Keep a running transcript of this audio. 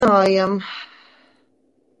runājam,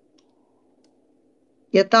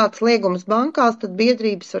 ja tāds liegums bankās, tad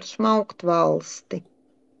biedrības var smaukt valsti.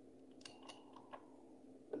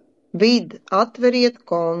 Vid, atveriet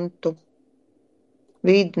kontu.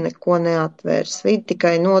 Vid neko neatvērs. Vid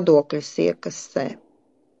tikai nodokļus iekasē.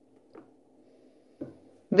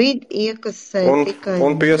 Vid iekasē tikai...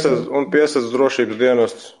 Un piesaist drošības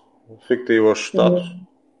dienestus fiktīvos štatus.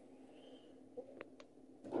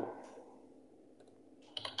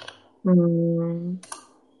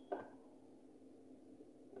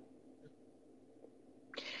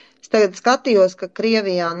 Es tagad skatījos, ka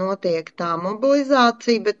Krievijā notiek tā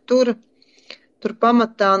mobilizācija, bet tur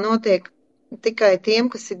pamatā notiek tikai tiem,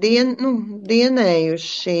 kas ir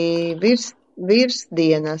dienējuši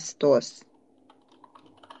virsdienestos.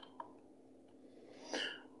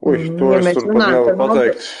 To es tur pat nevaru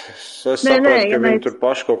pateikt. Es sapratu, ka viņi tur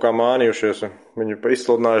paši kaut kā mānījušies. Viņi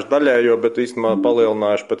izsludinājuši daļējo, bet īstenībā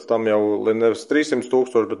palielinājuši pēc tam jau nevis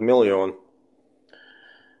 300,000, bet miljonu.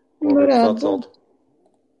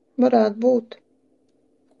 Varētu būt.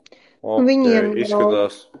 Viņiem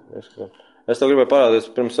izskatās. Es tev gribēju parādīt,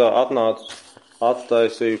 pirms atnācu,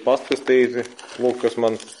 attaisīju pastkastīti. Lūk, kas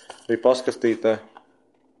man bija paskastītē.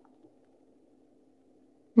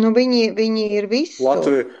 Viņi ir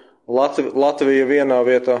visur. Latvija vienā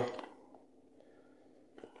vietā.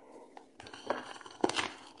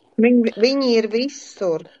 Viņi ir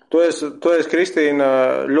visur. Tu esi, Kristīna,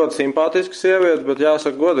 ļoti simpātiska sieviete, bet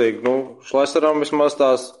jāsaka godīgi, Šlesaram vismaz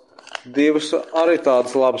tās divas arī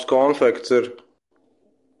tādas labas konfekts ir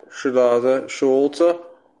šitā Šulca,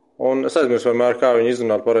 un es aizmirsu vienmēr, kā viņi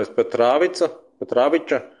izrunāt pareizi, Petraviča.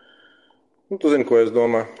 Tu zini, ko es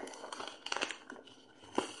domāju.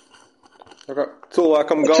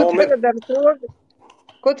 Cilvēkam gaumi.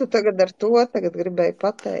 Ko tu tagad ar to gribēji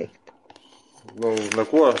pateikt?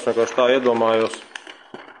 Neko, es vienkārši tā iedomājos,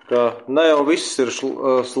 ka ne jau viss ir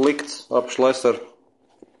slikts ap Šlesaru.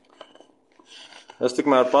 Es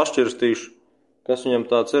tikmēr pašķirstīšu, kas viņam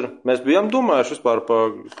tāds ir. Mēs bijām domājuši vispār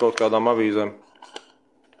par kaut kādām avīzēm.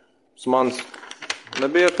 Smans.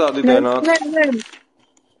 Nebija tāda ideja nāca?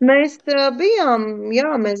 Mēs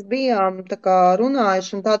bijām tā kā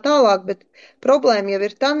runājuši un tā tālāk, bet problēma jau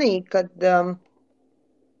ir tanī, kad,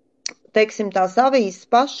 teiksim, tās avīzes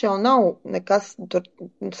paši jau nav nekas tur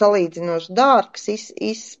salīdzinoši dārgs,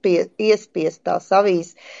 iespiest tās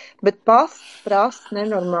avīzes, bet pasts prasa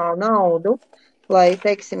nenormālu naudu, lai,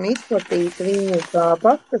 teiksim, izplatītu viņu kā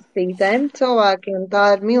pastastītēm cilvēkiem,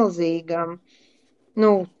 tā ir milzīga,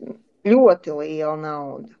 ļoti liela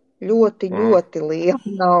nauda. Ļoti liela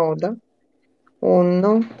nauda. Un,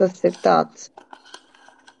 tas ir tāds.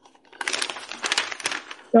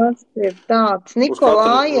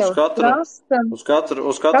 Nikolājevs prasa. Uz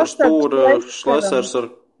katru stūru Šlesers ar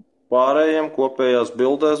pārējiem kopējās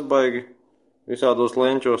bildēs baigi visādos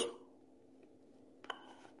leņķos.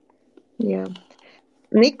 Jā.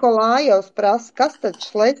 Nikolājevs prasa, kas tad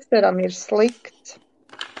Šleseram ir slikts?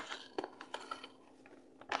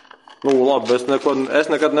 Labi, es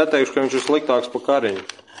nekad neteikšu, ka viņš ir sliktāks par Kariņu,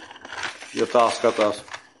 ja tā skatās.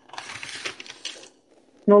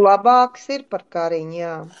 Labāks ir par Kariņu,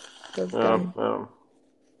 jā. Jā.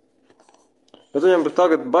 Bet viņam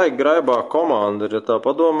tagad baigi graibā komanda, ja tā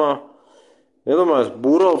padomā. Iedomājies,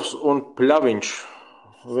 Burovs un Pļaviņš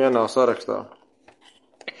vienā sarakstā.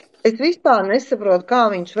 Es vispār nesaprotu, kā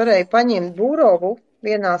viņš varēja paņemt Burovu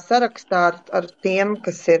vienā sarakstā ar tiem,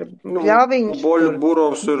 kas ir Pļaviņš.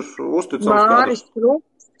 Burovs ir uzticams Māris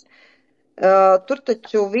Krups. Tur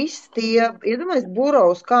taču viss tie, iedomājies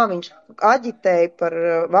Burovs, kā viņš aģitēja par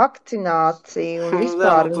vakcināciju un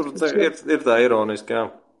vispār. Jā, tur ir tā ironiski, jā.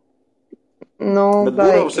 Bet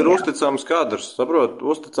Burovs ir uzticams kadrs, saprot?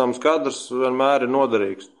 Uzticams kadrs vienmēr ir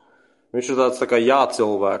noderīgs. Viņš ir tāds tā kā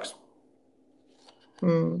jācilvēks.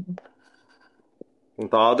 Un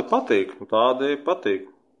tādi patīk.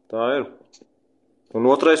 Tā ir. Un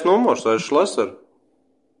otrais numurs aiz Šlesaru.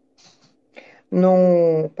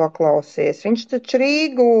 Paklausies. Viņš taču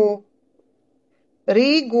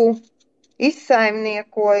Rīgu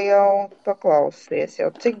izsaimniekoja jau, paklausies, jau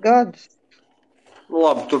cik gadus.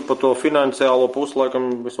 Labi, tur pa to finansiālo pusi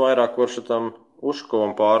laikam visvairāk var šitam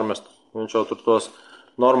Uškovam pārmest. Viņš jau tur tos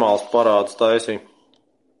normāls parādus taisīja.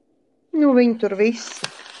 Viņi tur visi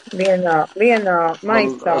vienā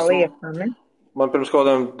maisā liekam, ne? Man pirms kaut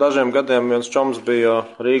dažiem gadiem viens čoms bija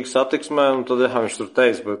Rīgas satiksmē, un tad viņš tur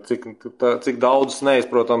teica, bet cik daudzas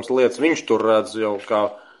neizprotams lietas viņš tur redz jau kā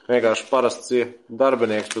vienkārši parasts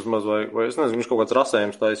darbinieks, vismaz, vai es nezinu, viņš kaut kāds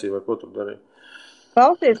rasējums taisīja, vai ko tur darīja.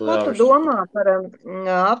 Klausies, Tad, ko jā, tu viņš domā par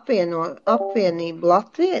apvienību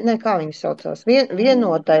Latvijai? Ne, kā viņi saucās?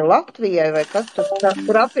 Vienotai Latvijai, vai kas tur,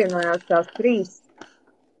 kur apvienojās tās trīs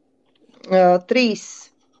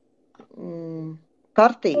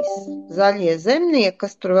partijas, zaļie zemnieki,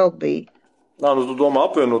 kas tur vēl bija? nu, tu domā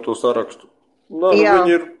apvienot to sarakstu. Nu, Jā,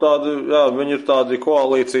 viņi ir tādi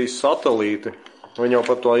koalīcijas satelīti. Viņi jau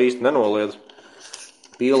par to īsti nenoliedz.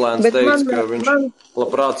 Pīlēns bet teica, ka viņš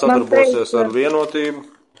labprāt man sadarbosies teica, ar Vienotību.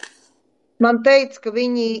 ka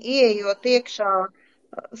viņi ieejot iekšā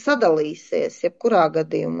sadalīsies, jebkurā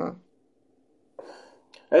gadījumā.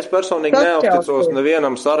 Es personīgi neuzticos Sašķelsies.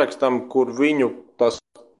 nevienam sarakstam, kur viņu tas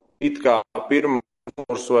it kā pirmais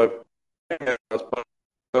vai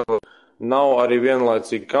nav arī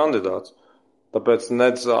vienlaicīgi kandidāts. Tāpēc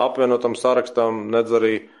nedz apvienotam sarakstam, nedz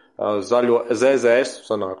arī zaļo ZZS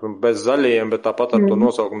sanāk. Bez zaļajiem, bet tāpat ar to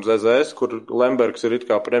nosaukumu ZZS, kur Lembergs ir it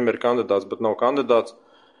kā premjera kandidāts, bet nav kandidāts.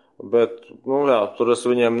 Bet, tur es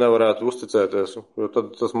viņiem nevarētu uzticēties, jo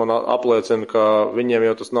tad tas man apliecina, ka viņiem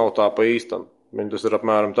jau tas nav tā pa īstam. Viņi tas ir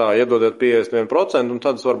apmēram tā, iedodiet 51%, un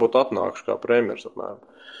tad es varbūt atnākšu kā premjers apmēram.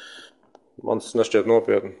 Man tas nešķiet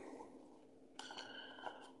nopietni.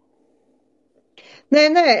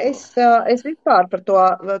 Nē, es vispār par to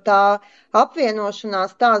tā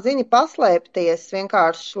apvienošanās tā zini paslēpties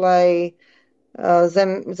vienkārši, lai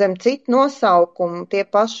zem citu nosaukumu tie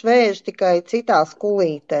paši vēži tikai citās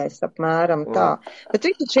kulītēs, apmēram tā. Bet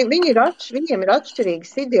viņiem ir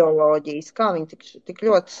atšķirīgas ideoloģijas, kā viņi tik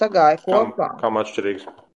ļoti sagāja kopā. Kam atšķirīgs?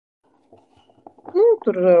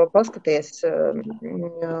 Tur paskaties,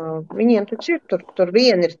 viņiem taču ir, tur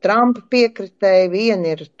viena ir Trumpa piekritēji,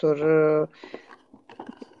 viena ir tur,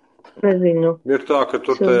 nezinu. Ir tā, ka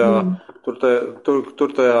tur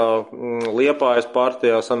tajā Liepājas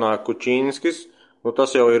partijā sanāk Kučīnskis,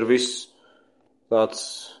 tas jau ir viss tāds,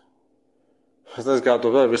 es nezinu, kā to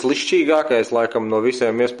vēl, vislišķīgākais laikam no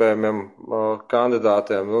visiem iespējamiem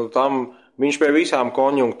kandidātiem. Tam viņš pie visām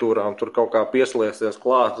konjunktūrām tur kaut kā pieslēsies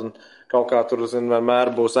klāt un kaut kā tur, vienmēr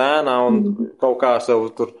būs ēnā un kaut kā sev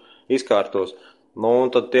tur izkārtos. Un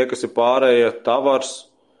tad tie, kas ir pārējie, Tavars,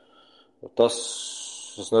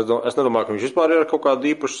 es nedomāju, ka viņš vispār ir kaut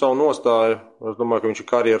kādu īpašu savu nostāju. Es domāju, ka viņš ir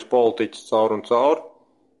karjeras politiķis caur un caur.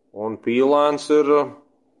 Un Pīlēns ir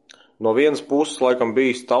no vienas puses laikam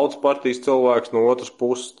bijis tautas partijas cilvēks, no otras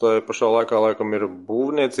puses pašā laikā laikam ir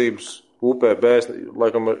būvniecības, UPB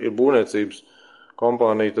laikam ir būvniecības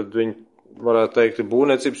kompānija, tad viņi varētu teikt, ir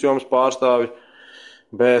būvniecības jomas pārstāvi.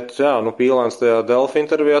 Bet, Pīlēns tajā Delfi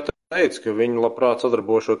intervijā teica, ka viņi labprāt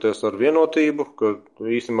sadarbošoties ar Vienotību, ka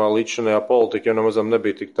īstenībā līdzšanējā politika jau nemazam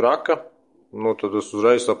nebija tik traka. Tad es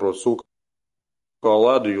uzreiz saprotu, sūk kā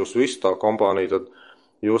ledu jūs visi tā kompānija, tad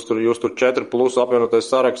jūs tur 4+ apvienotais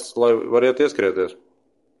saraksts, lai variet ieskrieties.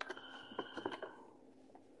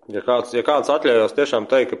 Ja kāds atļaujās tiešām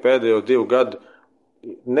teikt, ka pēdējo 2 gadu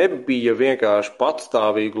nebija vienkārši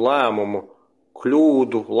patstāvīgu lēmumu,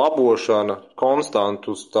 kļūdu, labošana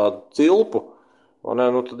konstantu uz tādu cilpu,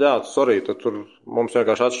 tad tur mums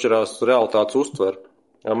vienkārši atšķirās realitātes uztver.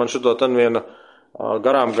 Man šito ten viena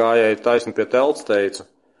garām gājēji taisni pie telts teica,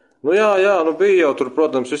 bija jau tur,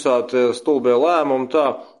 protams, visādi stulbie lēmumi tā,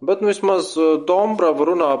 bet vismaz Dombrava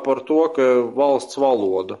runā par to, ka valsts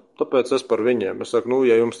valoda, tāpēc es par viņiem. Es saku,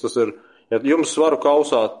 ja jums tas ir, ja jums svaru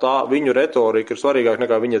kausāt tā, viņu retorika ir svarīgāk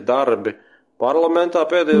nekā viņa darbi parlamentā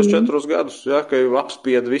pēdējos 4 gadus, ka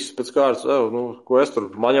apspied visus pēc kārtas, ko es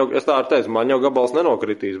tur, es tā arī teicu, man jau gabals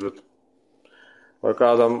nenokritīs, bet vai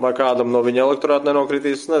kādam no viņa elektorāta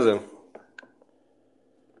nenokritīs, es nezinu.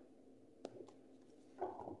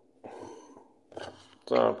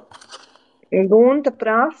 Tā. Gunta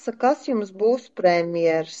prasa, kas jums būs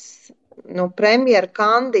premjers? Premjera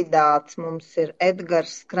kandidāts mums ir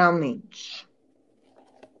Edgars Kramiņš.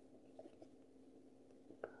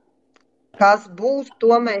 Kas būs,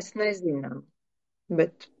 to mēs nezinām.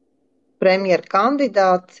 Bet premjera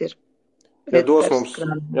kandidāts ir Edgars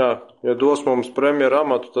Kramiņš. Ja dos mums premjera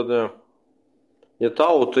amatu, tad ja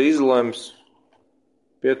tauta izlems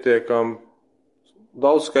pietiekam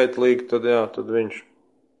daudzskaitlīgi, tad viņš.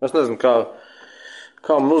 Es nezinu, kā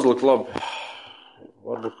man uzlikt labi.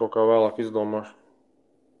 Varbūt kaut kā vēlāk izdomāšu.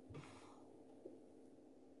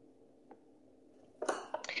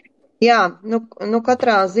 Jā,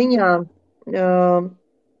 katrā ziņā,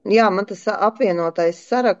 man tas apvienotais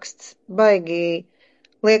saraksts baigi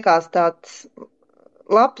liekas tāds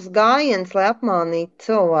labs gājiens, lai apmānītu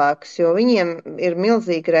cilvēkus, jo viņiem ir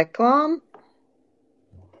milzīga reklāma.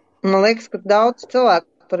 Man liekas, ka daudz cilvēku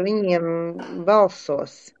par viņiem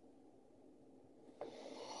balsos.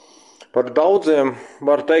 Par daudziem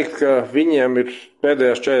var teikt, ka viņiem ir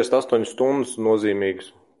pēdējās 48 stundas nozīmīgas,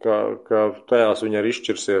 ka tajās viņi arī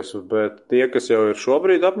izšķirsies, bet tie, kas jau ir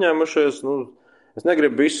šobrīd apņēmušies, es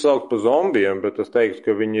negribu visus saukt par zombijiem, bet es teiktu,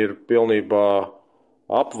 ka viņi ir pilnībā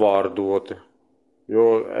apvārdoti. Jo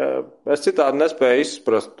es citādi nespēju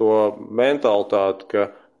izprast to mentalitāti, ka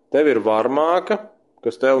tev ir varmāka,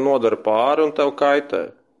 kas tev nodara pāri un tev kaitē.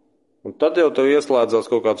 Un tad jau tev ieslēdzās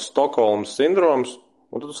kaut kāds Stokholmas sindroms,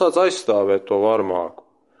 un tad tu sāc aizstāvēt to varmāku.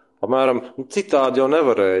 Apmēram, citādi jau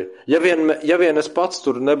nevarēja. Ja vien es pats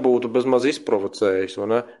tur nebūtu bezmaz izprovocējis, vai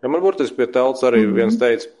ne? Ja man burtiski pie telts arī viens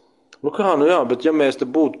teica, bet ja mēs te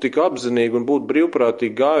būtu tik apzinīgi un būtu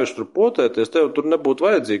brīvprātīgi gājuši tur potēties, tev tur nebūtu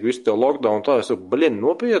vajadzīgi visu tev lockdown tā. Es saku,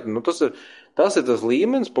 nopietni, tas ir tas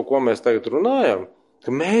līmenis, par ko mēs tagad runājam. Ka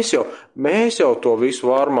mēs jau to visu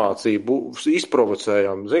vārmācību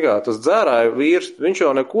izprovocējam. Zigā, tas dzērāja vīrs, viņš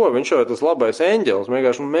jau neko, viņš jau ir tas labais eņģelis.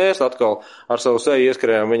 Vienkārši mēs atkal ar savu seju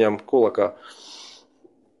ieskrējām viņam kulakā.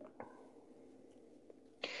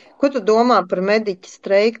 Ko tu domā par mediķu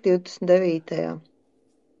streiku 29.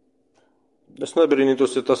 Es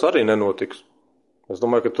nebrīnītos, ja tas arī nenotiks. Es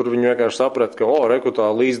domāju, ka tur viņi vienkārši saprat, ka, rekutā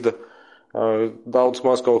līzda daudz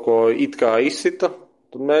maz kaut ko it kā izsita,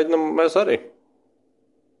 tad mēģinam mēs arī.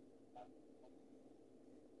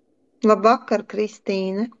 Labvakar,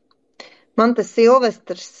 Kristīne. Man te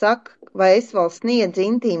Silvestrs saka, vai es vēl sniedzu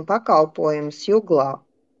intīmu pakalpojumus Juglā.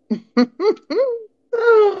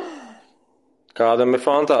 Kādam ir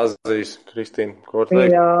fantāzijas, Kristīne? Ko var teikt?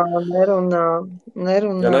 Jā,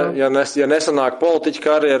 nerunā. Ja nesanāk politiķa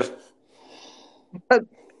karjeru.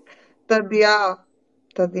 Tad jā.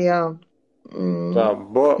 Tā,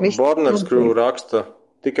 Borners Crew raksta,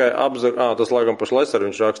 tikai apzaga, tas laikam pa Šlesaru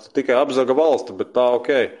viņš raksta, tikai apzaga valsti, bet tā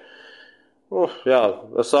okei. Jā,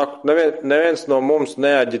 es saku, neviens no mums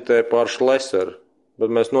neaģitē par Šlesaru,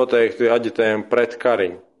 bet mēs noteikti aģitējam pret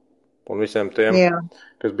Kariņu un visiem tiem,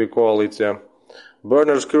 kas bija koalīcijā.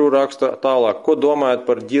 Burners Crew raksta tālāk, ko domājat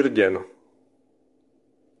par Ģirģenu?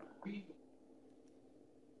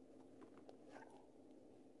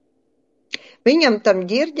 Viņam tam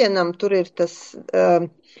Ģirģenam tur ir tas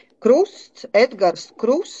krusts, Edgars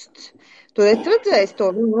Krusts. Tu esi redzējis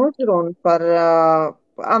to viņu uzrunu par...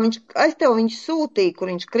 Es tev viņu sūtīju,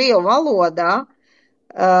 kur viņš krievu valodā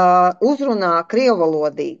uzrunā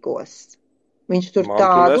krievalodīgos. Viņš tur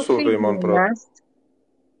tādu filmu nes.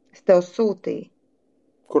 Es tev sūtīju.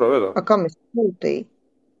 Kurā veidā? Kam es sūtīju?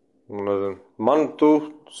 Nezinu. Man tu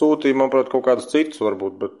sūtīji, manuprāt, kaut kādus citus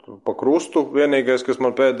varbūt, bet pa krustu vienīgais, kas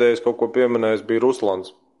man pēdējais kaut ko pieminējis, bija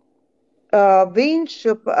Ruslans. Viņš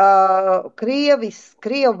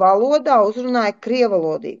krievu valodā uzrunāja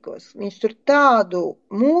krievalodīgos. Viņš tur tādu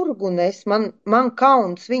murgu nes, man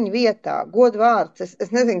kauns viņa vietā, godvārds.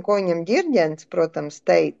 Es nezinu, ko viņam Ģirģens, protams,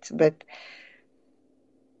 teica, bet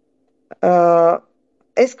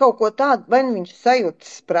es kaut ko tādu, vai viņš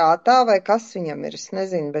sajūtas prātā, vai kas viņam ir, es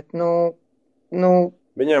nezinu, bet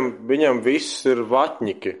Viņam viss ir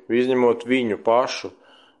vatņiki, izņemot viņu pašu.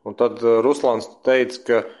 Un tad Ruslans teica,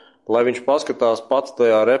 ka, lai viņš paskatās pats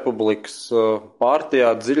tajā republikas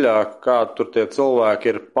partijā dziļāk, kā tur tie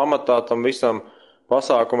cilvēki ir pamatā tam visam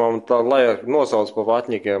pasākumam, tā lai nosauc pa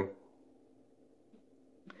vatņikiem.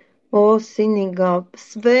 Sinīgā,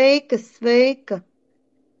 sveika.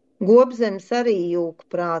 Gobzems arī jūk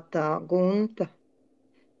prātā, Gunta.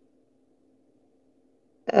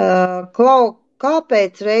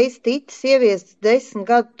 Kāpēc reiz ticis ieviests 10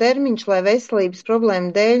 gadu termiņš, lai veselības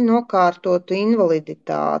problēmu dēļ nokārtotu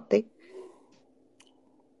invaliditāti?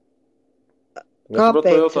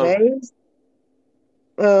 Kāpēc reiz?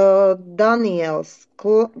 Daniels,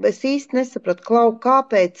 es īsti nesapratu,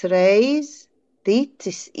 kāpēc reiz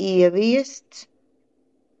ticis ieviests?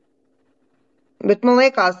 Bet man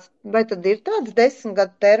liekas, vai tad ir tāds 10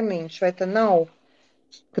 gadu termiņš, vai tad nav,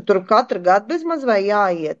 ka tur katru gadu bezmaz vai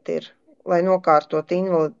jāiet ir, lai nokārtot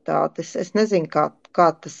invaliditātes. Es nezinu, kā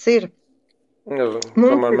tas ir. Nezinu,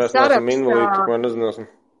 kamēr mēs neesam invalīdi, tikmēr nezināsim.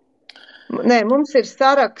 Nē, mums ir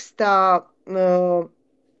sarakstā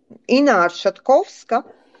Ināra Šatkovska,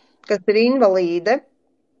 kas ir invalīde.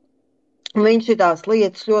 Viņš ir tās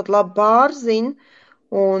lietas ļoti labi pārzina,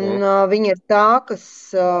 un viņa ir tā, kas...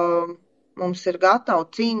 Mums ir gatavi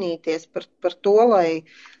cīnīties par to, lai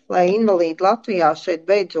invalīdi Latvijā šeit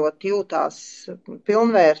beidzot jūtās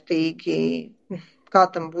pilnvērtīgi, kā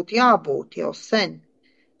tam būtu jābūt jau sen.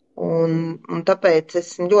 Un tāpēc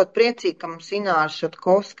esmu ļoti priecīga, ka mums Ināra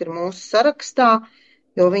Šatkovska ir mūsu sarakstā,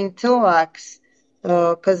 jo viņa cilvēks,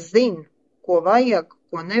 kas zina, ko vajag,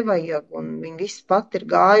 ko nevajag, un viņa viss pat ir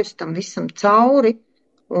gājusi tam visam cauri.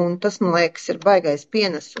 un tas, man liekas, ir baigais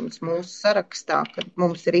pienesums mūsu sarakstā, kad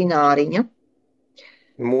mums ir Ināriņa.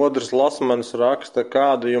 Modrs Lasmanis raksta,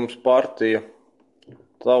 kāda jums partija?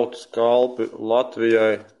 Tautas kalpi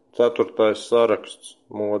Latvijai 4. saraksts,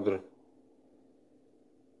 Modri.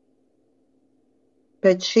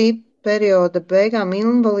 Pēc šī perioda beigām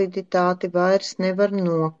invaliditāti vairs nevar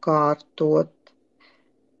nokārtot.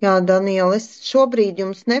 Jā, Daniela, es šobrīd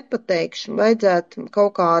jums nepateikšu, vajadzētu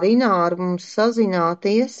kaut kā ar Ināru mums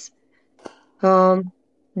sazināties.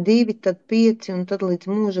 2, tad 5, un tad līdz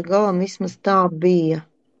mūža galam vismaz tā bija.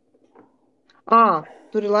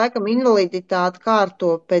 Tur ir laikam invaliditāte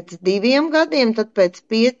kārto pēc 2 gadiem, tad pēc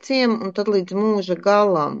 5, un tad līdz mūža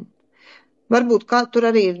galam. Varbūt tur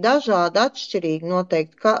arī ir dažādi atšķirīgi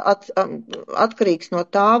noteikti, atkarīgs no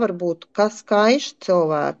tā varbūt, kas kaiš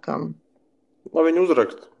cilvēkam. Lai viņi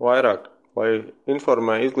uzraksta vairāk, lai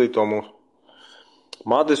informē, izglīto mūs.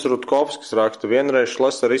 Madis Rutkovskis raksta, vienreiz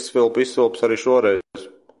Šlesera izsvilps arī šoreiz.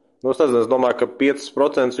 Nu, es domāju, ka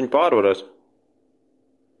 5% viņi pārvarēs.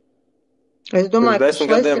 Es domāju, ka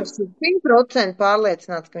Šlesers ir 100%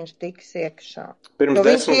 pārliecināts, ka viņš tiks iekšā. Pirms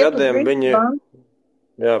 10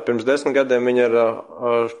 gadiem viņi ar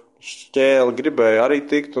šķēli gribēja arī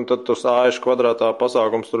tikt, un tad tas AŠ kvadrātā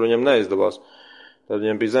pasākums tur viņam neizdevās. Tad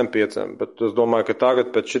viņiem bija zem 5, bet es domāju, ka tagad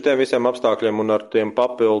pēc šitiem visiem apstākļiem un ar tiem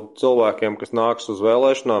papildu cilvēkiem, kas nāks uz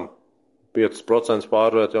vēlēšanām, 5%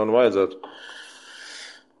 pārvērt jau nu vajadzētu.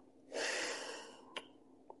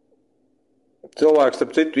 Cilvēks,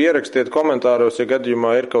 starp citu, ierakstiet komentāros, ja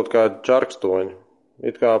gadījumā ir kaut kādi čarkstoņi.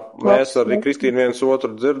 It kā mēs arī Kristīnu viens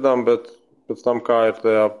otru dzirdam, bet pēc tam, kā ir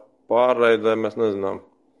tajā pārraidē, mēs nezinām.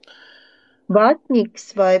 Vatņiks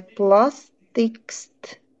vai plastiks,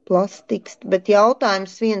 bet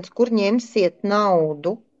jautājums viens, kur ņemsiet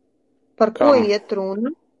naudu? Par ko iet runa?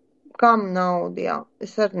 Kam naudu, jā?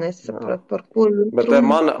 Es arī nesapratu, par ko iet runa. Bet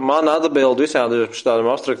man atbild visādiem šādiem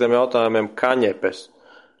abstraktiem jautājumiem kaņepes.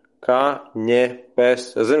 Kaņepes.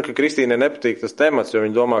 Es zinu, ka Kristīnai nepatīk tas temats, jo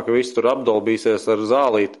viņa domā, ka viss tur apdolbīsies ar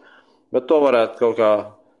zālīti, bet to varētu kaut kā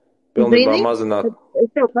pilnībā mazināt.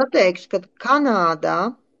 Es tev pateikšu, ka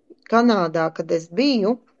Kanādā, kad es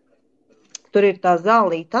biju, tur ir tā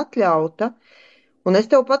zālīta atļauta, un es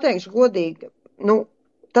tev pateikšu godīgi,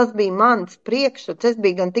 tas bija mans priekšstats, es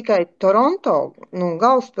biju gan tikai Toronto,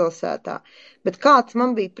 galvaspilsētā, bet kāds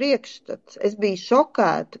man bija priekšstats? Es biju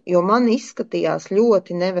šokēta, jo man izskatījās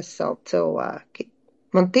ļoti neveseli cilvēki.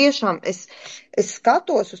 Man tiešām, es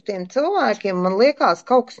skatos uz tiem cilvēkiem, man liekas,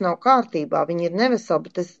 kaut kas nav kārtībā, viņi ir neveseli,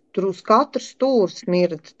 bet tur uz katru stūri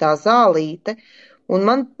smird tā zālīte. Un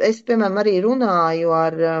es, piemēram, arī runāju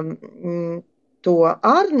ar to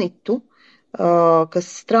Arnitu, kas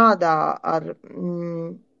strādā ar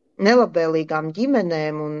nelabvēlīgām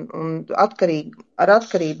ģimenēm un ar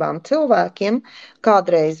atkarībām cilvēkiem.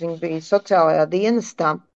 Kādreiz viņi bija sociālajā dienestā.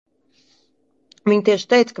 Viņi tieši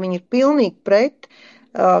teica, ka viņi ir pilnīgi pret,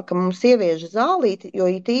 ka mums ievieš zālīti, jo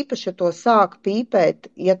it īpaši, ja to sāk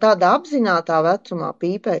pīpēt, ja tādā apzinātā vecumā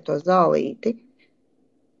pīpē to zālīti,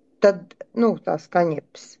 tad, tās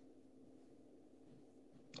kaņepes.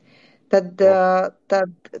 Tad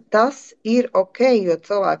tas ir ok, jo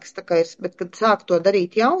cilvēks tā kā ir, bet kad sāk to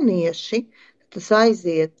darīt jaunieši, tas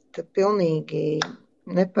aiziet pilnīgi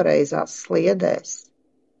nepareizās sliedēs.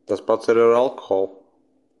 Tas pats ir ar alkoholu.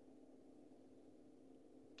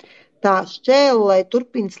 Tā šķēle, lai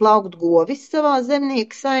turpina slaukt govis savā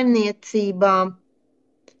zemnieka saimniecībā.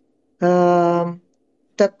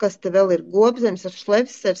 Tā, kas te vēl ir Gobzems ar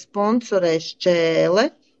Šlesera sponsorē šķēle.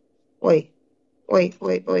 Oi.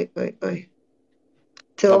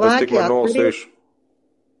 Cilvēki atveries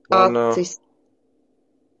acis.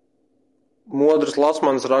 Modrs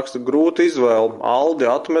Lasmanis raksta, grūti izvēle. Aldi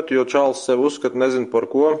atmetu, jo čalis sev uzskata nezinu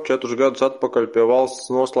par ko. 4 gadus atpakaļ pie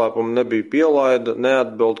valsts noslēpuma nebija pielaida,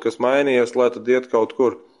 neatbild, kas mainījies, lai tad iet kaut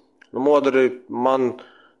kur. Modri, man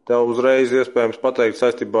tev uzreiz iespējams pateikt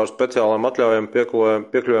saistībā ar speciālām atļaujām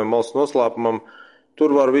piekļuviem valsts noslēpumam.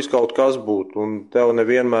 Tur var viss kaut kas būt, un tev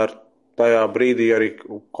nevienmēr tajā brīdī arī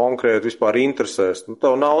konkrēti vispār interesēs.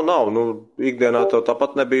 Tev nav. Ikdienā tev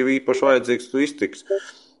tāpat nebija īpaši vajadzīgs, tu iztiks.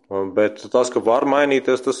 Bet tas, ka var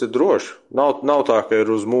mainīties, tas ir droši. Nav tā, ka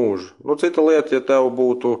ir uz mūžu. Cita lieta, ja tev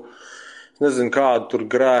būtu, nezinu, kādi tur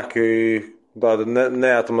grēki, tādi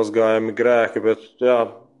neatmazgājami grēki, bet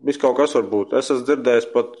jā, viss kaut kas var būt. Es esmu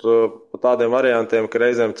dzirdējis pat tādiem variantiem, ka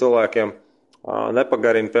reizēm cilvēkiem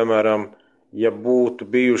nepagarina, piemēram, ja būtu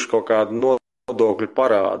bijuši kaut kādi nodokļu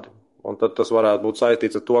parādi. Un tad tas varētu būt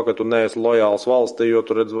saistīts ar to, ka tu neesi lojāls valstī, jo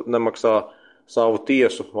tu nemaksā savu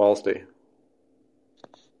tiesu valstī.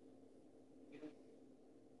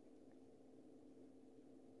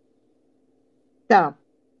 Tā,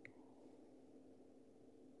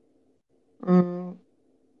 Mm,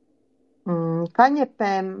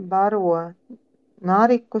 Kaņepēm baro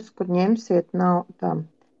narikus, kur ņemsiet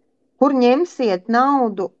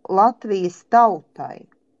naudu Latvijas tautai?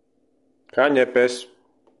 Kaņepes.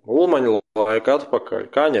 Ulmaņa laika atpakaļ.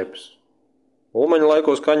 Kaņepes. Ulmaņa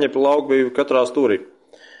laikos kaņepi lauki bija katrā stūrī.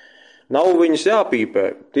 Nav viņus jāpīpē.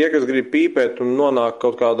 Tie, kas grib pīpēt un nonāk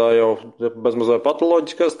kaut kādā jau bezmazliet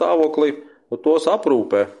patoloģiskā stāvoklī, tos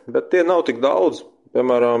aprūpē. Bet tie nav tik daudz.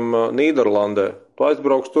 Piemēram, Nīderlandē. Tu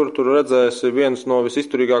aizbrauks tur redzēsi viens no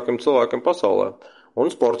visizturīgākiem cilvēkiem pasaulē. Un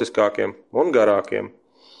sportiskākiem, un garākiem.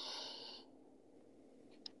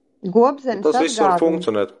 Tas viss var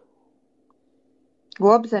funkcionēt.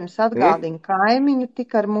 Gobzems atgādina kaimiņu,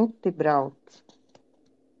 tik ar muti brauc.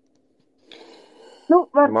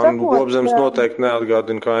 Man Gobzems noteikti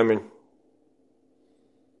neatgādina kaimiņu.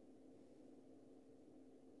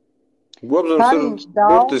 Gobzems ir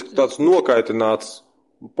burtiski tāds nokaitināts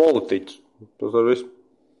politiķis. Tas ar visu.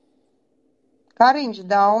 Kariņš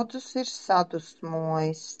daudzus ir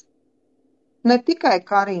sadusmojis. Ne tikai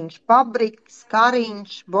Kariņš, Pabriks,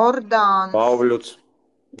 Kariņš, Bordāns,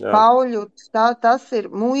 Pauļuts, tas ir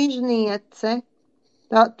muižniece.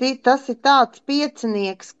 Tas ir tāds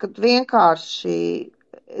piecinieks, kad vienkārši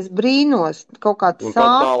es brīnos kaut kāds sātavi.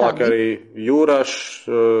 Un tālāk arī Jūrašs,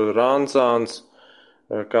 Ranzāns,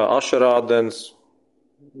 kā Ašerādens.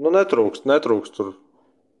 Netrūkst tur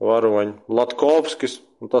varoņi. Latkovskis,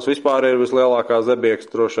 un tas vispār ir vislielākā zebieks,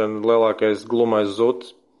 droši vien lielākais glumais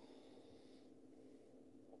zuds.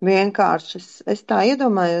 Vienkārši es tā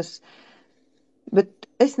iedomājos, bet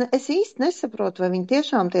es īsti nesaprotu, vai viņi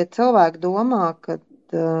tiešām tie cilvēki domā, ka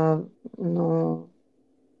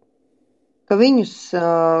viņus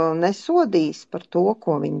nesodīs par to,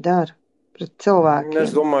 ko viņi dara pret cilvēkiem.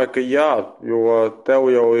 Es domāju, ka jā, jo tev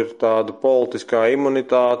jau ir tāda politiskā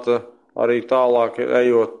imunitāte, arī tālāk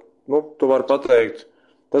ejot. Tu vari pateikt,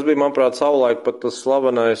 tas bija, manuprāt, savulaik pat tas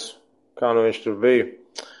slavenais, kā viņš tur bija,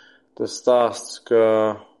 tas stāsts, ka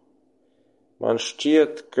man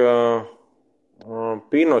šķiet, ka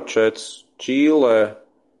Pinočets Čīlē,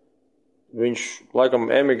 viņš laikam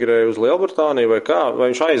emigrēja uz Lielbritāniju vai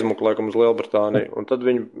viņš aizmuka laikam uz Lielbritāniju, un tad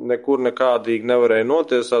viņu nekur nekādīgi nevarēja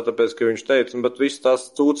notiesāt, tāpēc, ka viņš teica, bet viss tās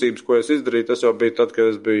cūcības, ko es izdarīju, tas jau bija tad,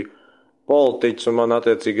 kad es biju politiķis un man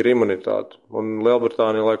attiecīgi ir imunitāte, un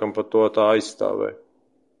Lielbritānija laikam par to tā aizstāvēja.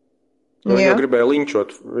 Viņu gribēja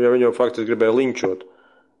linčot, viņu faktiski gribēja linčot.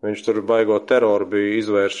 Viņš tur baigot teroru bija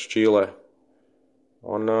izvērsts Čīlē.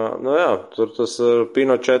 Un, tur tas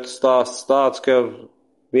Pinočets stāsts tāds, ka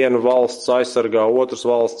viena valsts aizsargā otras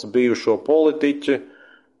valsts bijušo politiķi,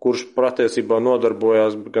 kurš patiesībā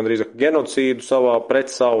nodarbojās gandrīz genocīdu pret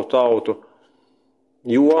savu tautu,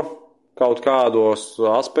 jo kaut kādos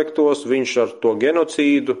aspektos viņš ar to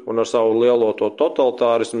genocīdu un ar savu lielo to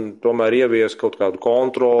totalitārismu tomēr ievies kaut kādu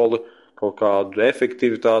kontroli, kaut kādu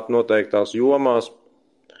efektivitāti noteiktās jomās.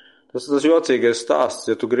 Tas ir tas jocīgais stāsts.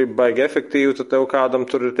 Ja tu gribi baigi efektīvi, tad tev kādam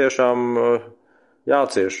tur ir tiešām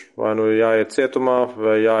jācieš. Vai jāiet cietumā,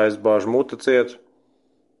 vai jāaizbāž muta ciet.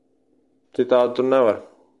 Citādi tur nevar.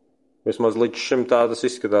 Vismaz līdz šim tā tas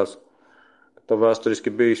izskatās. Tā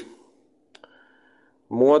vēsturiski bijis.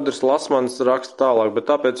 Modrs Lasmans raksta tālāk, bet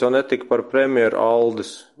tāpēc jau netika par premjeru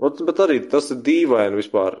Aldis. Bet arī tas ir dīvaini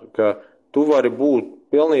vispār, ka tu vari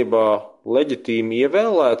būt pilnībā leģitīmi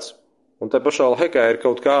ievēlēts, un te pašā laikā ir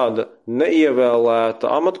kaut kāda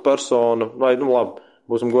neievēlēta amatpersona, vai, labi,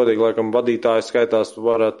 būsim godīgi, laikam vadītājs skaitās,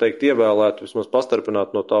 varētu teikt, ievēlēt, vismaz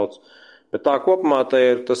pastarpināt no tautas. Bet tā kopumā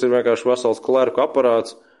tas ir vienkārši vesels klerku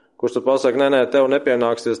aparāts, kurš tad pasaka, nē, tev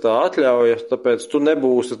nepienāksies tā atļauja, tāpēc tu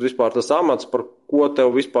nebūsi vispār tas amats, par ko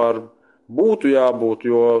tev vispār būtu jābūt,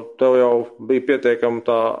 jo tev jau bija pietiekama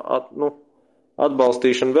tā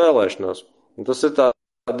atbalstīšana vēlēšanās. Un tas ir tā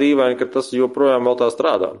dīvaini, ka tas joprojām vēl tā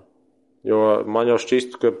strādā. Jo man jau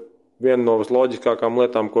šķistu, ka viena no visloģiskākām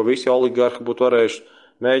lietām, ko visi oligarhi būtu varējuši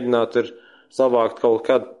mēģināt, ir savākt kaut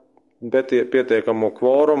kādu pietiekamo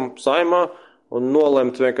kvorumu saimā un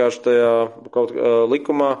nolemt vienkārši tajā kaut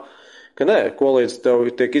likumā, ka nē, ko līdz tev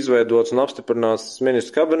tiek izveidots un apstiprināts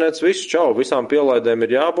ministrs kabinets, visām pielaidēm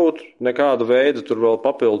ir jābūt, nekāda veida tur vēl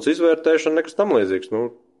papildus izvērtēšana, nekas tam līdzīgs.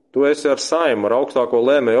 Tu esi ar saimu, ar augstāko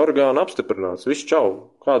lēmēju orgānu apstiprināts,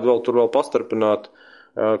 kādu vēl tur vēl pastarpināt,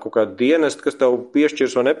 kaut kādu dienestu, kas tev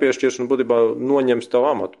piešķirs vai nepiešķirs un būtībā noņems tev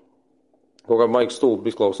amatu. Kaut kā maigi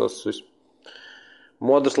stulbi izklausās tas viss.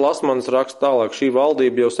 Modrs Lasmans raksta tālāk, šī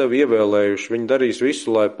valdība jau sevi ievēlējuši, viņi darīs visu,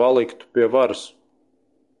 lai paliktu pie varas.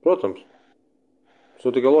 Protams, tas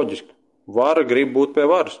ir tikai loģiski. Vara grib būt pie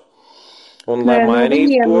varas. Un, lai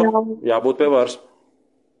mainītu to, jābūt pie varas.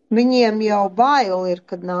 Viņiem jau bail ir,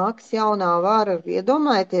 kad nāks jaunā vara.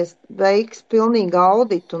 Iedomājieties, veiks pilnīgi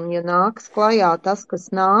auditu, un ja nāks klajā tas,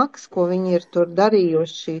 kas nāks, ko viņi ir tur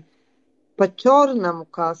darījuši pa čornamu,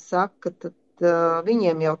 kā saka, tad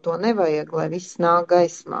viņiem jau to nevajag, lai viss nāk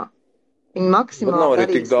gaismā. Viņi Bet maksimāli nav arī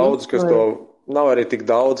darīs tik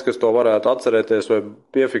daudz, kas to varētu atcerēties vai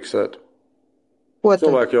piefiksēt. Ko tad?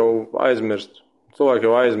 Cilvēki jau aizmirst.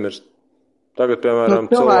 Tagad,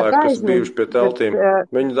 piemēram, cilvēki, kas bijuši pie teltīm,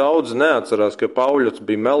 viņi daudz neatcerās, ka Pauļots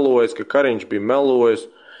bija melojis, ka Kariņš bija melojis.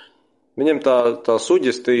 Viņiem tā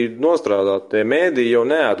suģestija nostrādā, tie mēdīji jau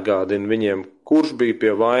neatgādina viņiem, kurš bija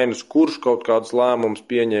pie vainas, kurš kaut kādus lēmumus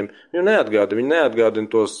pieņēma. Viņi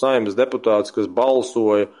neatgādina tos saimnes deputātus, kas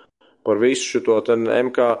balsoja par visu šo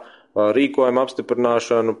MK rīkojumu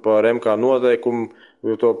apstiprināšanu, par MK noteikumu,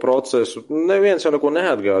 to procesu. Neviens jau neko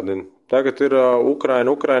neatgādina. Tagad ir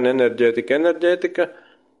Ukraina, enerģētika,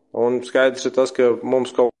 un skaidrs ir tas, ka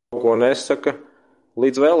mums kaut ko nesaka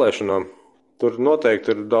līdz vēlēšanām. Tur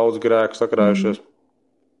noteikti ir daudz grēku sakrājušies.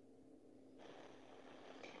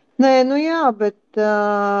 Nē, nu jā, bet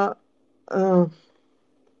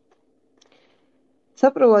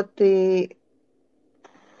saproti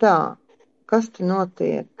tā, kas te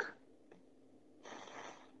notiek?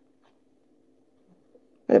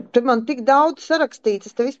 Te man tik daudz sarakstīts,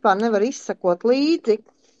 es te vispār nevaru izsakot līdzi.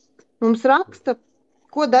 Mums raksta,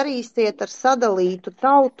 ko darīsiet ar sadalītu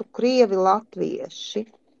tautu krievi latvieši.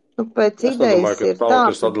 Nu, pēc idejas ir tā,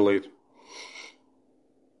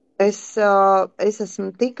 es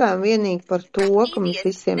esmu tikai un vienīgi par to, ka mums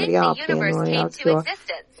visiem ir jāapvienojās, jo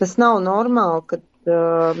tas nav normāli, kad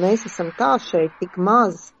mēs esam tā šeit tik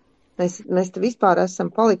maz. Mēs te vispār esam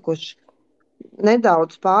palikuši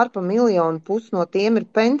nedaudz pār pa 1,5 miljonu, no tiem ir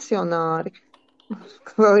pensionāri.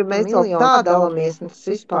 Mēs vēl tā dalāmies, un tas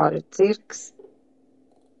vispār ir cirks.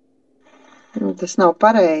 Tas nav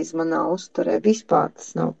pareizi manā uzturē, vispār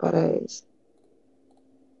tas nav pareizi.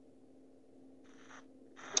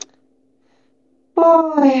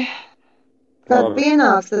 Oi, kad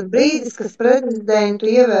pienāks tas brīdis, kas prezidentu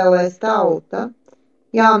ievēlēs tauta.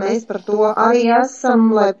 Jā, mēs par to arī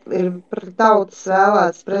esam, lai ir par tautas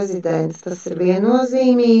vēlēts prezidents. Tas ir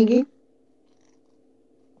viennozīmīgi.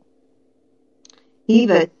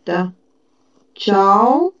 Iveta,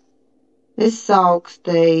 čau, es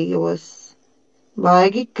augstējos,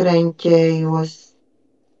 baigi kreņķējos.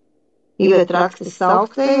 Iveta raksta, es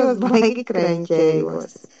augstējos, baigi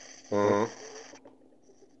kreņķējos.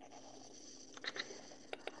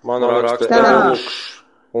 Man raksta lūkš.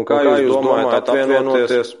 Un kā jūs domājat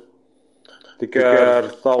apvienoties tikai ar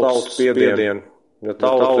tautas spiedienu? Ja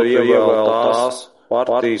tauta ievēl tās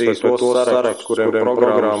partijas vai tos saraksts, kuriem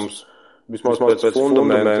programmas vismaz pēc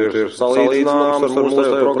fundamentu ir salīdzināms ar mūsu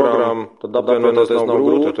programmu, tad apvienoties nav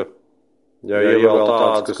grūti. Ja ievēl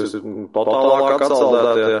tāds, kas ir totālāk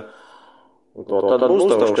atsaldētie, tad būs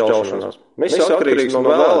tev šķelšanās. Mēs jau atkarīgs no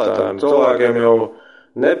vēlētājiem. Cilvēkiem jau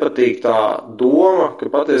nepatīk tā doma, ka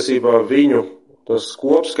patiesībā viņu tas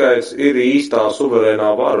kopskaits ir īstā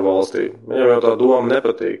suverēnā vara valstī. Viņam jau tā doma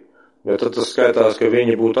nepatīk. Jo tad tas skaitās, ka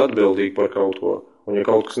viņi būtu atbildīgi par kaut ko. Un ja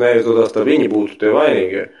kaut kas neizdodas, tad viņi būtu tie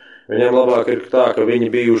vainīgie. Viņiem labāk ir tā, ka viņi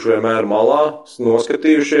bijuši vienmēr malā,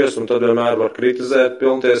 noskatījušies, un tad vienmēr var kritizēt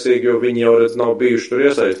pilntiesīgi, jo viņi jau redz nav bijuši tur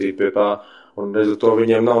iesaistīti pie tā. Un redz to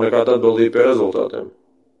viņiem nav nekāda atbildība pie rezultātiem.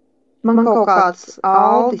 Man kaut kāds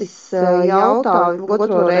Aldis jautāja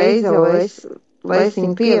otro reizi, vai es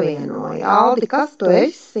viņu pievienoju. Aldi, kas tu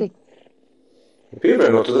esi?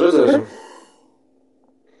 Pievienot, tad redzēsim.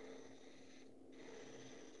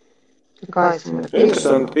 Kā esmu?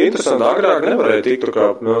 Interesanti. Agrāk nevarēja tikt tur kā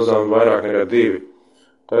milzām vairāk nekā 2.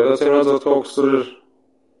 Tagad acīm redzot, kaut kas tur ir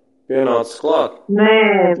pienācis klāt. Nē.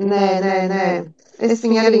 Es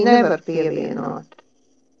viņu arī nevaru pievienot.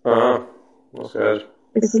 Aha, skaidrs.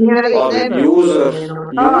 Es viņu arī nevaru pievienot. User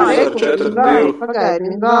 42. Pagaidi,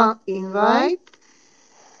 invite.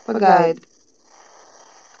 Pagaidi.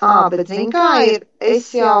 Bet zin kā ir,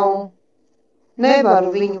 es jau nevaru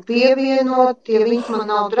viņu pievienot, ja viņš man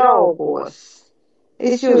nav draugos.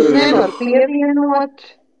 Es jūs nevaru pievienot.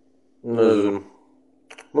 Nezinu.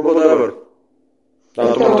 Nu, bet nevar. Tā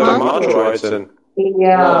tu man tagad maču aicini.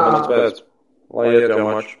 Jā. Man pēc, lai iet jau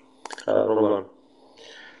maču. Kāda problēma?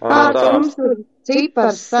 Kāds mums tur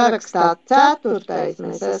cipars sarakstā 4.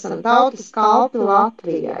 Mēs esam tautas kalpi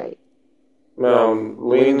Latvijai. Jā, un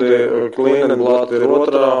Lindenblāt ir 2.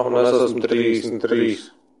 un es esmu 33.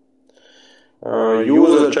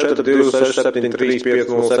 User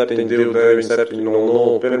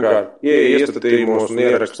 426735072970. Pirmkārt, iestatījumos un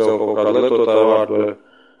ierakst sev kaut kādu lietotāju vārdu vai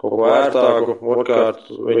kaut ko ērtāku. Otrkārt,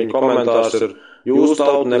 viņa komentārs ir jūs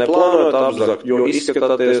tautu neplānojat apzakt, jo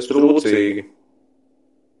izskatāties trūcīgi.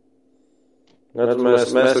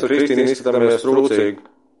 Mēs ar Kristīnu izskatāmies trūcīgi.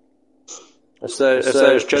 Es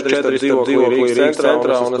sēžu 4 dzīvoklī Rīgas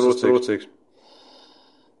centrā un esmu trūcīgs.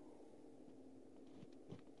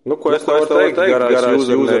 Nu, ko es tev teikt, garās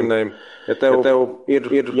username? Ja tev ir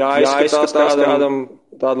jāizskatās kādam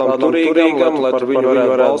tādam turīgam, lai par viņu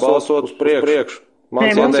varētu balsot uz priekšu.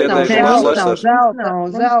 Mums nav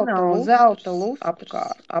zelta lusta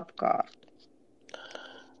apkārt.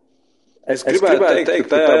 Es gribētu teikt,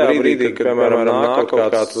 ka tajā brīdī, kad, piemēram, nāk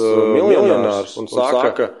kaut kāds miljonārs un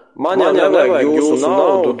saka, man jau nevajag jūsu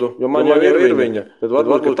naudu, jo man jau ir viņa. Tad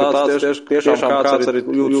varbūt tāds tiešām kāds arī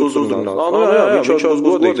jūtas uzrunāt. Jā, viņš jau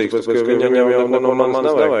godīgs, bet viņam jau no manis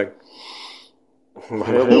nevajag.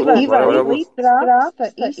 Prāta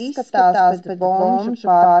izskatās pēc bomžu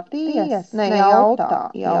partijas? Ne,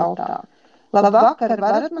 jautā. Labvakar,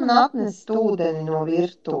 varat man atnest ūdeni no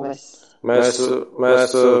virtuves? Mēs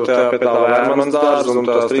tajā pie tā Vērmanas dārza un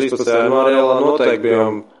tās 13. janvārielā noteikti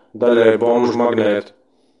bijām daļai bomžu magnēti.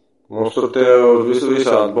 Mums tur tie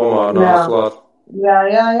visādi bombāri nāks klāt.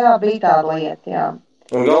 Jā, bija tāda lieta, jā.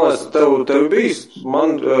 Un galvenais, tev bijis,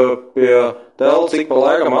 man pie tēla cik pa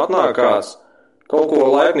laikam atnāk kāds, kaut ko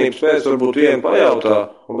laipnības pēc varbūt vienu pajautā,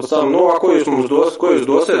 un pēc tam, ko jūs mums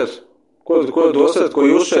dosiet? Ko dosiet, ko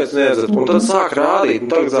jūs šeit sniedzat? Un tad sāk rādīt, un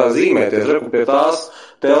tagad tā zīmēties, reku pie tās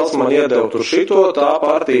tēls man iedeva tur šito, tā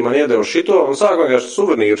partija man iedeva šito, un sāk vienkārši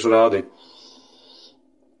suvenīrus rādīt.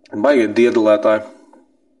 Baigiet diedelētāji.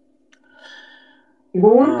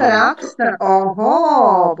 Gunta raksta,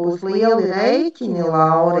 būs lieli reiķini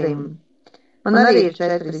Laurim. Man arī ir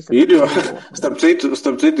 4. Ir jau, starp citu,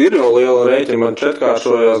 ir jau liela reiķina. Man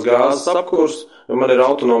 4-kāršojās gāzes apkurs, un man ir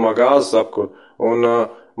autonomā gāzes apkur. Un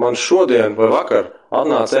man šodien vai vakar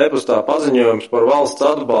atnāca e-pastā paziņojums par valsts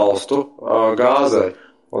atbalstu gāzei.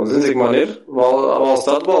 Un zini, cik man ir valsts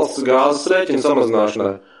atbalsts gāzes rēķina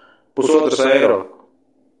samazināšanai? 1,5 eiro.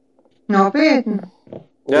 Nopietni?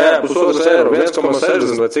 Jā, 1,5 eiro,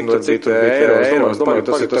 1,60 vai cik eiro. Es domāju,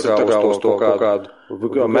 tas ir tā kā uz to kādu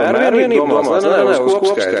mērvienību domās. Nē, uz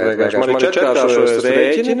kopskaits. Man ir 4-kāršojies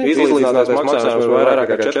rēķini, izlīdzinātais maksājums vairāk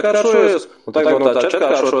kā 4-kāršojies, un tagad no tā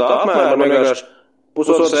 4-kāršotā apmēra man vienkārši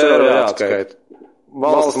 1,5 eiro jāatskait.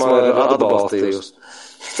 Valsts man ir atbalstījusi.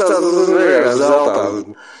 Tas vienkārši zeltā.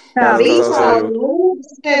 Tā, Vitāli,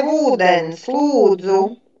 lūdzu tev ūdens,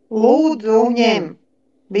 lūdzu ņem.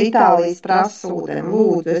 Vitālijas prasa ūdeni,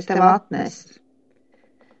 lūdzu, es tev atnesu.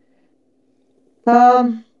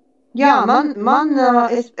 Jā,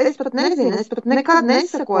 es pat nezinu, es pat nekad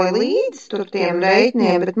nesakoju līdzi tur tiem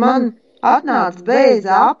reiķiniem, bet man atnāca bez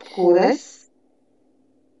apkures.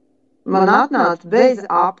 Man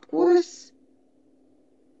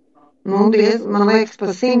liekas, pa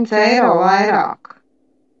 100 eiro vairāk.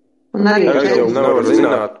 Un arī jau nevar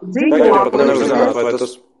zināt. Vai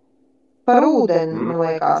tas par ūdeni, man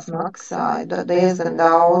liekas, maksāja diezgan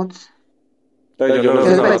daudz. Tagad jau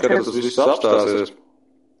nezināt, ka tas viss apstāsies.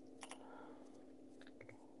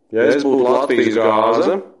 Ja es būtu Latvijas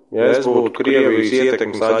gāze, ja es būtu Krievijas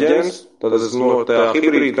ietekmes aģents, tad es no tajā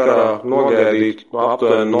hibrīda karā nogaidītu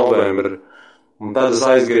aptuveni novembri. Un tad es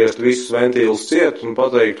aizgriestu visus ventīlus ciet un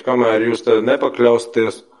pateiktu, kamēr jūs te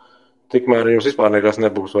nepakļausieties, tikmēr jums vispār nekas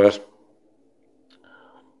nebūs vairs.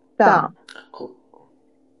 Tā.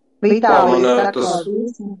 Vitālijas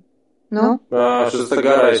šis te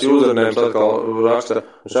garais usernēms atkal raksta.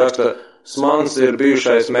 Viņš raksta, Smans ir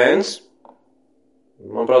bijušais mens.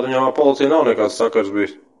 Manuprāt, viņam ar policiju nav nekāds sakars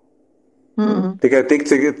bijis. Tikai tik,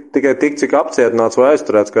 cik apcietināts vai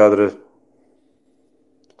aizturēts kādreiz.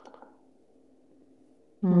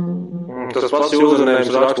 Tas pats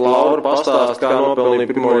usernēms raksta, Laura pastāst, kā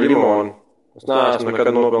nopelnīt pirmo limonu. Es neesmu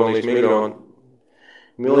nekad nopelnījis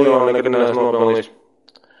miljonu nekad neesmu nopelnījis.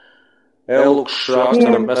 Elukšs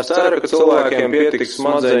raksta, es ceru, ka cilvēkiem pietiks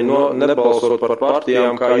smadzeņu nebalsot par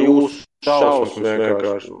partijām, kā jūs šausmas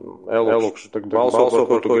vienkārši. Elukšs, balso par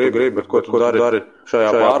ko tu gribi, bet ko tu dari šajā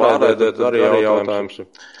pārraidē, arī jautājums.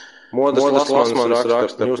 Modas Lasmanis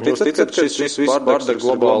raksta, jūs ticat, ka šis viss pārdara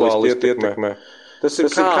globāli ietekmē? Tas ir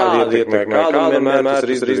kāda ietekmē, kādam vienmēr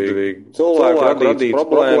ir izdevīgi. Cilvēki radīt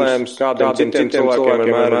problēmas, kādiem citiem cilvēkiem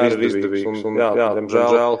vienmēr ir izdevīgs. Un,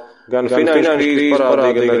 diemžēl, gan finanšu krīze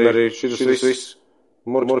parādīja, gan arī šis viss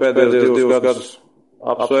murgs pēdējos 2 gadus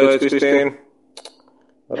apsveic Kristīnu.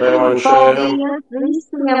 Paldies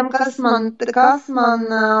visiem, kas man es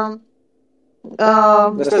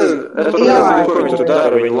nezinu, ko viņi tur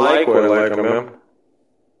dara, viņi laikoja laikam, ja?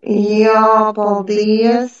 Jā,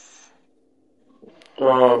 paldies.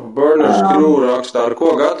 Berners Crew rakstā, ar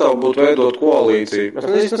ko gatavu būtu veidot koalīciju.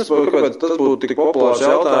 Es nesaprotu, kāpēc tas būtu tik populārs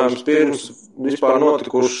jautājums pirms vispār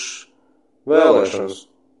notikušas vēlēšanas.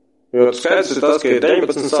 Jo skaidrs ir tas, ka ir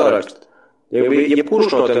 19 saraksti. Jebkurš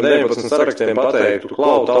no tiem 19 sarakstiem pateiktu,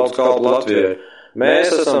 klau, tautas kalpu Latvijai,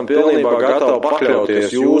 mēs esam pilnībā gatavi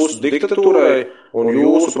pakļauties jūsu diktatūrai un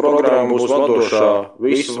jūsu programma būs vadošā.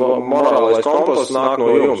 Viss morālais kompass nāk no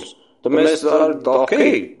jums. Tad mēs ok,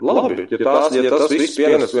 labi, ja tas viss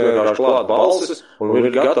pienes vienkārši klāt balsis un ir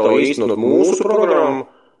gatavi īstenot mūsu programmu,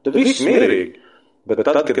 tad viss mierīgi. Bet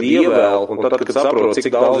tad, kad ievēl un tad, kad saprot, cik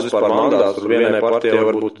daudz vispār mandāts, tur vienai partijai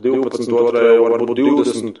varbūt 12, otrai varbūt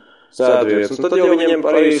 20 sēdvietas, tad jau viņiem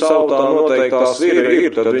arī savu tā noteiktā svira ir,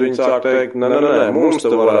 tad viņi sāk teikt, nē, mums te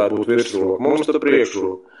varētu būt virsroka, mums te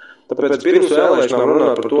priekšroka. Tāpēc pirms vēlēšanām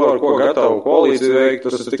runāt par to, ar ko gatavu koalīciju veikt,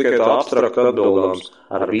 tas ir tikai tā abstrakt atbildāms.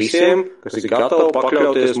 Ar visiem, kas ir gatavi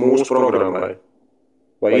pakļauties mūsu programmai.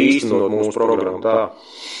 Vai īstenot mūsu programmu, tā.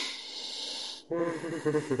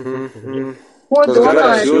 Ko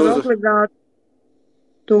domājat obligāti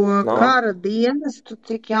to kara dienestu,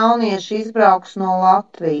 cik jaunieši izbrauks no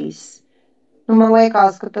Latvijas? Man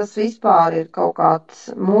liekas, ka tas vispār ir kaut kāds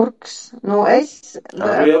murks. Es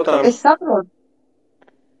saprotu.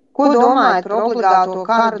 Ko domājat par obligāto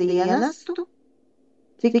kara dienestu,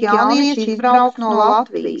 cik jaunieši izbrauks no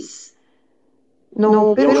Latvijas?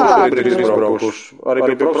 Pirmkārt, ir izbraukuši. Arī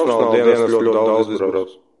pie profesionāla dienestu ļoti daudz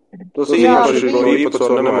izbrauc. Tas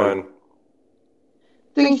īpatsvaru nemaina.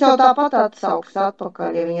 Viņus jau tāpat atsauks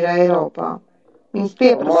atpakaļ, ja viņi ir Eiropā. Viņus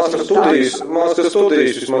pieprasa. Mācas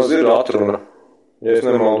studijas vismaz ir atruna. Ja es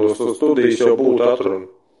nemaldos, tad studijas jau būtu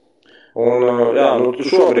atruna. Un,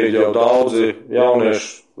 šobrīd jau daudzi jaunieši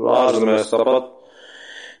ārzemēs tāpat.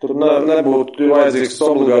 Tur nebūtu vajadzīgs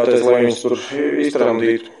obligātais, lai viņus tur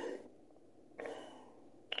iztramdītu.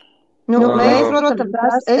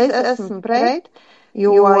 Protams, es esmu pret,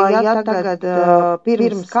 jo, ja tagad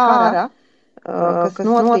pirms kara, kas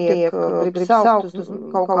notiek, grib saukt uz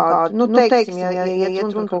kaut kādu, teiksim, ja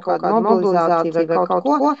iet runa par kaut kādu mobilizāciju vai kaut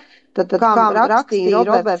ko, tad kā rakstīja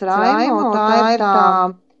Roberts Raimo, tā ir tā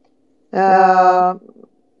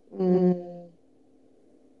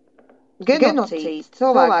genocīds,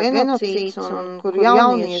 cilvēku genocīds, un kur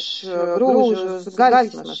jaunieši grūž uz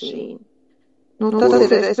gaļas mašīnu.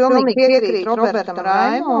 Es pilnīgi piekrītu Robertam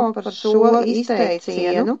Raimo par šo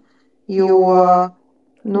izteicienu, jo,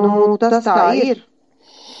 tas tā ir.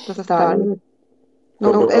 Tas tā ir.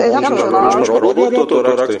 Es saprotu, par Robertu to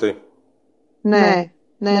rakstīja? Nē,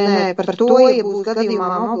 par to, ja būs gadījumā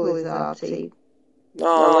mobilizācija.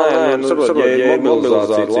 Saprot, ja ir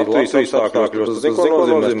mobilizācija Latvijas apstākļos, tas zinu, ko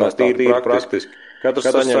nozīmē tīri praktiski. Katrs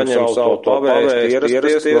saņem savu pavēsti,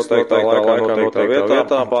 ierasties noteiktā laikā,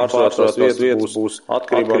 vietā, pārsvarās vietas būs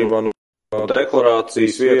atkarībā no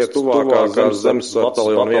deklarācijas vietas tuvākās zemes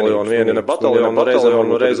bataljonu viena ne bataljonu,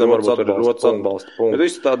 reizēm varbūt arī rotas atbalsta punkti. Bet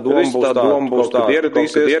viss tā doma būs tā,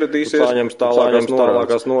 ieradīsies, saņems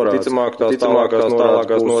tālākās norādes. Ticamāk tās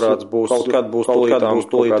tālākās norādes būs, kaut kad būs tulītām,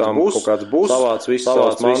 kaut kāds būs, savāds viss,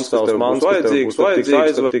 savs mans, vajadzīgs,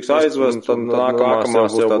 tiks aizvest, tad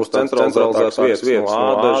nākamās jau būs centralizētās vietas,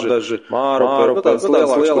 ādaži, māru, tāds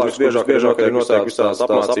lielāks, biežāk arī notiek visās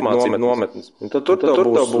apmācību nometnes. Tad tur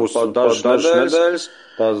būs dažas nedēļas,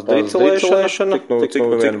 tās dicelēšana, cik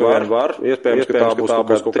vien var, iespējams, ka tā būs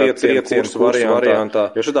kaut kāda triecienas variantā,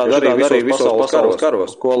 jo šitādi arī visos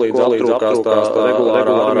karos, ko līdz atrūkās tā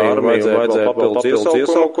regulārā armija vajadzēja papildus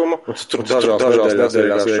iesaukumu, tur dažās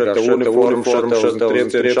nedēļās šeit uniforma, šeit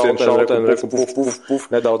triecienu šauteni,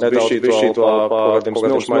 nedaudz bišķīt pagādiem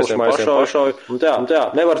smilšmaisiem pašauj.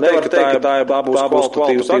 Nevar teikt, ka tā būs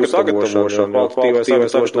kvalitatīva sagatavošana, kvalitatīvai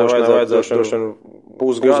sagatavošanai vajadzēšana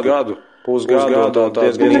pusgadu. Tā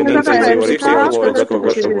diezgan intensīva arī psiholoģiska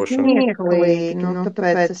gatavošana.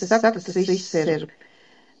 Tāpēc es saku, tas viss ir.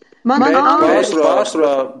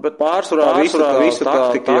 Pārsvarā visa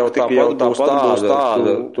taktika jau tāpat būs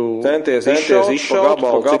tāda. Tu centies izšaut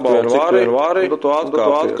gabalu, cik vien vari, un tu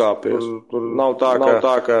atkāpies. Tur nav tā,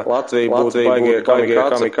 ka Latvija būtu baigie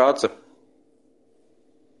kamikāce.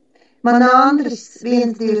 Man Andris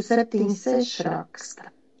 1276 raksta.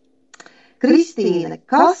 Kristīne,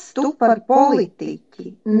 kas tu par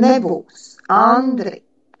politiķi nebūs? Andri,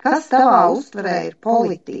 kas tavā uztverē ir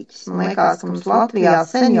politiķis? Man liekas, mums Latvijā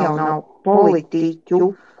sen jau nav politiķu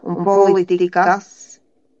un politikas.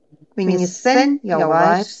 Viņas sen jau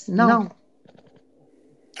vairs nav.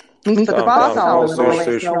 Viņas pat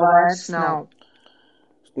pasaulē jau vairs nav.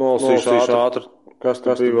 Nolasīšu ātri. Kas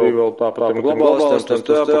bija vēl tā par tiem globālistiem,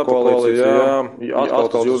 tā koalīcija,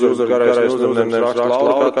 atkal jūs garais uzmanības raksta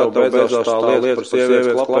laukā, tev beidzās tā lieta par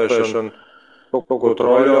sievietes klapēšanu. kaut ko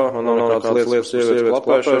troļo, man nav nekādas lietas par sievietes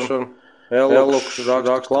klapēšanu. Elluks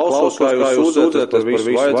raksta, klausos, kā jūs sūdzēties par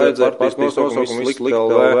visu, vajadzēja partijas nosaukumu izlikt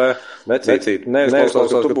LV. Necīt,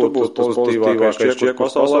 neizklausās, ka tu būtu pozitīvākais čieku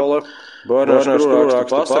pasaulē. Bērnārs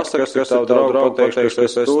raksta, pasaka, kas ir tavu draugu pateikšu,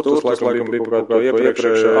 kas es tūs, laikam bija kaut kā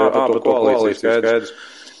iepriekšējā, par to koalīcijas skaidrs.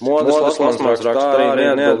 Modas Lasmans raksta, arī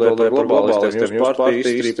neatbildēja par globālistiem, jūs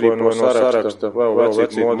partija izstrīpoja no saraksta, vēl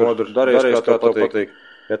vecīt modu, darīs, kā tev patīk.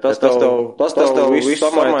 Ja tas tev visu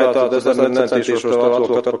samaitā, tad es necentīšos tev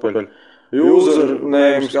atvilkt atpakaļ.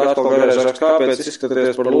 Usernēms atkal garēs raksta, kāpēc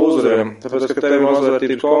izskaties par lūzeriem? Tāpēc, ka tev ir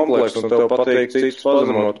mazvērtības kompleks un tev patīk citus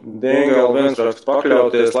pazemot. Dingel viens raksta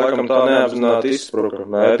pakļauties, laikam tā neapzināti izspruka.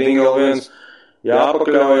 Nē, Dingel viens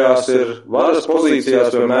jāpakļaujās ir, varas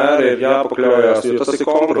pozīcijās vienmēr ir jāpakļaujās, jo tas ir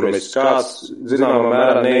kompromiss. Kāds, zināmā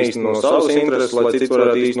mērā, neīsteno savas intereses, lai cits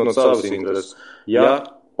varētu īstenot savas intereses. Ja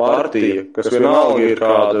partija, kas vienalga ir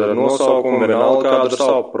kāda nosaukuma, vienalga kāda ir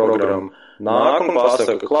savu programmu, nāk un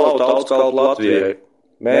pasaka, klau tautas kalpu Latvijai.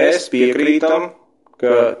 Mēs piekrītam,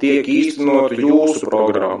 ka tiek īstenota jūsu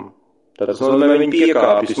programma. Tad tas nozīmē, viņi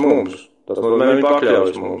piekāpjas mums. Tas nozīmē, viņi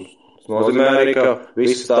pakļaujas mums. Tas nozīmē arī, ka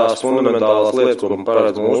visas tās fundamentālās lietas, ko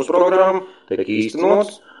paredz mūsu programma, tiek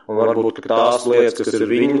īstenotas, un varbūt, ka tās lietas, kas ir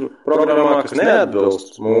viņu programmā, kas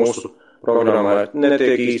neatbilst mūsu programmā,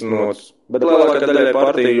 netiek īstenotas. Bet lielākā daļai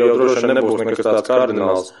partiju jau droši nebūs nekas tāds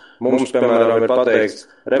kardināls. Mums, piemēram, ir pateikts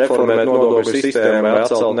reformēt nodokļu sistēmu,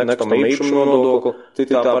 atcelt nekustamā īpašuma nodokli.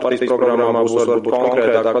 Citā partijas programmā būs varbūt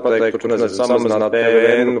konkrētāk pateikt, ka tu nezini samazināt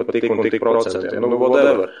PVN par tik un tik procentiem.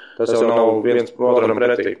 Whatever. Tas jau nav viens otram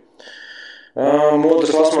pretī.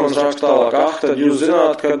 Modas Lasmans raksta tālāk, tad jūs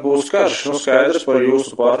zināt, kad būs karš. Skaidrs par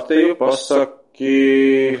jūsu partiju,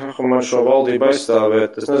 pasaki, man šo valdību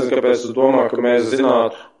aizstāvēt. Es nezinu, kāpēc es domāju, ka mēs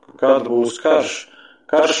zinātu, kad būs karš.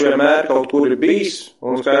 Karš vienmēr kaut kur ir bijis,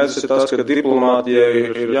 un skaidrs ir tas, ka diplomātija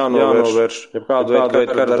ir jānovērš, ja kādu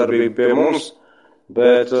veidu kardarbību pie mums,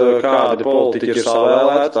 bet kādi politiķi ir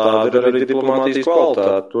savēlēti, tāda ir arī diplomātijas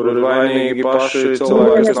kvalitāte. Tur ir vainīgi paši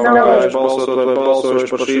cilvēki, kas nav gājuši balsot vai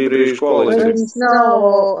balsojuši par šī brīža koalīciju. Mums nav,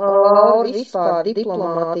 Laura, vispār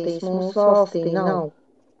diplomātijas mūsu valstī nav.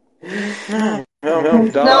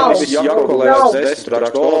 Tā viss jākolēs 10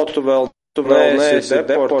 rakstu, tu vēl neesi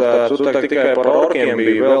deportēts, tu tikai par orkiem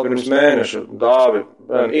biji vēl pirms mēneša, Dāvi.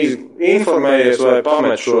 Informējies vai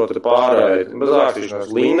pamet šo te pārēdi. Bez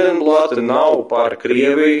ākstīšanās. Lindenblate nav par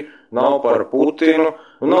Krieviju, nav par Putinu,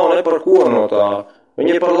 un nav ne par ko no tā.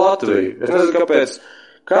 Viņi ir par Latviju. Es nezinu, kāpēc,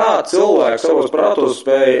 kā cilvēks savos prātos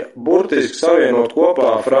spēja burtiski savienot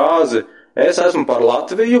kopā frāzi es esmu par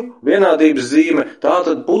Latviju, vienādības zīme,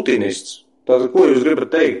 tātad putinists. Tātad, ko jūs gribat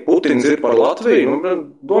teikt? Putins ir par Latviju?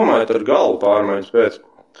 Domājiet ar galvu pārmaiņas pēc.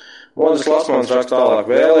 Modas Lasmans raksta tālāk,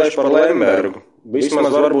 vēlēšu par Lembergu. Vismaz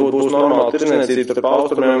varbūt būs normāla tirdzniecība starp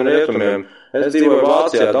austrumiem un rietumiem. Es dzīvoju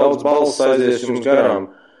Vācijā, daudz balss aizies jums garām.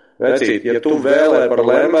 Vecīt, ja tu vēlē par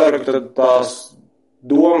Lembergu, tad tās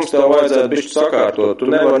domas tev vajadzētu bišķi sakārtot. Tu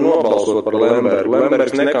nevari nobalsot par Lembergu.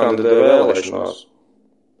 Lembergs nekandidē vēlēšanās.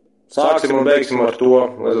 Sāksim un beigsim ar to,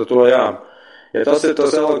 līdz ar to jā. Ja tas ir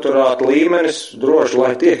tas elektorāta līmenis, droši,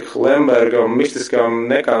 lai tiek Lembergam, mistiskam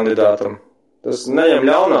nekandidātam. Tas neņem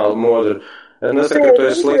ļaunā modri. Es nesaku, ka tu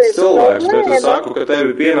esi slikts cilvēks, bet es saku, ka tev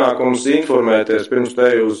ir pienākums informēties pirms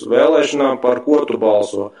tevi uz vēlēšanām, par ko tu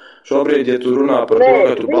balso. Šobrīd, ja tu runā par to,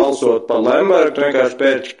 ka tu balsot par Lembergu, tu vienkārši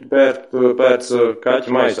pēc kaķa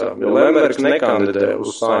maisā. Jo Lembergs nekandidē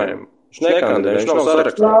uz Saeimu. Viņš nekandidē, viņš nav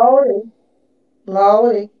sarakstā.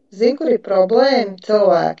 Lauri. Zinu, kur ir problēma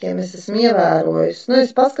cilvēkiem, es esmu ievērojusi. Es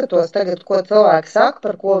paskatos tagad, ko cilvēki saka,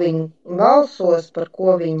 par ko viņi balsos, par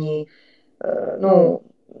ko viņi,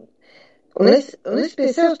 un es pie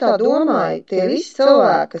sevis tā domāju, tie visi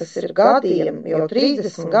cilvēki, kas ir gadiem, jau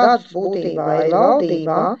 30 gadus būtībā ir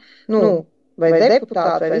valdībā, vai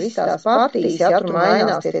deputāti, vai visas tās partijas, ja tur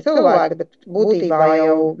mainās tie cilvēki, bet būtībā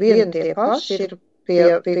jau vieni tie paši ir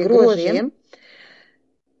pie grožiem.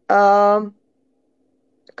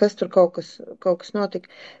 Kas tur kaut kas notika,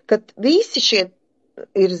 kad visi šie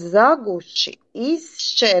ir zaguši,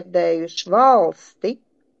 izšķērdējuši valsti,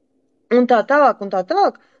 un tā tālāk,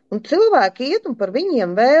 un cilvēki iet un par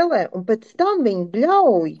viņiem vēlē, un pēc tam viņi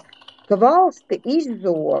bļauj, ka valsti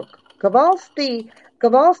izzog, ka valstī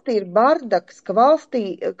ir bardaks, ka valstī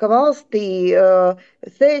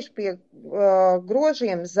sēž pie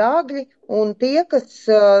grožiem zagļi, un tie, kas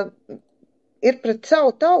ir pret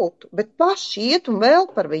savu tautu, bet paši iet un vēl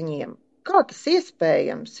par viņiem. Kā tas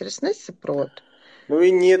iespējams ir? Es nesaprotu.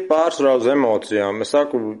 Viņi iet pārsvarā uz emocijām. Es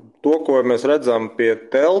saku, to, ko mēs redzam pie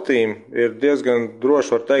teltīm, ir diezgan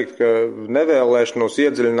droši var teikt, ka nevēlēšanos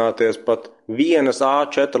iedziļināties pat vienas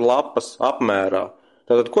A4 lapas apmērā.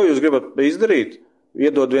 Tātad, ko jūs gribat izdarīt?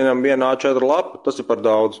 Iedod vienam vienu A4 lapu, tas ir par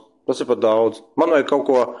daudz. Man vajag kaut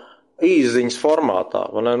ko īsziņas formātā.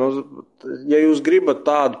 Ja jūs gribat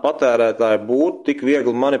tādu patērētāju būt, tik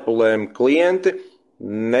viegli manipulējami klienti,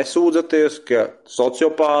 nesūdzaties, ka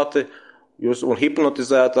sociopāti un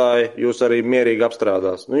hipnotizētāji jūs arī mierīgi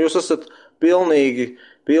apstrādās. Jūs esat pilnīgi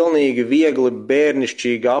viegli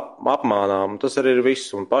bērnišķīgi apmānām. Tas arī ir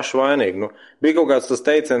viss un pašvainīgi. Bija kaut kāds tas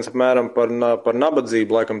teiciens apmēram par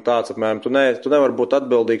nabadzību, laikam tāds apmēram. Tu nevari būt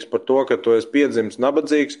atbildīgs par to, ka tu esi piedzimis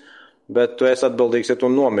nabadzīgs, bet tu esi atbildīgs, ja tu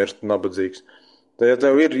nomirsti nabadzīgs. Tad, ja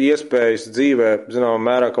tev ir iespējas dzīvē, zināmā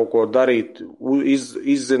mērā kaut ko darīt,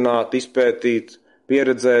 izzināt, izpētīt,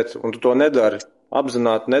 pieredzēt, un tu to nedari,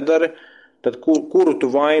 apzināti nedari, tad kuru tu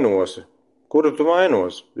vainosi?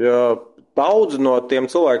 Ja daudz no tiem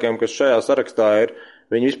cilvēkiem, kas šajā sarakstā ir,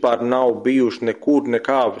 viņi vispār nav bijuši nekur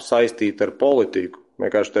nekā saistīti ar politiku.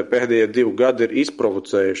 Vienkārši tie pēdējie 2 gadi ir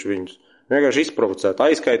izprovocējuši viņus. Vienkārši izprovocēti,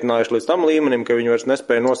 aizkaitinājuši līdz tam līmenim, ka viņi vairs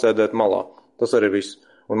nespēja nosēdēt malā. Tas arī viss.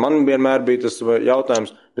 Un man vienmēr bija tas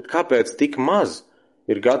jautājums, bet kāpēc tik maz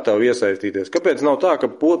ir gatavi iesaistīties? Kāpēc nav tā, ka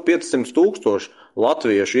 500 000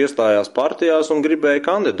 latviešu iestājās partijās un gribēja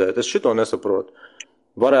kandidēt? Es šito nesaprotu.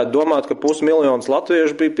 Varētu domāt, ka 500 000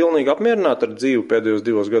 latviešu bija pilnīgi apmierināti ar dzīvi pēdējos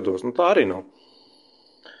 2 gados. Tā arī nav.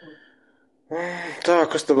 Tā,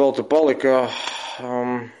 kas te vēl te palika?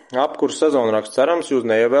 Apkurs sezonraksts. Cerams, jūs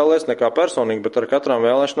neievēlēs nekā personīgi, bet ar katrām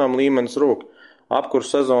vēlēšanām līmenis rūk.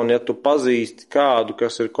 Apkurs sezonu, ja tu pazīsti kādu,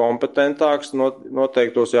 kas ir kompetentāks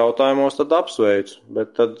noteiktos jautājumos, tad apsveicu.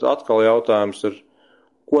 Bet tad atkal jautājums ir,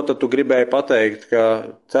 ko tad tu gribēji pateikt, ka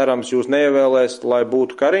cerams jūs neievēlēs, lai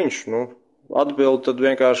būtu Kariņš? Atbildi tad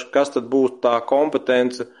vienkārši, kas tad būtu tā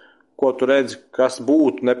kompetence, ko tu redzi, kas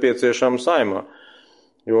būtu nepieciešams Saeimā.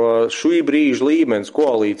 Jo šī brīža līmenis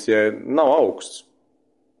koalīcijai nav augsts.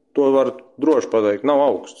 To var droši pateikt, nav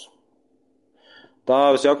augsts.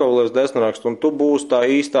 Tāvis Jakovlevs desnraksts, un tu būsi tā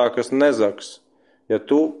īstā, kas nezaks. Ja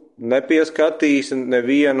tu nepieskatīsi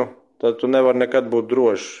nevienu, tad tu nevari nekad būt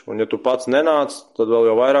drošs. Un ja tu pats nenāc, tad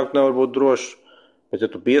vēl jau vairāk nevar būt drošs. Bet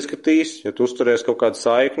ja tu pieskatīsi, ja tu uzturies kaut kādu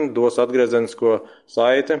saikni, dos atgriezenisko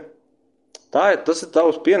saiti, tas ir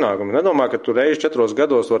tavs pienākums. Nedomā, ka tu reizi 4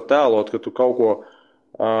 gados var tēlot, ka tu kaut ko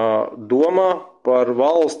domā par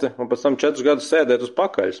valsti un pēc tam 4 gadus sēdēt uz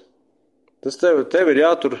pakaļas. Tas tev ir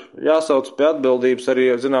jāsauc pie atbildības arī,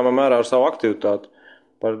 zināmā mērā, ar savu aktivitāti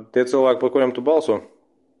par tie cilvēki, par kuriem tu balso.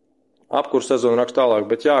 Apkurs sezonu rakst tālāk,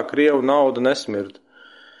 bet jā, Krievu nauda nesmird.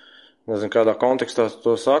 Nezinu, kādā kontekstā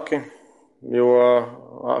to saki, jo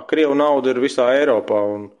Krievu nauda ir visā Eiropā,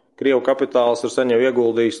 un Krievu kapitāls ir sen jau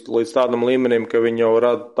ieguldījis līdz tādam līmenim, ka viņi jau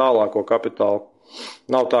rada tālāko kapitālu.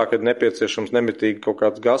 Nav tā, ka nepieciešams nemitīgi kaut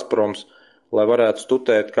kāds Gazproms, lai varētu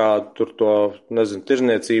studēt kādu tur to,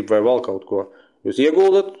 tirzniecību vai vēl kaut ko. Jūs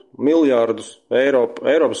ieguldat miljārdus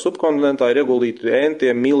Eiropas subkontinentā ir ieguldīti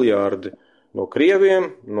entiem miljārdi no Krieviem,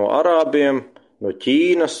 no Arābiem, no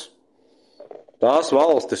Ķīnas. Tās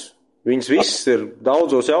valstis, viņas visas ir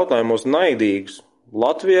daudzos jautājumos naidīgas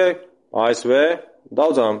Latvijai, ASV,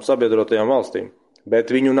 daudzām sabiedrotajām valstīm,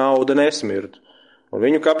 bet viņu nauda nesmird. Un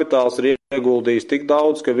viņu kapitāls ir ieguldījis tik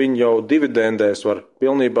daudz, ka viņi jau dividendēs var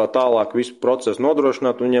pilnībā tālāk visu procesu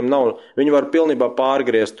nodrošināt. Viņi var pilnībā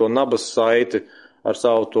pārgriezt to nabas saiti ar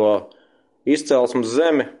savu to izcelsmes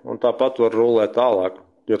zemi un tāpat var rulēt tālāk.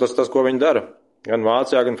 Jo tas, ko viņi dara. Gan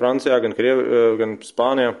Vācijā, gan Francijā, gan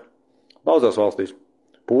Spānijā. Daudzās valstīs.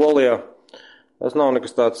 Polijā. Tas nav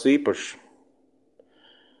nekas tāds īpašs.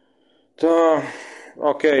 Tā...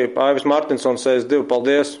 Ok, Aivis Martinsons 62,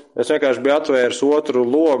 paldies. Es vienkārši biju atvēris otru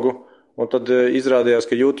logu, un tad izrādījās,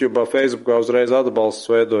 ka YouTube, Facebookā uzreiz atbalsts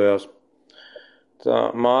veidojās. Tā,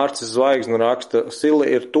 Mārcis Zvaigzne raksta, sila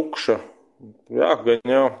ir tukša. Jā,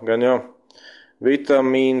 gan jau.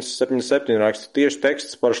 Vitamīns 77 raksta, tieši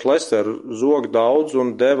teksts par Šleseru zog daudz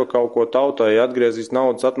un deva kaut ko tautai. Ja atgriezīs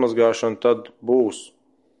naudas atmazgāšanu, tad būs.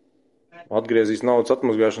 Atgriezīs naudas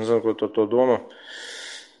atmazgāšanu, zinu, ko to domā.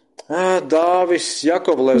 Dāvis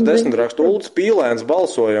Jakovlevs 10 raksta, Uldis Pīlēns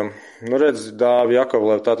balsojam. Redz, Dāvi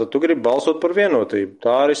Jakovlev, tātad tu gribi balsot par vienotību.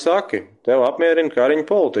 Tā arī saki, tev apmierina Kariņa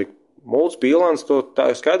politika. Uldis Pīlēns to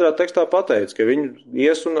skaidrā tekstā pateica, ka viņi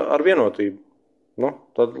ies un ar vienotību.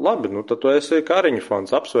 Tad labi, tad tu esi Kariņa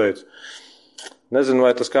fans, apsveic. Nezinu,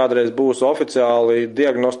 vai tas kādreiz būs oficiāli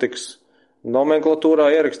diagnostikas nomenklatūrā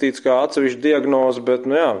ierakstīts kā atsevišķa diagnoze, bet,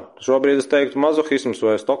 šobrīd es teiktu mazohisms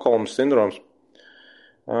vai Stokholmas sindroms.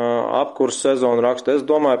 Apkurs sezonu raksta. Es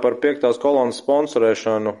domāju par 5. kolonas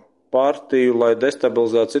sponsorēšanu partiju, lai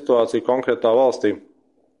destabilizētu situāciju konkrētā valstī.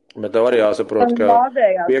 Bet tev arī jāsaprot, ka...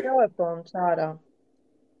 Lādējās telefons ārā.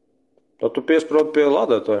 Tad tu piesprodi pie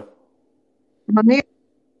lādētāja. Man ir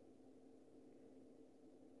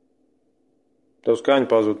Tev skaņa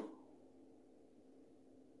pazud.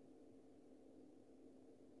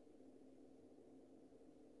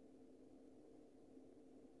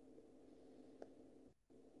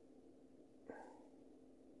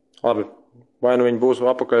 Labi, vai nu viņi būs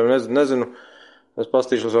apakaļ, nezinu. Es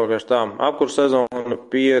pastīšos vienkārši tā. Apkurs sezona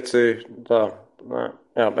 5, tā. Nē.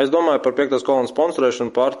 Jā, es domāju par 5. kolonnas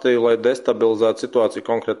sponsorēšanu partiju, lai destabilizētu situāciju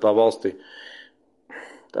konkrētā valstī.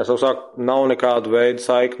 Es jau saku, nav nekāda veida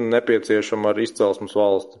saikni nepieciešama ar izcelsmes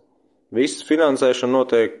valsti. Viss finansēšana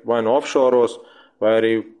notiek vai no offshoros, vai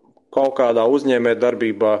arī kaut kādā uzņēmē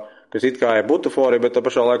darbībā, kas it kā ir butaforija, bet tā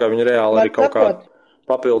pašā laikā viņi reāli arī kaut kādu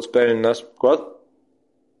papildus peļņu nes. Ko?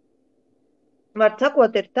 Var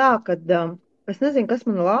sakot, ir tā, ka es nezinu, kas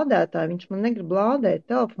man lādētāji, viņš man negrib lādēt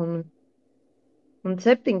telefonu. Un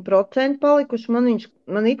 7% palikuši,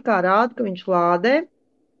 man it kā rāda, ka viņš lādē.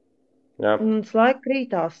 Jā. Un uz laiku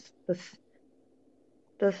krītās. Es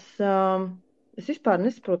vispār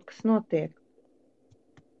nesaprotu, kas notiek.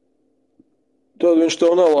 Tad viņš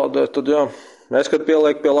tev nelādē, tad jā. Es, kad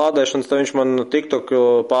pielieku pie lādēšanas, tad viņš man TikTok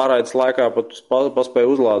pārraides laikā pat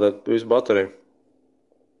paspēja uzlādēt visu bateriju.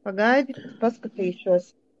 Pagaidi,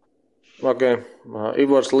 paskatīšos. Ok,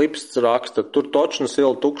 Ivars Lipsts raksta, tur točna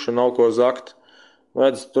sila tukša, nav ko zakt.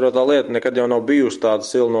 Redz, tur tā lieta, nekad jau nav bijusi tāda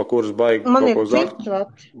sila, no kuras baigi Man kaut ko ir zakt.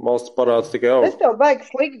 cits. Valsts parāds tikai aug. Es tev baigi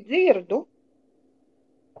slikti dzirdu.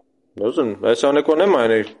 Nezinu, es jau neko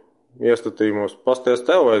nemainīju iestatījumos. Pasties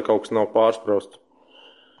tev, vai kaut kas nav pārspraust.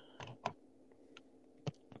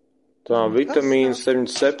 Tā, vitamīns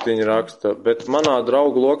 77 raksta, bet manā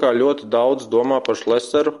draugu lokā ļoti daudz domā par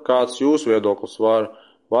Šleseru. Kāds jūsu viedoklis var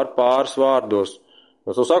pāris vārdos?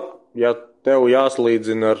 Es jau saku, ja tev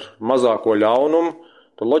jāsalīdzina ar mazāko ļaunumu,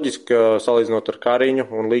 tad loģiski, ka salīdzinot ar Kariņu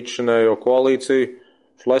un līdzšinējo koalīciju,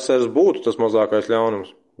 Šlesers būtu tas mazākais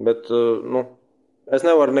ļaunums. Bet, es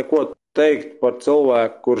nevaru neko teikt par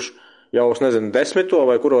cilvēku, kurš jau, es nezinu, 10.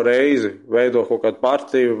 vai kuro reizi veido kaut kādu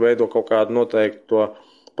partiju, veido kaut kādu noteiktu to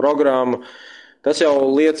programmu. Tas jau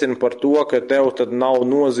liecina par to, ka tev tad nav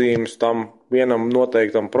nozīmes tam vienam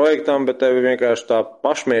noteiktam projektam, bet tev ir vienkārši tā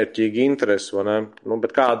pašmērķīga interese, vai ne?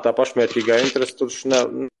 Bet kāda tā pašmērķīgā interese, tur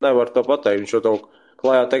nevar to pateikt. Viņš jau tev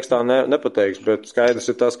klājā tekstā nepateiks, bet skaidrs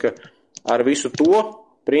ir tas, ka ar visu to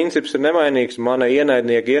princips ir nemainīgs. Mana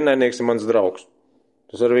ienaidnieks ir mans draugs.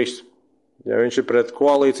 Tas ir viss. Ja viņš ir pret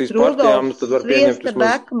koalīcijas partijām, tad var pieņemt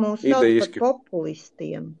vismaz idejiski. Par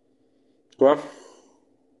populistiem. Ko?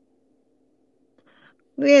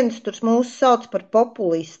 Viens tur mūs sauc par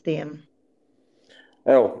populistiem.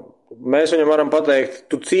 Mēs viņam varam pateikt,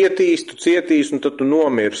 tu cietīsi, un tad tu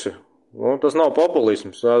nomirsi. Tas nav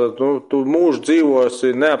populisms. Tu mūžu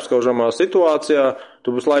dzīvosi neapskaužamā situācijā,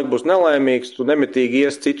 tu visu laiku būsi nelaimīgs, tu nemitīgi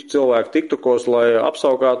ies citu cilvēku tiktokos, lai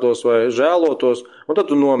apsaukātos vai žēlotos, un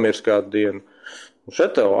tad tu nomirsi kādu dienu. Un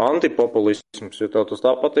šeit tev antipopulisms, ja tev tas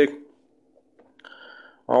tā patīk.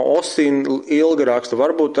 Osīna ilgi raksta,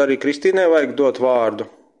 varbūt arī Kristīnai vajag dot vārdu.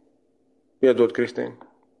 Piedod, Kristīna.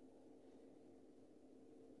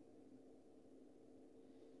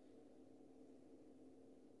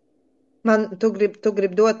 Tu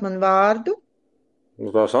grib dot man vārdu?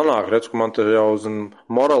 Tā sanāk, redz, ka man te jau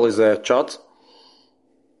moralizē čats.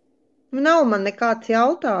 Nav man nekāds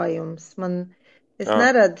jautājums. Es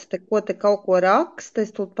neredzu, ko te kaut ko raksta,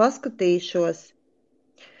 es tur paskatīšos.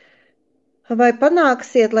 Vai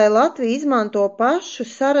panāksiet, lai Latvija izmanto pašu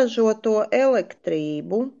saražoto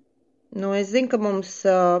elektrību? Es zinu, ka mums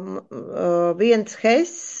viens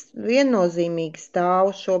HES viennozīmīgi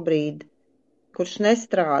stāv šobrīd, kurš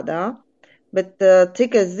nestrādā, bet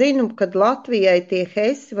cik es zinu, kad Latvijai tie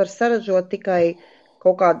HES var saražot tikai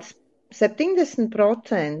kaut kādas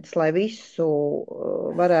 70%, lai visu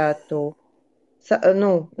varētu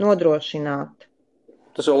nodrošināt.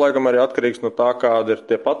 Tas jau laikam arī atkarīgs no tā, kādi ir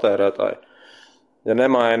tie patērētāji. Ja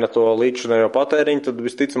nemaina to līdzinējo patēriņu, tad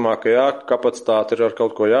visticamāk, ka jā, kapacitāte ir ar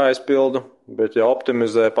kaut ko jāaizpilda, bet ja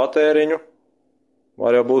optimizē patēriņu,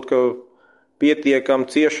 var jau būt, ka pietiekam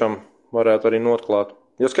ciešam varētu arī notklāt.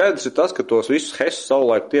 Jo skaidrs ir tas, ka tos visus HES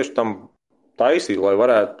savulaik tieši tam taisīja, lai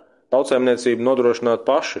varētu tautsēmniecību nodrošināt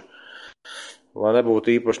paši, lai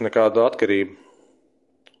nebūtu īpaši nekāda atkarība.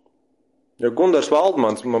 Jo Gundars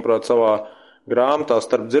Valdmans, manuprāt, savā grāmatā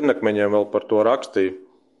Starp dzirnakmeņiem vēl par to rakstīja,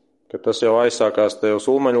 ka tas jau aizsākās tajos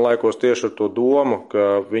Ulmaņa laikos tieši ar to domu,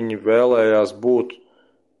 ka viņi vēlējās būt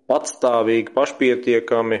patstāvīgi,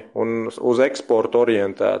 pašpietiekami un uz eksportu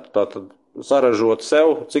orientēti. Tātad saražot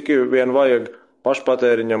sev, cik vien vajag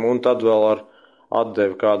pašpatēriņam un tad vēl ar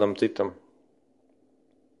atdevi kādam citam.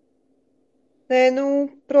 Nē, nu,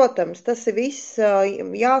 protams, tas ir viss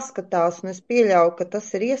jāskatās, un es pieļauju, ka tas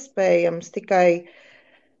ir iespējams, tikai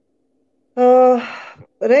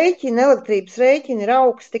rēķini, elektrības rēķini ir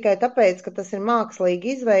augsts tikai tāpēc, ka tas ir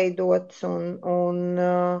mākslīgi izveidots, un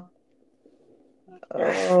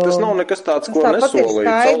Tas nav nekas tāds, tas ko tāpat ir nesolīt.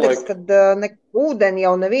 skaidrs, Savulaik, ka ūdeni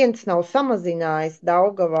jau neviens nav samazinājis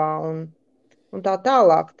Daugavā, un tā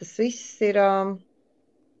tālāk. Tas viss ir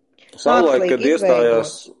savulaik, mākslīgi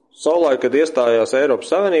izveidots. kad iestājās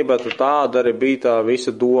Eiropas Savienībā, tad tāda arī bija tā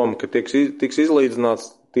visa doma, ka tiks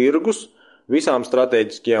izlīdzināts tirgus visām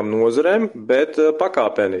strateģiskajām nozarēm, bet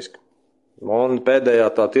pakāpeniski. Un pēdējā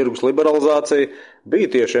tā tirgus liberalizācija bija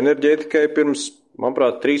tieši enerģētikai pirms,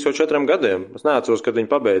 manuprāt, 3 vai 4 gadiem. Es neatceros, kad viņi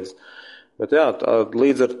pabeidz. Bet jā,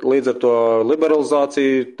 līdz ar to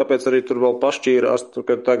liberalizāciju, tāpēc arī tur vēl pašķīra,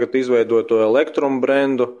 kad tagad izveidoja to elektrumu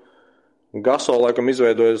brendu. Gaso laikam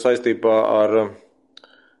izveidoja saistībā ar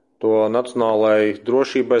to nacionālai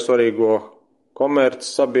drošībai svarīgo komerc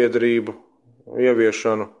sabiedrību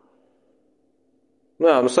ieviešanu.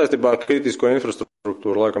 Jā, saistībā ar kritisko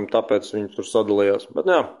infrastruktūru, laikam tāpēc viņi tur sadalījās. Bet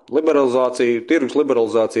jā, tirgus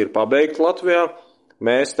liberalizācija ir pabeigta Latvijā.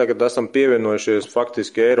 Mēs tagad esam pievienojušies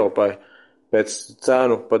faktiski Eiropai pēc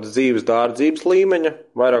cenu pat dzīves dārdzības līmeņa,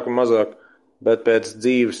 vairāk un mazāk, bet pēc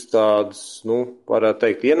dzīves tādas, varētu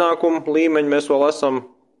teikt, ienākumu līmeņa mēs vēl esam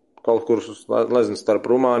kaut kur, nezinu, starp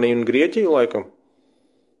Rumāniju un Grieķiju laikam.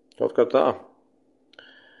 Kaut kā tā.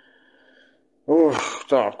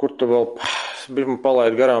 Tā, kur tu vēl bija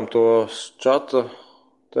palaid garām tos čata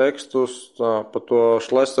tekstus, tā, pa to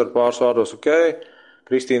Šlesaru pāris vārdos, ok.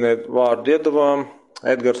 Kristīnai vārdu iedavām.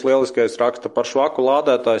 Edgars Lieliskais raksta par švaku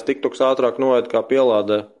lādētājs, tiktoks ātrāk noiet kā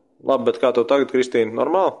pielādē. Labi, bet kā tev tagad, Kristīna,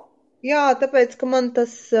 normāli? Jā, tāpēc, ka man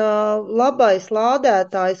tas labais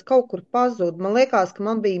lādētājs kaut kur pazūd. Man liekas, ka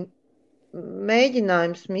man bija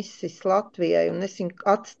mēģinājums misis Latvijai, un es viņu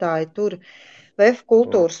atstāju tur VF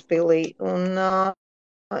kultūras pilī, un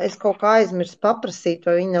es kaut kā aizmirsu paprasīt,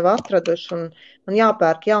 vai viņi nav atraduši, un man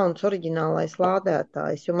jāpērk jauns oriģinālais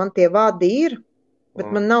lādētājs, jo man tie vadi ir, bet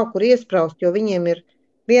man nav kur iespraust, jo viņiem ir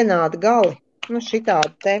vienādi gali.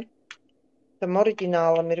 Šitādi te, tam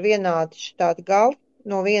oriģinālam ir vienādi šitādi gali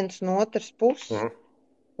no vienas un otras puses,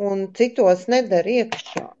 un citos nedara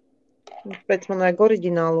iekšā. Pēc man vajag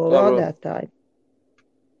oriģinālo lādētāju.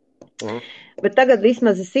 Bet tagad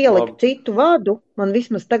vismaz es ieliku citu vadu, man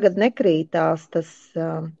vismaz tagad nekrītās tas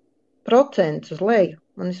procents uz leju,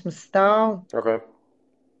 man vismaz stāv. Okay.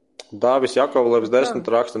 Dāvis Jakovlevs 10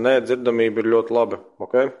 raksta, dzirdamība ir ļoti labi.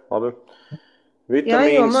 Ok, labi.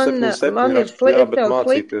 Vitamīns 77 man ir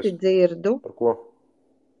slikti dzirdu. Par ko?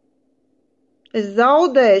 Es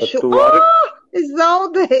zaudēšu. Es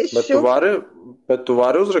zaudēšu. Bet tu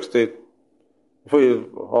vari uzrakstīt.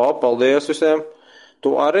 Paldies visiem. Tu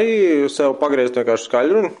arī sev pagriezt vienkārši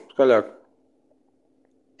skaļāk?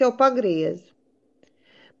 Tev pagriezu.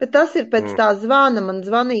 Bet tas ir pēc tā zvana. Man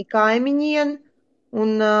zvanīja kaimiņien,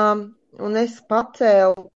 un es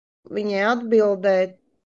pacēlu viņai atbildēt,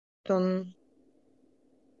 un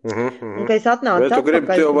ka es atnācu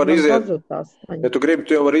atpakaļ, un man pazudās. Ja tu gribi,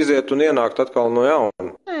 tu jau var iziet un ienākt atkal no jauna.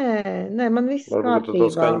 Nē, man viss kārtībā. Varbūt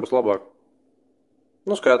tas skaņa būs labāk.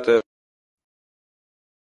 Skaties.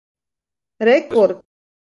 Rekur,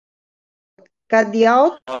 kad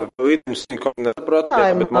jautā... Vidums kaut nesaprot,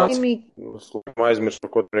 bet aizmirst, par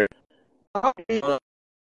ko tur ir.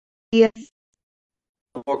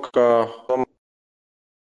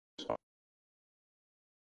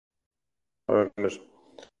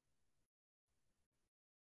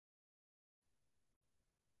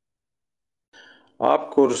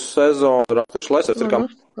 Apkurs sezona, Šlesers ir kam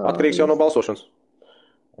atkarīgs jau no balsošanas.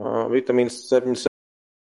 Vitamīns 7.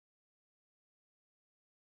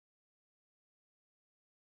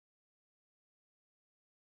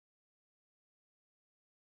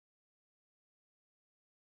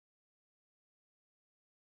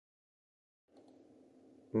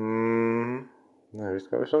 Nē, viss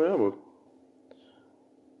kā visam jābūt.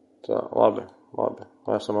 Tā, labi,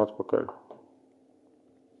 esam atpakaļ.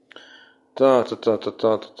 Tā.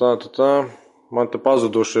 Man te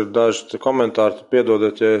pazuduši ir daži komentāri,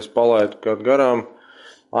 piedodiet, ja es palaidu kādu garām.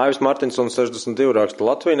 Aivis Martinsons 62 raksta,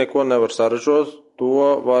 Latvija neko nevar saražot, to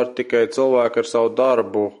var tikai cilvēki ar savu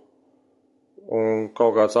darbu un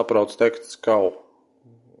kaut kāds aprauts teksts kaut.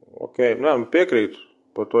 Ok, piekrītu,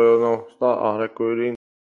 par to jau nav reku ir.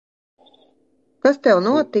 Kas tev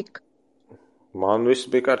notika? Man viss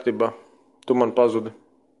bija kārtībā. Tu man pazudi.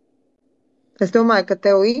 Es domāju, ka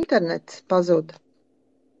tev internets pazuda.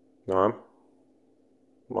 Jā.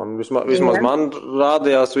 Man vismaz man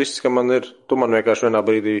rādījās viss, ka man ir. Tu man vienkārši vienā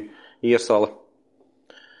brīdī iesali.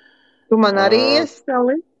 Tu man arī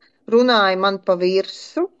iesali, runāji man pa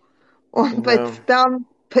virsu, un pēc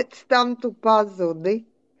tam tu pazudi.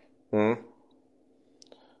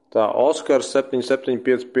 Tā, Oskars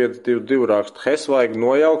 775522 raksta, Hes vajag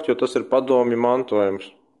nojaukt, jo tas ir padomju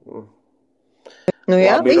mantojums. Nu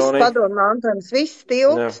jā, viss padomju mantojums, viss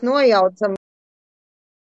tilks nojaucam.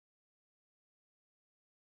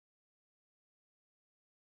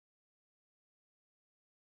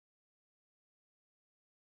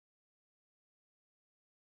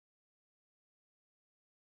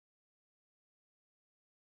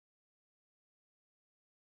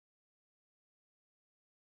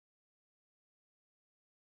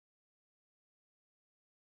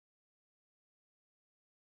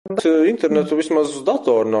 Internetu vismaz uz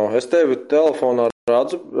datoru nav. Es tevi telefonā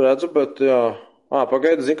redzu, bet jā.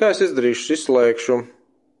 Pagaidi, zini, kā es izdarīšu? Izslēgšu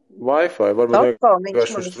Wi-Fi. Varbūt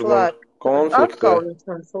vienkārši viņš tur man konfliktē. Atkal viņš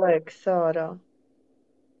man slēgs ārā.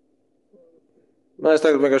 Nē, es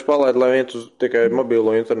tagad vienkārši palaidu, lai iet uz tikai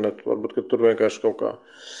mobilo internetu. Varbūt, ka tur vienkārši kaut kā.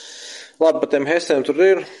 Labi, pa tiem Hesiem tur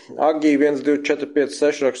ir. Agī 1, 2, 4, 5,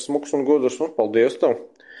 6 raksta smuks un gudrs. Paldies tev.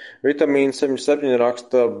 Vitamīna 77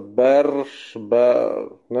 raksta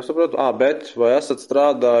nesaprotu, bet vai esat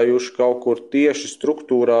strādājuši kaut kur tieši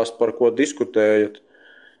struktūrās, par ko diskutējat?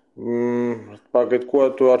 Pagad, ko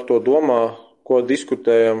tu ar to domā? Ko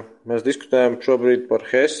diskutējam? Mēs diskutējam šobrīd par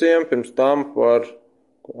Hesiem, pirms tam par,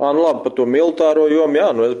 par to militāro jomu,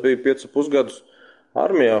 es biju 5,5 gadus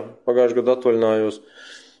armijā, pagājušajā gadā atvaļinājos.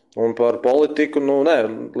 Un par politiku,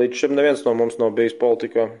 līdz šim neviens no mums nav bijis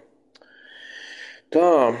politikā.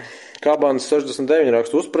 Tā, Kābāns 69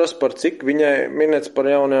 raksta uzprast, par cik viņai minēts par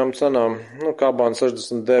jaunajām cenām. Kābāns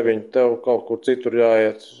 69, tev kaut kur citur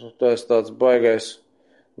jāiet. Tas tāds baigais,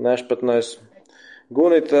 nešpatnais.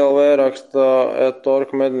 Gunita LV raksta,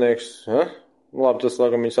 Torka mednieks. Labi, tas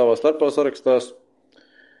laikam viņi savā starpā sarakstās.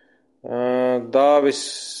 Dāvis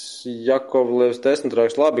Jakovlevs 10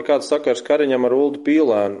 raksta, labi, kāds sakars Kariņam ar Uldu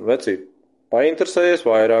Pīlēnu? Vecīt, painteresējies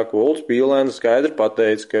vairāk, Ulds Pīlēns skaidri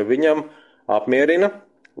pateica, ka viņam apmierina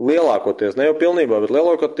lielākoties, ne jau pilnībā, bet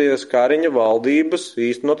lielākoties Kariņa valdības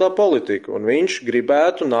īstenotā politika, un viņš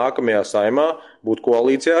gribētu nākamajā saimā būt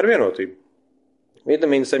koalīcijā ar Vienotību.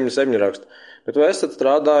 Vitamīna 77 raksta. Bet vai esat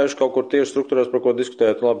strādājuši kaut kur tieši struktūrās, par ko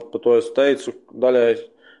diskutējat? Labi, par to es teicu daļai.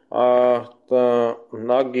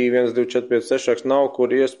 Nagī 1, 2, 4, 5, 6 raksta nav,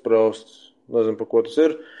 kur iespraust. Nezinu, par ko tas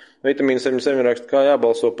ir. Vitamīna 77 raksta, kā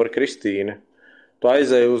jābalso par Kristīni. Tu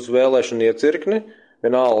aizēji uz vēlēšanu iecirkni,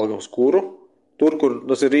 vienalga uz kuru. Tur, kur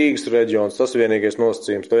tas ir Rīgas reģions, tas ir vienīgais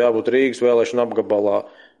nosacījums. Tev jābūt Rīgas vēlēšana apgabalā.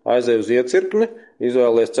 Aizēj uz iecirkni,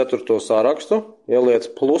 izvēlies 4. sārakstu, ieliec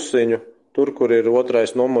plusiņu tur, kur ir 2.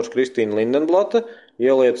 numurs Kristīna Lindenblate,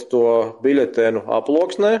 ieliec to biļetēnu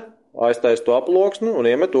aploksnē, aiztais to aploksnu un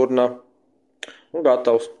iemet urnā. Un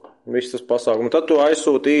gatavs. Viss tas pasākums. Tad tu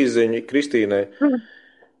aizsūti īziņu Kristīnai,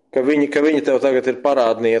 ka viņa tev tagad ir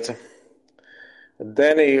parādniece.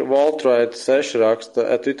 Denija Voltraita 6 raksta,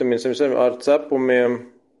 vitamīna 77 ar cepumiem,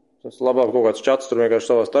 tas labāk kaut kāds čats tur vienkārši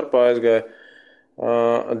savā starpā aizgāja.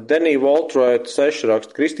 Denija Voltraita 6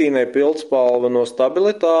 raksta, Kristīnai pildspalva no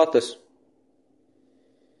stabilitātes.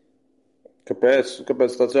 Kāpēc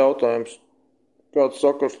tāds jautājums? Kāds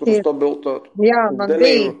sakars par stabilitāti? Jā, man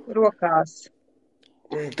bija rokās.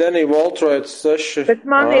 Denija Voltraita 6. Bet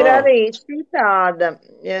man ir arī šitāda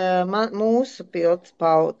mūsu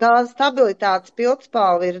pildspalva. Tā stabilitātes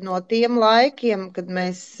pildspalva ir no tiem laikiem, kad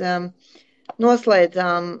mēs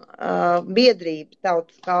noslēdzām biedrību,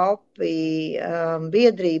 Tautas kalpi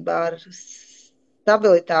biedrību ar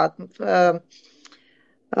stabilitāti.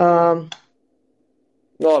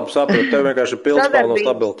 Labi, sapratu, tev vienkārši ir pildspalva no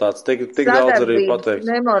stabilitātes. Tik daudz arī pateiks.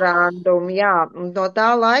 Memorandumu, jā. No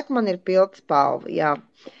tā laika man ir pildspalva, jā.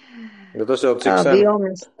 Ja tas jau cik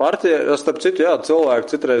sen. Partija, starp citu, jā,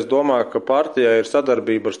 cilvēki citreiz domā, ka partijai ir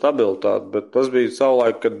sadarbība ar stabilitāti, bet tas bija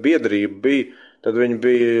savulaik, kad biedrība bija, tad viņi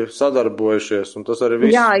bija sadarbojušies, un tas arī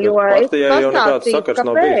viss. Jā, jo partijai jau nekāds sakars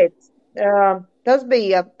nav bijis. Tas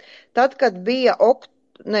bija, tad, kad bija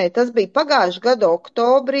tas bija pagājušā gada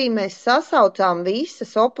oktobrī, mēs sasaucām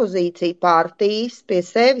visas opozīcija partijas pie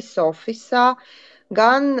sevis ofisā,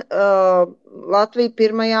 gan Latvija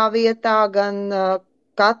pirmajā vietā, gan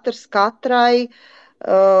katrs katrai,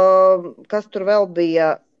 kas tur vēl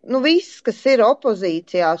bija, viss, kas ir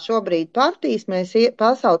opozīcijā šobrīd partijas, mēs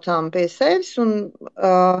pasaucām pie sevis un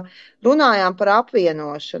runājām par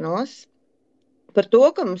apvienošanos. Par to,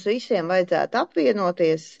 ka mums visiem vajadzētu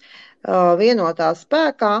apvienoties, vienotā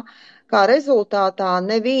spēkā, kā rezultātā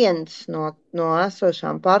neviens no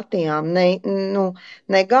esošām partijām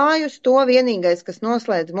negāja uz to. Vienīgais, kas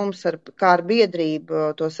noslēdz mums kā ar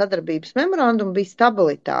biedrību to sadarbības memorandumu, bija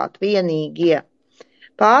stabilitāte vienīgie.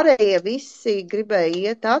 Pārējie visi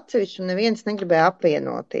gribēja iet atsevišķi un neviens negribēja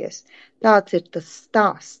apvienoties. Tāds ir tas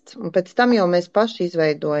stāsts. Un pēc tam jau mēs paši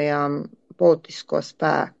izveidojām politisko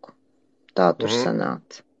spēku. Tā tur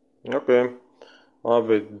sanāca. Ok.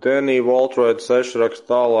 Labi, Denija Voltroida 6 raksta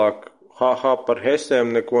tālāk. Haha, par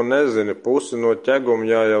hesēm neko nezini. Pusi no ķeguma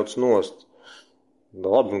jājauc nost.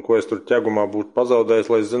 Labi, un ko es tur ķegumā būtu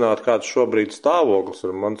pazaudējis, lai zinātu, kāds šobrīd stāvoklis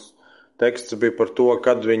ir. Mans teksts bija par to,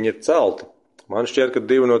 kad viņi ir celti. Man šķiet, ka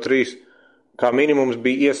 2 no 3 kā minimums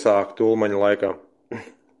bija iesākti Ulmaņa laikā.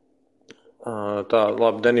 Tā,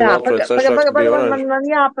 labi, Denija Voltroida 6 raksta bija oranži.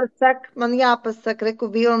 Man jāpasaka, Reku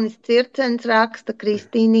Vilnis Circens raksta,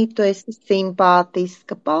 Kristīnī, tu esi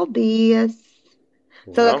simpātiska, paldies.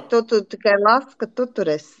 Cilvēki, tu tikai las, ka tu tur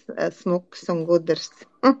esi smuks un gudrs.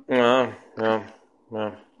 Jā.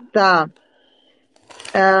 Tā.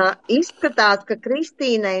 Izskatās, ka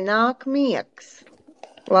Kristīnai nāk miegs.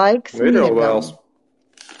 Laiks miegam.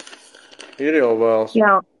 Ir jau vēls.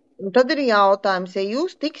 Jā. Un tad ir jautājums, ja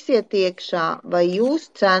jūs tiksiet iekšā, vai jūs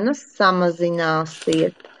cenas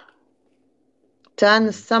samazināsiet?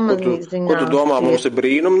 Ko tu domā, mums ir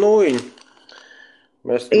brīnum nūjiņi?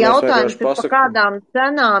 Jautājums ir, pa kādām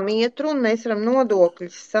cenām iet runa, mēs varam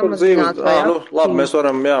nodokļus samazināt. Labi, mēs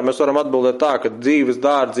varam atbildēt tā, ka dzīves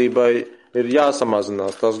dārdzībai ir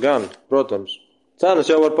jāsamazinās, tas gan, protams. Cenas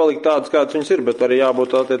jau var palikt tādas, kādas viņas ir, bet arī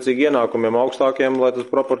jābūt attiecīgi ienākumiem augstākiem, lai tas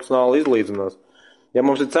proporcionāli izlīdzinās. Ja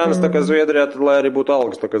mums ir cenas tā kā Zviedrijā, tad lai arī būtu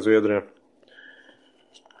algas tā kā Zviedrijā.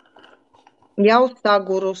 Jau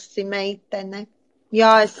sagurusi meitene.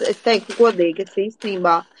 Jā, es teiktu godīgi, es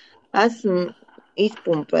īstenībā esmu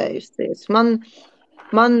izpumpējusies. Man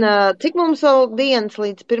cik mums vēl dienas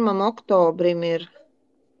līdz 1. oktobrim ir?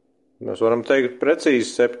 Mēs varam teikt precīzi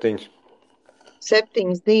 7.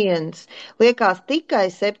 7 dienas. Liekas tikai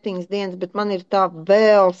 7 dienas, bet man ir tā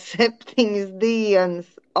vēl 7 dienas.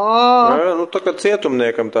 Jā, tā kā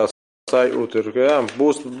cietumniekam tā sajūta ir, ka jā,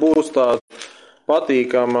 būs tā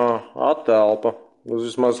patīkama attelpa uz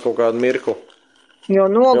vismaz kaut kādu mirkli. Jo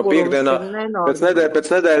nogurums piekdienā, ir nenormāli. Pēc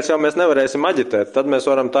nedēļas jau mēs nevarēsim aģitēt, tad mēs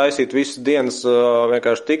varam taisīt visas dienas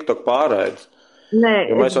vienkārši TikTok pārraides. Nē,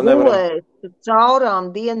 es gulēšu,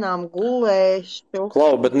 caurām dienām gulēšu.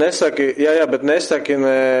 Klau, bet nesaki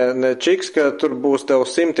ne čiks, ka tur būs tev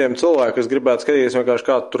 100 cilvēku, kas gribētu skatīties vienkārši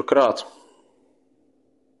kā tur krāts.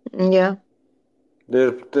 Jā.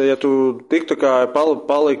 Ja tu TikTokā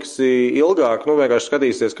paliksi ilgāk, vienkārši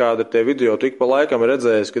skatīsies, kāda ir tie video, tu ik pa laikam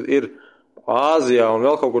redzējies, ka ir Āzijā un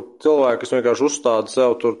vēl kaut kur cilvēki, kas vienkārši uzstāda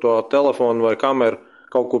sev tur to telefonu vai kameru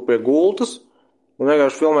kaut kur pie gultas un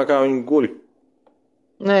vienkārši filmē, kā viņi guļ.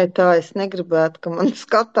 Nē, tā es negribētu, ka man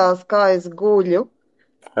skatās, kā es guļu.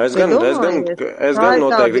 Es gan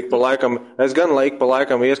noteikti ik pa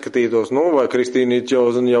laikam ieskatītos, vai Kristīnīte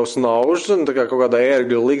jau snauž, un tā kā kaut kādā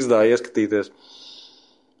ērgļa ligzdā ieskatīties.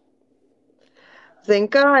 Zin,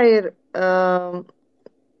 kā ir,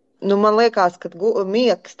 man liekas, ka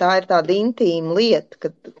miegs tā ir tāda intīma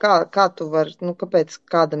lieta, kā tu vari, kāpēc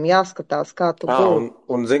kādam jāskatās, kā tu guli.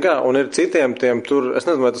 Un zin kā, un ir citiem tiem tur, es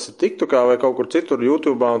nezinu, vai tas ir TikTokā vai kaut kur citur,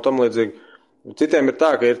 YouTube'ā un tam līdzīgi. Citiem ir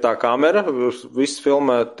tā, ka ir tā kamera, viss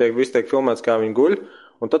tiek filmēts, kā viņi guļ,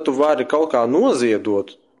 un tad tu vari kaut kā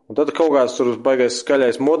noziedot, un tad kaut kāds tur baigais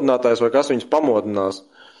skaļais modinātājs vai kas viņus pamodinās.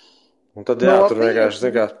 Un tad tur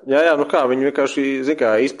vienkārši, viņi vienkārši,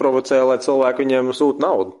 izprovocē, lai cilvēki viņiem sūta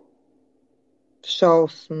naudu.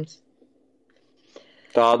 Šausmas.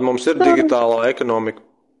 Tāda mums ir digitālā ekonomika.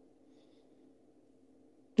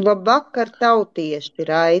 Labvakar, tautieši,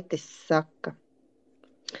 Raitis saka.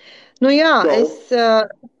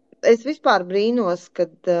 Es vispār brīnos, ka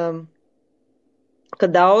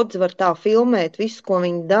daudz var tā filmēt visu, ko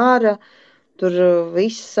viņi dara, tur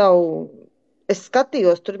visu savu. Es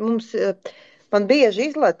skatījos, tur man bieži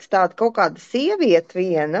izlec tāda kaut kāda sieviete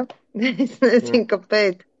viena, es nezinu,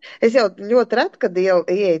 kāpēc. Es jau ļoti ret, kad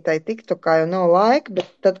ieeju tai TikTokā, jau nav laika, bet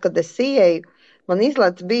tad, kad es ieeju, man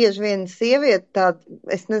izlec bieži viena sieviete tāda,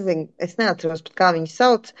 es nezinu, es neatceros, kā viņa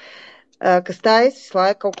sauc, kas taisa visu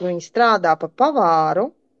laiku kaut ko viņa strādā pa pavāru,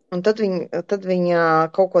 un tad viņa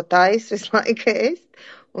kaut ko taisa visu laiku ēst.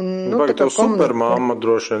 Tev supermāma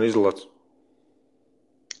droši vien izlec.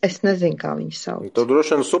 Es nezinu, kā viņa sauc. Tev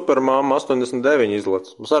droši vien supermāma 89 izlec.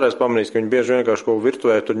 Mums arī es pamanīju, ka viņi bieži vienkārši kaut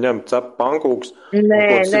virtuvē tur ņem cep pankūks. Nē,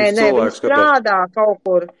 viņa strādā kaut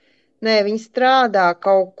kur. Nē, viņa strādā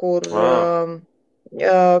kaut kur,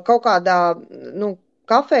 kaut kādā,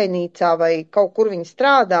 kafejnīcā vai kaut kur viņi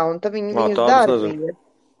strādā, un tad viņi viņus Tādas darbi nezinu. iet.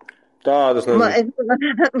 Tādas nezinu.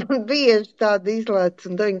 Man bieži tāda izlēc,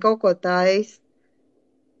 un tad viņi kaut ko taisa.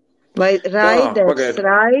 Vai Tā, Raiders pagaid.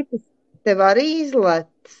 Raitis tev arī izlec?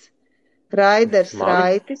 Raiders Man?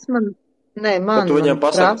 Raitis man, nē, Bet tu viņam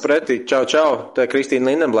pasaki prasa. pretī, čau, čau, te Kristīna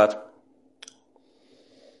Lindenblēt.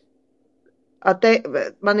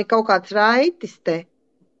 Man ir kaut kāds Raitis te.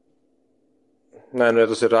 Nē, nu, ja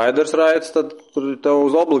tas ir Raiders Raitis, tad tur tev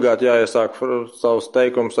uz obligāti jāiesāk savus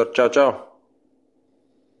teikumus ar čau, čau.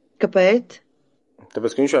 Kāpēc?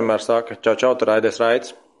 Tāpēc, ka viņš vienmēr saka, čau, čau, tu Raiders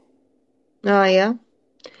Raitis. Jā.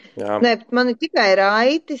 Jā. Nē, man ir tikai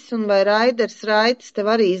Raitis, un vai Raiders Raitis tev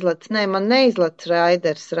arī izlec? Nē, man neizlec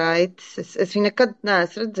Raiders Raitis. Es viņu nekad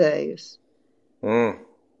neesmu redzējusi.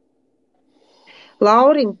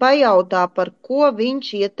 Lauriņ pajautā, par ko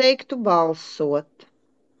viņš ieteiktu balsot.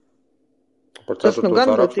 Par Tas nu 4.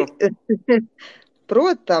 gan sarakstu. būtu.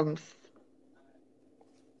 Protams.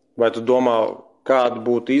 Vai tu domā, kāda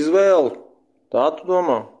būtu izvēle? Tā tu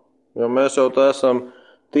domā? Jo mēs jau tā esam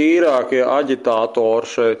tīrākie aģitātori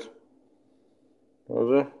šeit.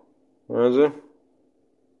 Redzi?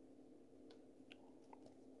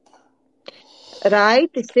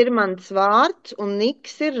 Raitis ir mans vārds, un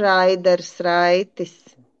Niks ir Raiders Raitis.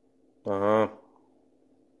 Aha.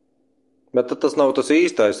 Bet tad tas nav tas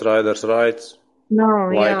īstais Raiders Raitis.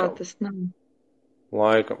 Nav, jā, Laikam. tas nav.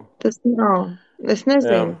 Laikam. Tas nav. Es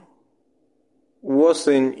nezinu.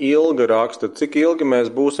 Osiņ Ilga raksta, cik ilgi mēs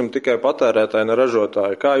būsim tikai patērētāji, ne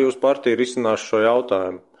ražotāji? Kā jūs partija risinās šo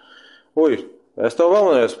jautājumu? Es tev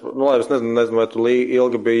vēlamies, es nezinu, vai tu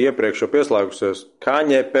Ilga bija iepriekš jau pieslēgusies.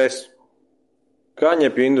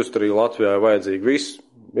 Kaņepju industrija Latvijā ir vajadzīga. Viss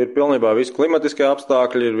ir pilnībā visi klimatiskie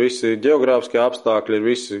apstākļi, ir visi geogrāfiskie apstākļi, ir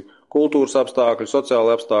visi kultūras apstākļi,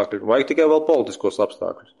 sociāli apstākļi. Vajag tikai vēl politiskos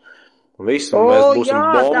apstākļus. Mēs būsim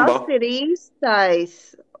bomba. Tas ir īstais,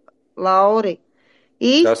 Lauri.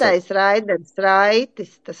 Īstais Raiders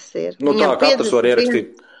Raitis tas ir. Nu tā, katrs var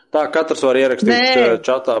ierakstīt. Tā, katrs var ierakstīt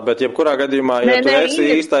čatā, bet jebkurā gadījumā, ja tu esi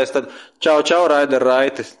īstais, tad čau, Raider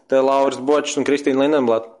Raitis. Te Lauris Bočs un Kristīna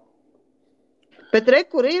Lindenblāt. Bet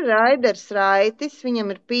kur ir Raiders Raitis, viņam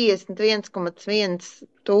ir 51,1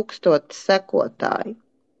 tūkstoši sekotāji.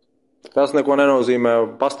 Tas neko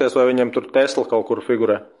nenozīmē. Pasties, vai viņam tur Tesla kaut kur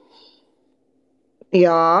figurē.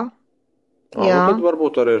 Jā. Tad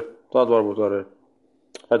varbūt arī ir. Tāda varbūt arī ir.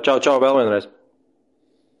 Čau, vēl vienreiz.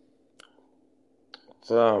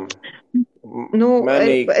 Tā.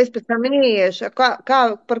 Es pēc tam iešu.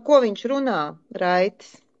 Par ko viņš runā,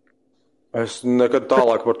 Raitis? Es nekad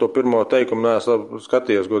tālāk par to pirmo teikumu neesmu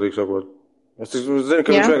skatījies, godīgi sakot. Es zinu,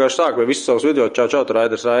 ka viņš vienkārši sāk vai visus savus video čau, tu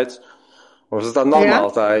Raiders Raitis. Un tas tā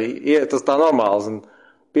normāli, tas tā normāls un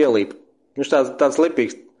pielīp. Viņš tāds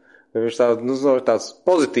lipīgs. Viņš tāds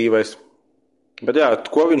pozitīvais. Bet jā,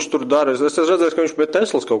 ko viņš tur dara? Es redzēju, ka viņš pie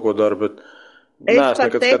Teslas kaut ko dara, bet neesmu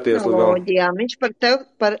nekad skatījies. Viņš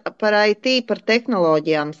par IT, par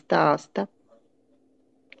tehnoloģijām stāsta.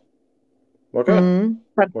 Okay.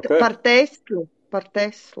 Par Teslu.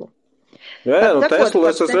 Jā, Teslu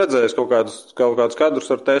es esmu redzējis kaut kādus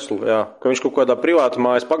kadrus ar Teslu, jā. Ka viņš kaut kādā privāta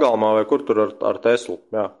mājas pagalmā vai kur tur ar Teslu,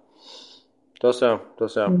 jā. Tas jā.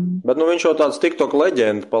 Bet viņš jau tāds TikTok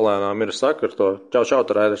leģenda palēnām ir saka ar to čau,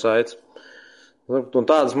 tu Raiders Raitis. Un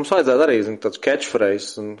tādas mums vajadzētu arī, tāds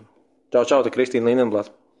catchphrase, un čau, tu Kristīna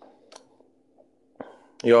Lindenblāt.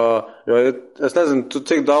 Jo es nezinu,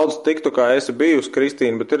 cik daudz TikTokā esi bijusi,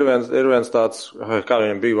 Kristīna, bet ir viens tāds, kā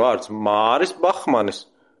viņam bija vārds, Māris Bahmanis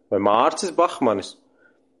vai Mārcis Bahmanis.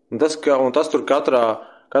 Un tas tur katrā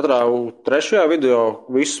trešajā video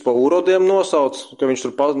visus pa urodiem nosauc, ka viņš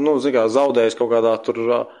tur, zaudējis kaut kādā tur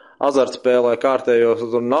azartspēlē kārtējo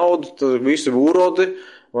tur naudu, tad visi urodi,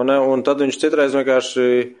 un tad viņš citreiz vienkārši,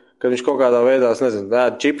 kad viņš kaut kādā veidā, es nezinu,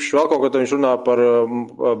 čipšs vēl kaut ko, tad viņš runā par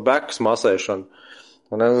bekas masēšanu.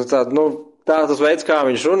 Tā tas veids, kā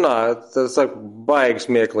viņš runā, tas saka, baigi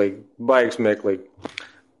smieklīgi.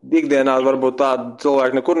 Ikdienā varbūt tādu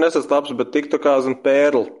cilvēku nekur nesastaps, bet TikTokā zin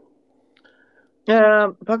pērli.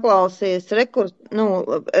 Paklausies,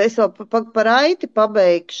 es vēl par Raiti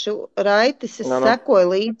pabeigšu. Raitis, es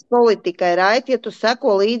sekoju līdz politikai. Raiti, ja tu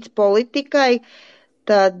seko līdz politikai,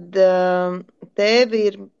 tad tevi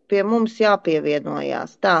ir pie mums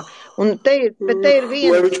jāpievienojās. Tā. Un te ir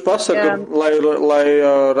viens... Lai viņš pasaka, lai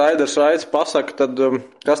Raiders Raitis pasaka, tad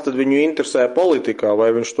kas tad viņu interesē politikā? Vai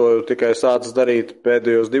viņš to tikai sācis darīt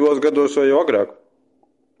pēdējos 2 gados vai jau agrāk?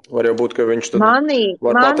 Var jau būt, ka viņš tad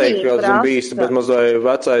var pateikt, ka zem bijis, bet mazai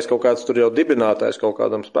vecais kaut kāds tur jau dibinātājs kaut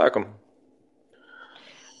kādam spēkam.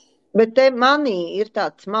 Bet te manī ir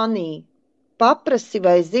tāds paprasi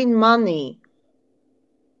vai zini manī.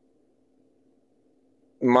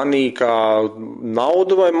 manī kā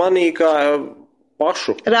naudu vai manī kā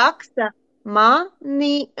pašu? Raksta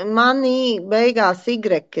manī beigās Y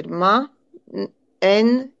ir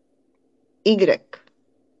N-Y.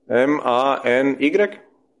 M-A-N-Y?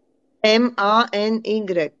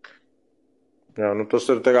 M-A-N-Y. Jā, nu tas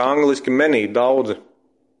ir tā kā angliski menī daudzi.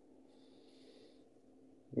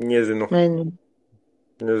 Nezinu.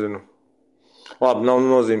 Labi, nav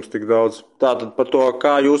nozīmes tik daudz. Tātad par to,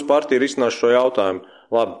 kā jūs partija risinās šo jautājumu.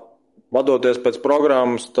 Labi, vadoties pēc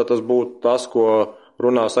programmas, tad tas būtu tas, ko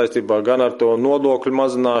runā saistībā gan ar to nodokļu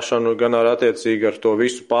mazināšanu, gan ar attiecīgi ar to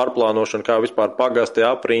visu pārplānošanu, kā vispār pagasti,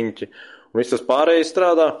 apriņķi un viss tas pārējais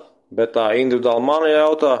strādā, bet tā individuāli man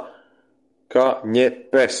jautā, kā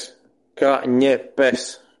ņepes.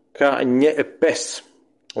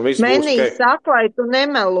 Menī saka, lai tu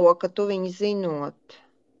nemelo, ka tu viņu zinot.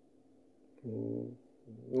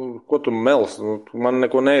 Ko tu mels? Man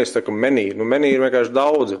neko neizsaka menī. Menī ir vienkārši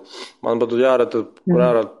daudzi. Man būtu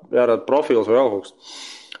jārāda profils vai vēl kaut kas.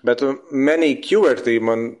 Bet menī QWERTY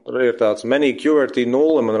man ir tāds, menī QWERTY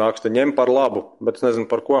 0 man raksta, ņem par labu, bet es nezinu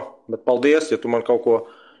par ko. Bet paldies, ja tu man kaut ko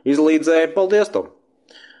izlīdzēji, paldies tev.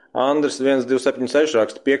 Andris 1276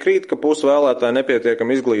 raksta, piekrīt, ka pusi vēlētāji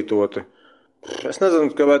nepietiekami izglītoti. Es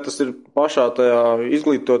nezinu, vai tas ir pašā tajā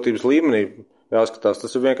izglītotības līmenī jāskatās.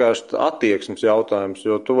 Tas ir vienkārši attieksmes jautājums,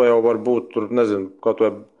 jo tu jau vari būt, tur, nezinu, kaut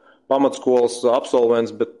vai pamatskolas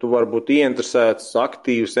absolvents, bet tu vari būt ieinteresēts,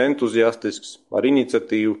 aktīvs, entuziastisks, ar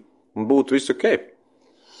iniciatīvu un būt visu ok.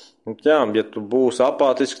 Un, jā, ja tu būsi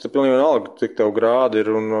apātisks, tad pilnīgi vienalga, cik tev grādi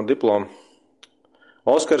ir un diploma.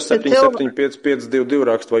 Oskars 775522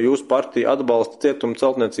 raksta, vai jūsu partija atbalsta cietumu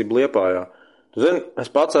celtniecību Liepājā? Tu zini, es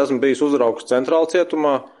pats esmu bijis uzraugs centrāla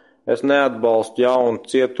cietumā, es neatbalstu jaunu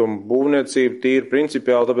cietumu būvniecību tīri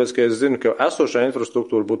principiāli, tāpēc, ka es zinu, ka esošā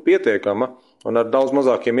infrastruktūra būtu pietiekama un ar daudz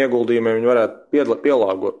mazākiem ieguldījumiem viņi varētu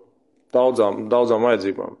pielāgot daudzām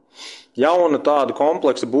vajadzībām. Jauna tāda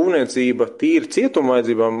kompleksa būvniecība tīri cietuma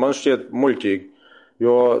vajadzībām man šķiet muļķīgi,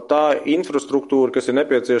 jo tā infrastruktūra, kas ir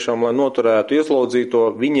nepieciešama, lai noturētu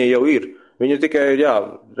ieslodzīto, viņa jau ir. Viņi tikai,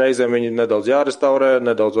 reizēm viņi nedaudz jārestaurē,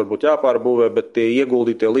 nedaudz varbūt jāpārbūvē, bet tie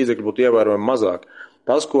ieguldītie līdzekļi būtu ievērojami mazāk.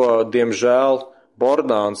 Tas, ko, diemžēl,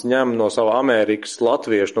 Bordāns ņem no sava Amerikas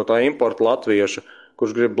latvieša, no tā importa latvieša,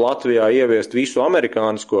 kurš grib Latvijā ieviest visu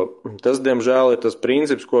amerikānisko, tas, diemžēl, ir tas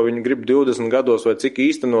princips, ko viņi grib 20 gados vai cik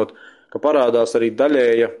īstenot, ka parādās arī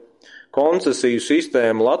daļēja koncesiju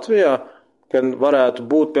sistēma Latvijā, kad varētu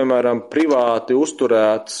būt, piemēram, privāti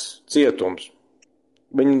uzturēts cietums.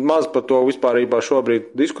 Viņi maz par to vispārībā šobrīd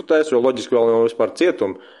diskutēs, jo loģiski vēl nav vispār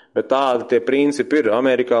cietumi, bet tādi tie principi ir.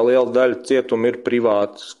 Amerikā liela daļa cietumi ir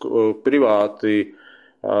privāti,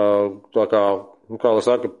 tā kā lai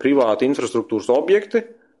saka, privāti infrastruktūras objekti,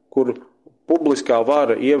 kur publiskā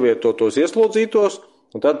vara ievieto tos ieslodzītos,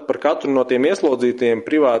 un tad par katru no tiem ieslodzītiem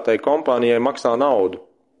privātai kompānijai maksā naudu.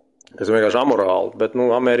 Tas ir vienkārši amorāli, bet,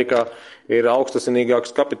 Amerikā ir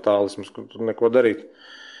augstasinīgāks kapitālisms, kur tur neko darīt.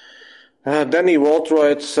 Denny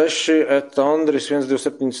Waltroid 6 Andris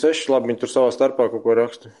 1276, labi, viņi tur savā starpā kaut ko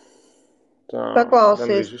raksta.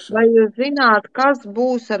 Paklausies, vai jūs zināt, kas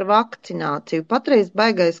būs ar vakcināciju? Patreiz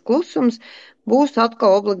baigais klusums, būs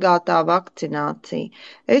atkal obligātā vakcinācija.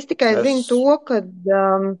 Es tikai zinu to, ka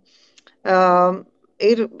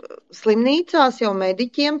ir slimnīcās jau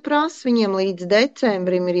mediķiem prasa, viņiem līdz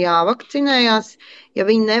decembrim ir jāvakcinējās. Ja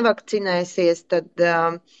viņi nevakcinēsies, tad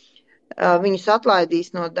viņus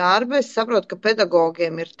atlaidīs no darba. Es saprotu, ka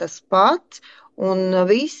pedagogiem ir tas pats, un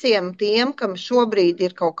visiem tiem, kam šobrīd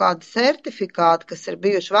ir kaut kāda certifikāta, kas ir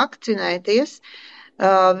bijuši vakcinēties,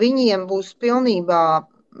 viņiem būs pilnībā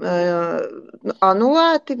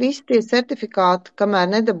anulēti visi tie certifikāti,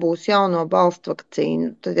 kamēr nedabūs jauno balstu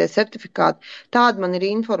vakcīnu. Tad tie certifikāti, tāda man ir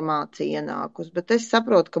informācija ienākus, bet es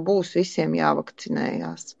saprotu, ka būs visiem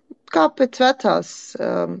jāvakcinējās. Kā pēc vecās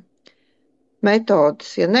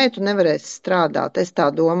metodas. Ja nē, tu nevarēsi strādāt. Es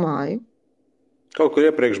tā domāju. Kaut kur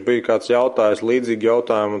iepriekš bija kāds jautājis, līdzīgi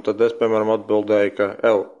jautājumu, un tad es, piemēram, atbildēju, ka,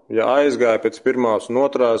 ja aizgāja pēc pirmās un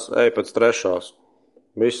otrās, ej pēc trešās.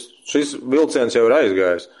 Šis vilciens jau ir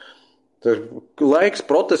aizgājis. Laiks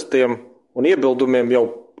protestiem un iebildumiem jau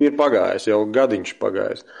ir pagājis, jau gadiņš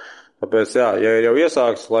pagājis. Tāpēc, ja ir jau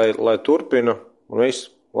iesāks, lai turpina, un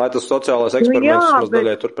viss, lai tas sociālais eksperiments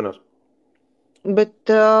mazdaļai turpinās.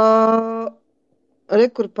 Bet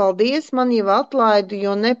rekur, paldies, man jau atlaidu,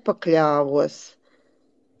 jo nepakļāvos.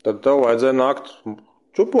 Tad tev vajadzēja nākt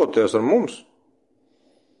čupoties ar mums.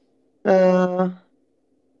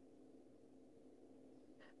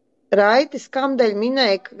 Raitis kamdēļ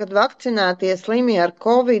minēja, ka, kad vakcinētie slimi ar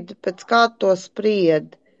Covid, pēc kā to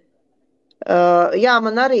spried. Jā,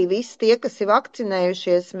 man arī visi tie, kas ir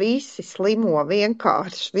vakcinējušies, visi slimo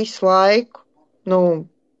vienkārši visu laiku.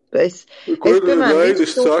 Es, piemēram,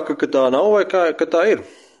 Gaidis saka, ka tā nav vai kā, ka tā ir?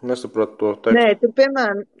 Nesapratu to tekstu. Nē, tur,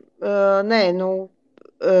 piemēram,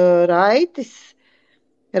 Raitis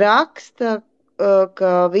raksta,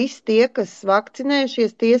 ka visi tie, kas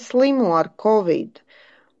vakcinējušies, tie slimo ar Covid.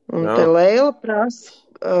 Un te Leila prasa,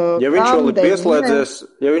 ja viņš vēl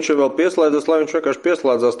pieslēdzies, lai viņš vienkārši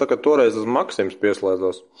pieslēdzās, tā kā toreiz uz Maksims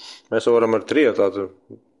pieslēdzās. Mēs varam ar trietātu.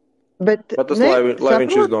 Bet, lai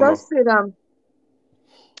viņš izdomā.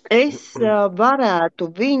 Es varētu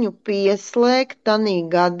viņu pieslēgt tanī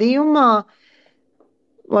gadījumā,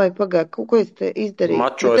 vai pagaid, ko es te izdarīju?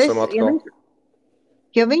 Mačojam atkal.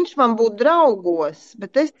 Ja viņš man būtu draugos,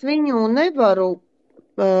 bet es viņu nevaru...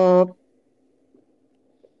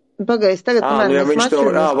 Pagaiz, tagad, ja viņš tev,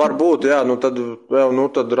 varbūt,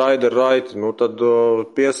 tad Raider Raiti, tad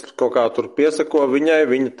kaut kā tur piesako viņai,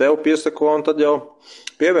 viņa tev piesako, un tad jau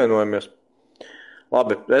pievienojamies.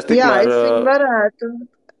 Labi, es tikmēr...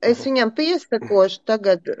 Es viņam piesakošu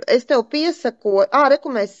tagad, es tev piesakoju, reku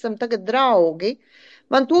mēs esam tagad draugi,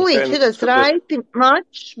 man tūlīt šitas Raiti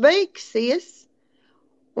mačs beigsies,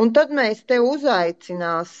 un tad mēs tev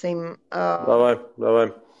uzaicināsim. Davai.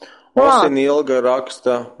 Osini Ilga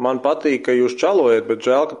raksta, man patīk, ka jūs čalojat, bet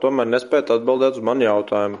žēl, ka tomēr nespēt atbildēt uz mani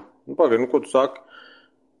jautājumu. Pagaid, ko tu saki?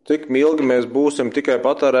 Cik ilgi mēs būsim tikai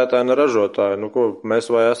patērētāji un ražotāji? Mēs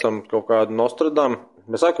vai esam kaut kādi Nostradami?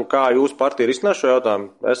 Es saku, kā jūs partija risinās šo jautājumu?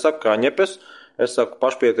 Es saku, kā ņepes, es saku,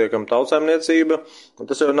 pašpietiekama tautsaimniecība.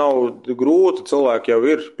 Tas jau nav grūti, cilvēki jau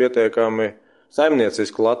ir pietiekami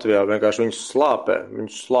saimnieciski Latvijā, vienkārši viņus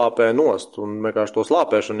slāpē nost, un vienkārši to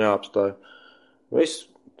slāpēšanu jāapstāj. Viss.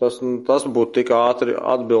 Tas būtu tik ātri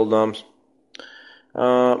atbildāms.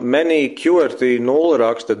 Menī QRT 0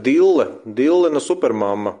 raksta Dille no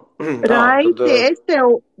Supermamma. Raiti, es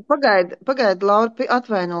tev, pagaid, Laura,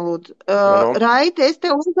 atvaino lūdzu. Raiti, es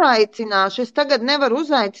tev uzaicināšu, es tagad nevaru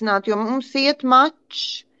uzaicināt, jo mums iet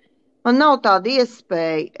mačs. Man nav tāda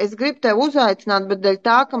iespēja. Es gribu tev uzaicināt, bet dēļ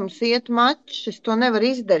tā, ka mums iet mačs, es to nevaru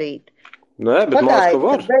izdarīt. Nē, bet māc, ka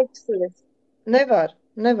var.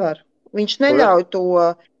 Nevar. Viņš neļauj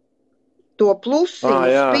to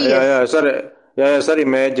plusiņu spiest. Es arī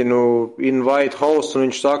mēģinu invite hosts, un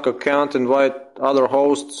viņš saka, can't invite other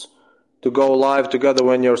hosts to go live together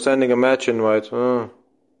when you're sending a match invite.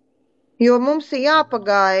 Jo mums ir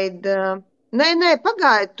jāpagaida. Nē,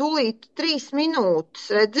 pagaid, tūlīt 3 minūtes,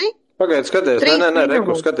 redzi? Pagaid, skaties. Nē,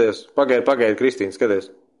 reku, skaties. Pagaid, Kristīna,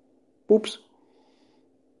 skaties. Ups.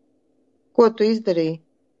 Ko tu izdarīji?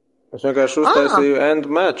 Es vienkārši uztaisīju end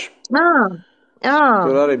match.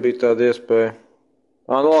 Tur arī bija tāda iespēja.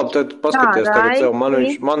 Labi, tad paskaties tagad sev.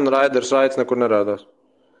 Man Raiders Raits nekur nerādās.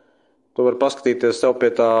 Tu vari paskatīties sev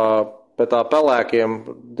pie tā pelēkiem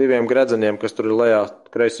 2 gredzeniem, kas tur ir lejā,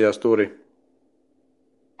 kreisajā stūrī.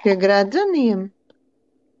 Pie gredzeniem?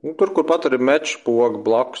 Tur, kur pat ir mečs poga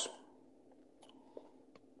blakus.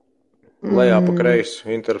 Lejā pa kreisi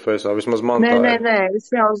interfeisā, vismaz man tā ir. Nē,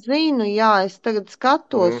 es jau zinu, es tagad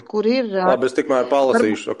skatos, kur ir. Labi, es tikmēr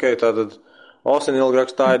palasīšu. Ok, tātad Osini Ilga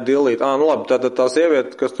raksta, tā ir Dillīt. Labi, tātad tā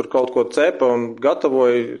sieviete, kas tur kaut ko cepa un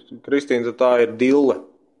gatavoja, Kristīna, tā ir Dille.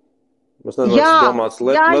 Es nezinu, tas domāts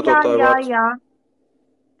lietotāju vārds. Jā.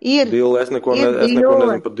 Ir. Dille, es neko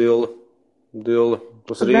nezinu par Dille.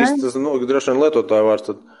 Tas ir īsti, tas droši vien lietotāju vārds.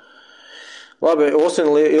 Tad. Labi,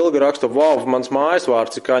 Osini Ilga raksta, mans mājas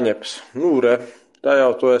vārds ir Kaņepes. Tā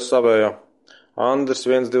jau to es savējā. Andris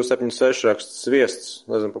 1276 raksta sviests,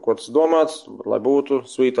 nezinu, par ko tas domāts, lai būtu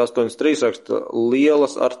Svīt 83 raksta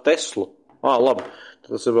lielas ar Teslu. Labi,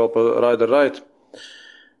 tas ir vēl par Raider Raiti.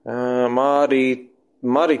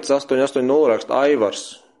 Marīts 880 raksta Aivars.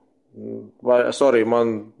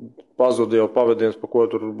 Man pazuda jau pavadiens, par ko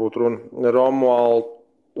tur būtu runa.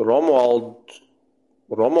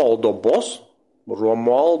 Romualdo Boss?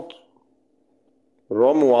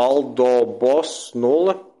 Romualdo Boss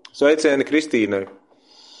 0. Sveicieni Kristīnai.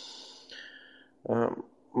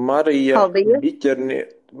 Marija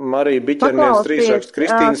Biķernieks 3 raksta.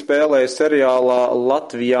 Kristīna spēlēja seriālā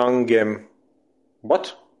Latvijangiem.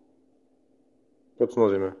 What? Ko tas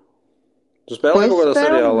nozīmē? Tu spēlēji kaut kādā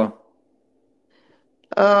seriālā?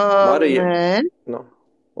 Marija? No.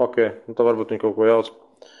 Ok, tā varbūt viņa kaut ko jauc.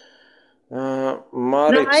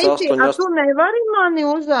 Raiti, tu nevari mani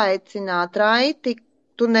uzaicināt, Raiti?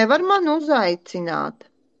 Tu nevari mani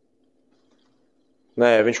uzaicināt?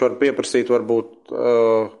 Nē, viņš var pieprasīt, varbūt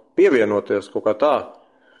pievienoties kaut kā tā.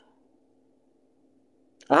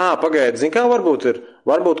 Pagaidi, zini kā varbūt ir?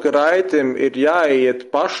 Varbūt, ka Raitim ir jāiet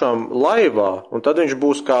pašam laivā, un tad viņš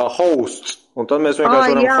būs kā hosts, un tad mēs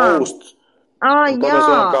vienkārši varam Un tad mēs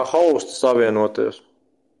varam kā hosti savienoties.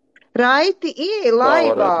 Raiti, ieej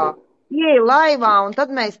laivā, un tad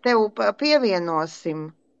mēs tev pievienosim.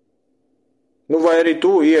 Nu, vai arī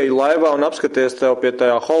tu ieej laivā un apskaties tev pie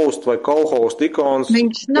tajā host vai co-host ikonas,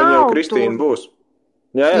 gan jau Kristīna būs.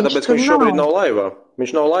 Jā, tāpēc, ka viņš šobrīd nav laivā.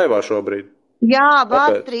 Viņš nav laivā šobrīd. Jā,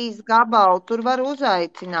 var 3 gabalu, tur var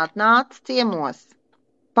uzaicināt, nāc ciemos.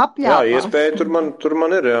 Papļāpās. Jā, iespēja tur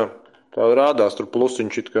man ir, jā. Tā rādās, tur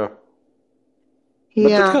plusiņš it kā.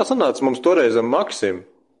 Bet tad kā sanāca mums toreiz ar Maksimu?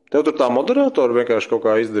 Tev tur tā moderātori vienkārši kaut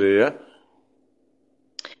kā izdarīja, ja?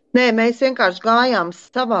 Nē, mēs vienkārši gājām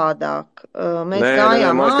savādāk. Mēs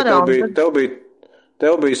gājām ārā.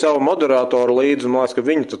 Tev bija savu moderātoru līdzi, un man liekas, ka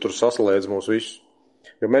viņi tur saslēdz mūs visus.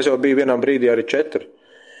 Jo mēs jau bija vienā brīdī arī 4.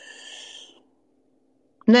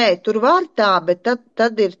 Nē, tur var tā, bet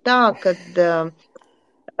tad ir tā, ka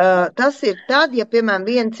tas ir tad, ja, piemēram,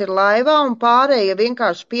 viens ir laivā un pārējie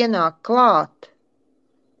vienkārši pienāk klāt.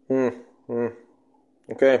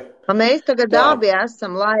 Okay. Mēs tagad abi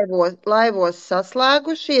esam laivos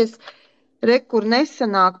saslēgušies, kur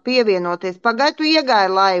nesanāk pievienoties. Pagaid, tu iegāji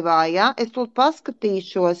laivā, ja? Es tur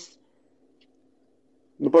paskatīšos.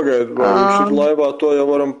 Nu, pagaid, vai viņš ir laivā, to jau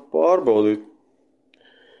varam pārbaudīt.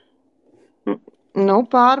 Nu,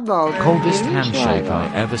 pārbaudīt. Coldest handshake I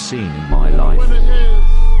ever seen in my life.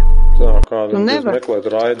 Tā, kādam meklēt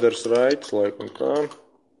Raiders Raids, laikam tā.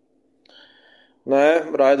 Nē,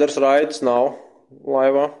 Raiders Raids nav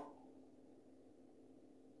laivā.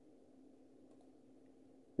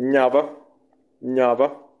 Ņava.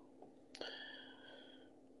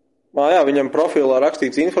 Jā, viņam profilā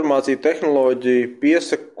rakstīts informācija, tehnoloģija,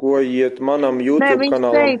 piesakojiet manam YouTube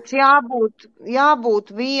kanālam. Viņš teica, jābūt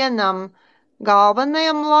vienam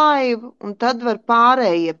galvenajam laivu, un tad var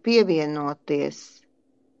pārējie pievienoties.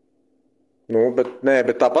 Nu,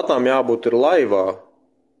 bet tāpatām jābūt ir laivā.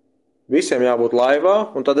 Visiem jābūt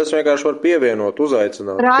laivā, un tad es vienkārši varu pievienot,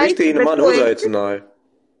 uzaicināt. Kristīna mani uzaicināja.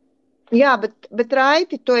 Jā, bet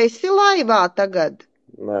Raiti, tu esi laivā tagad?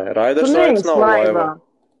 Nē, Raiders Raids nav laivā.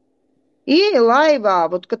 Ieej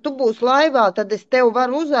laivā, bet, kad tu būsi laivā, tad es tev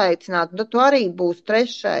varu uzaicināt, un tad tu arī būsi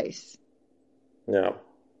 3. Jā.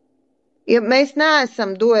 Ja mēs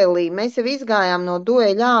neesam duelī, mēs jau izgājām no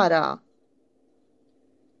dueļa ārā.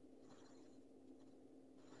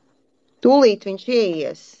 Tūlīt viņš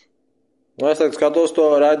ieies. Nu, es tagad skatos to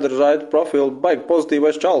Raiders Raidu profilu, baigi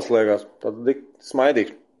pozitīvais čalis liekas, tad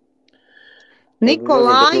smaidīgs.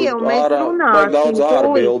 Nikolāja, un mēs runāsim daudz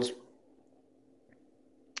ārbildes.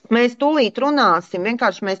 Mēs tūlīt runāsim,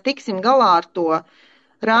 vienkārši mēs tiksim galā ar to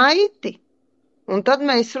Raiti, un tad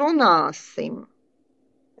mēs runāsim.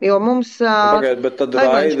 Jo mums... Pagaid, bet tad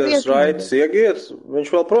Raiders iegiet, viņš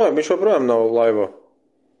joprojām nav laivā.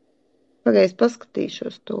 Pagaid,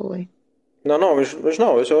 paskatīšos tūlīt. Nav, viņš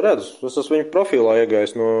nav, es jau redzu. Es esmu viņa profilā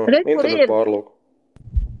iegājis no internetu pārlūku.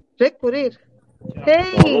 Kur ir?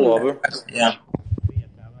 Hei! Labi. Jā.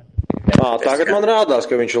 Tagad man rādās,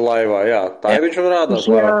 ka viņš ir laivā, jā. Tagad viņš man rādās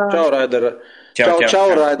laivā. Čau,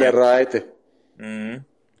 Raider Raiti.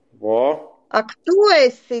 Ak, tu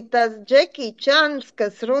esi tas Džeki Čans,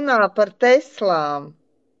 kas runā par Teslām.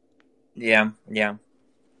 Jā.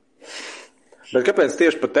 Bet kāpēc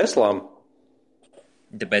tieši par Teslām?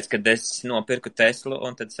 Tāpēc, kad es nopirku Teslu,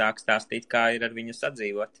 un tad sāk stāstīt, kā ir ar viņu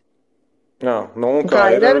sadzīvot. Jā, nu un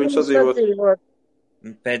kā ir ar viņu sadzīvot?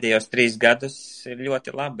 Pēdējos 3 gadus ir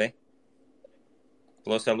ļoti labi.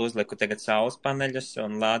 Plus vēl uzliku tagad saules paneļus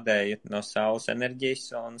un lādēju no saules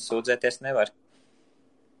enerģijas un sūdzēties nevar.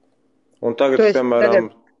 Un tagad,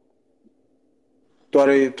 piemēram, tu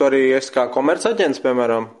arī esi kā komercaģents,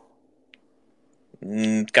 piemēram?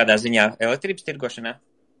 Kādā ziņā elektrības tirgošanā?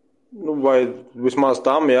 Nu, vai vismaz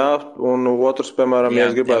tam, jā, un otrs, piemēram, ja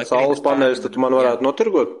es gribētu saules paneļus, tad tu man varētu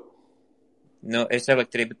notirgot? Nu, es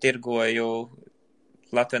elektrību tirgoju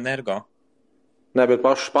Latvijas Energo. Nē, bet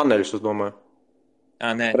pašus paneļus, es domāju.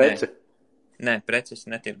 Nē. Preci? Nē, preces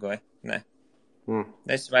netirgoju, nē.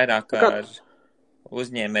 Es vairāk ar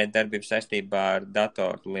uzņēmēju darbību saistībā ar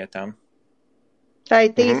datoru lietām.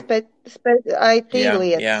 IT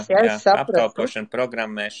lietas, jā, apkalpošana,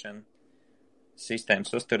 programmēšana. Sistēmas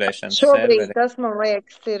uzturēšanas šobrīd serveri. Tas, man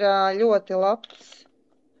liekas, ir ļoti labs.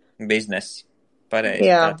 Bizness. Pareizi,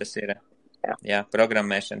 tā tas ir. Jā,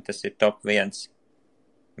 programmēšana, tas ir top 1.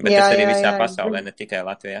 Bet tas arī visā pasaulē, ne tikai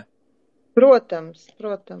Latvijā. Protams.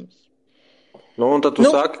 Nu, un tad tu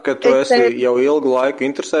saki, ka tu esi jau ilgu laiku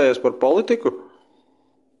interesējies par politiku?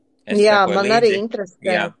 Man arī interesē.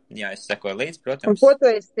 Jā, es sekoju līdzi, protams. Un ko tu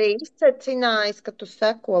esi izsecinājis, ka tu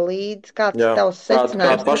seko līdzi? Kāds tavs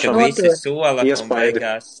secinājums? Ka visi sola un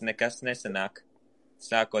beigās nekas nesanāk.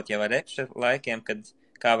 Sākot jau ar Epša laikiem, kad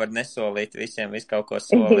kā var nesolīt visiem visu kaut ko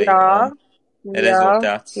solīt, Jā, un jā,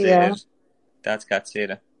 rezultāts jā, ir tāds, kāds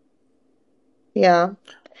ir. jā.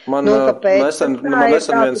 Man Nu, kāpēc nesen tā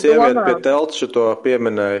viena tu sieviete domā? pie telts šito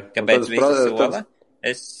pieminēja. Un Kāpēc tad visi tad sola?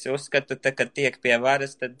 Es uzskatu, kad tiek pie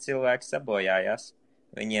varas, tad cilvēki sabojājās.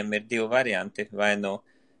 Viņiem ir 2 varianti. Vai nu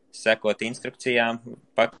sekot instrukcijām,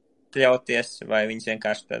 pakļauties, vai viņus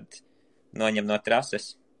vienkārši tad noņem no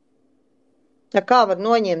trases. Ja kā var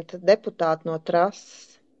noņemt deputātu no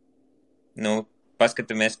trases? Nu,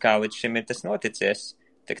 paskatāmies, kā līdz šim ir tas noticies.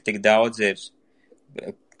 Tik daudz ir,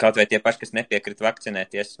 kaut vai tie paši, kas nepiekrita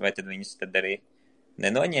vakcinēties, vai tad viņus tad arī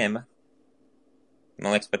nenoņēma?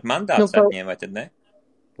 Man liekas, pat mandāts atņēma, vai tad ne?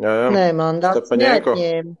 Jā. Nē, mandāts Stepaņēko.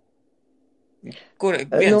 neatņēma. Kur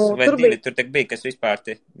viens vai tur 2 tur bija, kas vispār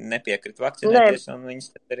nepiekrita vakcinēties, un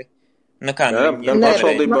viņus tad arī... Nu kā, Jā, viņi gan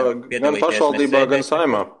nevarēja pašvaldībā, gan nesēdēt.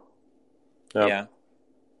 saimā. Jā.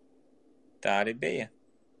 Tā arī bija.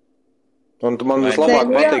 Un man vislabāk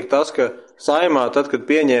patīk tas, ka saimā, tad, kad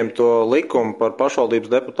pieņēma to likumu par pašvaldības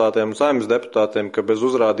deputātiem un saimas deputātiem, ka bez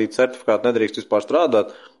uzrādīta certifikāta nedrīkst vispār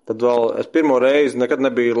strādāt, tad vēl es pirmo reizi nekad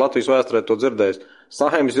nebiju Latvijas vēsturē to dzirdējis.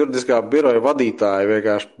 Saimas juridiskā biroja vadītāji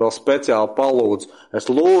vienkārši vēl speciāli palūdzu. Es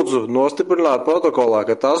lūdzu nostiprināt protokolā,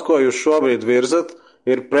 ka tas, ko jūs šobrīd virzat,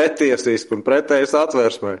 ir pretiesiski un pretējs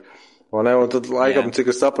atversmai. Un tad, laikam, cik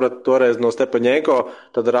es sapratu toreiz no Stepaņēko,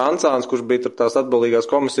 tad Rancāns, kurš bija tur tās atbildīgās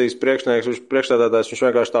komisijas priekšstādātājs, viņš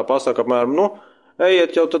vienkārši tā pasaka, apmēram,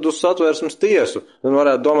 ejiet jau tad uz satversmes tiesu. Tad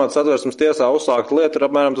varētu domāt, satversmes tiesā uzsākt lietu ir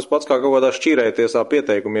apmēram tas pats, kā kaut kādā šķīrēja tiesā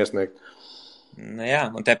pieteikumu iesniegt. Nu jā,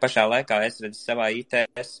 un te pašā laikā es redzu savā IT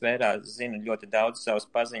sfērā, zinu ļoti daudz savus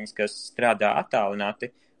paziņas, kas strādā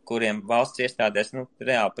attālināti, kuriem valsts iestādēs,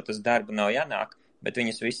 reāli pat uz darbu nav jānāk, bet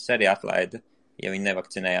viņus visus arī atlaida. Ja viņi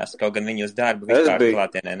nevakcinējās, kaut gan viņi uz darbu vispār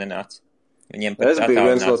klātienē nenāca. Viņiem pat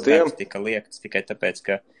attālināts darbs tika liekts tikai tāpēc,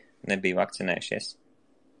 ka nebija vakcinējušies.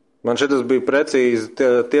 Man šitas bija precīzi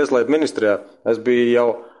Tieslietu ministrijā. Es biju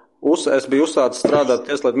uzsācis strādāt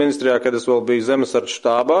Tieslietu ministrijā, kad es vēl biju zemesardžu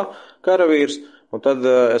štābā karavīrs, un tad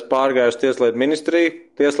es pārgāju uz Tieslietu ministriju.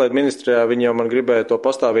 Tieslietu ministrijā viņi jau man gribēja to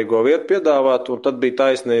pastāvīgo vietu piedāvāt, un tad bija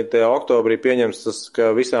taisnīgi tajā oktobrī pieņems tas,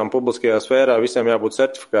 ka visām publiskajā sfērā visiem jābūt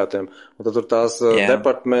certifikātiem. Un tad tur tās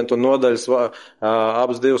departamentu un nodaļas,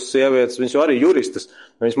 abas 2 sievietes, viņas jau arī juristas.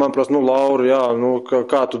 Viņas man prasa, Laura,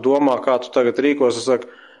 kā tu domā, kā tu tagad rīkos? Es saku,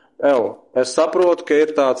 es saprotu, ka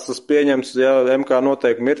ir tāds, tas pieņems, MK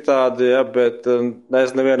noteikumi ir tādi, bet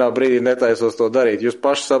es nevienā brīdī netaisos to darīt. Jūs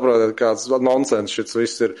paši saprotat, kāds nonsens šis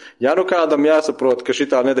viss ir. Ja kādam jāsaprot, ka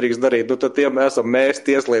šitā nedrīkst darīt, tad tiem esam mēs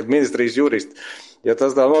Tieslietu ministrijas juristi. Ja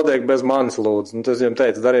tas tā notiek bez manis lūdzu, tas viņam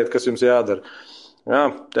teica, dariet, kas jums jādara.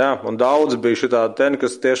 Jā, un daudzi bija šitādi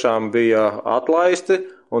kas tiešām bija atlaisti,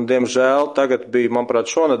 un diemžēl tagad bija, manuprāt,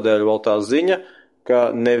 šonedēļ vēl tā ziņa,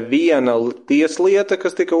 ka neviena tieslieta,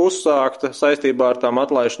 kas tika uzsākta saistībā ar tām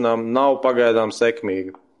atlaišanām, nav pagaidām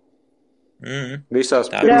sekmīga.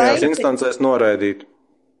 Visās pirmajās instancēs noraidīt.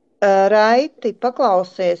 Raiti,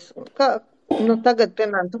 paklausies, tagad,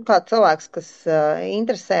 piemēram, tu kā cilvēks, kas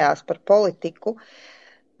interesējās par politiku,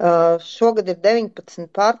 šogad ir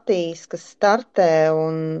 19 partijas, kas startē,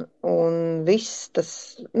 un viss tas,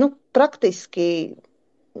 praktiski...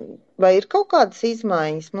 Vai ir kaut kādas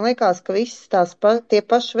izmaiņas? Man liekas, ka viss tie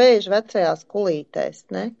paši vēži vecajās kulītēs,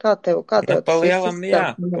 ne? Kā tev pa lielam,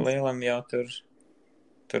 jā, pa lielam jau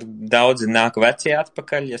tur daudzi nāk vecie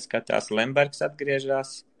atpakaļ, ja skatās Lembergs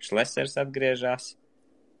atgriežās, Šlesers atgriežās,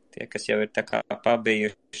 tie, kas jau ir tā kā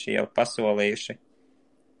pabijuši, jau pasolījuši,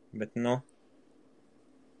 bet,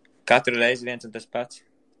 katru reizi viens un tas pats.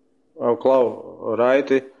 Klau,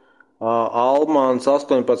 Raiti. Almāns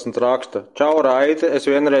 18 raksta. Čau, Raiti, es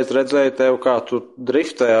vienreiz redzēju tevi, kā tu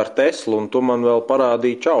driftē ar Teslu, un tu man vēl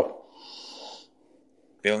parādīji čau.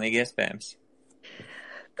 Pilnīgi iespējams.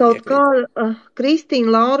 Kaut kā, Kristīna,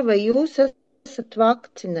 Laura, vai jūs esat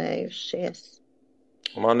vakcinējušies?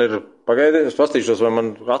 Man ir, pagaidiet, es pastīšos, vai man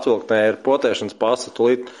atvilktnē ir potēšanas pasa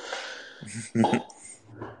tulīt.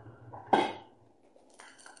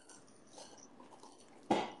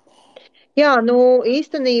 Jā,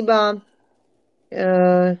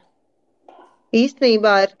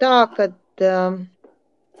 īstenībā ir tā, ka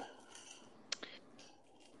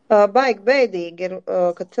baigi bēdīgi ir,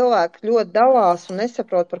 ka cilvēki ļoti dalās un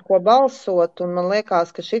nesaprot, par ko balsot, un man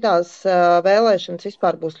liekas, ka šitās vēlēšanas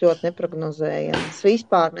vispār būs ļoti neprognozējamas.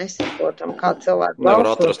 Vispār nesaprotam, kā cilvēki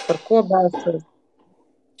balsos, par ko balsos.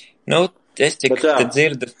 Es cik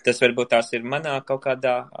dzirdu, tas varbūt tās ir manā kaut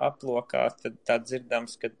kādā aplokā, tad tā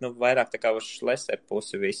dzirdams, ka vairāk tā kā uz Šleseru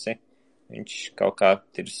pusi visi. Viņš kaut kā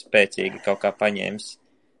ir spēcīgi kaut kā paņēmis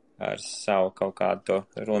ar savu kaut kādu to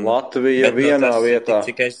runu. Latvija Bet, vienā tas vietā. ir,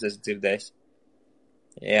 cik es esmu dzirdējis.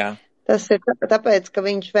 Jā. Tas ir tāpēc, ka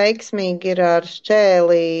viņš veiksmīgi ir ar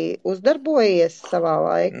šķēli uzdarbojies savā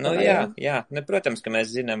laikā. Nu, jā. Nu, protams, ka mēs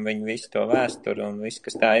zinām viņu visu to vēsturi un visu,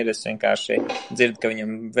 kas tā ir. Es vienkārši dzirdu, ka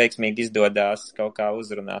viņam veiksmīgi izdodās kaut kā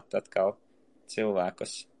uzrunāt atkal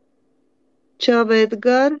cilvēkus. Čabēt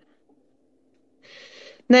gar.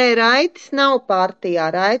 Nē, Raitis nav partijā.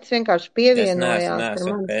 Raitis vienkārši pievienojās ar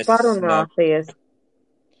manis parunāties.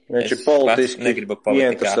 Viņš ir politiski negribu politikā,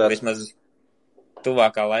 ieinteresēts. vismaz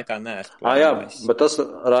tuvākā laikā neesmu. Jā, bet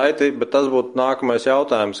tas būtu nākamais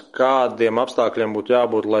jautājums. Kādiem apstākļiem būtu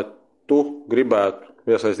jābūt, lai tu gribētu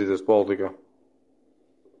iesaistīties politikā?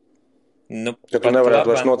 Nu, ka tu nevarētu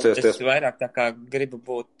vairs nociesties. Es vairāk tā kā gribu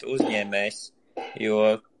būt uzņēmējs,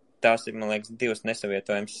 jo tās ir, man liekas, divas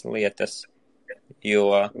nesavietojamas lietas. Jo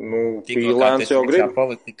tikko kā tas ir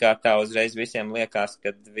politikā, tā uzreiz visiem liekas,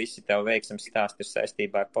 ka visi tev veiksmes stāsti ir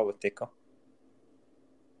saistībā ar politiku.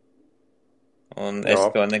 Un es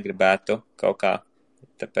to negribētu kaut kā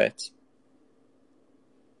tāpēc.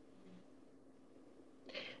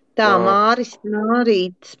 Tā, Māris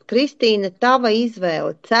Nārīts, Kristīna, tava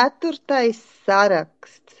izvēle. 4.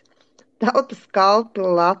 saraksts. Tautas kalpi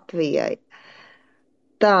Latvijai.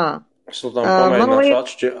 Tā. Es tam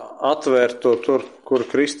pamēģināšu atvērt to tur, kur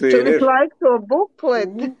Kristīna ir. Tu visu laiku to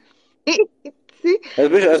bukleti.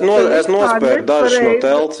 Es nospēru dažus no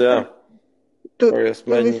telts, jā. Tu visu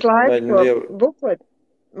laiku to bukleti.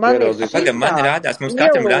 Man rādās, mums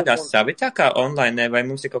katram rādās savi tā kā online, vai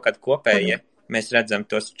mums ir kaut kāda kopēja, mēs redzam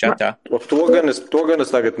tos čatā. To gan es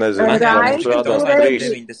tagad nezinu. Man rādās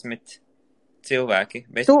 90 cilvēki.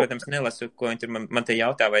 Es, protams, nelasu, ko viņi tur man te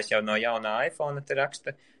jautā, vai es jau no jaunā iPhone te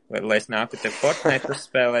raksta, vai lai es nāku te Fortnite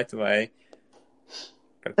uzspēlēt, vai...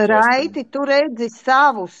 Raiti, tu redzi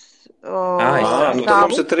savus... Tad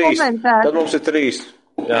mums ir 3. Tad mums ir 3.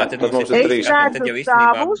 Jā, tad mums ir 3. Tad jau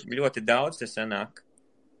īstenībā ļoti daudz te sanāk.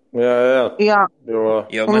 Jā.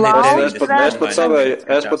 Jo man ir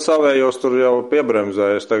 90. Es pat savējos tur jau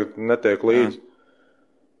piebremzēju, es tagad netieku līdzi.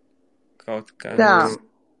 Kaut kā...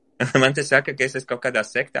 Man te saka, ka es esmu kaut kādā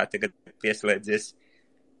sektā tagad pieslēdzies.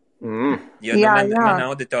 Jo man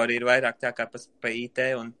auditorija ir vairāk tā kā pa IT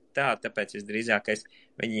un tāpēc visdrīzākais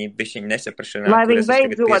viņi bišķiņ nesaprašanā, kur es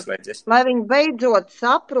tagad pieslēdzies. Lai viņi beidzot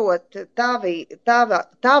saprot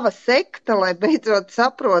tava sekta, lai beidzot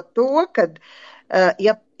saprot to, kad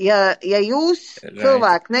ja jūs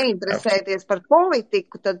cilvēki neinteresēties par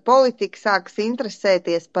politiku, tad politika sāks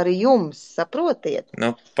interesēties par jums, saprotiet?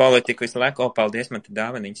 Nu, politiku visu laiku, paldies, man te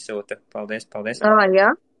dāvaniņas sūta. Paldies.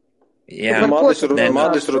 Jā? Jā.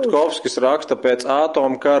 Madis Rutkovskis raksta, pēc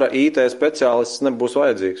atomkara IT speciālists nebūs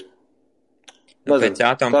vajadzīgs. Pēc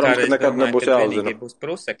atomkara es domāju, ka vienīgi būs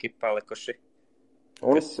pruseki palikuši.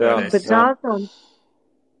 Pēc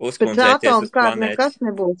atomkara nekas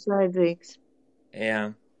nebūs vajadzīgs. Jā.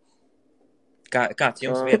 Kāds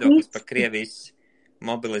jums viedoklis par Krievijas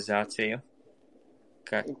mobilizāciju?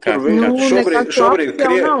 Šobrīd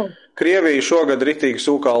Krievija šogad ritīgi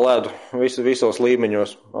sūkā ledu visos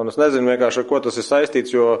līmeņos. Un es nezinu vienkārši, ar ko tas ir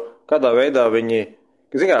saistīts, jo kādā veidā viņi...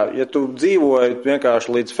 Ja tu dzīvoji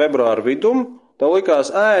vienkārši līdz februāra vidum, tev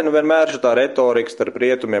likās, vienmēr ir tā retorika starp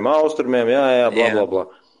rietumiem, austrumiem, bla.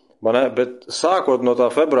 Bet sākot no tā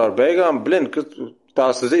februāra beigām,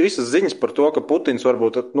 tās visas ziņas par to, ka Putins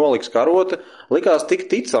varbūt noliks karoti, likās tik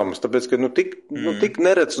ticamas, tāpēc, ka tik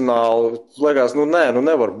neracionāli, likās,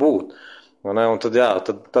 nevar būt. Un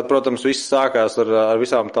tad, protams, viss sākās ar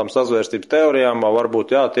visām tām sazvērstības teorijām,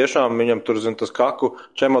 varbūt, tiešām viņam tur, tas kaku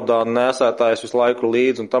čemodānu nēsētājs visu laiku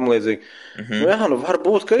līdz un tam līdzīgi.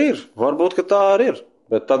 Varbūt, ka ir, varbūt, ka tā arī ir,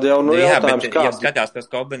 bet tad jau, jautājums kāds. Ja skatās tos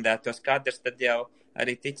kombinētos kadrus, tad jau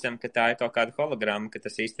arī ticam, ka tā ir kaut kāda holograma, ka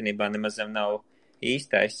tas īstenībā nemazam nav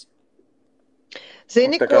īstais.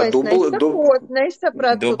 Zini, ko es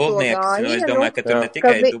nesapratu dubultnieks, to gājienu? Es domāju, ka tur ne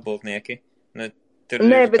tikai dubultnieki.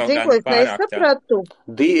 Bet zini, ko es nesapratu?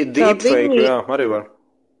 Deepfake, arī var.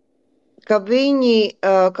 Ka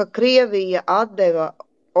Krievija atdeva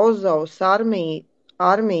Ozovas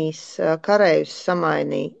armijas karējus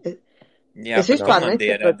samainīt. Jā, es vispār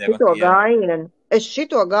nesapratu šito gājienu. Es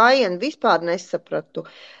šito gājienu vispār nesapratu.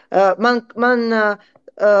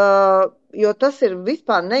 Jo tas ir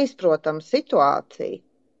vispār neizprotama situācija.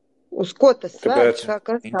 Uz ko tas vērts?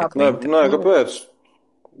 Kāpēc? Kāpēc?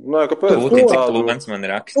 Lūgans man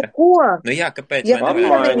raksta. Kāpēc?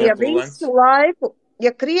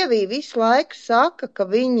 Ja Krievija visu laiku saka, ka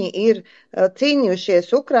viņi ir cīnījušies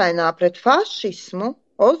Ukrainā pret fašismu,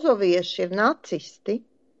 ozovieši ir nacisti.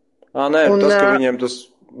 Tas, ka viņiem tas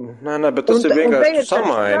Nē, bet tas ir vienkārši, tu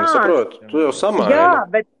samaini, saprot? Tu jau samaini. Jā,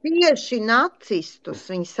 bet tieši nacistus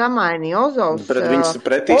viņi samainīja Ozovs. Bet viņas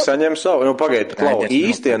pretī saņem savu, pagaidi, klau,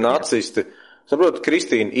 īstie nacisti. Saprot,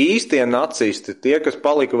 Kristīna, īstie nacisti, tie, kas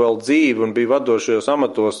palika vēl dzīvi un bija vadošajos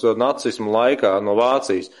amatos nacismu laikā no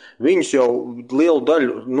Vācijas, viņus jau lielu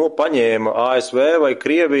daļu paņēma ASV vai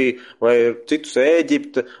Krievija vai citus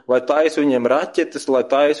Ēģipte, lai taisa viņiem raķetes, lai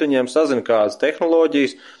taisa viņiem sazina kādas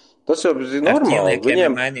tehnoloģijas. Tas jau ir normāli.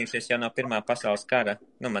 Viņiem mainījušies jau no Pirmā pasaules kara.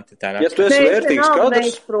 Man te tā raksta. Ja tu esi vērtīgs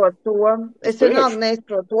kadrs... Es vienalga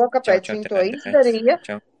neizprotu to, kāpēc viņi to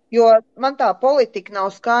izdarīja. Jo man tā politika nav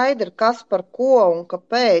skaidra, kas par ko un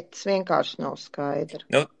kāpēc vienkārši nav skaidra.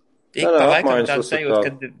 Ik pa laikam tāda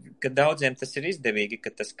sajūta, ka daudziem tas ir izdevīgi,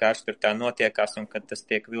 ka tas karš tur tā notiekās un ka tas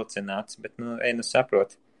tiek vilcināts, bet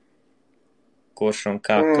saprot, kurš un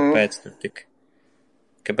kā, kāpēc tur tik,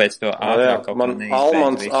 kāpēc to ātrāk kaut kā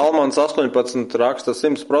neizdarīt. Almans 18 raksta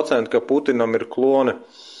 100%, ka Putinam ir kloni.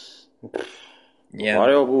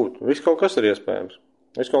 Var jau būt, viss kaut kas ir iespējams.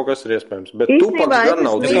 Bet Tupaks gan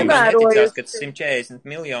nav dzīves. Neticās, ka 140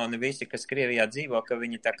 miljoni visi, kas Krievijā dzīvo, ka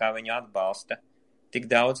viņi tā kā viņu atbalsta. Tik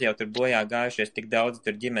daudz jau tur bojā gājušies, tik daudz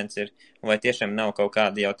tur ģimenes ir, vai tiešām nav kaut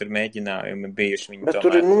kādi jau tur mēģinājumi bijuši viņu. Bet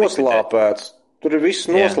tur ir noslāpēts, tur ir viss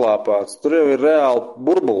noslāpēts, tur jau ir reāli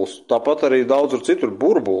burbulis, tāpat arī daudz citur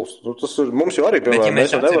burbulis. Tas ir, mums jau arī, piemēram,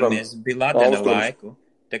 mēs atceramies Biladenu laiku,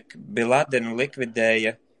 tak Biladenu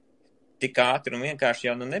likvidēja tik ātri un vienkārši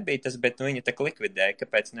jau nebija tas, bet viņi tak likvidēja.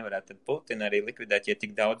 Kāpēc nevarētu tad Putina arī likvidēt, ja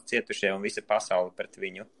tik daudz cietušie un visa pasaule pret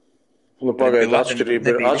viņu? Pagaid,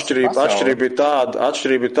 atšķirība ir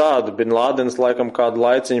tāda. Bin Lādens laikam kādu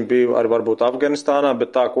laiciņu bija arī varbūt Afganistānā,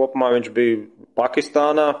 bet tā kopumā viņš bija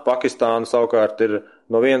Pakistānā. Pakistāna savukārt ir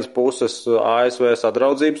no vienas puses ASV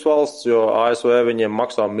sadraudzības valsts, jo ASV viņiem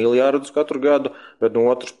maksā miljardus katru gadu, bet no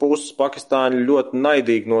otras puses Pakistāņi ļoti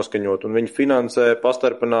naidīgi noskaņot, un viņi finansē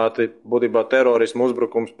pastarpināti būtībā terorismu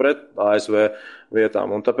uzbrukums pret ASV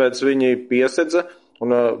vietām. Un tāpēc viņi piesedza,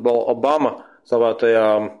 un Obama savā tajā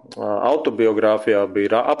autobiogrāfijā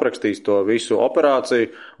bija aprakstījis to visu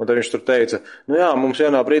operāciju, un tad viņš tur teica, mums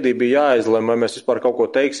vienā brīdī bija jāizlem, vai mēs vispār kaut ko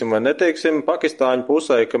teiksim vai neteiksim Pakistāņu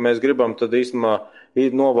pusē, ka mēs gribam tad īstenībā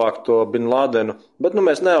novākt to Bin Ladenu, bet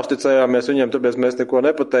mēs neusticējāmies viņiem, tāpēc mēs neko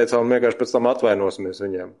nepateicām un vienkārši pēc tam atvainosimies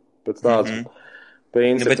viņiem. Pēc tāds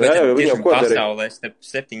princips. Bet pasaulē starp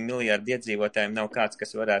 7 miljārdu iedzīvotājiem nav kāds,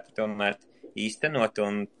 kas varētu tomēr īstenot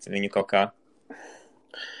un viņu kaut kā.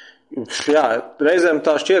 Jā, reizēm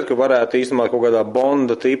tā šķiet, ka varētu īstenībā kaut kādā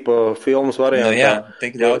Bonda tipa filmas variantā.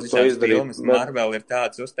 Tik daudz šādas filmas, Marvel ir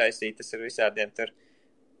tāds uztaisītas ar visādiem tur.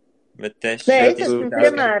 Es esmu,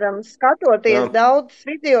 piemēram, skatoties daudz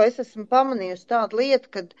video, es esmu pamanījusi tādu lietu,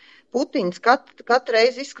 kad Putins katru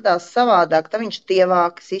reizi izskatās savādāk, tā viņš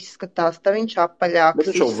tievāks izskatās, tā viņš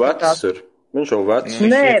apaļāks izskatās. Viņš jau vecs.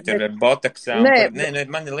 Tur ar botoksām.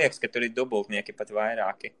 Man liekas, ka tur ir dubultnieki pat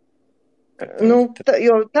vairāki.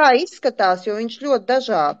 Jo tā izskatās, jo viņš ļoti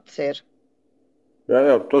dažāds ir.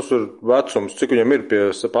 Jā, tas ir vecums. Cik viņam ir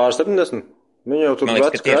pār 70? Viņa jau tur man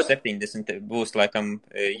liekas, ka tieši 70 būs laikam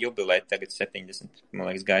jubilēt tagad 70, man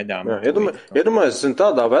liekas, gaidām. Iedomājies,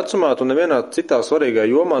 tādā vecumā tu nevienā citā svarīgā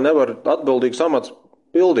jomā nevar atbildīgs amats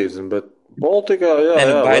pildīt, bet politikā,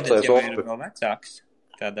 vecais jau ir vēl vecāks.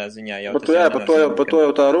 Tādā ziņā jau par to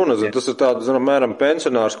jau tā runa. Tas ir tāds, mēram,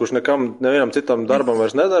 pensionārs, kurš nevienam citam darbam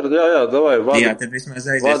vairs nedara. Jā, davai, vadi. Jā, tad vismaz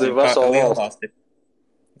aizies veselu valsti.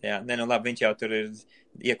 Jā, labi, viņš jau tur ir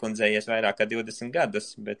iekundzējies vairāk kā 20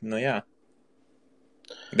 gadus, bet, jā.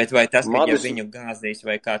 Bet vai tas, ka ja viņu gāzīs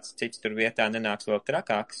vai kāds cits tur vietā nenāks vēl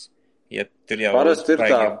trakāks? Ja tur jau parasti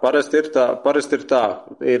ir tā,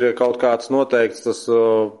 ir kaut kāds noteikts tas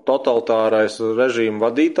totalitārais režīma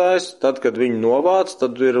vadītājs, tad, kad viņu novāc,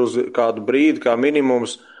 tad ir uz kādu brīdi, kā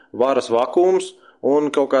minimums, varas vakums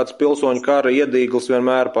un kaut kāds pilsoņu kara iedīgls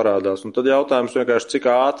vienmēr parādās. Un tad jautājums vienkārši, cik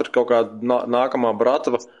ātri kaut kāda nākamā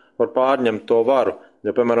bratva var pārņemt to varu.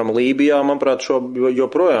 Ja, piemēram, Lībijā, manuprāt,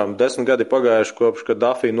 joprojām 10 gadi pagājuši kopš, kad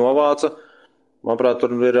Dafī novāca, manuprāt,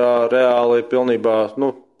 tur ir reāli pilnībā,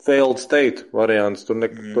 failed state variants, tur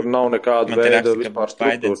nav nekāda veida vispār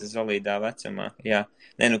struktūra. Baidens zolīdā vecumā, jā.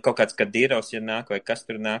 Kaut kāds Kadīrovs, ja nāk, vai kas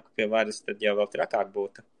tur nāk pie varas, tad jau vēl trakāk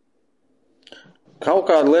būtu. Kaut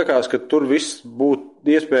kāda liekas, ka tur viss būtu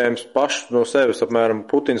iespējams paši no sevis, apmēram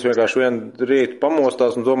Putins vienkārši vienu rītu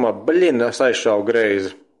pamostās un domā, es aizšāvu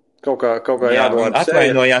greizi. Kaut kā Jā, un jāglāb seja.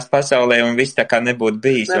 atvainojās pasaulē un viss tā kā nebūtu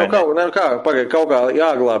bijis. Kaut kā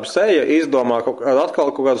jāglāb seja, izdomā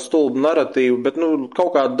atkal kaut kādu stulbu narratīvu, bet,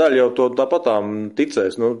 kaut kāda daļa jau to tāpatām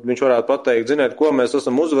ticēs. Viņš varētu pateikt, ziniet, ko mēs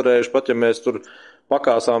esam uzvarējuši, pat ja mēs tur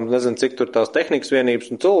pakāsām, nezinu, cik tur tās tehnikas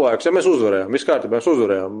vienības un cilvēkus, ja mēs uzvarējām, viss kārtībā, mēs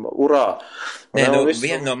uzvarējām, urā.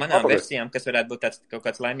 Viena no manām versijām, kas varētu būt tāds kaut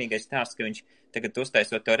kāds laimīgais stāsts, ka viņš tagad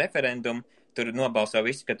uztaisot to referendumu, tur nobalso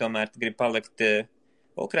visi, ka tomēr grib palikt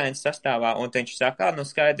Ukrainas sastāvā, un viņš saka,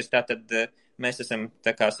 skaidrs, tātad mēs esam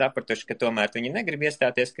tā kā sapratuši, ka tomēr viņi negrib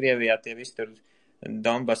iestāties Krievijā, tie visi tur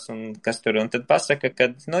Donbas un kas tur, un tad pasaka,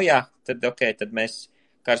 ka, tad mēs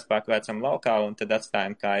karaspēku vēcam laukā, un tad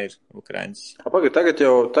atstājam, kā ir Ukrainas. Tagad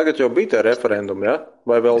jau bija tie referendumi, ja?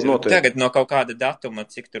 Vai vēl notiek? Tagad no kaut kāda datuma,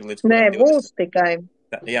 cik tur līdz... Nē, būs tikai.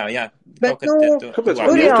 Jā. Bet, kāpēc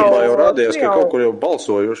man YouTube'ā jau rādījās, ka kaut kur jau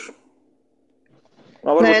balsojuši?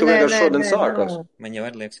 Varbūt, ka vienkārši šodien sākās. Man jau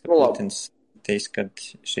liekas, ka Putins teiks, ka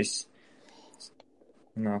šis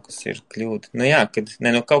kas ir kļūda.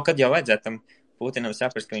 Kaut kad jau vajadzētu tam Putinam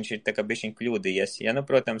saprast, ka viņš ir tā kā bišķiņ kļūdījies. Ja,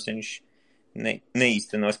 protams, viņš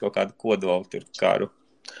neīstenos kaut kādu kodolu tur kāru.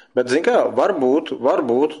 Bet, zin kā, varbūt,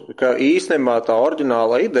 ka īstenībā tā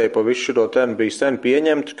oriģināla ideja pa visu šito ten bija sen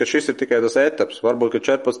pieņemta, ka šis ir tikai tas etaps. Varbūt, ka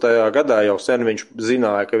 14. gadā jau sen viņš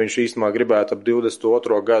zināja, ka viņš īstenībā gribētu ap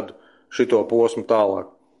 22. gadu šito posmu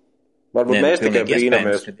tālāk. Varbūt mēs tikai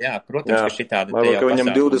brīnamies. Jā, protams, ka šitāda varbūt, ka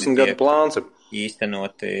viņam 20 gadu plāns ir.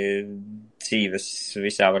 Īstenoti dzīves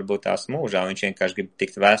visā varbūt tās mūžā. Viņš vienkārši grib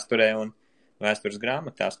tikt vēsturē un vēstures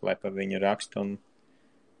grāmatās, lai pa viņu rakstu un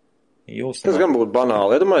jūs. Tas gan būtu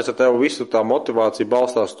banāli. Iedomājies, ja tev visu tā motivācija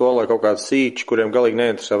balstās to, lai kaut kāds sīči, kuriem galīgi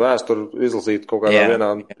neinteresē vēsturu, izlasīt kaut kādā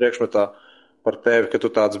vienā priekšmetā par tevi, ka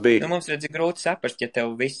tu tāds biji. Mums redzi grūti saprast, ja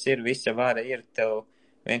tev viss ir, visa vara ir, tev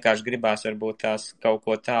vienkārši gribās varbūt tās kaut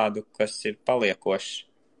ko tādu, kas ir paliekošs.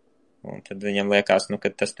 Un tad viņam liekas, ka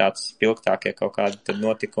tas tāds spilgtākie kaut kādi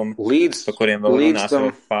notikumi, pa kuriem vēl runās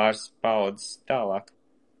pāris paudzes tālāk.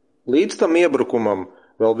 Līdz tam iebrukumam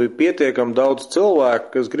vēl bija pietiekami daudz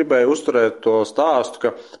cilvēku, kas gribēja uzturēt to stāstu,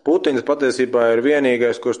 ka Putins patiesībā ir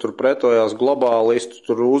vienīgais, kurš tur pretojās globālistu,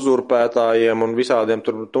 tur uzurpētājiem un visādiem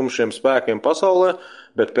tur tumšiem spēkiem pasaulē,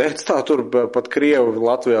 bet pēc tā tur pat Krievi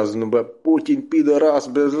Latvijā, Puķiņi pidorās,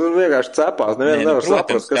 bet vienkārši cepās, neviens nevar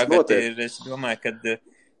saprast, kas notiek. Es domāju, ka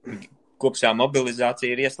kopšā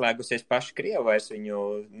mobilizācija ir ieslēgusies paši Krievi, vairs viņu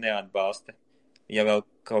neatbalsta. Ja vēl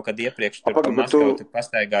kaut kad iepriekš tur pa Maskavu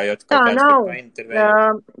pastaigājot kaut kāds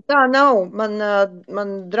intervējot. Tā nav.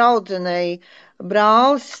 Man draudzenei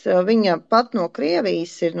brālis, viņa pat no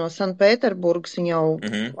Krievijas ir no Sanpēterburgas, viņa jau,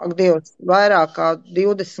 ak Dievs, vairāk kā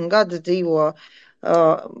 20 gadus dzīvo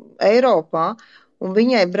Eiropā, un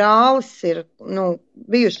viņai brālis ir,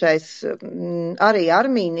 bijušais arī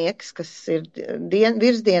armijnieks, kas ir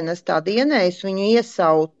virsdienestā dienējis, viņu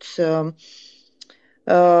iesauc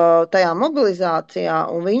tajā mobilizācijā,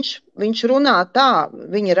 un viņš runā tā,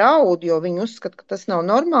 viņa raud, jo viņi uzskata, ka tas nav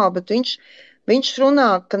normāli, bet viņš runā,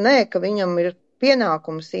 ka nē, ka viņam ir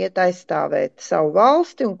pienākums iet aizstāvēt savu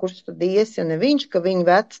valsti, un kurš tad ies, ja ne viņš, ka viņa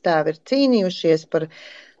vectēvi ir cīnījušies par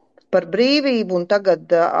brīvību un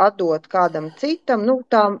tagad atdot kādam citam.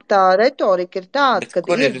 Tā retorika ir tāda, ka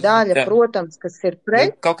ir daļa, protams, kas ir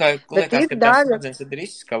pret, kaut kā bet liekas, ir ka daļa. tās smadzenes tad ir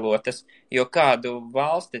izskalotas, jo kādu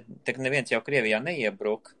valsti, tak neviens jau Krievijā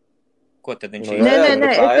neiebruk. Ko tad viņš ir? Nē,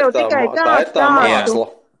 es tev tikai stāstu.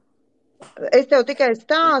 Es tev tikai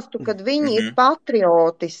stāstu, kad viņi ir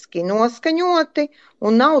patriotiski noskaņoti,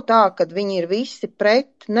 un nav tā, ka viņi ir visi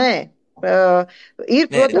pret, nē. Ir,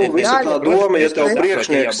 protams, visa tā doma, ja tev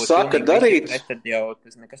priekšnieks saka darīt, tad jau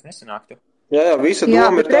tas nekas nesanāktu. Jā, visa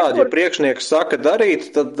doma ir tāda, ja priekšnieks saka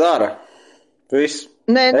darīt, tad dara. Viss.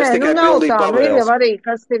 Nē, nav tā, ir jau arī,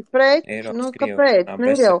 kas ir pret, kāpēc,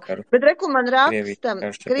 ir jau. Bet reku man raksta,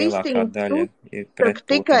 Kristīna Tutak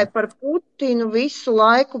tikai par Putinu visu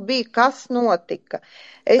laiku bija, kas notika.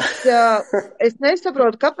 Es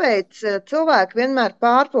nesaprotu, kāpēc cilvēki vienmēr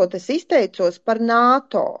pārprot, es izteicos par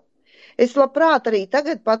NATO. Es labprāt arī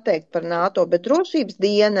tagad pateikt par NATO, bet drošības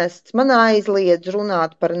dienests man aizliedz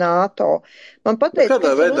runāt par NATO. Man pateica,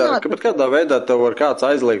 kādā veidā tev var kāds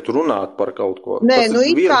aizliegt runāt par kaut ko? Nē,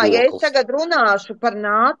 ja es tagad runāšu par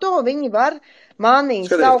NATO, viņi var manī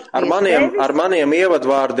saukt. Ar maniem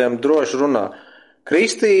ievadvārdiem droši runā.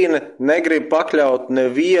 Kristīne negrib pakļaut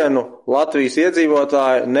nevienu Latvijas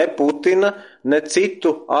iedzīvotāju, ne Putina, ne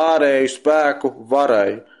citu ārēju spēku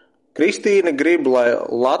varai. Kristīne grib, lai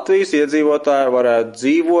Latvijas iedzīvotāji varētu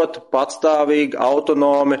dzīvot patstāvīgi,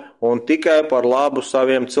 autonomi un tikai par labu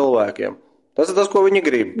saviem cilvēkiem. Tas ir tas, ko viņi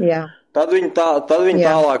grib. Jā. Tad viņi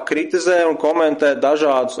tālāk kritizē un komentē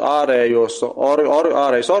dažādus ārējās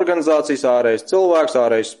organizācijas, ārējus cilvēkus,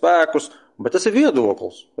 ārējus spēkus, bet tas ir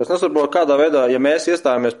viedoklis. Es nesaprotu, kādā veidā, ja mēs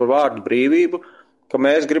iestājamies par vārdu brīvību, ka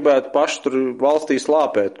mēs gribētu paši tur valstī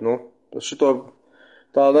slāpēt. Nu, šito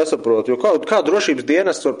tā nesaprotu, jo kā drošības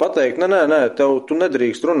dienests var pateikt, nē, tu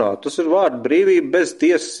nedrīkst runāt. Tas ir vārdu brīvība bez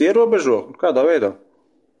tiesas ierobežo. Kādā veidā?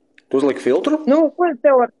 Tu uzliki filtru? Nu,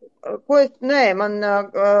 man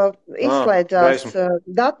izslēdzās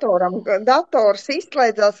dators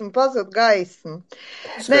izslēdzās un pazud gaismu.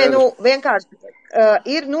 Nē, vienkārši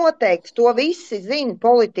ir noteikti, to visi zina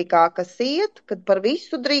politikā, kas iet, kad par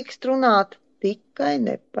visu drīkst runāt, tikai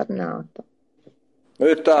ne par NATO.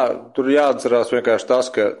 Ir tā, tur jāatcerās vienkārši tas,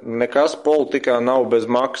 ka nekas politikā nav bez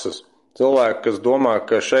maksas. Cilvēki, kas domā,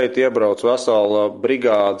 ka šeit iebrauc vesela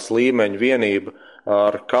brigādes līmeņa vienība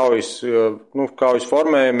ar kaujas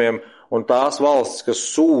formējumiem, un tās valstis, kas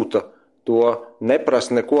sūta to,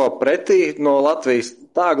 neprasa neko pretī no Latvijas,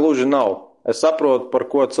 tā gluži nav. Es saprotu, par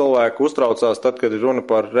ko cilvēki uztraucās tad, kad ir runa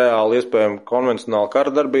par reāli iespējamu konvencionālu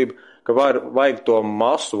karadarbību, ka vajag to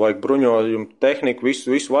masu, vajag bruņojumu tehniku,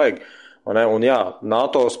 visu vajag. Un jā,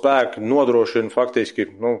 NATO spēki nodrošina faktiski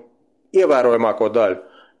ievērojamāko daļu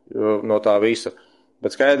no tā visa.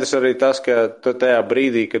 Bet skaidrs arī tas, ka tajā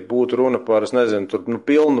brīdī, kad būtu runa par,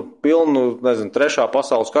 pilnu trešā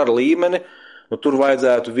pasaules kara līmeni, tur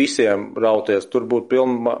vajadzētu visiem rauties. Tur būtu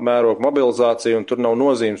pilna mēroga mobilizācija un tur nav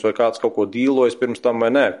nozīmes, vai kāds kaut ko dīlojas pirms tam vai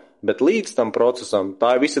nē. Bet līdz tam procesam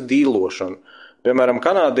tā ir visa dīlošana. Piemēram,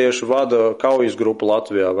 kanādieši vada kaujas grupu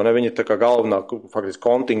Latvijā, vai ne? Viņi tā kā galvenā, faktiski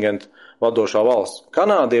kontingenta vadošā valsts.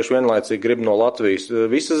 Kanādieši vienlaicīgi grib no Latvijas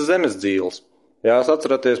visas zemes dzīles. Jā, es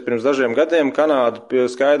atceraties, pirms dažiem gadiem Kanāda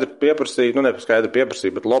skaidri pieprasīja,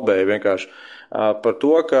 bet lobēja vienkārši par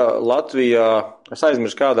to, ka Latvijā, es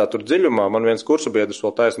aizmirsu kādā tur dziļumā, man viens kursabiedrs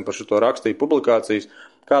vēl taisni par šito rakstīja publikācijas,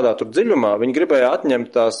 kādā tur dziļumā viņi gribēja atņemt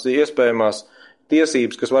tās iespējamās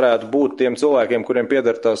tiesības, kas varētu būt tiem cilvēkiem, kuriem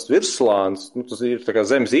pieder tās virsslānis, tas ir tā kā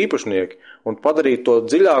zemes īpašnieki, un padarīt to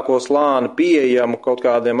dziļāko slāni pieejamu kaut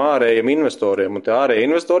kādiem ārējiem investoriem, un tie ārēji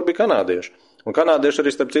investori bija kanādieši. Un kanādieši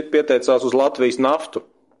arī, starp citu, pieteicās uz Latvijas naftu,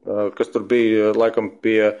 kas tur bija, laikam,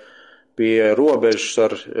 pie robežas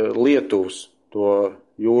ar Lietuvas, to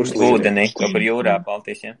jūras līniju. Ūdenī, kaut kur jūrā,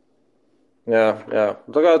 Baltijas, ja? Jā.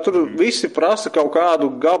 Tā kā tur visi prasa kaut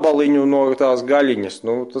kādu gabaliņu no tās gaļiņas.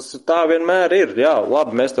 Tas tā vienmēr ir. Jā,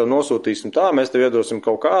 labi, mēs tev nosūtīsim tā, mēs tev iedosim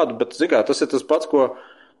kaut kādu, bet, zikā, tas ir tas pats, ko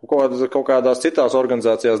kaut kādās citās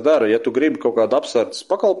organizācijās dara. Ja tu gribi kaut kādu apsardzes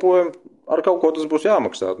pakalpojumu, ar kaut ko tas būs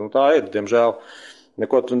jāmaksā. Tā ir, diemžēl,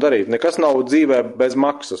 neko tu darīt. Nekas nav dzīvē bez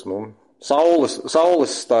maksas.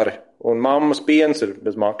 Saules stari un mammas piens ir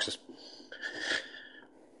bez maksas.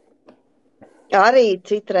 Arī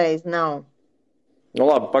citreiz nav.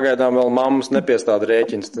 Labi, pagaidām vēl mammas nepiestāda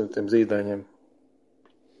rēķins tiem zīdaiņiem.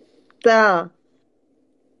 Tā.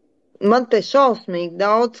 Man te šausmīgi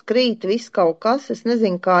daudz krīt viss kaut kas, es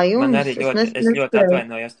nezinu, kā jums. Man arī es ļoti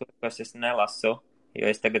atvainojos, ka es nelasu, jo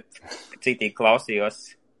es tagad citīgi klausījos,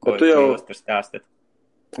 ko jūs tur stāstat.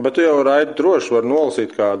 Bet tu jau Raidi droši var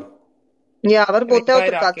nolasīt kādu. Jā, varbūt tev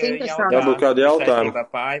tur kāds interesants. Varbūt kādi jautājumi. Saistībā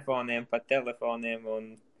pa iPhone'iem, pa telefoniem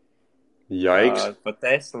un pa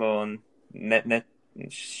Teslu un ne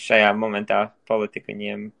šajā momentā politika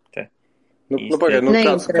viņiem te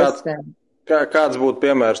īsti. Kāds būtu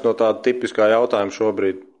piemērs no tāda tipiskā jautājuma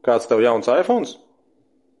šobrīd? Kāds tev jauns iPhones?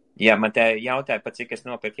 Jā, man te jautāja, pa cik es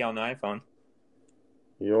nopirku jaunu iPhone.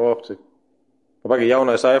 Jo, cik? Pagaid,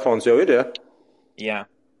 jaunais iPhones jau ir, ja? Jā,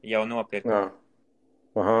 jau nopirku. Jā.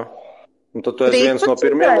 Aha. Un tad tu esi viens no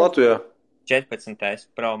pirmiem Latvijā? 14.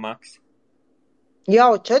 Pro Max.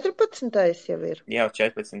 Jau 14. jau ir? Jau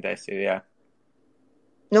 14. ir, jā.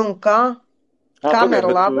 Nu, un kā? Kamera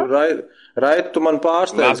laba? Raid, tu man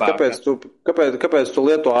pārsteidz, kāpēc tu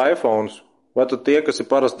lieto iPhones? Vai tu tie, kas ir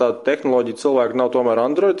parasti tādi tehnoloģija cilvēki, nav tomēr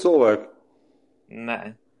Android cilvēki? Nē.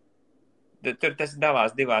 Tur tas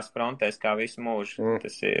dalās divās frontēs, kā visu mūžu.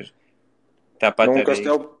 Tas ir tāpat arī.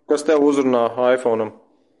 Kas tev uzrunā iPhone'am?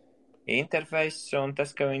 Interfejs un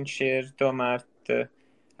tas, ka viņš ir tomēr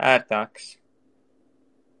ērtāks.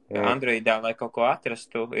 Androidā, lai kaut ko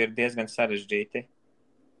atrastu, ir diezgan sarežģīti.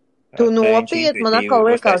 Tu nopiet, man atkal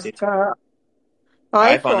liekas, ka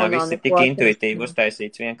iPhone'ā viss ir tik intuitīvi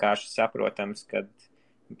uztaisīts, vienkārši saprotams, ka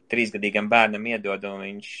 3-gadīgam bērnam iedod un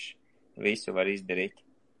viņš visu var izdarīt.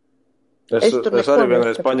 Es arī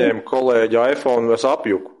vienreiz paņēmu kolēģi iPhone, es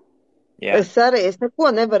apjuku. Jā. Es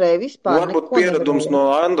neko nevarēju vispār. Varbūt pieredums no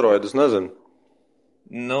Android, es nezinu.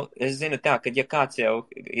 Es zinu tā, ka ja kāds jau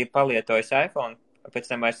ir palietojis iPhone, pēc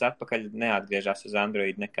tam vairs atpakaļ neatgriežas uz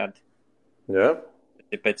Android nekad. Jā?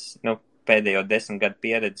 pēc, pēdējo 10 gadu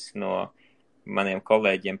pieredzes no maniem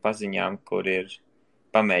kolēģiem paziņām, kur ir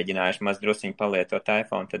pamēģinājuši maz drusciņu palietot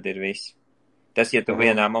iPhone, tad ir viss. Tas, ja tu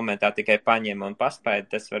vienā momentā tikai paņem un paspēdi,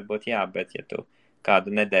 tas varbūt jā, bet ja tu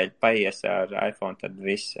kādu nedēļu paies ar iPhone, tad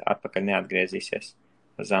viss atpakaļ neatgriezīsies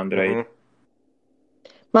uz Android.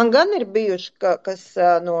 Man gan ir bijuši, kas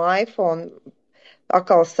no iPhone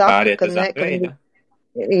atkal saka, Pāriet ka uz Android?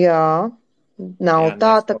 Jā, nav Jā,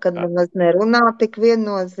 tā, ka nemaz nerunā tik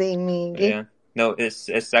viennozīmīgi. Jā. Es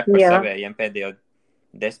saku par savējiem pēdējo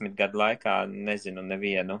 10 gadu laikā, nezinu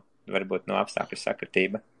nevienu, varbūt no apstākļu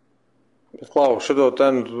sakritība. Bet, Klau, šito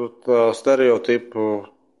stereotipu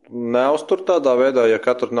neuztur tādā veidā, ja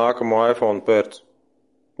katru nākamo iPhone pērc.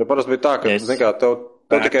 Jo parasti bija tā, ka, zin kā, tev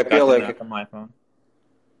tikai pieliek.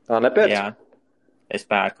 Nepērc? Jā, es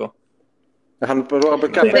pērku.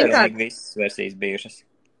 Bet kāpēc? Visas versijas bijušas.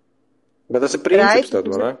 Bet tas ir princips tad,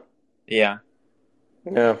 vai ne? Jā.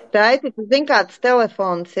 Raiti, tu zini, kāds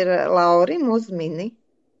telefons ir Laurim uzmini?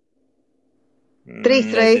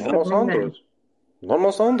 3 reizes.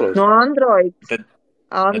 Normāls Android. No Android. Tad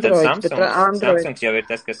Android. Samsungs jau ir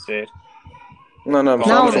tas, kas ir. Nē,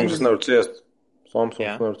 Samsungs nevar ciest.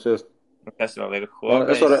 Samsungs nevar ciest. Kas vēl ir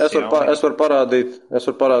Huawei? Es varu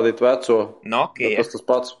parādīt veco. Nokia. Tas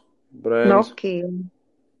pats brēns. Nokia.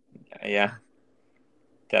 Jā.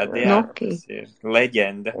 Tad jā, Nokia. Tas ir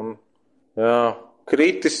leģenda. Jā,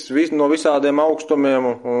 kritis no visādiem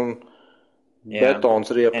augstumiem un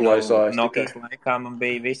betons rieplaisājas. Nokijas laikā man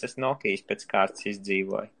bija visas Nokijas pēc kārtas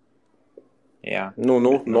izdzīvoja. Jā.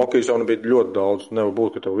 Nokijas jau nebija ļoti daudz. Nevar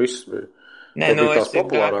būt, ka tev viss bija. Nē, es ir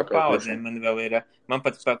gāku paudzēm. Man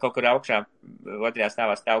pat kaut kur augšā otrajā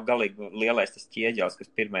stāvā stāv galīgi lielais tas ķieģels, kas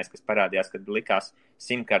pirmais, kas parādījās, kad likās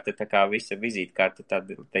simkarte, tā kā visa vizītkarte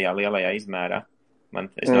tajā lielajā izmērā.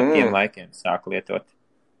 Es no tiem laikiem sāku lietot.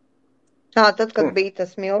 Tad, kad bija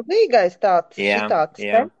tas milzīgais tāds šitāds.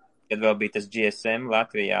 Jā, kad vēl bija tas GSM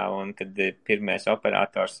Latvijā un kad pirmais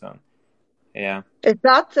operators. Jā. Es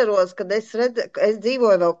atceros, kad es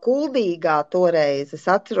dzīvoju vēl Kuldīgā toreiz. Es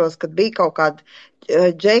atceros, kad bija kaut kādi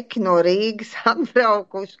džeki no Rīgas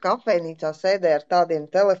atbraukuši kafejnīcā, sēdēja ar tādiem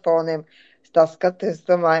telefoniem. Es tā skatos,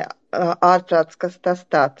 domāju, ārprāts, kas tas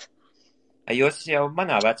tāds. Jūs jau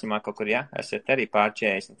manā vecumā kaut kur, jā? Esat arī pār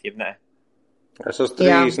 40, jeb nē? Es esmu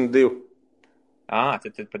 32.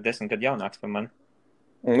 Tad par 10 gadu jaunāks par mani.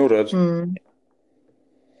 Redz.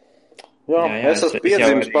 Jā, es esmu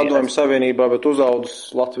piedzimis Padomju Savienībā, bet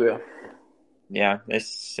uzaudzis Latvijā. Jā,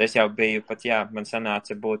 es jau biju pat, man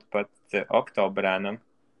sanāca būt pat oktobrēnam.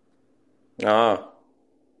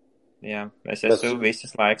 Jā, es esmu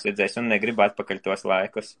visas laiks redzējis un negribu atpakaļ tos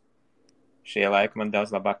laikus. Šie laiki man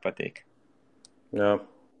daudz labāk patīk. Jā.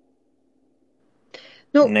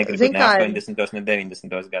 Negribu ne 80. ne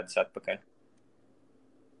 90. gadus atpakaļ.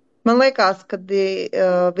 Man liekas, ka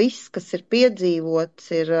viss, kas ir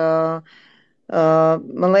piedzīvots, ir,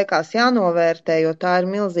 man liekas, jānovērtē, jo tā ir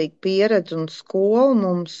milzīga pieredze un skola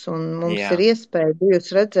mums, un mums ir iespēja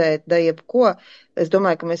bijusi redzēt da jebko. Es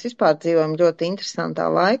domāju, ka mēs vispār dzīvojam ļoti interesantā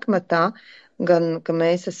laikmetā, gan, ka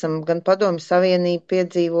mēs esam gan Padomju Savienību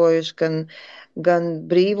piedzīvojuši, gan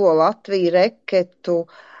brīvo Latviju reketu,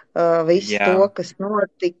 visu to, kas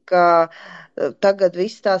notika. Tagad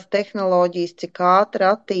viss tās tehnoloģijas, cik ātri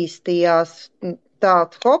attīstījās,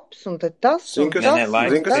 tāds hops, un tad tas. Zin,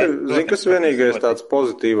 kas vienīgais tāds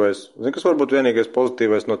pozitīvais, kas varbūt vienīgais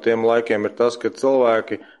pozitīvais no tiem laikiem ir tas, ka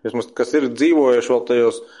cilvēki, kas ir dzīvojuši vēl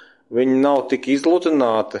tajos, viņi nav tik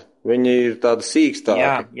izlutināti, viņi ir tādi sīkstāki.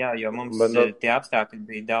 Jā, jo mums tie apstākļi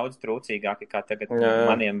bija daudz trūcīgāki kā tagad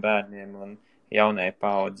maniem bērniem un jaunai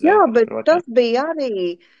paudzei. Jā, bet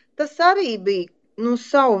tas arī bija.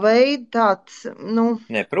 Savu veidu tāds,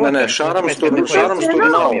 protams. Šārams tur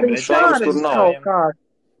nav.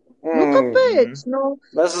 Kāpēc?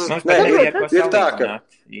 Ir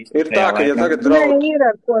tā, ka ja tagad brauc. Ir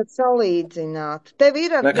ar ko salīdzināt. Tev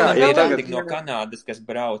ir ar ko salīdzināt. No Kanādas, kas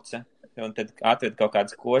brauca, un tad atved kaut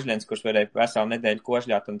kāds kožļens, kurš varēja veselu nedēļu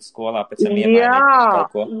kožļāt un skolā pēc tam iemainīt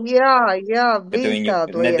kaut ko. Jā, bija tāda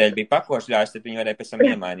lieta. Nedēļu bija pakožļājis, tad viņi varēja pēc tam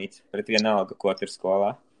iemainīt pret vienalga, ko tur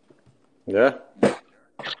skolā. Jā,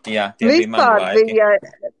 tie bija mani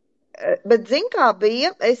laiki. Bet zin kā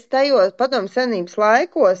bija, es tajos Padomju Savienības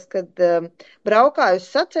laikos, kad braukāju uz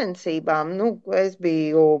sacensībām, es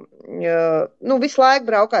biju, visu laiku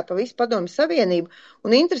braukāju pa visu Padomju Savienību, un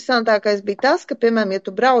interesantākais bija tas, ka, piemēram, ja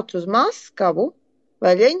tu brauc uz Maskavu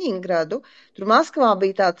vai Ļeņingradu, tur Maskavā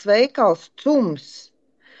bija tāds veikals Cums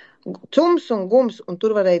un Gums, un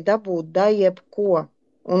tur varēja dabūt da jebko.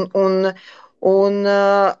 Un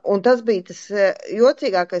Un tas bija tas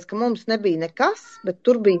jocīgākais, ka mums nebija nekas, bet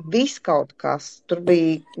tur bija viss kaut kas. Tur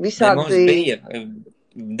bija visādi... Mums bija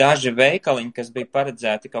daži veikaliņi, kas bija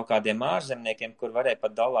paredzēti kaut kādiem ārzemniekiem, kur varēja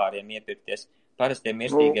pat dolāriem iepirkties. Parastie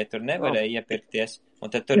mirstīgie tur nevarēja iepirkties,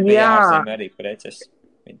 un tad tur bija ārzemē arī preces.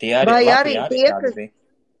 Tie arī tādi bija.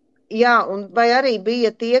 Jā, un vai arī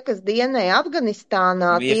bija tie, kas dienēja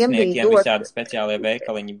Afganistānā, tiem bija dot... visādi speciālie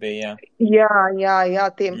veikaliņi bija, jā,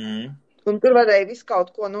 tiem. Un tur varēja visu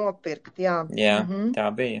kaut ko nopirkt, jā. Jā, tā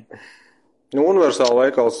bija. Universāla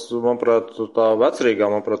veikals, manuprāt, tā vecrīgā,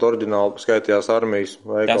 manuprāt, oriģināli skaitījās armijas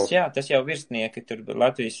veikals. Tas jau virsnieki, tur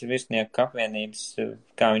Latvijas virsnieku apvienības,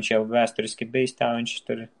 kā viņš jau vēsturiski bijis, tā viņš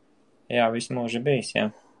tur, visu mūžu bijis,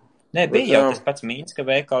 jā. Nē, bija jau tas pats Mīnska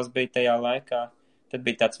veikals bija tajā laikā. Tad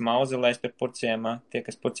bija tāds mauzelējs tur Purciemā, tie,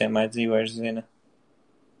 kas Purciemā dzīvojuši, zina.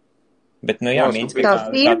 Bet, Mīnska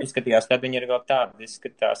tāda izskatījās, tad viņi ir vēl tādi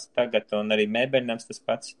izskatās tagad, un arī Mēbeļnams tas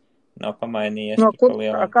pats nav pamainījies.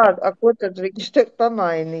 Ko tad viņš tur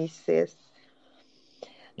pamainīsies?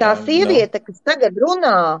 Tā sieviete, kas tagad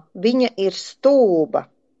runā, viņa ir stulba.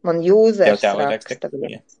 Man jūzers raksta.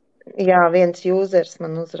 Jā, viens jūzers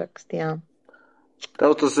man uzraksta, jā.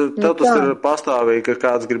 Tev tas ir pastāvīgi, ka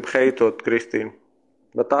kāds grib heitot Kristīnu.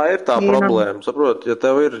 Bet tā ir tā problēma, saprot, ja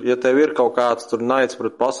tev ir kaut kāds tur naids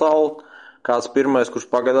pret pasauli, kāds pirmais, kurš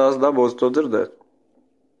pagadās dabūs to dzirdēt.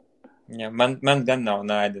 Jā, man gan nav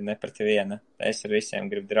naida, ne pret viena. Es ar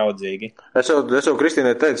visiem gribu draudzīgi. Es jau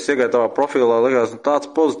Kristīnai teicu, iegāju tavā profilā, likās,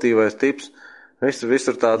 tāds pozitīvais tips,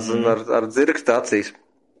 visur tāds ar dzirksti acīs.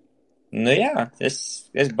 Jā,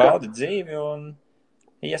 es baudu dzīvi un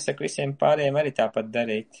iesaku visiem pārējiem arī tāpat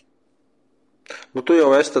darīt. Tu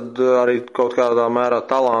jau esi tad arī kaut kādā mērā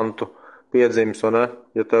talantu piedzimis, vai ne?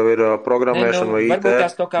 Ja tev ir programmēšana vai IT. Varbūt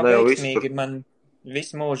tās kaut kā veiksmīgi. Man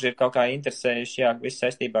visu mūžu ir kaut kā interesējuši, viss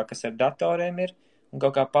saistībā, kas ar datoriem ir. Un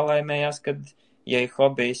kaut kā palaimējās, kad, ja ir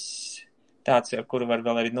hobijs tāds, ar kuru var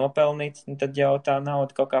vēl arī nopelnīt, tad jau tā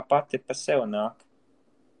nauda kaut kā pati pa sev nāk.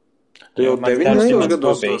 Tu jau 90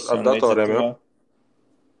 gados ar datoriem, jā?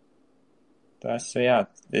 Tas,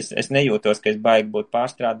 es nejūtos, ka es baigi būtu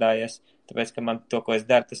pārstrādājies, tāpēc, ka man to, ko es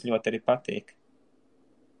daru, tas ļoti arī patīk.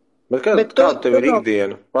 Bet kāda tev ir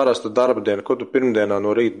ikdiena, parasta darba diena, ko tu pirmdienā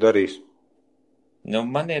no rīta darīsi?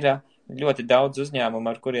 Man ir ļoti daudz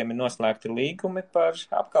uzņēmumu, ar kuriem ir noslēgti līgumi par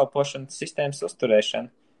apkalpošanas sistēmas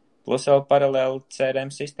uzturēšanu, plus vēl paralēli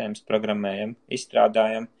CRM sistēmas programmējam,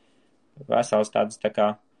 izstrādājam vesels tādas tā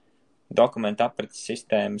kā dokumentu aprates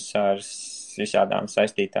sistēmas ar visādām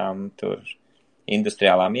saistītām tur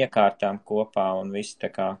industriālām iekārtām kopā un viss tā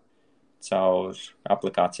kā caur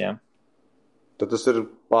aplikācijām. Tad tas ir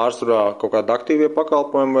pārsvarā kaut kādi aktīvie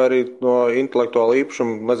pakalpojumi vai arī no intelektuāla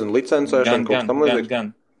īpašuma, nezinu, licencēšana, kaut tam līdzīgs? Gan.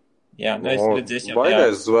 Jā, es jau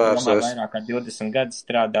vairāk kā 20 gadus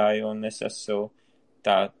strādāju un es esmu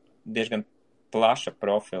tā diezgan plaša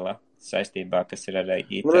profila saistībā, kas ir ar IT.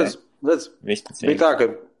 Bija tā, ka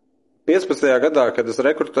 15. gadā, kad es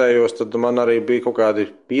rekrutējos, tad man arī bija kaut kādi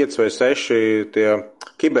 5 vai 6 tie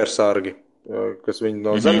kibersargi, kas viņi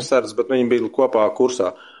no zemesardzes, bet viņi bija kopā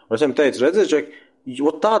kursā. Un es viņiem teicu, redziet, Džek,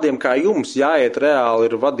 jo tādiem kā jums jāiet reāli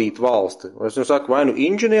ir vadīt valsti. Es jums saku, vai nu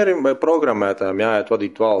inženierim vai programmētājiem jāiet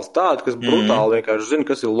vadīt valsti. Tādi, kas brutāli vienkārši zina,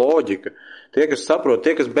 kas ir loģika. Tie, kas saprot,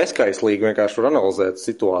 tie, kas bezkaislīgi vienkārši var analizēt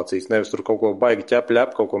situācijas, nevis tur kaut ko baigi ķep,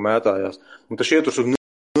 kaut ko mētājās. Un tas šie tur saka,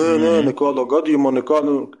 nekādā gadījumā,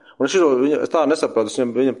 Un es tā nesaprotu, es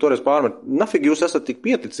viņam toreiz pārmetu, nafig jūs esat tik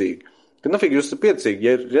pieticīgi. Nafig jūs esat pieticīgi,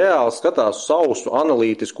 ja reāli skatās sausu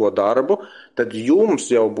analītisko darbu, tad jums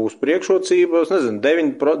jau būs priekšrocība, es nezinu,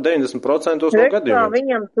 90% no gadījumiem.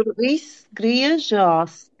 Viņam tur viss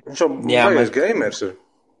griežās. Viņš jau baigais gamers ir.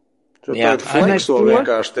 Tagad flexo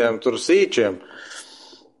vienkārši tiem tur sīčiem.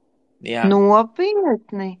 Jā.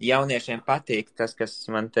 Nopietni. Jauniešiem patīk tas, kas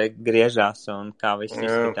man te griežās un kā viss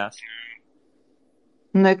izskatās.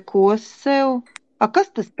 Neko sev. Kas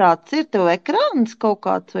tas tāds ir? Tev ekrāns kaut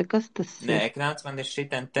kāds vai kas tas ir? Nē, ekrāns man ir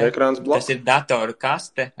šitien te. Tas ir datoru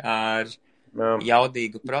kaste ar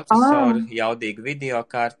jaudīgu procesoru, jaudīgu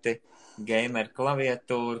videokarti, gamer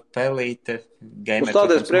klaviatūru, pelīte, gamer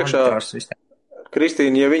monitors.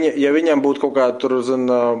 Kristīna, ja viņam būtu kaut kāda tur,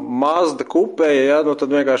 Mazda kupēja,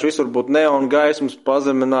 tad vienkārši visur būtu neon gaismas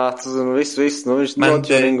pazemināts, viss, viņš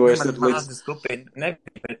noķeringojas. Man Mazdas kupēja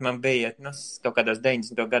nebija, bet man bija, kaut kādās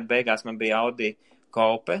 90. gadu beigās man bija Audi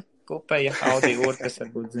kupēja, Audi urkas,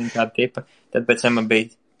 varbūt zina kāda tipa. Tad pēc tam man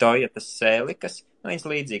bija Toyota Celikas, viņas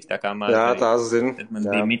līdzīgs tā kā Mazda. Jā, tās zinu. Tad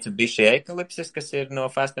man bija Mitsubishi Eclipses, kas ir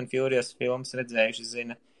no Fast and Furious filmas redzējuši,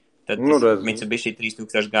 zina. Tad Mitsubishi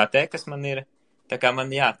 3000 GT, kas man ir. Tā kā man,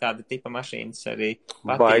 tāda tipa mašīnas arī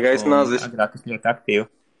patīk. Baigais nazis. Agrāk es ļoti aktīvi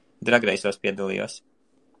dragreisos piedalījos.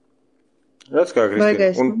 Redz kā,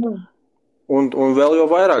 Kristīna. Un vēl jau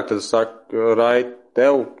vairāk tad saka, Rai,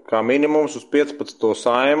 tev kā minimums uz 15.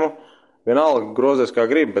 saimu, vienalga grozies kā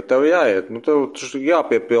gribi, bet tev jāiet. Tev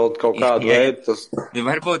jāpiepild kaut kādu veidu tas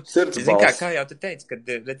varbūt, sirdsbalss. Kā jau tu teici, kad,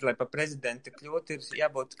 redz, lai pa prezidentu kļūt, ir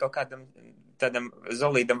jābūt kaut kādam tādam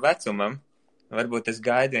zolīdam vecumam. Varbūt es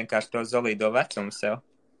gaidu vienkārši to zolīdo vecumu sev.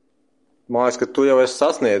 Mājas, ka tu jau esi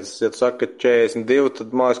sasniedzis, ja tu saki, ka 42, tad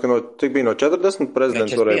mājas, ka cik bija no 40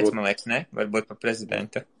 prezidents varēja būt? Man liekas, ne? Varbūt pa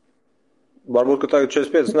prezidentu. Varbūt, ka tagad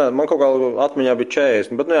 45, ne, man kaut kā atmiņā bija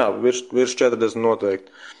 40, bet virs 40 noteikti.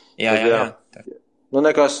 Jā.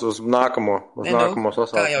 Nekas uz nākamo sasaukumu.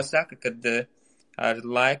 Kā jau saka, kad ar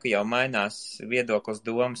laiku jau mainās viedoklis,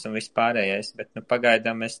 domas un viss pārējais, bet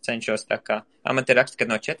pagaidām es cenšos tā kā, man te raksta, ka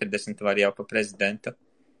no 40 var jau pa prezidentu.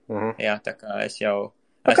 Jā, tā kā es jau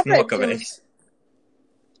esmu nokavējis.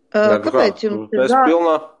 Kāpēc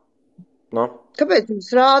jums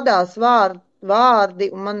rādās vārdi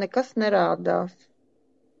un man nekas nerādās?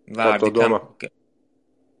 Vārdi,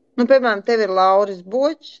 piemēram, tev ir Lauris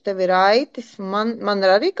Bočs, tev ir Aitis, man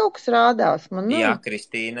arī kaut kas rādās. Jā,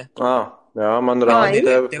 Kristīne. Jā, man rāda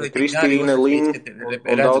tev Kristīne, Lind.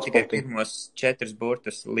 Redzu tikai pirmos 4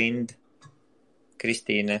 burtus. Lind,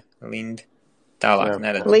 Kristīne, Lind. Tālāk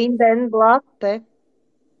neredzu. Linden Blate.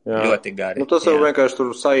 Ļoti gari. Tas jau vienkārši tur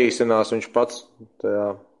saīsinās viņš pats.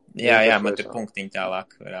 Jā, man tur punktiņi tālāk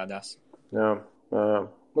rādās. Jā.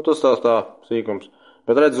 Tas tā sīkums.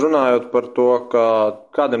 Bet redz, runājot par to, ka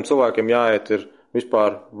kādiem cilvēkiem jāiet ir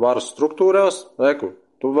vispār varas struktūrās,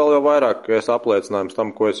 tu vēl jau vairāk esi apliecinājums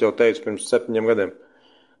tam, ko es jau teicu pirms 7 gadiem.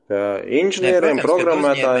 Inženieriem,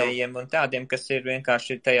 programmētājiem. Un tādiem, kas ir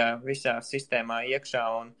vienkārši tajā visā sistēmā iekšā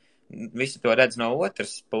un visu to redz no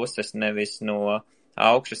otras puses, nevis no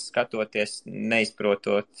augšas skatoties,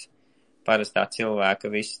 neizprotot parastā cilvēka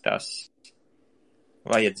visas tās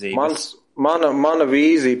vajadzības. Mana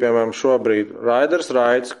vīzija, piemēram, šobrīd Raiders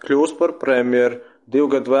Raids kļūst par premjeru, 2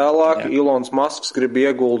 gadu vēlāk Ilons Masks grib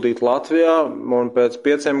ieguldīt Latvijā, un pēc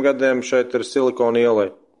 5 gadiem šeit ir Silikona ielai.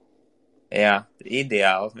 Jā,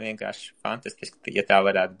 ideāli, vienkārši fantastiski, ja tā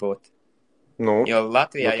varētu būt. Jo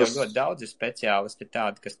Latvijā jau ļoti daudz ir speciālisti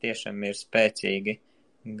tādi, kas tiešām ir spēcīgi,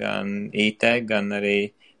 gan IT, gan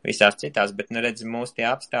arī visās citās, bet, redzi, mūsu tie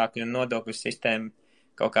apstākļi un nodokļu sistēma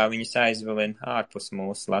kaut kā viņas aizvilina ārpus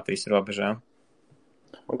mūsu Latvijas robežām.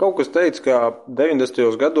 Man kaut kas teica, ka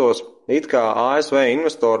 90. gados it kā ASV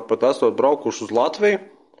investori pat esot braukuši uz Latviju,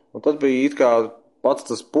 un tad bija it kā pats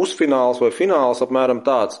tas pusfināls vai fināls apmēram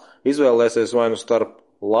tāds. Izvēlēsies vai nu starp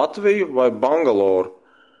Latviju vai Bangaloru.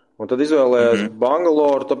 Un tad izvēlējās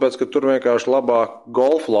Bangaloru, tāpēc, ka tur vienkārši labāk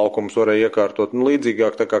golfa laukums varēja iekārtot,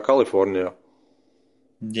 līdzīgāk tā kā Kalifornijā.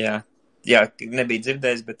 Jā, nebija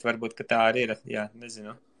dzirdējis, bet varbūt, ka tā arī ir,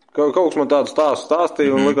 nezinu. Kaut kas man tādu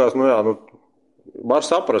stāstīja un likās, var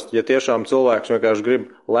saprast, ja tiešām cilvēks vienkārši grib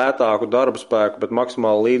lētāku darba spēku, bet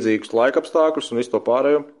maksimāli līdzīgus laikapstākļus un visu to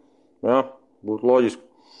pārējo, būtu loģiski.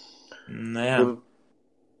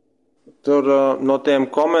 Tur no tiem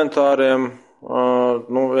komentāriem,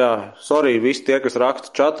 sorry, visi tie, kas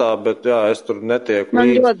raksta čatā, bet es tur netieku līdzi.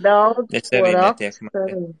 Man ļoti daudz ko raksta.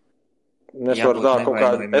 Es varu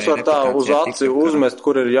tā uz aci uzmest,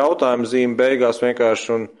 kur ir jautājuma zīme beigās vienkārši.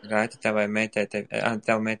 Un... Raita, tev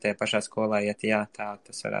meitē pašā skolā iet, tā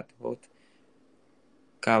tas varētu būt.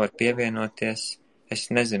 Kā var pievienoties? Es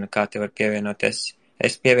nezinu, kā te var pievienoties.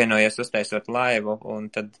 Es pievienojos uztaisot laivu un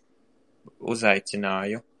tad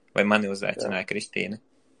uzaicināju, vai mani uzaicināja Kristīne.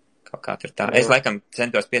 Kaut kā tur tā. Es laikam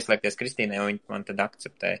centos pieslēgties Kristīnai, un viņa man tad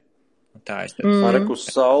akceptēja. Un tā es tad...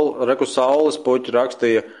 Reku Saules puķi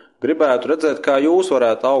rakstīja, gribētu redzēt, kā jūs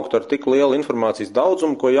varētu augt ar tik lielu informācijas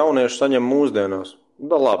daudzumu, ko jaunieši saņem mūsdienās.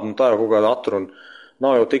 Labi, tā jau kaut kāda atruna.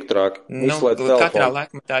 Nav jau tik trāki. Katrā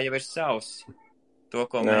laikmetā jau ir savs. To,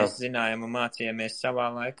 ko mēs zinājām un mācījāmies savā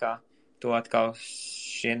laikā, to atkal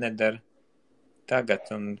šie nedara tagad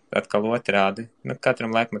un atkal otrādi.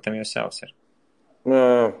 Katram laikmetam jau savs ir.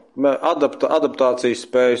 Adaptācijas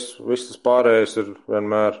spējas, viss tas pārējais ir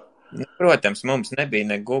vienmēr. Protams, mums nebija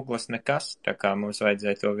ne Googles, nekas, tā kā mums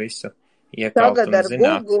vajadzēja to visu iekaut un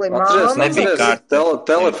zināt.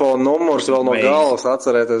 Telefona numurs vēl no galvas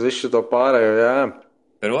atcerēties visu to pārējo,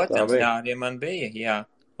 Protams, tā arī man bija,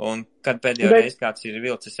 Un kad pēdējo reizi kāds ir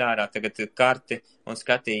vilcis ārā, tagad karti un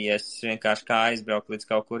skatījies vienkārši kā aizbraukt līdz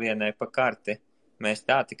kaut kurienai pa karti. Mēs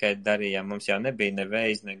tā tikai darījām, mums jau nebija ne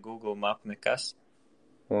Waze, ne Google Map, nekas.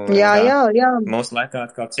 Jā. Mūsu laikā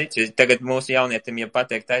atkal cits. Tagad mūsu jaunietim, ja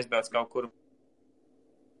pateikt aizbrauc kaut kur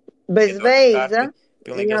bez Waze,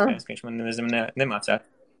 pilnīgi Jā. iespējams, ka viņš man nemazam nemācētu.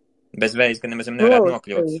 Bez vējas, ka nemazam nevarētu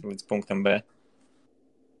nokļūt Nolasīt. līdz punktam B.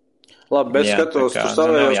 Labi, bet Jā, skatos, tā kā, tur nav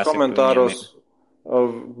savējos jāsaka, komentāros,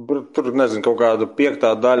 tur, nezinu, kaut kāda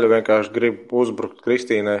piektā daļa vienkārši grib uzbrukt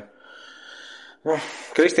Kristīnai.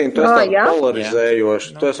 Kristīna, tu esi tāda Jā.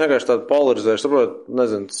 polarizējoša. Tu esi vienkārši tāda polarizējoša. Saprot,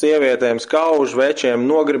 nezinu, sievietēm skauž, večiem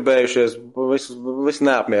nogribējušies, viss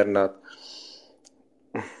neapmierināt.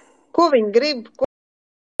 Ko viņi grib?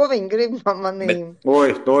 Ko viņi grib no manīm?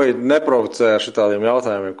 Oi, neprovocē ar šitādiem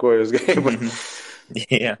jautājumiem, ko jūs gribat.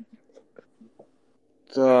 Jā.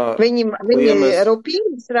 Tā, Viņi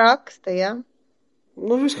rupīgas raksta, jā?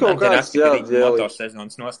 Nu, viss kaut kāds, jā,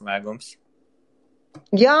 motosezonas noslēgums.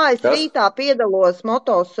 Jā, es rītā piedalos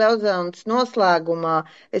motosezonas noslēgumā.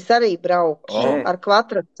 Es arī braukšu ar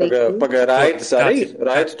kvadraciklu. Pagaid, Raitas arī?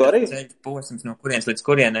 Raitas tu arī? Ceļu posms no kurienes līdz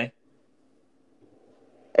kurienei?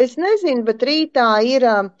 Es nezinu, bet rītā ir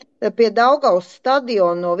pie Daugavas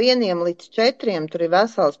stadiona no 1 līdz 4, tur ir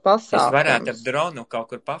vesels pasākums. Es varētu ar dronu kaut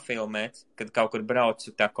kur pafilmēt, kad kaut kur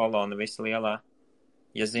braucu tā kolona visa lielā,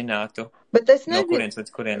 ja zinātu, bet es nezinu, no kurienes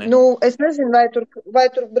līdz kurienei. Nu, es nezinu, vai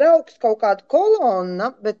tur brauks kaut kāda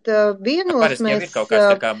kolona, bet vienos parasti mēs... jau ir kaut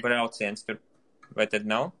kāds tā kā brauciens tur, vai tad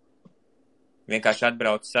nav? Vienkārši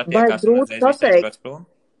atbrauc, satiekās un uzreiz viss aizbrauc prom?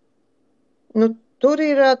 Nu, tur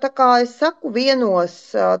ir, tā kā es saku, vienos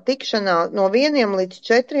tikšanā no 1 līdz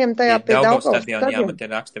 4 tajā pie Daugavas stadiona. Jā, man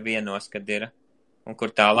te raksta vienos, kad ir. Un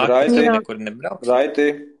kur tālāk, kur nebrauc. Raiti,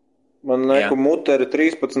 man neku muteri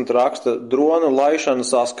 13 raksta drona laišana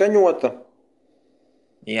saskaņota.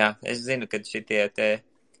 Jā, es zinu, kad šitie te,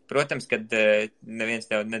 protams, kad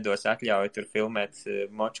neviens tev nedos atļauju tur filmēt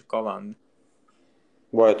moču kolandu.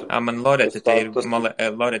 Man Loreta te ir,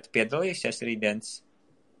 Loreta piedalījusies rītdienas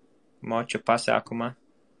moču pasākumā.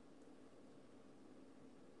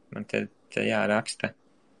 Man te jāraksta.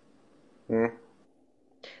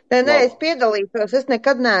 Nē, es piedalīšos. Es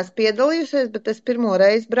nekad neesmu piedalījusies, bet es pirmo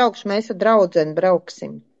reizi braukšu. Mēs ar draudzeni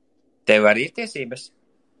brauksim. Tev arī ir tiesības?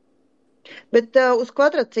 Bet uz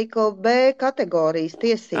kvadracikla B kategorijas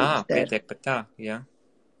tiesības. Pietiek pat tā, jā.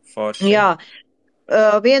 Forši. Jā.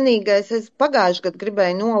 Vienīgais, es pagājuši gadu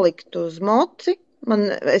gribēju nolikt uz moci.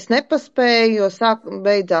 Es nepaspēju, jo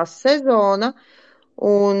beidzās sezona,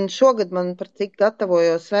 un šogad man par cik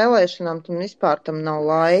gatavojos vēlēšanām, tam vispār tam nav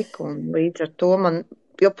laika, un līdz ar to man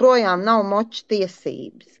joprojām nav moču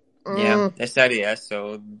tiesības. Jā, es arī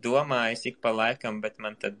esmu domājis ik pa laikam, bet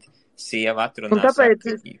man tad sieva atrunā,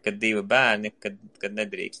 kad 2 bērni, kad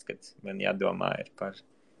nedrīkst, kad man jādomā ir par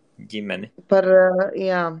ģimeni.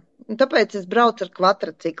 Jā. Un tāpēc es braucu ar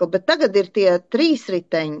kvadraciklu, bet tagad ir tie 3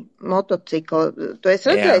 riteņi motocikli. Tu esi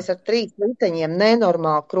redzējis ar 3 riteņiem,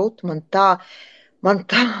 nenormāli krūti, man tā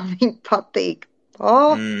viņi patīk.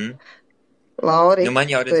 Lauri. Nu,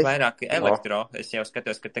 man jau redz vairāk elektro, es jau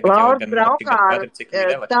skatos, ka tagad jau gan kvadracikli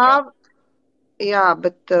ir elektro. Jā,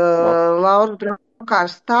 bet Laura braukā ar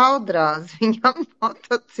stāvdrāzi, viņam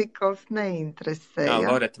motocikls neinteresē. Jā,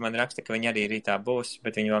 Loreta man raksta, ka viņa arī rītā būs,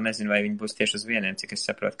 bet viņa vēl nezinu, vai viņa būs tieši uz vieniem, cik es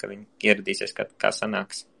saprotu, ka viņa ieradīsies, kā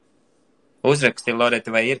sanāks. Uzraksti,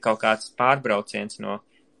 Loreta, vai ir kaut kāds pārbrauciens no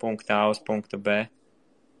punkta A uz punktu B?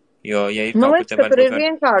 Jo, ja ir kaut kur te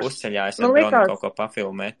varbūt var uzceļā, es ar dronu kaut ko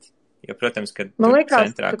pafilmēt. Jo, protams, ka man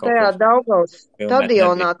liekas, ka tajā Daugavas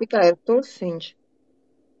stadionā tikai ir tusiņš.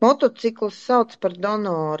 Motociklus sauc par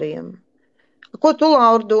donoriem. Ko tu,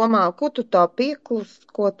 Laura, domā? Ko tu tā pieklus?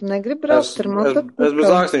 Ko tu negribi braukt ar motociklu? Es bez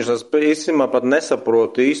ākstiņš, es īstenībā pat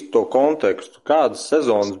nesaprotu īsti to kontekstu. Kādas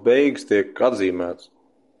sezonas beigas tiek atzīmētas?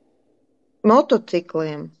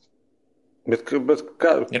 Motocikliem. Bet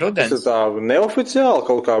kā? Tas ir tā neoficiāli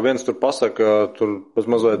kaut kā viens tur pasaka, tur pēc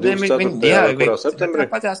mazliet 24. kurā septembrī?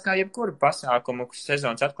 Tāpatās kā jebkuru pasākumu,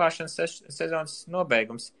 sezonas atklāšanas, sezonas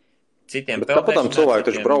nobeigums. Citiem bet tāpat tam cilvēki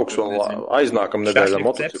taču brauks vēl aiznākam nedēļā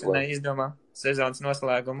motociklā. Izdomā sezonas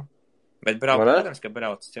noslēgumu. Bet protams, ka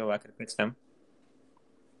brauc cilvēki pēc tam.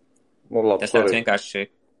 Nu, labi, tas tāds vienkārši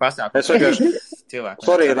pasākums. Es vienkārši,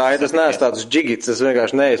 sorry, Raid, es neesmu tāds džigits, es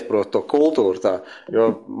vienkārši neizprotu to kultūru tā,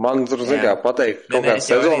 jo man tur, zin kā, pateikt, kaut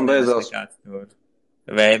kāds sezona beidzās.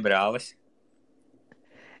 Vēbrālis.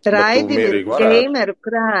 Raidi ir gameru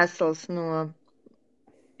krēsls no...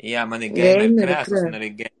 Jā, man ir gameru krēsls un arī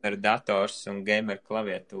gameru dators un gameru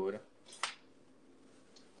klaviatūra.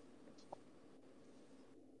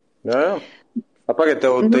 Jā. Pagaid,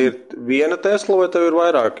 tev te ir viena Tesla vai tev ir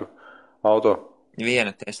vairāki auto?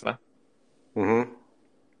 Viena Tesla.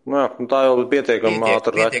 Jā, tā jau pietiekami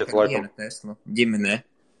ātri raķeta laikam. Viena Tesla ģimenē.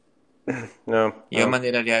 Jā. Jo man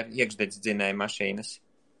ir arī iekšdedz dzinēja mašīnas.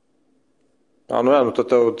 Nu jā,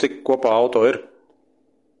 tad tev cik kopā auto ir?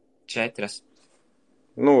 4.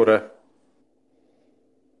 Nu, re.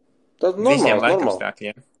 Tas Visiem normāls.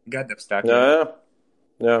 laikapstākļiem, gadapstākļiem.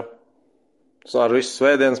 Jā. Ar visu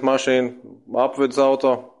svētdienas mašīnu, apvidus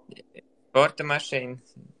auto. Sporta mašīna,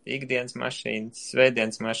 ikdienas mašīna,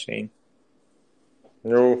 svētdienas mašīna.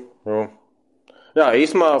 Jū. Jā,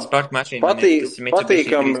 īsumā Sporta mašīna man ir tas Mitsubishi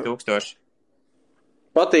 3000.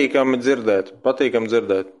 Patīkami dzirdēt.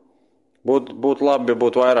 Būtu labi, ja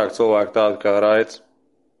būtu vairāk cilvēku tādi kā Raits.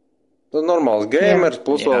 Tas normāls gamers,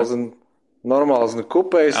 plus vēl normāls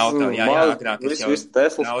kupējs. Auto, agrāk es jau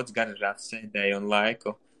daudz garažā sēdēju un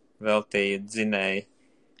laiku veltīju dzinēju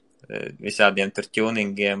visādiem tur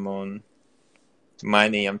tuningiem un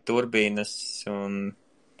mainījām turbīnas un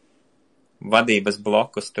vadības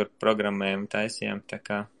blokus tur programmējam, taisījām, tā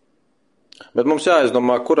kā. Bet mums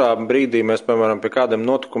jāizdomā, kurā brīdī mēs, piemēram, pie kādiem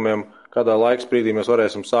notikumiem, kādā laiks brīdī mēs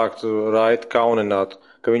varēsim sākt Raitu kaunināt,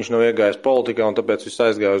 ka viņš nav iegājis politikā un tāpēc viss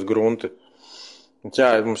aizgāja uz grunti.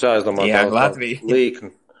 Mums jāizdomā tā līkni.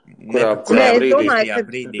 Kurā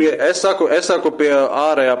brīdī? Es saku, pie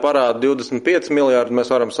ārējā parāda 25 miljārdu mēs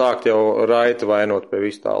varam sākt jau Raitu vainot pie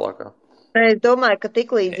vis tālākā. Es domāju, ka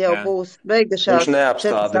tiklīdz jau būs beigušās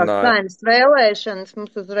Saeimas vēlēšanas,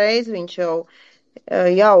 mums uzreiz viņš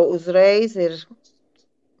jau uzreiz ir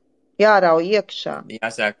jārauj iekšā.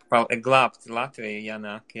 Jāsāk glābt Latviju,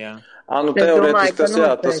 jānāk, jā. Teorētiski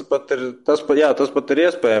tas pat ir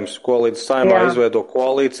iespējams, ko līdz Saeimā izveido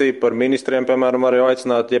koalīciju par ministriem, piemēram, arī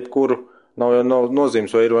aicināt jebkuru, nav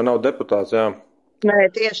nozīmes, vai ir vai nav deputāts, jā. Nē,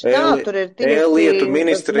 tieši tā, tur ir tieši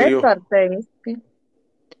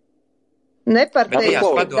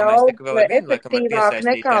neparteiski daudz efektīvāk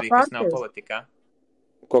nekā partijas.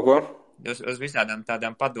 Ko? Uz visādām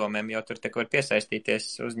tādām padomēm, jo tur var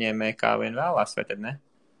piesaistīties uzņēmēji kā vien vēlās, vai tad ne?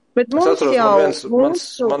 Bet mums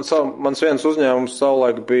mans viens uzņēmums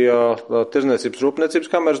savulaik bija Tirzniecības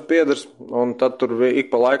rūpniecības kameras biedrs, un tad tur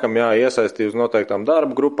ik pa laikam iesaistīja uz noteiktām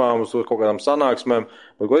darba grupām, uz kaut kādām sanāksmēm.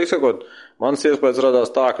 Bet, godīgi sakot, mans iespējas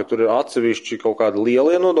radās tā, ka tur ir atsevišķi kaut kādi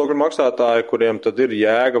lielie nodokļu maksātāji, kuriem tad ir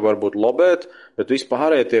jēga varbūt lobēt, bet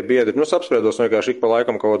vispārējie tie biedri, apspriedos vienkārši ik pa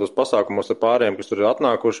laikam kaut kādos pasākumos ar pārējiem, kas tur ir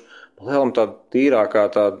atnākuši, lielam tāda tīrākā,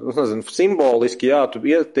 simboliski, tu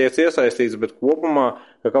tiec iesaistīts, bet kopumā,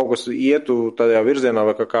 ka kaut kas ietu tādā virzienā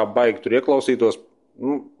vai kā baigi tur ieklausītos,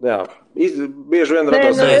 bieži vien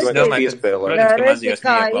radās iespēlēt.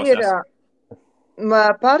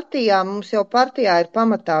 Partijā, mums jau partijā ir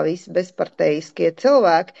pamatā visi bezparteiskie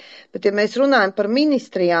cilvēki, bet ja mēs runājam par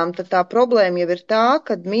ministrijām, tad tā problēma jau ir tā,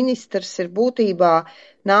 kad ministrs ir būtībā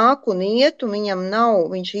nāk un iet, un viņam nav,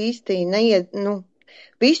 viņš īsti neiet,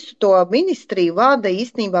 visu to ministriju vada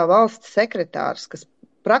īstenībā valsts sekretārs, kas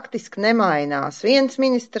praktiski nemainās. Viens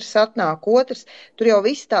ministrs atnāk, otrs, tur jau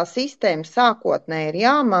viss tā sistēma sākotnē ir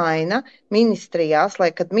jāmaina ministrijās,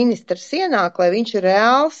 lai kad ministrs ienāk, lai viņš ir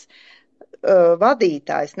reāls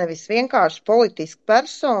vadītājs, nevis vienkārši politiska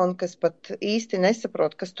persona, kas pat īsti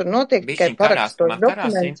nesaprot, kas tur notiek, tikai parakstos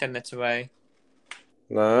dokumentus. Karās internets vai?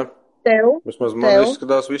 Nē. Tev? Vismaz man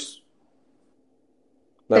izskatās viss.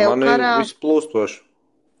 Nē, man ir viss plūstoši.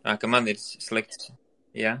 Ka man ir slikts,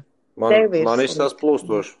 jā? Man izskatās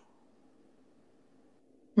plūstoši.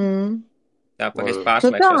 Tā, es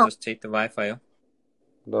pārslēgšos uz citu Wi-Fi.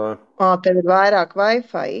 Tev ir vairāk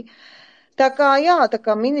Wi-Fi. Tā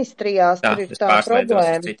kā ministrijās tur ir tā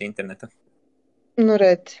problēma. Citu internetu.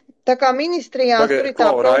 Redz. Tā kā ministrijās tur ir tā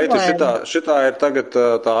problēma. Šitā ir tagad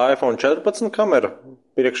tā iPhone 14 kamera,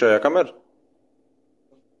 priekšējā kamera?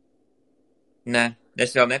 Nē,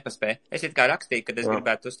 es vēl nepaspēju. Es it kā rakstīju, kad es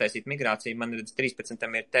gribētu uztaisīt migrāciju, man redz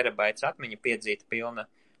 13 ir terabaits atmiņa piedzīta pilna,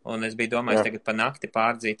 un es biju domājis tagad pa nakti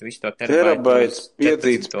pārdzīt visu to terabaits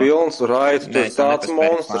piedzīts pilns, Raiti, tas tāds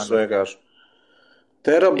monstrs vienkārši.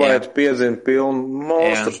 Terabaitu piedzina pilnu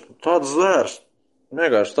monstru. Tāds zvērs.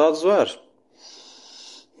 Vienkārši tāds zvērs.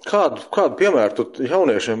 Kādu piemēru tu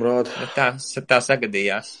jauniešiem rādi? Tā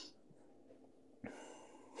sagadījās.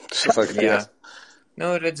 Sagadījās.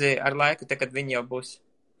 Redzi, ar laiku, kad viņi jau būs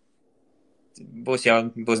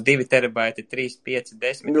 2 terabaiti, 3, 5,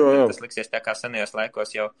 10. Tas liksies tā kā senajos laikos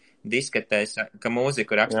jau disketēs, ka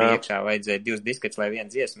mūziku rakstīja iekšā, vajadzēja 2 disketes, lai 1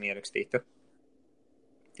 dziesmu ierakstītu.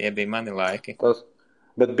 Tie bija mani laiki.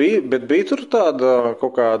 Bet bija tur tāda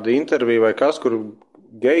kaut kāda intervija vai kas, kur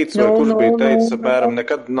Geits vai kurš bija teicis, apmēram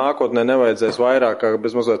nekad nākotnē nevajadzēs vairāk kā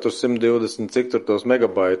bezmazliet uz 120 cik tur tos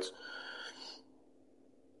megabaitus.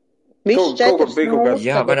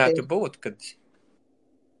 Varētu būt, kad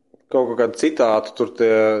kaut kāda citātu tur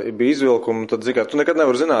tie bija izvilkumi, tad tu nekad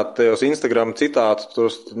nevar zināt tajos Instagram citātu,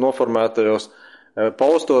 tur noformētajos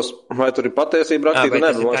postos, vai tur ir patiesība rakstīta,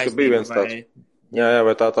 ne, bet man, ka bija viens tāds. Jā,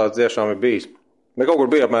 vai tā tiešām ir bijis. Ne kaut kur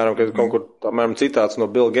bija apmēram, kad kaut kur apmēram citāts no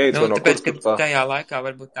Bill Gates vai no tāpēc, kur ka tā. tajā laikā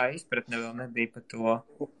varbūt tā izpratne vēl nebija par to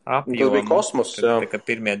apjomu. Tas bija kosmos, jā. Kad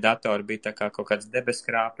pirmie datori bija tā kā kaut kāds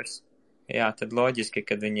debeskrāpes. Jā, tad loģiski,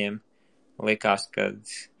 kad viņiem likās,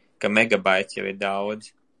 ka megabaits jau ir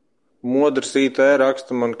daudz. Modrs IT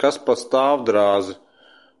raksta man, kas pa stāvdrāzi.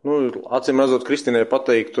 Acīm redzot, Kristīnai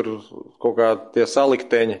patīk tur kaut kā tie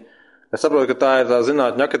salikteņi. Es saprotu, ka tā ir tā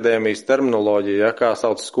zinātņu akadēmijas terminoloģija, ja, kā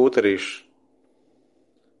sauc skūterīšu.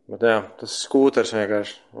 Bet jā, tas ir skūters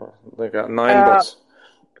vienkārši. Ninebots.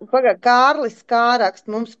 Pagad, Kārlis Kārakst,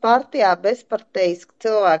 mums partijā bezparteiski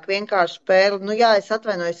cilvēki vienkārši spēli, es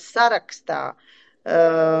atvainojos sarakstā.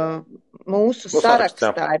 Mūsu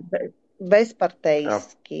sarakstā ir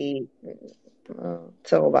bezparteiski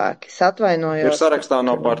cilvēki. Es atvainojos. Ir sarakstā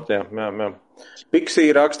no partijām, jā.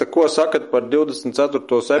 Piksī raksta, ko sakat par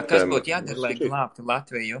 24. septembri? Kas būtu jādara, lai glābtu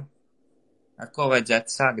Latviju? Ar ko vajadzētu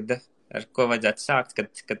sākt,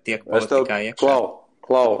 kad tiek politikā iekšā?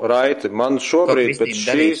 Klau, Raiti, man šobrīd pēc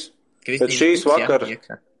šīs vakar...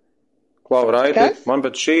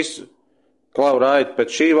 Pēc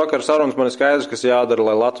šī vakara sarunas man ir skaidrs, kas jādara,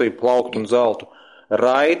 lai Latvija plauktu un zeltu.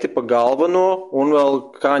 Raiti pa galveno un vēl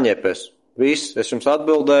kaņepes. Viss, es jums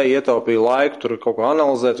atbildēju, ietaupīju laiku, tur kaut ko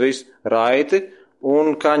analizēt, viss, Raiti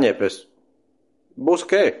un kaņepes. Būs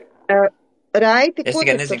ok. Raiti, es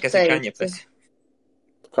tikai nezinu, kas ir kaņepes.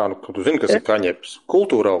 Kā, tu zini, kas ir kaņepes?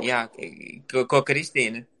 Kultūra. Jā, ko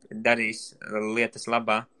Kristīna darīs lietas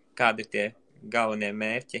labā? Kādi ir tie galvenie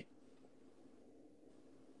mērķi?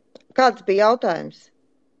 Kāds bija jautājums?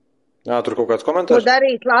 Jā, tur kaut kāds komentārs.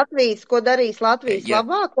 Ko darīs Latvijas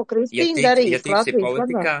labā? Ko Kristīna darīs Latvijas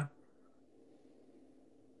labā?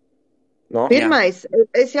 No? Pirmais,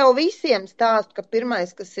 es jau visiem stāstu, ka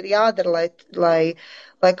pirmais, kas ir jādara,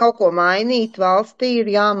 lai kaut ko mainītu valstī, ir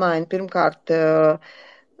jāmaina pirmkārt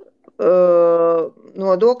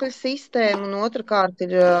nodokļu sistēma, un otrkārt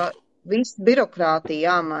ir viss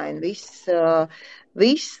birokrātija jāmaina,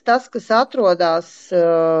 viss tas, kas atrodas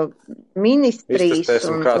ministrijas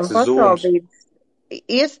un pašvaldības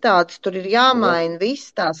iestādes, tur ir jāmaina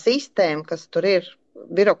viss tā sistēma, kas tur ir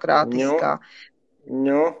birokrātiskā.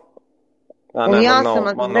 Un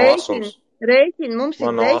jāsamazina rēķini, mums ir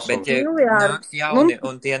 10 miljārdi.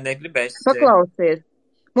 Un tie negribēs. Paklausies,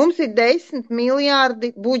 mums ir 10 miljārdi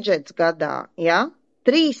budžets gadā, ja?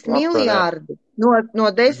 3 miljārdi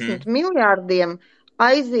no 10 miljārdiem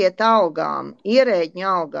aiziet algām, ierēģņu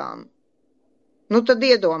algām. Tad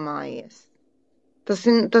iedomājies. Tas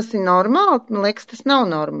ir normāli? Man liekas, tas nav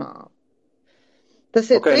normāli. Tas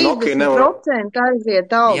ir 30%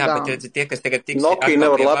 aiziet algām. Jā, bet redzi, tie, kas tagad tiks Nokia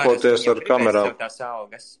nevar lepoties ar kamerām.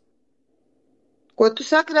 Ko tu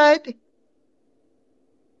saki, Raiti?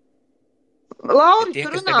 Lauri, tu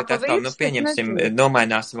runā pa visu. Pieņemsim,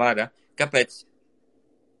 nomainās vara. Kāpēc?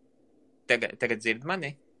 Tagad dzird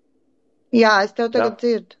mani? Jā, es tev tagad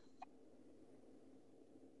dzirdu.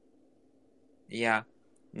 Jā,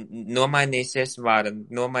 nomainīsies vara,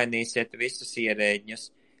 nomainīsiet visus ierēģņus.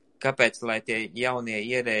 Kāpēc, lai tie jaunie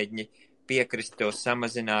ierēģi piekristu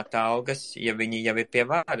samazināt algas, ja viņi jau ir pie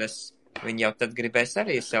varas? Viņi jau tad gribēs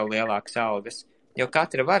arī sev lielākas algas. Jo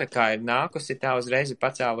katra vara, kā ir nākusi, tā uzreiz ir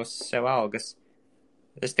pacēlusi sev algas.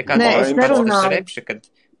 Es te kāds pats repša, kad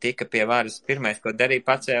tika pie varas, pirmais, ko darīja,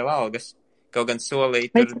 pacēla algas. Kaut gan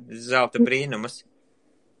solīja tur zelta brīnumus.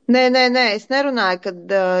 Nē, es nerunāju,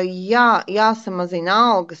 kad jāsamazina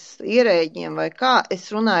algas ierēģiem vai kā.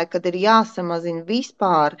 Es runāju, kad ir jāsamazina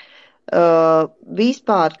vispār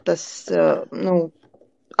tas,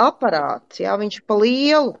 aparāts, jā, viņš pa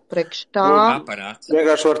lielu priekš tā.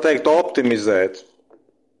 Vienkārši var teikt optimizēt.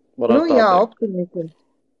 Optimizēt.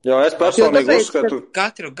 Jā, es personīgi uzskatu.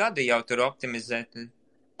 Katru gadu jau tur optimizēt.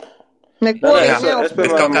 Neko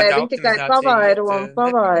neoptimizē, viņi tikai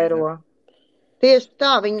pavairo. Tieši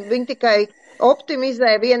tā, viņi tikai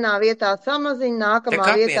optimizē, vienā vietā samazina, nākamā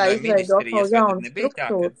vietā izveido atkal jaunu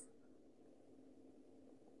struktūru.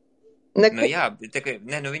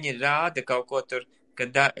 Viņi rāda kaut ko tur,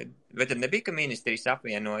 vai tad nebija, ka ministrijas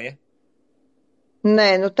apvienoja? Nē,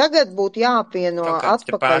 tagad būtu jāapvieno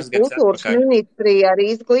atpakaļ kultūras ministrija ar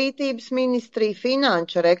izglītības ministriju,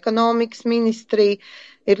 finanšu ar ekonomikas ministriju.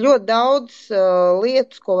 Ir ļoti daudz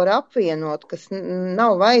lietas, ko var apvienot, kas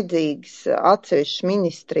nav vajadzīgas atsevišķas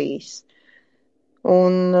ministrijas.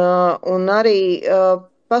 Un arī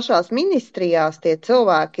pašās ministrijās tie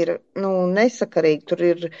cilvēki ir nesakarīgi. Tur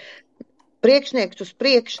ir priekšnieks uz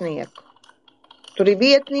priekšnieku. Tur ir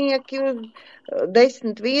vietnieki,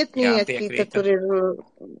 10 vietnieki, tad tur ir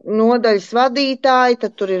nodaļas vadītāji,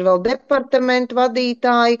 tad tur ir vēl departamentu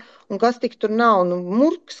vadītāji, un kas tik tur nav,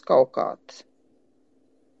 murks kaut kāds.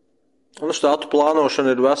 Štatu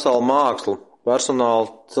plānošana ir vesela māksla.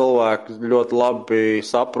 Personāli cilvēki ļoti labi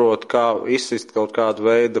saprot, kā izsist kaut kādu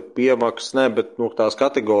veidu piemaksas, bet tās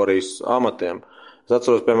kategorijas amatiem. Es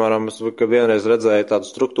atceros, piemēram, ka vienreiz redzēju tādu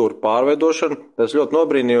struktūru pārveidošanu. Es ļoti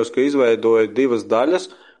nobrīnījos, ka izveidoju 2 daļas,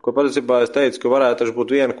 ko patiesībā es teicu, ka varētu taču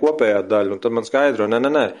būt viena kopējā daļa. Un tad man skaidro,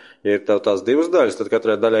 nē. Ja ir tās 2 daļas, tad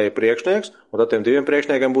katrai daļai ir priekšnieks, un tad tiem 2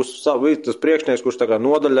 priekšniekiem būs tas priekšnieks, kurš tā kā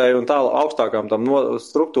nodaļai un tā augstākām tam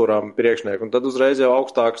struktūrām priekšnieku. Un tad uzreiz jau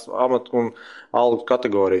augstākas amatu un algu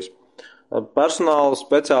kategorijas. Personāla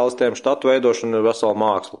speciālistiem štatu veidošana ir vesela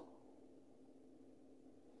māksla.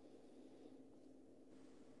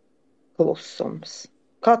 Klusums.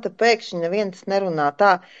 Kā te pēkšņi neviens nerunā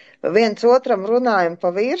tā? Viens otram runājam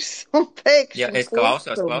pa virs un pēkšņi Jā, es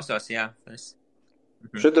klausos, jā.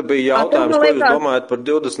 Šita bija jautājums, ko jūs domājat par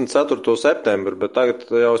 24. septembri, bet tagad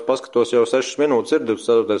jau es paskatos, jau 6 minūtes ir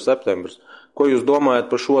 24. septembris. Ko jūs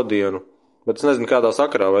domājat par šo dienu? Bet es nezinu, kādā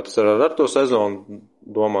sakarā, vai tas ir ar to sezonu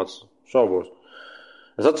domāts, šaubos.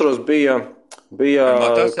 Es atceros, bija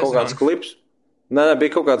kaut kāds klips.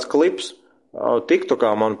 Bija kaut kāds klips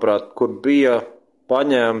TikTokā, manuprāt, kur bija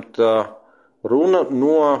paņemta runa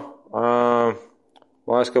no, man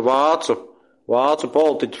liekas, ka vācu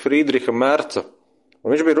politiķa Friedricha Merca.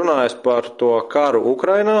 Un viņš bija runājis par to karu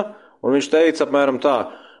Ukrainā, un viņš teica apmēram tā: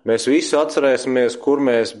 mēs visi atcerēsimies, kur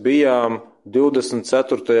mēs bijām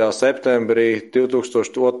 24. septembrī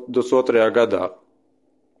 2022. gadā.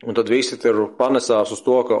 Un tad visi tur panesās uz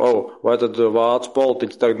to, ka, vai tad vācu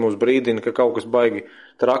politiķi tagad mums brīdina, ka kaut kas baigi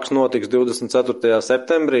traks notiks 24.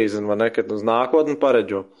 septembrī, vai ne, kad uz nākotni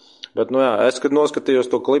pareģo. Bet, es, kad noskatījos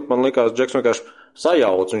to klipu, man likās, Džeks vienkārši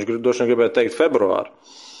sajauc, viņš droši vien gribēja teikt februāru.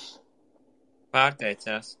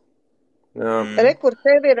 Pārteicās. Kur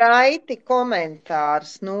tev ir Aiti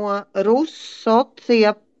komentārs no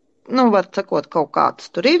Russocija, var sakot, kaut kāds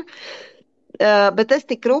tur ir. Bet es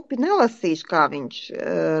tik rupi nelasīšu, kā viņš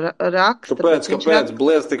raksta. Kāpēc?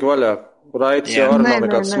 Bliedz tik vaļā. Raitis jau arī nav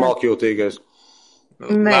nekāds smalkjūtīgais.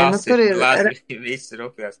 Lāsi viss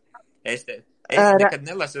rupjos. Es nekad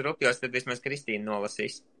nelasu rupjos, tad vismaz Kristīna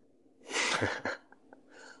nolasīs.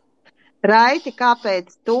 Raiti,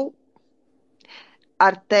 kāpēc tu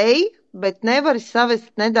ar tevi, bet nevari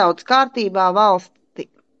savest nedaudz kārtībā valsti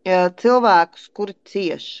cilvēkus, kuri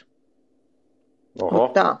cieš?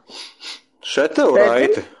 Oho. Tā. Šeit tev,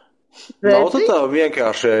 Raiti. Nav tu tā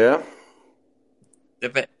vienkāršie, ja?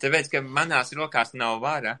 Tāpēc, ka manās rokās nav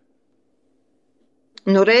vara.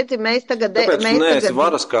 Redzi, mēs tagad... Kāpēc tu neesi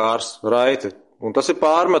varaskārs, Raiti? Un tas ir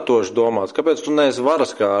pārmetoši domāts. Kāpēc tu neesi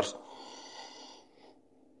varaskārs?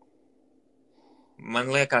 Man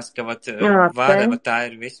liekas, ka vara tā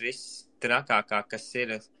ir viss trakākā, kas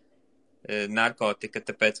ir narkotika,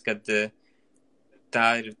 tāpēc, kad tā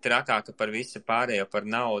ir trakāka par visu pārējo, par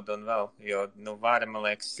naudu un vēl, jo, vara, man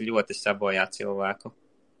liekas, ļoti sabojā cilvēku.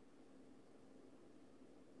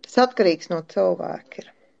 Tas atkarīgs no cilvēka ir.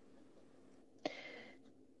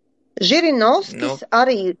 Žirinovskis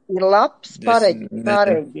arī ir labs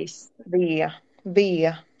pareģis. Bija.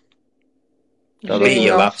 Bija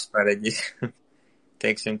labs pareģis.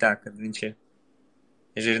 Teiksim tā, kad viņš ir.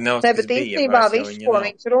 Bet īstenībā viss, ko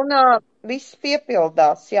viņš runā, viss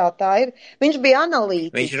piepildās. Jā, tā ir. Viņš bija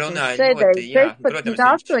analītiķis. Viņš runāja ļoti, jā.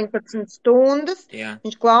 18 stundas. Jā.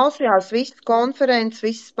 Viņš klausījās visas konferences,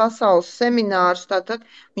 visas pasaules seminārus. Tātad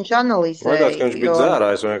viņš analīzēja. Liekas, ka viņš bija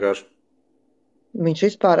dzērājs vienkārši. Viņš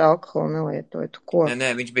vispār alkoholu nelietoja. Tu ko? Nē,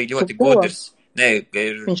 viņš bija ļoti gudrs.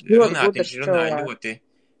 Viņš runāja ļoti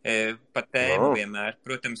pa tēmu vienmēr.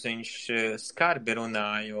 Protams, viņš skarbi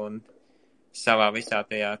runāja un savā visā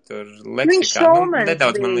tajā tur leksikā.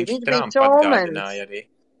 Nedaudz man viņš Trumpa atgādināja arī.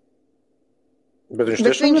 Bet viņš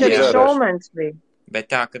arī šaumens bija.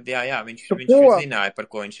 Bet tā, kad viņš zināja,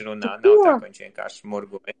 par ko viņš runā. Nav tā, ka viņš vienkārši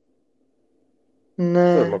murgoja. Nē,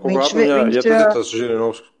 viņš tas ir tas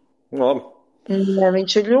Žirinovskis. Labi. Nē,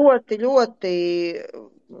 viņš ir ļoti, ļoti,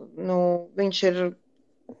 viņš ir,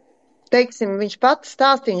 teiksim, viņš pats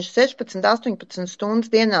stāstīja, viņš 16-18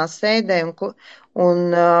 stundas dienā sēdē un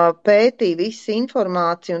pētīja visu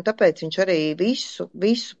informāciju, un tāpēc viņš arī visu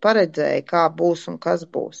paredzēja, kā būs un kas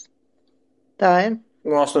būs. Tā ir.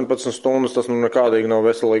 18 stundas tas nekādīgi nav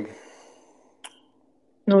veselīgi.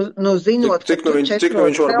 Zinot, cik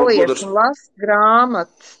viņš var būt gudrs? Un last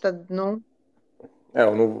grāmatas, tad, Jā,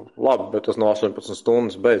 labi, bet tas no 18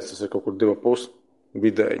 stundas beidz, tas ir kaut kur 2,5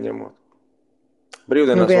 vidēji ņemot.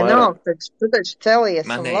 Brīvdienās vairāk. Tu taču celies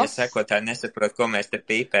un Manējie sekotāji nesaprot, ko mēs te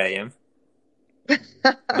pīpējam.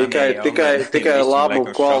 Tikai labu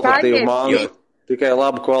kvalitatīvu mantu. Tikai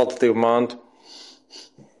labu kvalitatīvu mantu.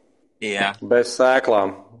 Jā. Bez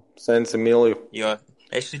sēklām. Sensi milju. Jo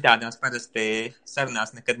Es šitādās parasti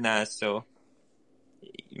sarunās nekad neesmu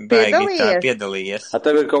baigi tā piedalījies.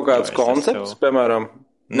 Tev ir kaut kāds koncepts, piemēram,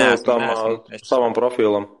 savam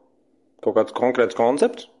profilam? Kaut kāds konkrēts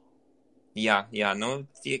koncepts? Jā,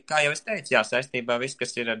 kā jau es teicu, saistībā viss,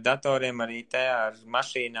 kas ir ar datoriem, ar IT, ar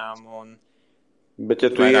mašīnām un... Bet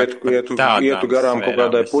ja tu ietu garām kaut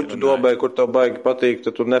kādai puķu dobē, kur tev baigi patīk,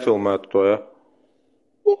 tad tu nefilmētu to, ja?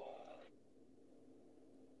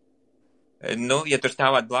 Ja tur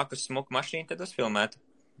stāvāt blakus smuku mašīnu, tad uzfilmētu.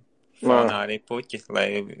 Fonā arī puķi, lai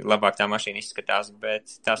labāk tā mašīna izskatās, bet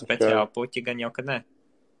tā speciāli puķi gan jau, ka ne.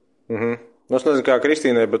 Es nezinu, kā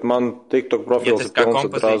Kristīnai, bet man TikTok profils ir pilns ar razu.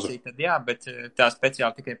 Ja tas kā kompozīcija, tad jā, bet tā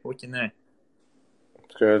speciāli tikai puķi ne.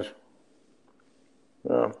 Skaidrs.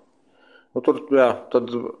 Jā. Tad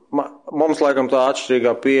mums laikam tā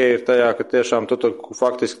atšķirīgā pieeja ir tajā, ka tiešām tu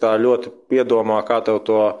faktiski tā ļoti piedomā, kā tev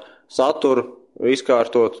to saturu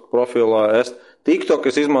izkārtot profilā. TikTok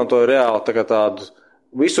es izmantoju reāli tā kā tādu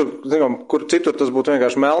visu, zinām, kur citur tas būtu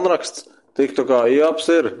vienkārši melnraksts. TikTokā jāps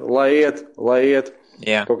ir, lai iet.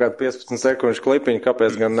 Jā. Kaut kādi 15 sekundžu klipiņi,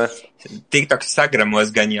 kāpēc gan ne? TikToks sagramos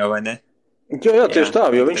gan jau, vai ne? Jā, tieši tā,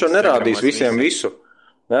 jo viņš jau nerādīs visiem visu.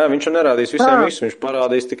 Jā, viņš jau nerādīs visiem visu, viņš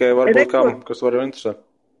parādīs tikai varbūt kam, kas var interesēt.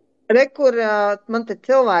 Kur man te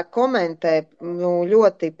cilvēki komentē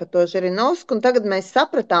ļoti par to Žirinovsku, un tagad mēs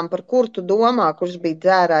sapratām, par kur tu domā, kurš bija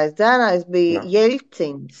dzērājs. Dzērājs bija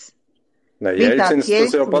Jeļcins. Ne, Jeļcins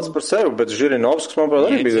tas jau pats par sevi, bet Žirinovsks, manuprāt,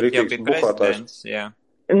 arī bija rītīgs buhātājs. Jā.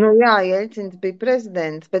 Jeļcins bija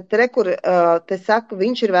prezidents, bet te saka,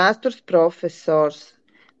 viņš ir vēstures profesors.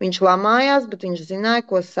 Viņš lamājās, bet viņš zināja,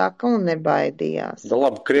 ko saka un nebaidījās. Da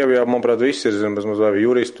labi, Krievijā, manuprāt, visi ir, bez mazliet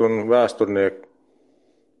juristi un vēsturnieki.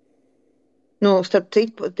 Starp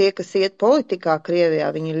citu, tie, kas iet politikā Krievijā,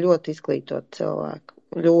 viņi ir ļoti izglītoti cilvēki,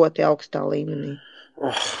 ļoti augstā līmenī.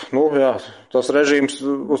 Jā, tas režīms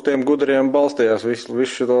uz tiem gudriem balstījās visu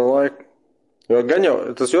šo laiku. Jo gan jau,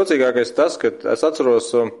 tas jocīgākais tas, ka es atceros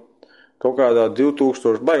kaut kādā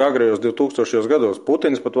agrējos 2000 gados,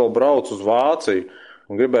 Putins pat vēl brauc uz Vāciju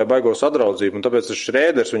un gribēja baigo sadraudzību, un tāpēc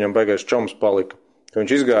Šrēders viņam baigais čoms palika, ka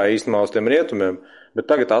viņš izgāja īstenībā uz tiem rietumiem. Bet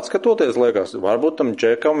tagad atskatoties, liekas, varbūt tam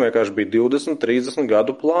čekam vienkārši bija 20-30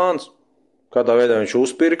 gadu plāns. Kādā veidā viņš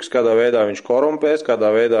uzpirks, kādā veidā viņš korumpēs,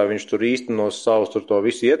 kādā veidā viņš tur īstenos savus tur to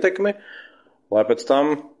visu ietekmi, lai pēc tam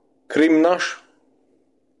krimnaš.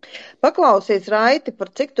 Paklausies, Raiti, par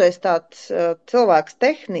cik tu esi tāds cilvēks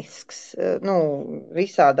tehnisks,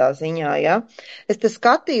 visādā ziņā, ja? Es te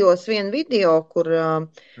skatījos vienu video, kur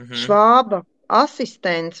Švāba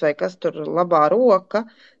asistents vai kas tur labā roka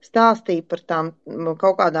stāstīja par tām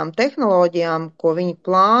kaut kādām tehnoloģijām, ko viņi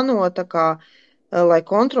plāno, tā kā, lai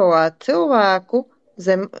kontrolētu cilvēku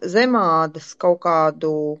zemādas kaut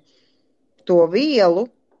kādu to vielu,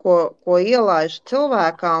 ko ielaiž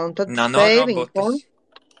cilvēkā, un tad spēj viņu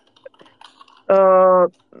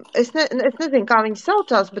Es nezinu, kā viņi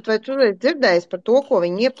saucās, bet vai tu esi dzirdējis par to, ko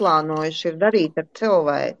viņi ieplānojuši ir darīt ar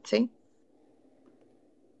cilvēci?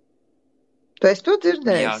 Tu esi to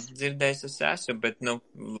dzirdējis? Jā, dzirdējis es esmu, bet,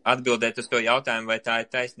 atbildēt uz to jautājumu, vai tā ir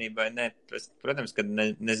taisnība vai ne, protams, ka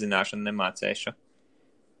nezināšanu nemācēšu.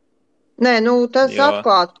 Nē, tas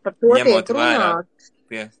atklāts, par to tiek runāts.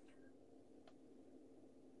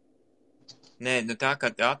 Nē, tā kā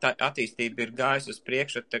attīstība ir gājusi uz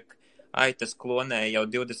priekšu, tas klonēja jau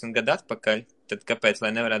 20 gadu atpakaļ, tad kāpēc,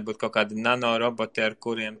 lai nevarētu būt kaut kādi nanoroboti, ar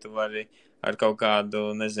kuriem tu vari ar kaut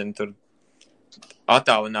kādu, nezinu, tur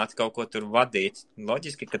attālināt kaut ko tur vadīt.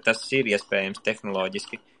 Loģiski, ka tas ir iespējams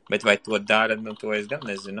tehnoloģiski, bet vai to dara, to es gan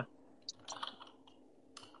nezinu.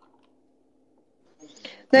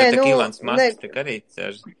 Nē, Ilons Masks arī.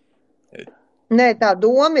 Nē, tā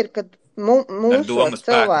doma ir, ka mūsos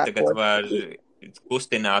cilvēkos tagad var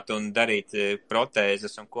kustināt un darīt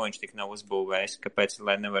protēzes, un ko viņš tik nav uzbūvējis, kāpēc,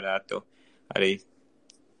 lai nevarētu arī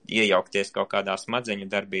iejaukties kaut kādā smadzeņu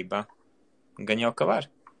darbībā. Gan jau, ka var.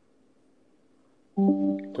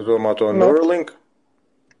 Tu domā to Neuralink?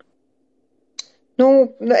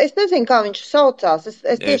 Es nezinu, kā viņš saucās.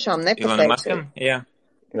 Es tiešām nepateiktu. Ilona Maskam? Jā.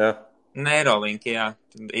 Neuralink, jā.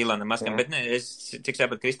 Ilona Maskam, bet ne, es cik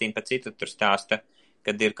sapratu, Kristīna pat citu tur stāsta,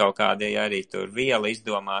 kad ir kaut kāda arī tur viela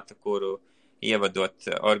izdomāta, kuru ievadot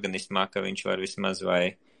organismā, ka viņš var vismaz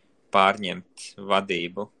vai pārņemt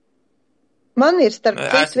vadību. Man ir starp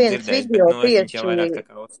citu viens video tieši.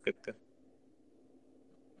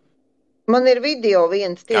 Man ir video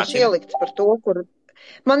viens tieši ielikts par to, kur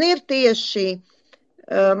man ir tieši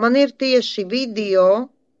video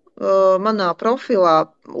manā profilā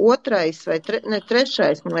otrais vai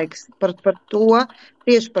trešais, man liekas, par to,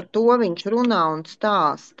 tieši par to viņš runā un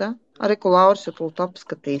stāsta. Arī, ko Lauris jau tūlīt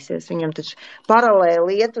apskatīsies. Viņam taču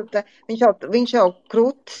paralēli ietu, viņš jau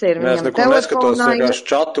krūtis ir. Nē, es neko neskatos,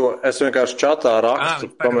 es vienkārši čatā rakstu,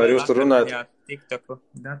 kamēr jūs tur runājat. Jā, TikToku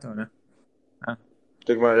datorā.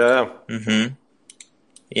 Tikmēr, jā.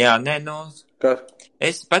 Jā, nē, Kā?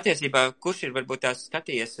 Es patiesībā, kurš ir varbūt tās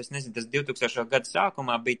skatījies, es nezinu, tas 2000. gada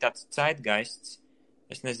sākumā bija tāds zeitgeists.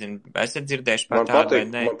 Es nezinu, esat dzirdējuši par tādu vai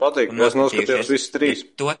ne? Man patīk, es noskatījos visus 3. Ja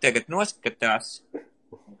to tagad noskatās.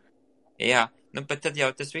 Jā, bet tad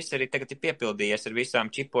jau tas viss arī tagad ir piepildījies ar visām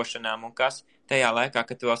čipošanām un kas tajā laikā,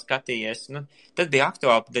 kad tu vēl skatījies. Tad bija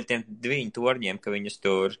aktuāli par tiem 2 torņiem, ka viņus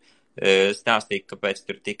tur stāstīja, kāpēc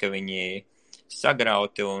tur tika viņi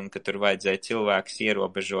sagrauti un ka tur vajadzēja cilvēkus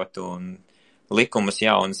ierobežot un likumus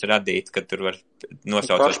jaunas radīt, ka tur var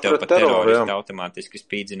nosaucot tev par teroristu automātiski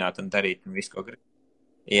spīdzināt un darīt un visu, ko grib.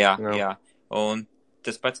 Jā. Un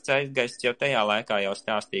tas pats zeitgeists jau tajā laikā jau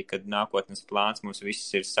stāstīja, ka nākotnes plāns mums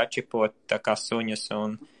viss ir sačipot tā kā suņas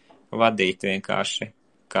un vadīt vienkārši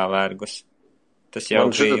kā vergus. Tas jau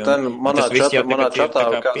bija.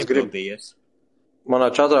 Manā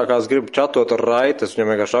čatā kāds grib čatot ar Raita, es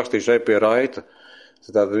viņam vienkārši rakstīju šeit pie Raita.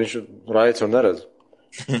 Tātad viņš Raits un neredz.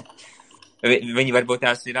 Viņi varbūt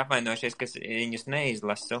tās ir apvainojušies, ka viņus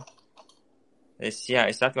neizlasu. Es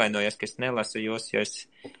atvainojos, ka es nelasu jūs, jo es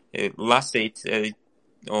lasīt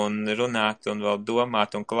un runāt un vēl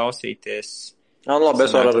domāt un klausīties. Labi,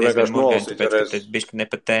 es varu vienkārši nolasīt. Tāpēc, tas bišķi ne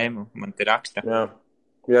pa tēmu, man te raksta. Jā.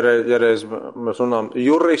 Ja reiz mēs runājam,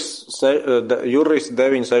 Juris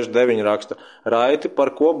 969 raksta, Raiti, par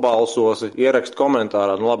ko balsosi, ierakst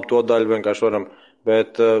komentārā. Labi, to daļu vienkārši varam,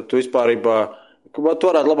 bet tu vispārībā, tu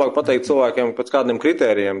varētu labāk pateikt cilvēkiem, pēc kādiem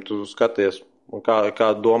kritērijiem tu skaties. Un kā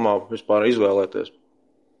domā vispār izvēlēties?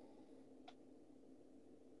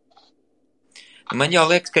 Man jau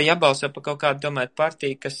liekas, ka jābalso par kaut kādu tomēr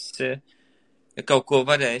partiju, kas kaut ko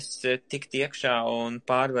varēs tikt iekšā un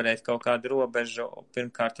pārvarēt kaut kādu robežu.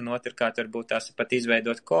 Pirmkārt un otrkārt varbūt tās pat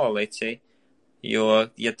izveidot koalīciju. Jo,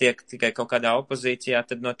 ja tiek tikai kaut kādā opozīcijā,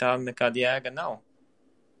 tad no tā nekāda jēga nav.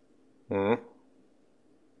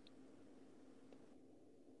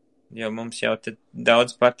 Jo mums jau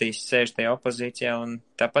daudz partijas sēž tajā opozīcijā un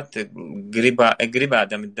tāpat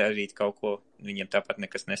gribēdami darīt kaut ko, viņiem tāpat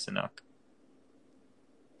nekas nesanāk.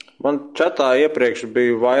 Man čatā iepriekš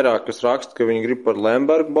bija vairāk, kas raksta, ka viņi grib par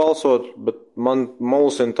Lembergu balsot, bet man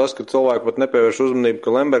mulsina tas, ka cilvēki pat nepievērš uzmanību,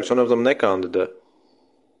 ka Lembergs un tam nekandidē.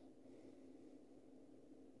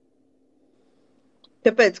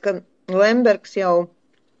 Tāpēc, ka Lembergs jau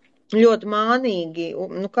ļoti mānīgi,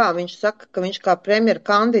 viņš saka, ka viņš kā premjera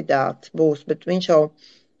kandidāts būs, bet viņš jau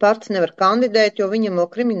pats nevar kandidēt, jo viņam vēl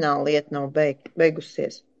krimināla lieta nav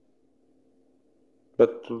beigusies.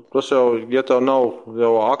 Bet tas jau, ja tev nav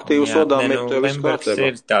jau aktīvu sodām, tev viss kārtībā.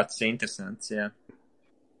 Lembergs ir tāds interesants, jā.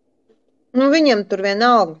 Viņam tur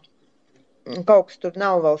vienalga, kaut kas tur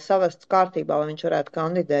nav vēl savests kārtībā, lai viņš varētu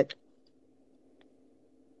kandidēt.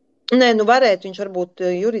 Nē, varētu, viņš varbūt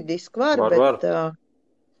juridiski var.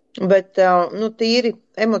 Bet tīri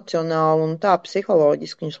emocionāli un tā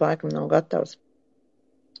psiholoģiski viņš laikam nav gatavs.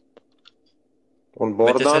 Un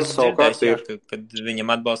Bordāns savukārt ir. Kad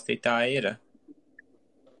viņam atbalstītāji ir.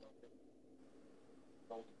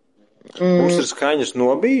 Mums ir skaņas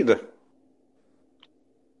nobīde.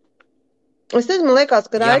 Es nezinu, man liekas,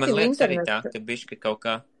 ka Raitim internets. Bišķi kaut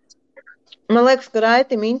kā. Man liekas, ka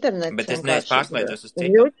Raitim internets. Bet es neesmu pārslēdzos uz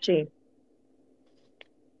citu.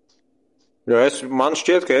 Jo man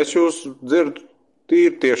šķiet, ka es jūs dzirdu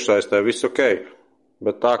tīri tiešsaistē, viss ok.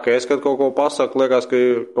 Bet tā, ka es kad kaut ko pasaku, liekas, ka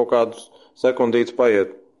kaut kādas sekundītes paiet.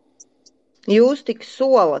 Jūs tik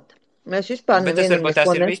solat. Mēs vispār bet tas varbūt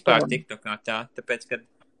tās ir vispār TikTokā tā, tāpēc, ka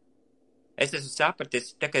es esmu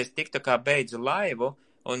sapratis, tā kā es TikTokā beidzu laivu,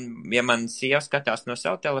 un ja man sieva skatās no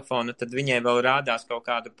savu telefonu, tad viņai vēl rādās kaut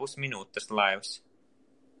kādu pusminūtu tas laivs.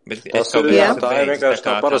 Tas ir, tā ir vienkārši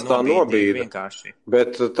tā parastā nobīde.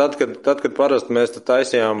 Bet tad, kad parasti mēs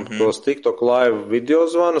taisījām tos TikTok live video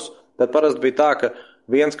zvanus, tad parasti bija tā, ka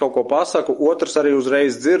viens kaut ko pasaka, otrs arī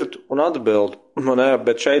uzreiz dzird un atbild.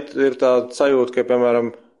 Bet šeit ir tā sajūta, ka, piemēram,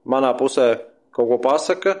 manā pusē kaut ko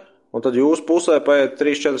pasaka, un tad jūsu pusē paiet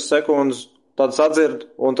 3-4 sekundes, tad sadzird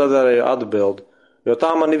un tad arī atbild. Jo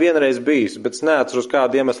tā man ir vienreiz bijis, bet es neatceru uz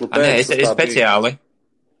kādu iemeslu pēc. Nē, es speciāli.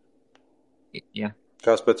 Jā.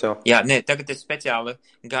 Kā speciāli? Jā, nē, tagad es speciāli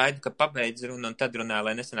gaidu, ka pabeidz runu un tad runāju,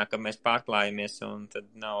 lai nesanāk, ka mēs pārklājamies un tad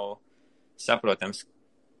nav saprotams.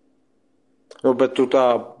 Bet tu tā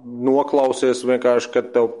noklausies vienkārši, kad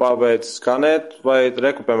tev pabeidz skanēt, vai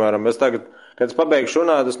reku, piemēram, es tagad, kad es pabeigšu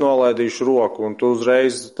runāt, es nolaidīšu roku un tu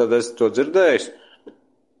uzreiz, tad esi to dzirdējis?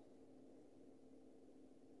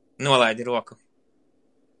 Nolaidi roku.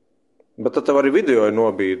 Bet tad tev arī video ir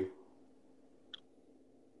nobīdi.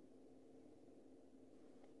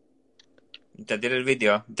 Tad ir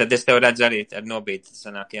video. Tad es tev redzu arī ar nobīdi,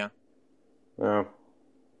 sanāk, jā. Jā.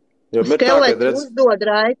 Jo, bet tā, Skeleti kad redz, uzdod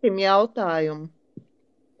Raitim jautājumu.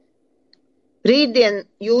 Rītdien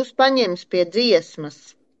jūs paņems pie dziesmas.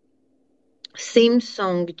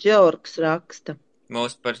 Simsong Džorgs raksta.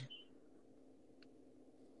 Mūs par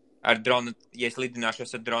ar dronu, ja es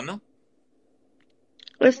lidināšos ar dronu?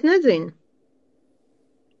 Es nezinu.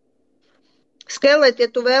 Skeleti,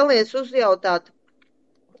 ja tu vēlies uzjautāt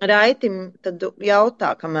Raitim, tad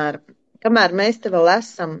jautā, kamēr mēs te vēl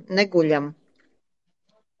esam, neguļam.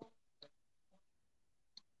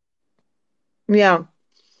 Jā.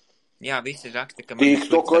 Jā, visi raksta, ka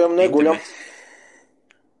Tīktokojam neguļam.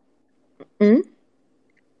 Un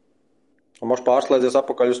mums pārslēdzies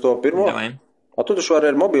apakaļ uz to pirmo. Davai. A, tu taču vari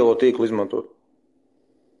ar mobilo tīklu izmantot.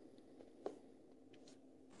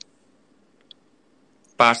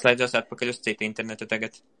 Pārslēdzos atpakaļ uz citu internetu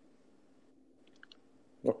tagad.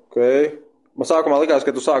 Ok. Man sākumā likās,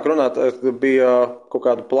 ka tu sāk runāt, ka bija kaut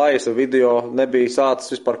kāda plaisa video, nebija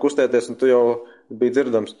sācis vispār kustēties, un tu jau biji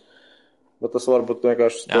dzirdams. Bet tas varbūt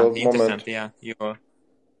vienkārši Jā, to momentu. interesanti, jā, jo...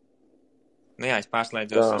 Nu jā, es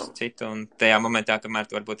pārslēdzos uz citu, un tajā momentā, kamēr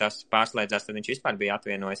tu varbūt tās pārslēdzās, tad viņš vispār bija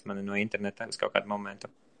atvienojis mani no interneta uz kaut kādu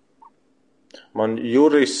momentu. Man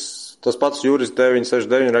tas pats Juris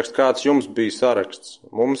 969 raksta, kāds jums bija saraksts.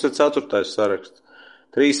 Mums ir 4. saraksts.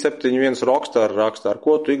 371 Rockstar raksta, ar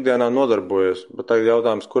ko tu ikdienā nodarbojies. Bet tagad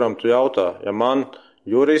jautājums, kuram tu jautā? Ja man,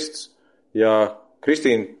 jurists, ja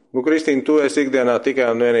Kristīna, tu esi ikdienā tikai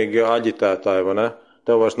un vienīgi aģitētāji, vai ne?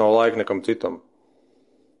 Tev vairs nav laika nekam citam.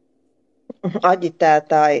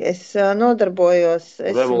 Aģitētāji. Es nodarbojos,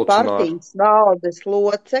 esmu partijas valdes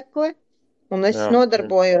locekle, un es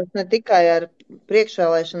nodarbojos ne tikai ar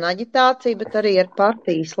priekšvēlēšanu aģitāciju, bet arī ar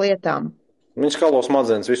partijas lietām. Viņš skalo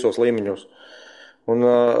smadzenes visos līmeņos. Un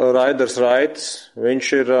Raiders Raitis, viņš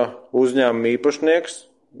ir uzņēmuma īpašnieks.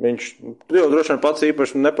 Viņš jau droši vien pats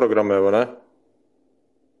īpaši neprogrammē, vai ne?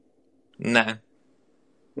 Nē.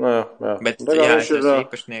 Jā. Bet jā, es esmu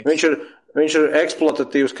īpašnieks. Viņš ir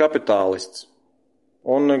eksploatatīvs kapitālists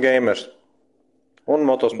un gamers un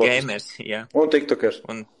motosports. Gamers, jā. Un tiktokers.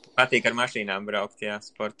 Un patīk ar mašīnām braukt, jā,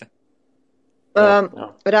 sporta.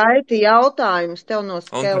 Raiti, jautājums tev no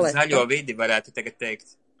Skeleta. Un par zaļo vidi varētu tagad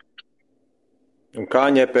teikt. Un kā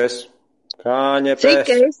ņepes?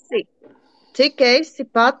 Cik esi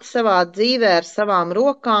pati savā dzīvē ar savām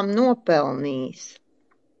rokām nopelnījis?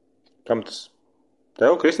 Kam tas?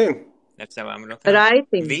 Tev, Kristīna? Ar savām rokām.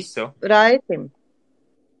 Raitim. Visu. Raitim.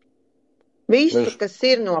 Visu, kas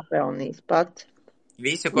ir nopelnījis pats.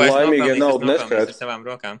 Visu, ko es nopelnījis ar savām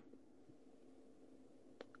rokām.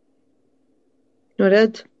 Nu,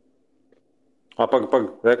 redz.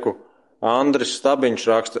 Pag, reku. Andris Stabiņš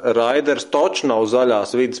raksta, Raiders toč nav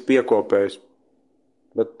zaļās vidas piekopējs.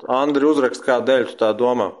 Bet Andri uzraksta, kādēļ tu tā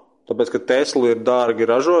domā? Tāpēc, ka Tesla ir dārgi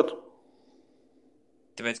ražot?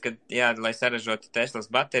 Tāpēc, ka, jā, lai saražotu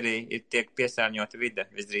Teslas bateriju, tiek piesārņota vide,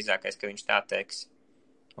 visdrīzākais, ka viņš tā teiks.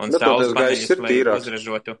 Un saules paneļus, lai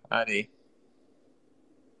uzražotu arī.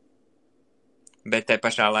 Bet te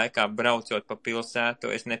pašā laikā, braucot pa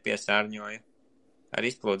pilsētu, es nepiesārņoju ar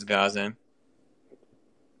izplūdes gāzēm.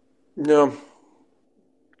 Jā.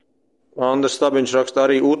 Andris Stabiņš raksta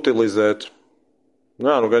arī utilizēt.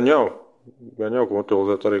 Jā, nu gan jau, ka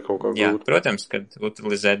utilizēt arī kaut kā grūti. Jā, protams, ka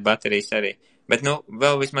utilizēt baterijas arī. Bet,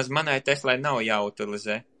 vēl vismaz manai Teslai nav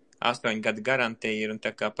jāutilizē. 8 gadu garantija ir, un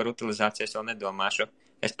tā kā par utilizāciju es vēl nedomāšu.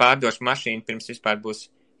 Es pārdošu mašīnu, pirms vispār būs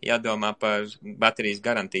jādomā par baterijas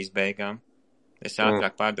garantijas beigām. Es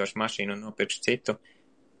ātrāk pārdošu mašīnu un nopirkšu citu,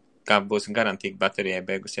 kā būs garantija baterijai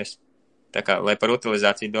beigusies. Tā kā, lai par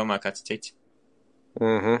utilizāciju domā kāds cits.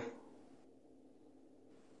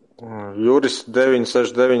 Juris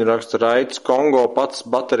 969 raksta, Raitis Kongo pats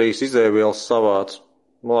baterijas izēvielas savāc.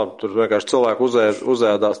 Labi, tur vienkārši cilvēku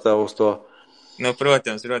uzēdās tev uz to. Nu,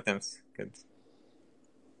 protams. Kad...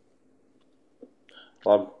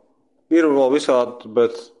 Labi. Ir vēl visādi,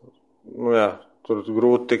 bet, tur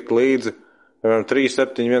grūti tikt līdzi.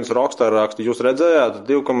 371 Rockstar raksta, jūs redzējāt,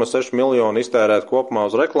 2,6 miljonu iztērēt kopumā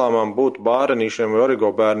uz reklāmām būtu bārenīšiem vai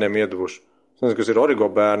origo bērniem iedevuši. Es nezinu, kas ir origo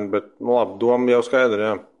bērni, bet, labi, doma jau skaidra,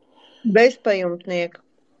 jā. Bezpajumtnieki.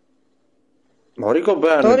 Origo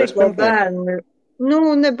bērni, bezpajumtnieki.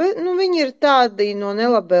 Viņi ir tādi no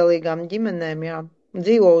nelabvēlīgām ģimenēm, jā.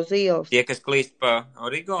 Dzīvo uz ielas. Tie, kas klīst pa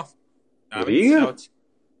origo? Rīga?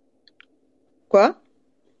 Ko?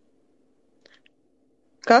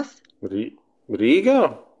 Kas? Rīgā?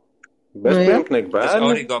 Bezpajumtnieku bērni? Tas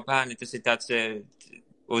origo bērni, tas ir tāds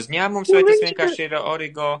uzņēmums, vai tas vienkārši ir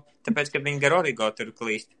origo tāpēc, ka viņi gar origo tur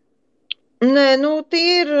klīst. Nē,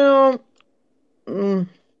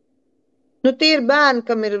 tie ir bērni,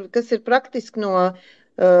 kas ir praktiski no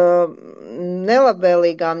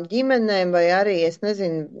nelabvēlīgām ģimenēm vai arī, es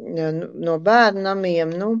nezinu, no bērnu namiem,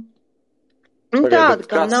 tāda, kam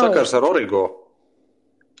kāds nav. sakars ar origo?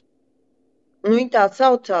 Viņi tā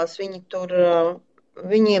saucās,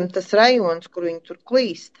 viņiem tas rajons, kur viņi tur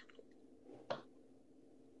klīst.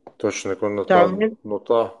 Taču neko no Tā.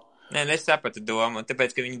 tā. Nē, es sapratu domu,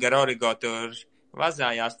 tāpēc, ka viņi gar origo tur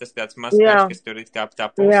vazājās, tas tāds mazs, kas tur it kā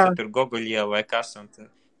tā puse, tur Goguļiela vai kas, un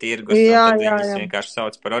tirgus, un tad viņus vienkārši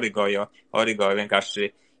sauc par origo, jo origo ir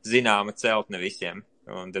vienkārši zināma celtne visiem,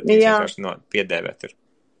 un tad viņus vienkārši piedēvē tur.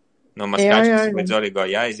 No Maskačkas līdz origo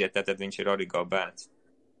jāiziet, tad viņš ir origo bērns.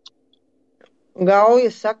 Gauja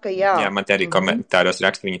saka, jā. Jā, man te arī komentāros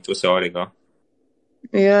raksta, viņi tuso origo.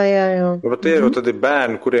 Jā. Bet tie jau tad ir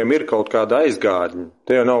bērni, kuriem ir kaut kāda aizgādņa.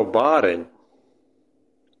 Tie jau nav bāreņi.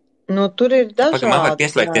 Tur ir dažādi. Man var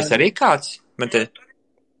pieslēgties arī kāds?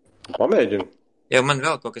 Pamēģini. Jau man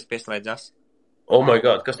vēl kaut kas pieslēdzās. Oh my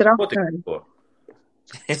God, kas tur notika?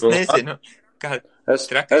 Es nezinu. Es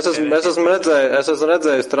esmu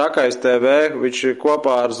redzējis Trakais TV, viņš ir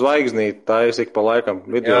kopā ar Zvaigznīti, tā ir ik pa laikam.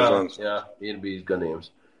 Jā, ir bijis gadījums.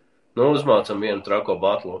 Uzmācam vienu trako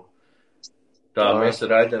batlu. Tā mēs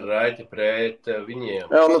raiti pret viņiem.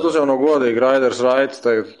 Jā, tas jau nav godīgi, Raiders Raitis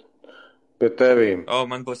tagad pie tevīm.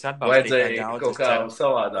 Man būs atbalstītāji daudz. Vajadzēja kaut kā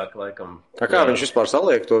savādāk, laikam. Kā viņš vispār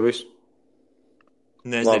saliek to visu?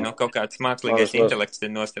 Nezinu, kaut kāds mākslīgais intelekts ir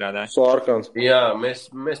nostrādājis. Sārkans. Jā, mēs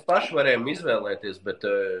paši varējām izvēlēties, bet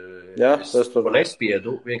es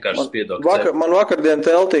nespiedu, vienkārši spiedu akceptu. Man vakardien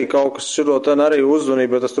teltī kaut kas šito ten arī uzzvanīja,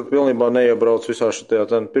 bet es tur pilnībā neiebraucu visā šitajā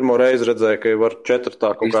ten. Pirmo reizi redzēju, ka var 4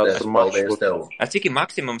 kaut kādā tur maču. Cik ir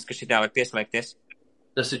maksimums, ka šitā var pieslēgties?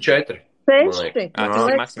 Tas ir 4. 6. Tas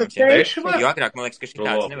ir maksimums, jā. Jo agrāk, man liekas, ka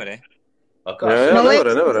šitāds nevarēja. Jā,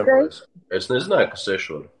 nevarēja. Es nezināju, ka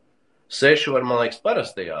 6 var. 6 var, man liekas,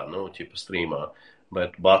 parastajā, ķipa strīmā,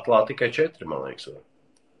 bet batlā tikai 4, man liekas, var.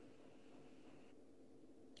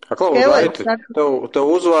 Klau, Raiti, tev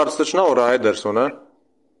uzvārds taču nav Raiders, un ne?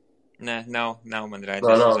 Nē, nav man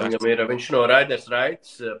Raiders uzvārds. Viņš no Raiders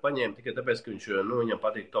Raitis paņēma tikai tāpēc, ka viņam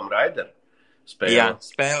patīk Tom Raider spēle. Jā,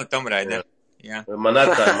 spēle Tom Raider. Jā. Man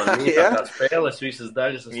arī man mītākā spēle, es visas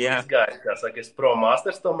daļas esmu izgājis, kā saka, es Pro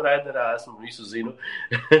Masters Tom Raiderā esmu, visu zinu.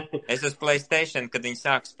 Es uz PlayStation, kad viņi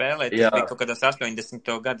sāk spēlēt, tas bija kaut kādās 80.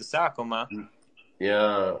 gadu sākumā.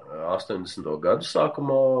 Jā, 80. gadu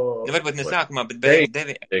sākumā. Varbūt ne sākumā, bet 89.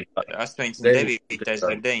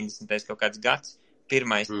 vai 90. kaut kāds gads,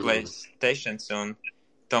 pirmais PlayStations un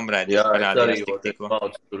Tom Raider parādījās tikko.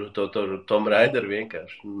 Tur Tom Raider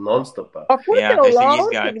vienkārši non-stopā. Jā, es viņu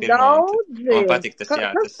izgāju pirmo. Man patīk tas,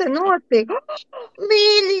 jā. Kas te notiek?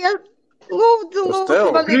 Mīļie, lūdzu.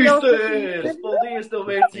 Kristēs, paldies tev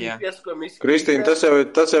veicīgi, pieskamies. Kristīna, tas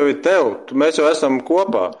jau ir tev. Mēs jau esam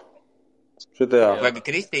kopā. Šitajā. Vai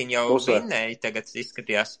Kristīna jau vinnēja, tagad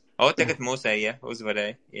izskatījās. Tagad mūsējie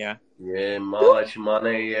uzvarēja, jā. Jā, malači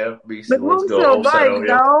manējie, visi. Bet mums jau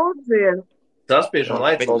baigi daudz ir. Saspiežam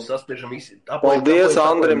visi. Paldies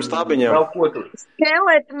Andrim Stabiņam.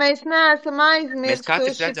 Skeleti, mēs neesam aizmirstuši. Mēs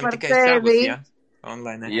katrs redzam tikai savus, jā.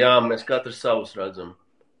 Online. Jā, mēs katrs savus redzam.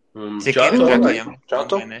 Cik ir redzējam?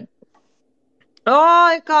 Čatu?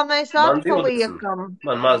 Oi, kā mēs atpaliekam.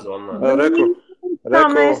 Man maz online. Kā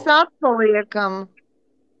mēs atpaliekam.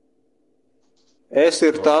 Es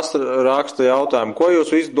ir tas raksta jautājumu. Ko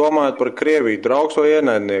jūs visi domājat par Krieviju? Draugs vai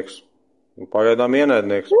ienaidnieks? Pagaidām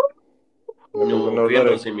ienaidnieks.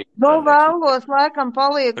 Vēl vēlos, laikam,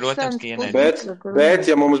 palieku bet,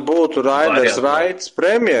 ja mums būtu Raiders Raitis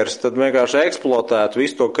premjers, tad vienkārši eksploatētu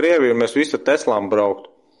visu to Krieviju un mēs visi ar Teslām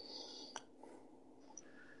brauktu.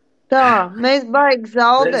 Tā, mēs baigi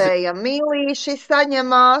zaudējam. Mīlīši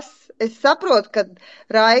saņemās. Es saprotu, ka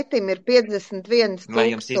Raitim ir 51 000.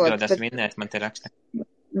 Lai jums izdodas vinnēt, man te raksta.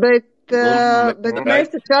 Bet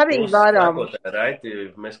mēs taču arī varam.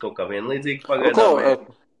 Raiti, mēs kaut kā vienlīdzīgi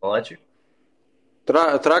pagaidām. Malači.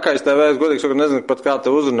 Trakais TV, es godīgi sakot, nezinu pat kā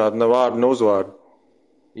te uzrunāt, ne vārdu, ne uzvārdu.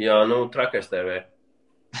 Jā, Trakais TV.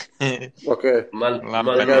 Okay. Man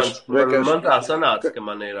tā sanāca, ka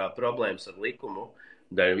man ir problēmas ar likumu,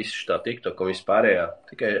 dēļ visu šitā TikTok un vispārējā.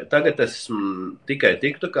 Tagad esmu tikai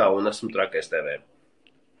TikTokā un esmu Trakais TV.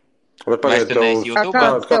 Bet pagaid,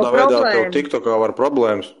 kādā veidā tev TikTokā var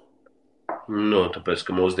problēmas? Tāpēc,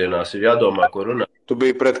 ka mūsdienās ir jādomā, ko runāt. Tu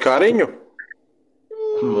biji pret Kariņu?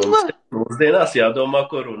 Mūsdienās jādomā,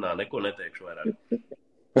 ko runā, neko neteikšu vairāk.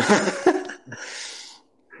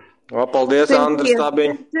 Paldies, Andris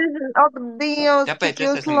Stabiņ. Ak, Dievs, Tāpēc cik es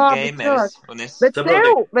jūs esmu labi gameris. cilvēki. Un es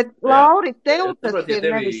Bet Lauri, tev tas Saprotiet, ir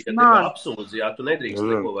nevis ja tev man. apsūdz, jā, tu nedrīkst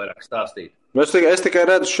neko vairāk stāstīt. Es tikai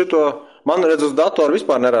redzu šito, man redz uz datoru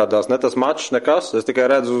vispār nerādās, ne tas mačs, nekas, es tikai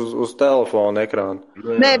redzu uz telefona ekrānu.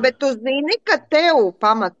 Nē, bet tu zini, ka tev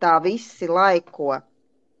pamatā visi laiko.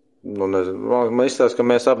 Nu, nezinu, man izstāsta, ka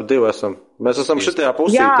mēs abi divi esam. Mēs esam šitajā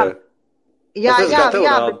pusītē. Jā,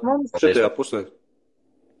 bet mums... Šitajā pusē.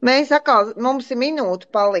 Mēs atkal, mums ir minūte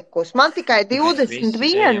palikusi. Man tikai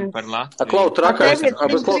 21. Klau, trakais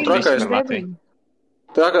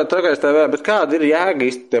TV, bet kāda ir jēga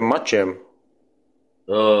īsti tiem mačiem?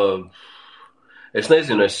 Es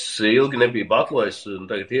nezinu, es ilgi nebiju batlojis, un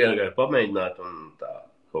tagad iegāju pamēģināt, un tā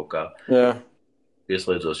kaut kā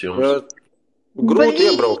pieslēdzos jums. Jā. Grūti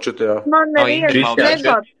iebraukt šitajā. Man neviens grūti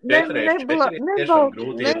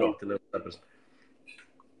iebraukt, nevar saprast.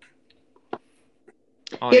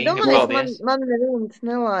 Iedomājies, man neviens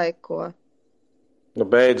nelaiko. Nu,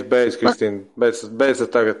 beidz, Kristīna, beidz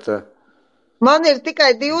tagad. Man ir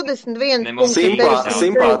tikai 21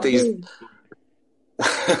 simpātijas.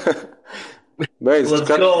 Beidz,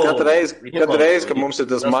 kad reiz, kad mums ir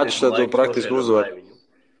tas mačs, tad tu praktiski uzvar.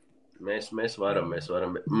 Mēs varam.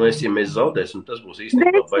 Ja mēs zaudēsim, tas būs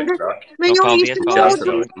īstenībā baigi traki. Viņu īsti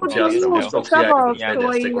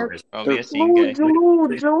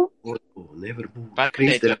lūdzu. Nevar būt.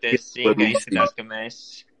 Pateicoties Ingai, izskatās, ka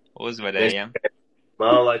mēs uzvarējam.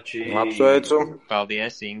 Malači. Apsveicu.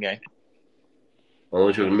 Paldies, Ingai.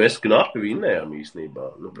 Malači, mēs knapi vinnējām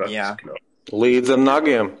īstenībā. Nu, praktiski knapi. Līdz ar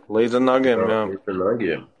nagiem, jā. Līdz ar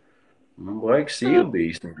nagiem. Baigi sīvi bija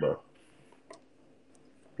īstenībā.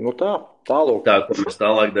 Nu tālūk. Tā, ko mēs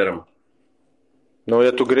tālāk daram? Nu, ja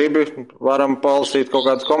tu gribi, varam palasīt kaut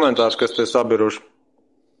kādus komentārus, kas te sabiruši.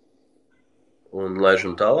 Un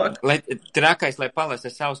laižam tālāk? Trakais, lai palasa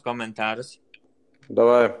savus komentārus.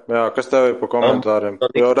 Davai, jā, kas tev ir pa komentāriem?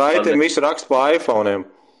 Jo Raitim visu raksta pa iPhone'iem.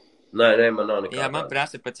 Nē, man nav nekā. Jā, man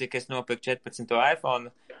prasa, pa cik es nopirku 14. iPhone.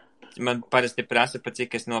 Man parasti prasa, pa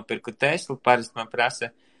cik es nopirku Teslu. Parasti man prasa,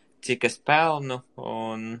 cik es pelnu.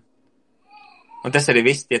 Un tas arī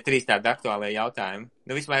viss tie 3 tādi aktuālie jautājumi.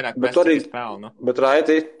 Nu, visvairāk prasa, cik es pelnu. Bet,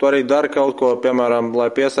 Raiti, tu arī dari kaut ko, piemēram, lai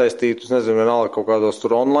piesaistītu, es nezinu, vienalga kaut kādos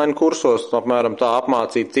tur online kursos, apmēram tā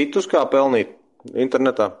apmācīt citus, kā pelnīt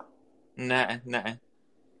internetā? Nē.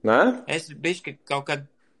 Nē? Es bišķi kaut kad,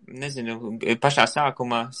 nezinu, pašā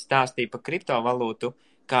sākumā stāstīju par kriptovalūtu,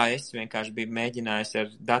 kā es vienkārši biju mēģinājis ar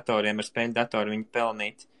datoriem, ar spēļu datoru viņu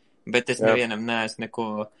pelnīt. Bet es nevienam neesmu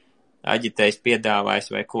neko aģitējis, piedāvājis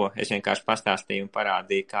vai ko. Es vienkārši pastāstīju un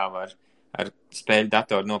parādīju, kā var ar spēļu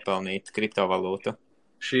datoru nopelnīt kriptovalūtu.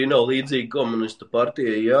 Šī nav līdzīga komunistu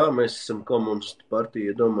partija. Jā, mēs esam komunistu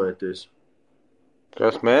partija, domājieties.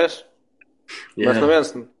 Kas mēs? Jā. Mēs neviens,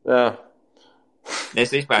 jā. Es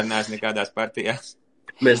vispār neesmu nekādās partijās.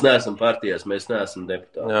 Mēs neesam partijās, mēs neesam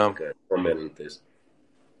deputāti. Jā. Tikai pamierināties.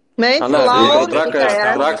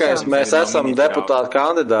 Trakais, mēs esam deputāti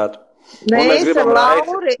kandidāti.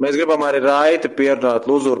 Mēs gribam arī Raiti pierunāt,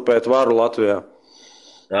 uzurpēt varu Latvijā.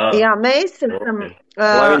 Jā, mēs esam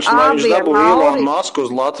lai viņš dabū Ilonu Masku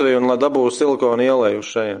uz Latviju un lai dabū Silikonu ielēju uz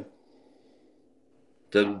šajien.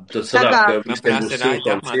 Tad sanāk, ka mēs prasa Raiti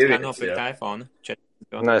apmāc, kā nopirkt iPhone.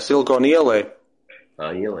 Nē, Silikonu ielēju.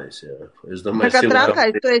 Ielējas, jā. Es domāju, tā kā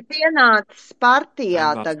Trakais, tu esi ienācis partijā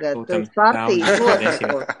tagad, tu esi partijas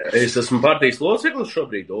loceklis. Es esmu partijas loceklis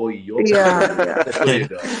šobrīd, Jā.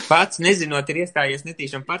 Pats nezinot, ir iestājies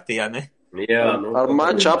netīšām partijā, ne? Jā, ar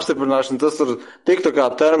maču apstiprināšanu tas tur tiktu kā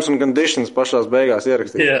terms and conditions pašās beigās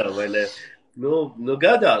ierakstīt. Jā, vai ne? Nu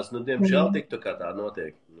gadās, diemžēl tiktu kā tā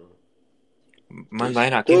notiek. Man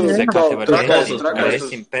vairāk interesē, kā tev ar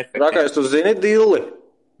resim perfekti. Trakais, tu zini dilli?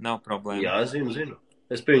 Nav problēma. Jā, zinu.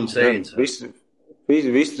 Es pie viņu sēdzu.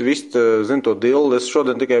 Visi zina to dilli. Es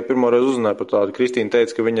šodien tikai pirmo reizi uzzināju par tādu. Kristīna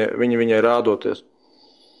teica, ka viņai rādoties.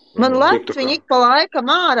 Man liekas, viņi ik pa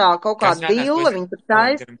laikam ārā kaut kāda dilla, viņi tur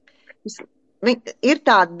taisa. Ir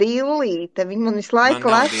tā dillīte, viņa man visu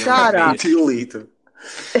laiku lec ārā. Dillīte.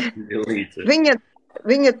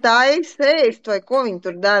 Viņa taisa ēst vai ko viņa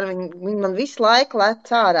tur dara, viņa man visu laiku lec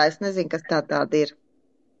ārā. Es nezinu, kas tāda ir.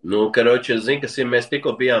 Karoči, es zinu, ka mēs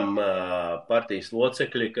tikko bijām partijas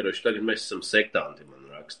locekļi, karoči, tagad mēs esam sektanti, man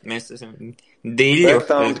raksta. Mēs esam diļu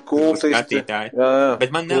kultisti. Jā. Bet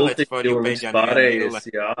man nelēc for you page pārējais,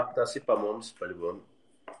 jā, tas ir pa mums paļvom.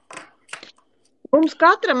 Mums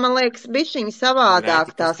katram, man liekas, bišķiņi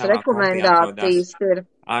savādāk tās rekomendācijas ir.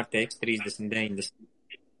 RTX 3090.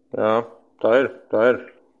 Jā, tā ir.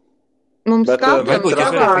 Mums katram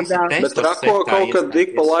savādāk. Bet Trako kaut kad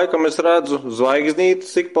ik pa laikam es redzu,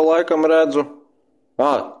 zvaigznītes ik pa laikam redzu.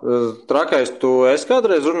 Trakais, tu esi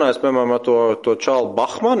kādreiz runājis, piemēram, ar to čalu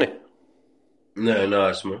Bahmani? Nē,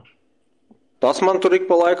 neesmu. Tas man tur ik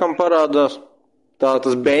pa laikam parādās. Tā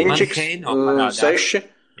tas Benčiks 6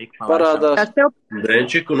 parādās. Kas tev?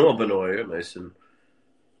 Benčiku nobanoju, nesen.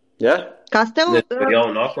 Ja? Kas tev?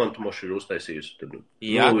 Jaunu akontu moši ir uztaisījusi. Tad,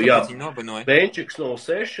 Jā, kāpēc viņi nobanoja? Benčiks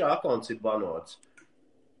 06 akonts ir banots.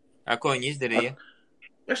 Ko viņi izdarīja?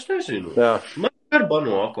 Es nezinu. Jā. Man ir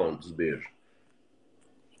bano akontus bieži.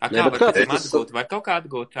 Kā var kādam atgūt? Var kaut kā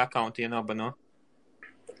atgūt akontu, ja nobano?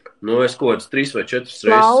 Es kaut kāds 3 vai 4 reizes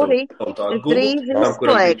Lauri, atgūtu, tam, kuram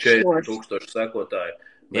bija 40,000 sekotāji.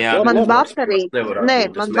 Man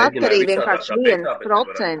baterija vienkārši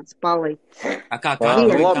 1% palīdz. Kā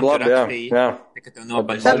labi, jā. Tad, kad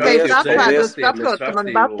es atklājos, saprotu, ka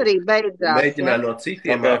man baterija beidzās. Mēģināju no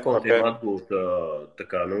citiem akontiem atgūt,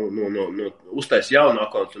 uztais jaunu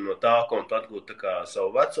akontu un no tā akontu atgūt tā kā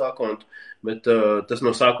savu veco akontu, bet tas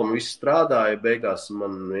no sākuma viss strādāja, beigās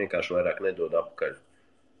man vienkārši vairāk nedod apakaļ.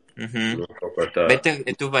 Bet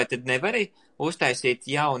tu vai tad nevari uztaisīt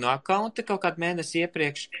jaunu akontu kaut kādu mēnesi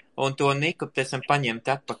iepriekš un to niku pēc tam paņemt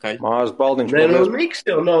atpakaļ? Mās baldiņš. Niks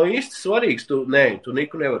tev nav īsti svarīgs. Tu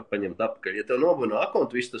niku nevar paņemt atpakaļ. Ja tev nobano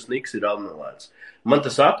akontu, viss tas niks ir anulēts. Man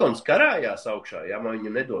tas akonts karājās augšā, ja man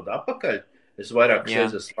viņu nedod atpakaļ. Es vairāk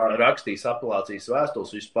reizes rakstījis apelācijas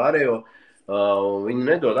vēstules vispārējo. Viņu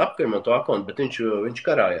nedod atpakaļ man to akontu, bet viņš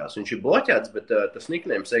karājās. Viņš ir bloķēts, bet tas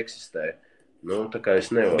niknējums eksistē. Tā kā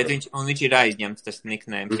es nevaru. Bet viņš ir aizņemts, tas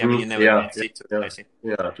niknējums, ja viņi nevar cits uztaisīt.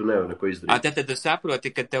 Jā, tu nevari neko izdarīt. Tad tu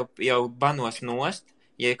saproti, ka tev jau banos nost,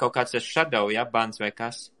 ja kaut kāds tas shadow, bans vai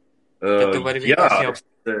kas. Tad tu vari vienkārši jau...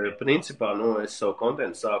 Principā, es savu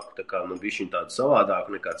kontentu sāku tā kā, bišķiņ tādu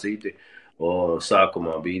savādāku nekā citi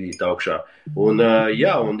sākumā bīdīt augšā. Un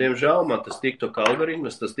diemžēl man tas TikTok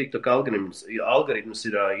algoritms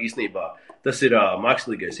ir īstenībā, tas ir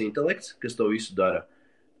mākslīgais intelekts, kas to visu dara.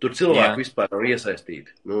 Tur cilvēki vispār nav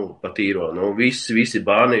iesaistīti, pa tīro, visi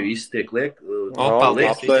bāni, visi tiek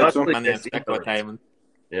paldies maniem sekotājiem.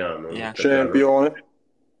 Jā, čempioni.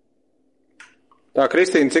 Tā,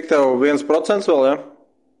 Kristīna, cik tev 1% vēl, ja?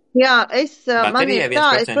 Jā, man ir tā,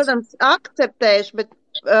 es, protams, akceptēšu, bet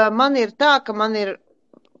man ir tā, ka man ir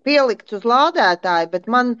pielikts uz lādētāju, bet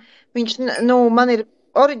man ir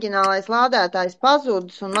oriģinālais lādētājs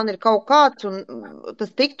pazudis, un man ir kaut kāds, un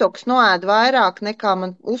tas TikToks noēd vairāk nekā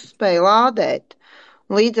man uzspēja lādēt.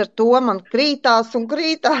 Un līdz ar to man krītās,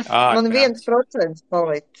 man 1%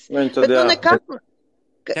 palicis. Bet nekas,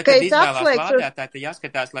 ka es atslēgšu... Lādētāji, tad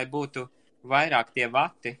jāskatās, lai būtu vairāk tie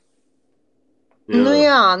vati.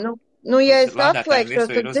 Ja es atslēgšos,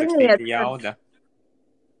 tad ziniet,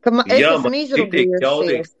 ka es esmu izrūpījusies.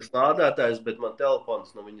 Jaudīgs tas lādētājs, bet man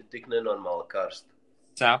telefons, viņa tik nenormāli karsta.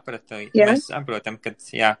 Sapratu. Mēs saprotam, ka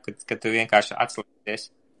tu vienkārši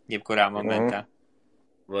atslēgties jebkurā momentā.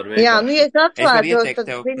 Ja es atslēgos, es varu ieteikt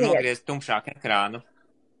tev nogriezt tumšāku ekrānu.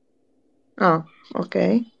 Ok.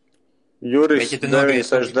 Juris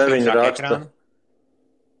 969 raksta.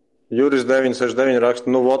 Juris 969 raksta,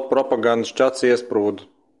 propagandas čats iesprūda.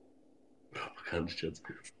 Propagandas čats.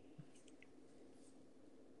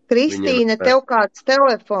 Kristīne, tev kāds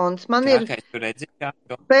telefons, man ir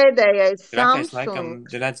pēdējais Samsung. Laikam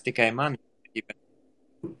redz tikai mani.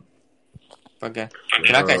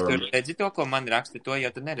 Trakais, tu redzi to, ko man raksta, to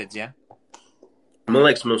jau tu neredzi, ja? Man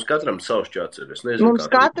liekas, mums katram savs čats ir. Es nezinu,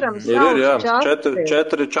 mums katram savs čats ir.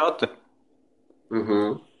 4 čati.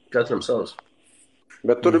 Katram savs.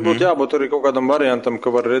 Bet tur būtu jābūt arī kaut kādam variantam,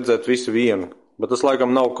 ka var redzēt visu vienu. Bet tas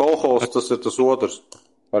laikam nav co-host, tas ir tas otrs.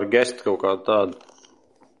 Ar gestu kaut kādu tādu.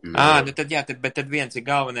 Bet tad viens ir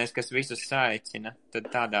galvenais, kas visus saicina. Tad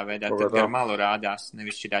tādā veidā, tad gar malu rādās,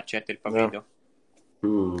 nevis šitā 4 pa vidu.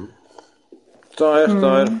 Tā ir.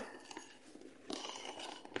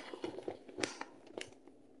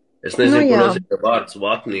 Es nezinu, ko nozīmē vārds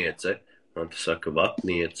vatniece. Man tas saka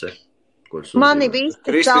vatniece. Mani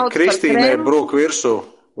visi sauc par Kristīnai brūk virsū.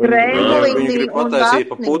 Viņu grib pataisīt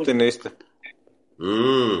pa putinisti.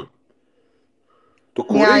 Tu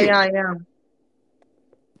kurī? Jā.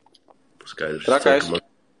 Skaidrs. Trakais.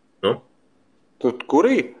 Tu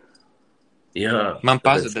kurī? Jā. Man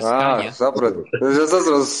pazuda skaņa. Sapratu. Es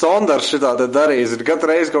atceros, Sondars šitā te darījis. Ir katru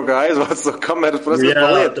reizi kaut kā aizvāc to kameras prasīt pa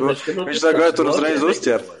lietu. Viņš saka, vai tur uzreiz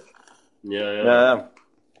uzķer. Jā.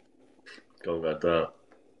 Kaut kā tā.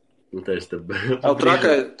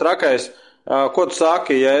 Trakais. Ko tu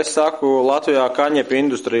saki, ja es saku Latvijā kaņepi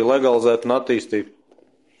industriju legalizēt un attīstīt?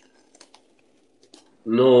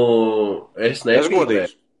 Es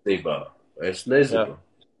nepīpēju. Es nezinu.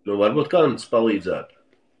 Varbūt kāds palīdzētu.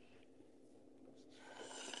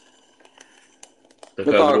 Tā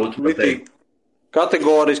kā grūti pateikt.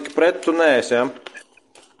 kategoriski pret tu neesi, ja?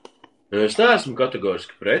 Es neesmu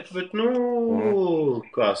kategoriski pret, bet,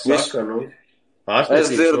 kā saka, Es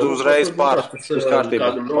dzirdu uzreiz par. Viss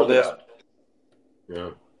kārtībā. Paldies.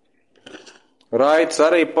 Jā. Raits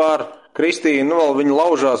arī par. Kristīnu, vēl viņi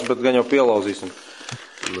laužās, bet gan jau pielauzīsim.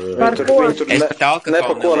 Par ko? Viņi tur ne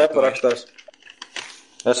pa ko neparakstās.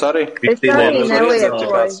 Es arī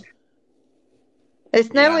nelietoju.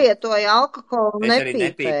 Es nelietoju alkoholu, Es arī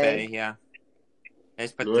nepīpēju, jā.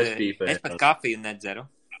 Es pat kafiju nedzeru.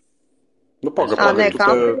 Pagaidi,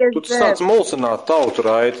 tu sāc mulsināt tautu,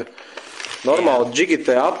 Raiti. Normāli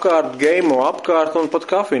džigitē apkārt, geimo apkārt un pat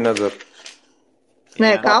kafiju nedzer.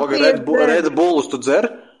 Nē, kafiju Red Bullus tu dzer?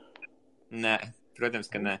 Nē, protams,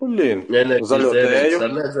 ka nē. Zaļo tēju?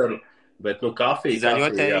 Nedzeru, bet, kafiju. Zaļo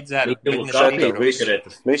tēju dzeru.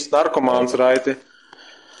 Viss narkomāns, Raiti.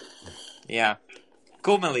 Jā.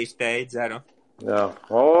 Kumelīšu tēju dzeru. Jā.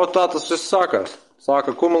 Tā tas viss sākās.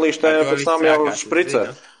 Sāka kumelīšu tēju, pēc tam jau špricē.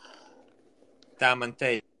 Tā man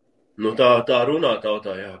teica. Tā runā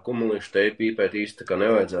tautā, jā. Kumelīšu tēju pīpēt īsti, ka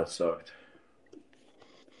nevajadzētu sākt.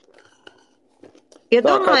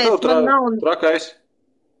 Iedomājies, man nav... Trakais?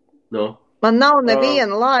 Man nav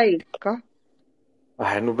neviena laika.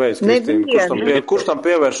 Beidz, Kristīna. Kurš tam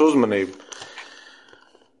pievērš uzmanību?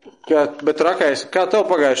 Bet, Trakais, kā tev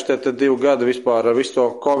pagājuši te 2 gadi vispār ar visu to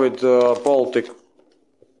Covid politiku?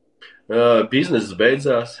 Bizness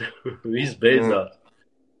beidzās. Viss beidzās.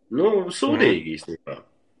 Sūdīgi īstenībā.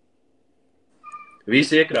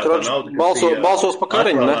 Visi iekrātā nauda, balsos pa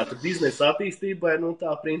Kariņu, ne? Biznesa attīstībai,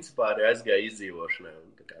 tā principā arī aizgāja izdzīvošanai.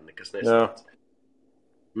 Tā kā nekas nesāc.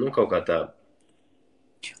 Kaut kā tā.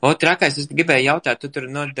 Trakais, es gribēju jautāt, tu tur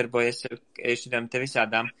nodarbojies ar šitām te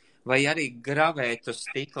visādām, vai arī gravēt uz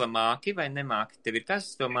stikla māki vai nemāki? Tev ir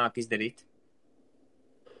kas to māki izdarīt?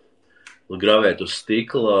 Gravēt uz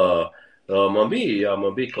stikla, man bija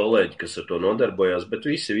kolēģi, kas ar to nodarbojās, bet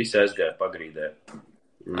visi aizgāja pagrīdē.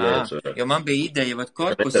 Jo man bija ideja,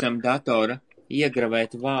 korpusam datora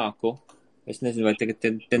iegravēt vāku. Es nezinu, vai tagad,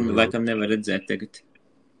 vai tam nevar redzēt tagad.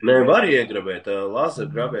 Nē, var iegravēt lazeru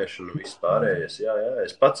gravēšanu vispārējais. Jā,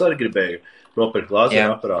 es pats arī gribēju nopirkt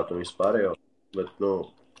lazeru aparātu un vispārējo, bet,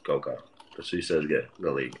 kaut kā tas viss aizgāja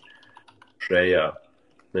galīgi. Šajā,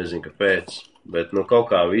 nezinu, kāpēc, bet, kaut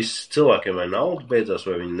kā viss cilvēkiem vai naudu beidzās,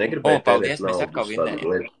 vai viņi negribēja paldies, mēs atkal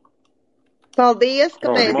vinējam. Paldies,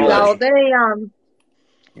 ka mēs zaudējām.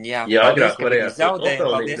 Jā, agrāk varējāt zaudējam,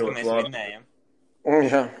 paldies, ka mēs vinējam.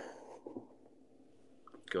 Jā.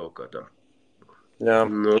 Kaut kā tā. Jā.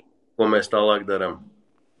 Ko mēs tālāk darām?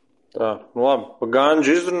 Tā, labi, pa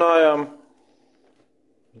ganģu izrunājām.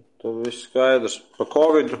 Tad viss skaidrs. Pa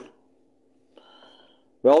Covidu.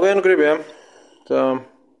 Vēl vienu gribiem. Tā.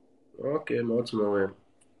 Ok, nācam vēl vienu.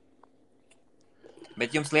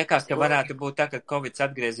 Bet jums liekas, ka varētu būt tā, ka Covids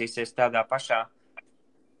atgriezīsies tādā pašā?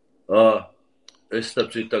 Es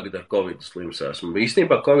starp citu tagad ar Covidu slims esmu.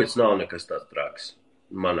 Īstenībā Covids nav nekas tāds traks.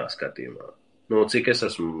 Manā skatījumā. Cik es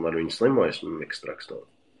esmu ar viņu slimojis, man nekas traks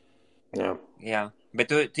nav. Jā. Bet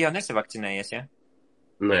tu jau nesavakcinējies, ja?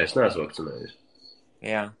 Nē, es neesmu vakcinējies.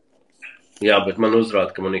 Jā. Jā, bet man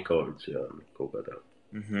uzrāda, ka man ir Covids, jā, kaut kā tā.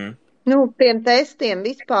 Tiem testiem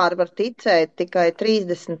vispār var ticēt tikai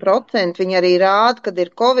 30%. Viņi arī rāda, kad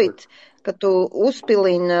ir Covid, ka tu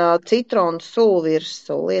uzpilini citronu sulu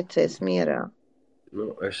virsū, liecies mierā.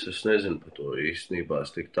 Es nezinu par to īstenībā,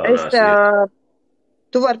 es tik tā neesmu.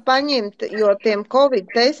 Tu vari paņemt, jo tiem Covid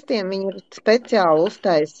testiem viņi ir speciāli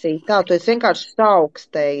uztaisīti. Tu esi vienkārši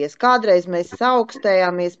saaugstējies. Kādreiz mēs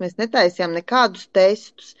saaugstējāmies, mēs netaisījām nekādus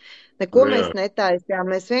testus. Neko mēs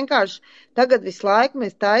netaisījām. Mēs vienkārši tagad visu laiku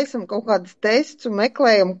mēs taisam kaut kādus testus un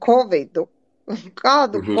meklējam Covidu.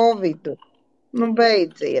 Kādu Covidu?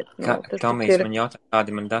 Beidziet. Tomijs man jautā,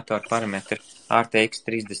 kādi man datora parametri. RTX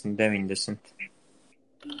 3090.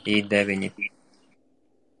 i9.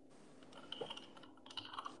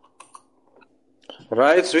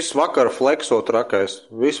 Raits visu vakaru flekso Trakais.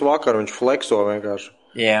 Visu vakaru viņš flekso vienkārši.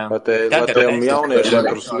 Jā. Lai tiem jauniešiem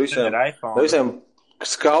tur visiem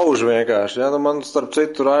skauž vienkārši. Jā, man starp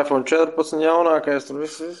citu ir iPhone 14 jaunākais. Tur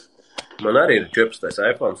viss. Man arī ir 14.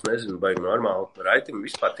 iPhone, nezinu, baigi normāli. Raitim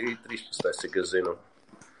vispār 13. cik es zinu.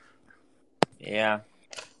 Jā.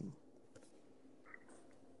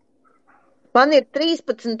 Man ir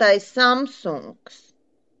 13. Samsungs.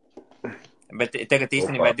 Bet tagad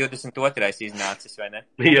īstenībā 22. iznācis, vai ne?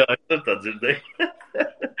 Jā, es tā dzirdēju.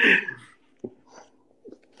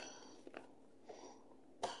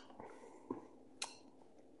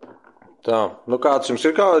 Tā, kāds jums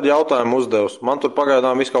ir kādi jautājumi uzdevis? Man tur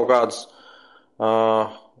pagaidām viss kaut kāds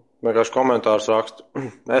vienkārši komentārs raksta.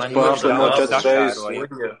 Es pārslimoju 4 reizes.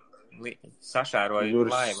 sašāroju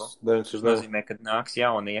Juris laivu. 969. Tas nozīmē, ka nāks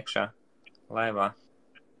jauni iekšā laivā.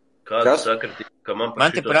 Kāda Kas? sakritība, ka man par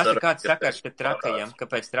Man te šito prasa, sarakstu kāds sakars te trakajam,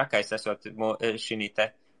 kāpēc trakais esot šinī te.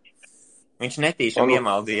 Viņš netīšām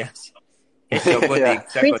iemaldījās. Es jau godīgi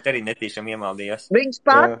sakot, arī netīšām iemaldījos.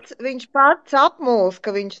 Viņš pats apmūs, ka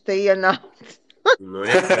viņš te ienāk. Nu,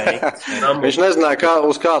 jā. Viņš nezināja,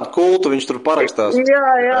 uz kādu kultu viņš tur parakstās.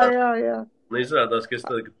 Jā. Nu, izrādās, ka es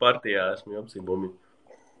tagad partijā esmu apsībumi.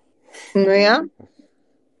 Nu, jā.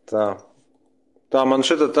 Tā man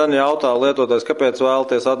šita taņa jautā lietotājs, kāpēc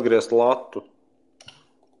vēlaties atgriezt latu?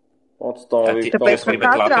 Atstāvīgi. Tāpēc, ka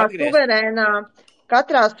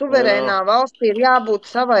katrā suverēnā valstī ir jābūt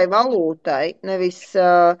savai valūtai, nevis...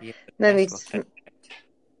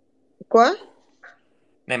 Ko?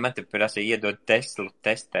 Nē, man te prasīja iedot Teslu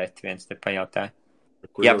testēt, viens te pajautāja.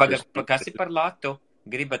 Jā, kas ir par latu?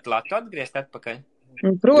 Gribat latu atgriezt atpakaļ?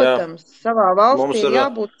 Protams, savā valstī ir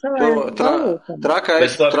jābūt savai valūtai.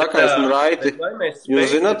 Trakais un Raiti.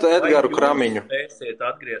 Jūs zināt Edgaru Kramiņu? Spēsiet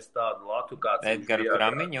atgriezt tādu latu, kāds Edgaru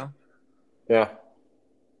Kramiņu? Jā.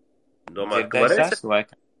 Domāju, ka varēs?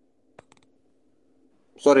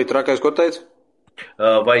 Sorry, Trakais, ko teici?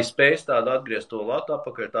 Vai spēs tādu atgriezt to latu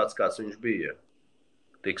atpakaļ tāds, kāds viņš bija?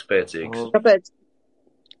 Tik spēcīgs. Kāpēc?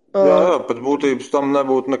 Jā, pēc būtības tam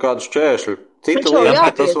nebūtu nekādu šķēršļu. Cita lieta,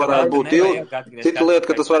 ka tas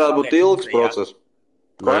varētu būt ilgs process.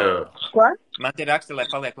 Ko? Man te raksta, lai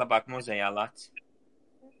paliek labāk muzejā lats.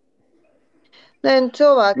 Nē,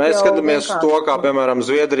 cilvēki Mēs skatāmies to, kā, piemēram,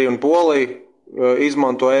 Zviedrija un Polija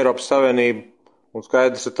izmanto Eiropas Savienību, un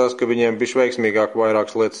skaidrs ir tas, ka viņiem bišķi veiksmīgāk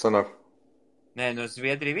vairākas lietas sanāk. Nē, no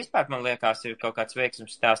Zviedrija vispār, man liekas, ir kaut kāds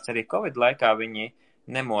veiksmes stāsts arī Covid laikā viņi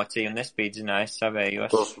nemocīja un nespīdzināja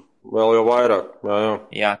savējos. Tas vēl jau vairāk, jā.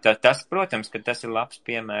 Jā, tas, protams, ka tas ir labs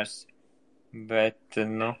piemērs, bet,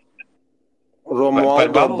 nu...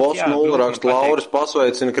 Romualdo Bos 0 raksta Lauris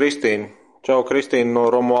pasveicina Kristīnu. Čau, Kristīna no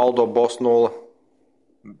Romualdo Bos 0.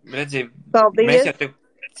 Redzi, paldies. Mēs jau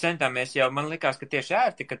centāmies jau, man likās, ka tieši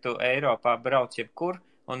ērti, ka tu Eiropā brauc jebkur,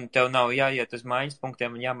 un tev nav jāiet uz maiņas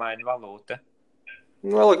punktiem un jāmaina valūta.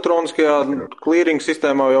 Nu, elektroniskajā clearing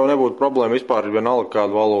sistēmā jau nebūtu problēma vispār, ja vienalga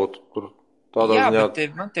kādu valūtu. Tur tādā ziņā.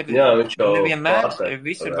 Bet man te nevienmēr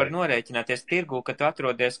visur var norēķināties tirgu, ka tu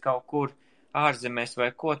atrodies kaut kur ārzemēs vai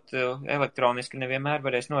ko tu elektroniski nevienmēr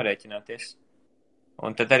varēs norēķināties.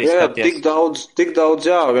 Un tad arī skaties. Tik daudz,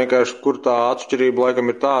 jā, vienkārši kur tā atšķirība laikam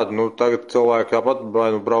ir tāda. Nu, tagad cilvēki tāpat vai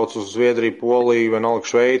nu brauc uz Zviedriju, Poliju, vienalga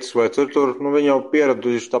Šveicis vai tur, nu viņi jau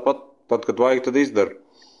pieraduši tāpat, tad, kad vajag, tad izdara.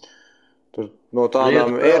 Tur no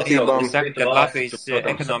tādām ērtībām. Es saku, ka Latvijas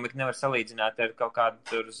ekonomika nevar salīdzināt ar kaut kādu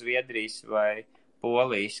tur Zviedrijas vai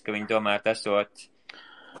Polijas, ka viņi tomēr esot.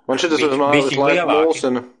 Man šitas visu laiku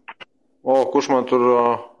mulsina. Kurš man tur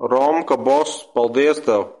Romka Boss, paldies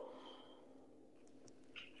tev.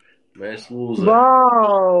 Mēs lūdzam.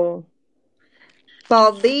 Wow!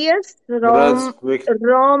 Paldies,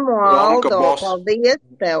 Romualdo, paldies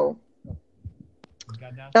tev.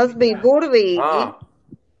 Tas bija burvīgi.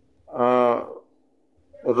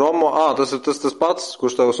 Tas ir tas pats,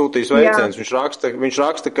 kurš tev sūtīs veiciens. Viņš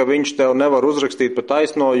raksta, ka viņš tev nevar uzrakstīt pa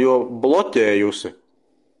taisno, jo bloķējusi.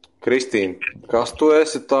 Kristīna, kas tu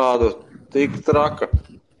esi tāda tik traka?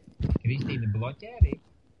 Kristīna bloķē arī?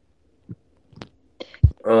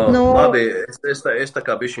 Labi, es tā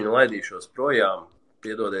kā bišķiņu laidīšos projām.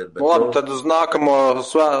 Piedodiet, bet... Labi, tad uz nākamo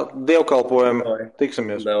dievkalpojumu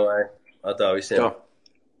tiksimies. Davai. Atā visiem. Jā.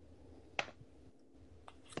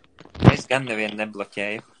 Es gan nevienu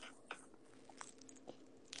nebloķēju.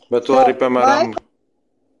 Bet tu arī, piemēram...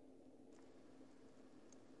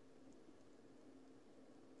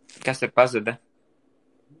 Kas ir pazuda?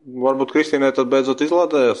 Varbūt Kristīnai tad beidzot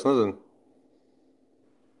izlādējās, nezinu.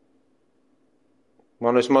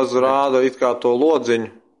 Man vismaz rāda it kā to lodziņu.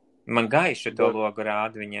 Man gaišu to logu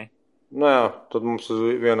rāda viņai. Nu jā, tad mums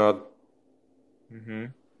ir vienādi.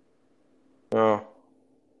 Jā.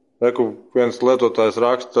 Reku, viens lietotājs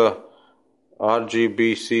raksta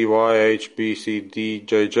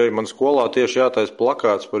RGBCYHBCDJJ. Man skolā tieši jātais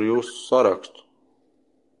plakāts par jūsu sarakstu.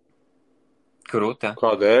 Krūta.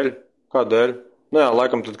 Kādēļ? Nu jā,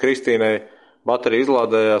 laikam tad Kristīnai baterija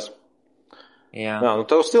izlādējās. Jā, nu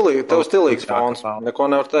tev stilīgs fons. Neko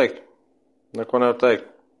nevar teikt.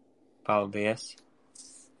 Paldies.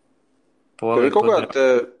 Tev ir kaut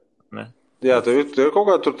kādi Jā, tev ir kaut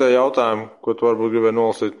kādi tur tie jautājumi, ko tu varbūt gribēji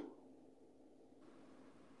nolasīt.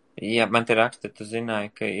 Jā, man te raksta, tu zināji,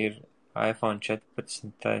 ka ir iPhone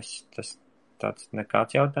 14. Tas tāds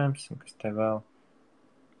nekāds jautājums, kas te vēl.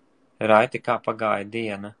 Raiti, kā pagāja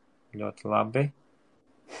diena? Ļoti labi.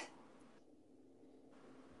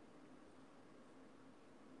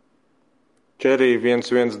 Čerī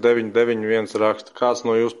 11991 raksta. Kāds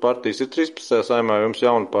no jūsu partijas ir 13. saimā, jums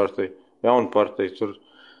jauna partija? Jauna partija. Tur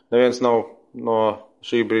neviens nav no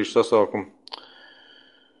šī brīža sasaukuma.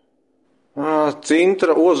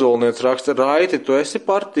 Cintra Ozolniec raksta. Raiti, tu esi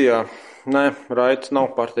partijā? Nē, Raiti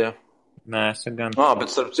nav partijā. Nē, esmu gan.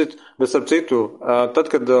 Bet starp citu, tad,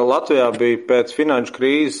 kad Latvijā bija pēc finanšu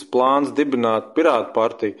krīzes plāns dibināt Pirātu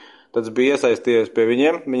partiju, tad es biju iesaistījies pie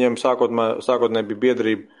viņiem sākotnēji bija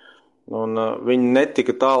biedrība, un viņi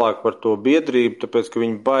netika tālāk par to biedrību, tāpēc, ka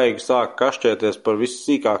viņi baigi sāk kašķēties par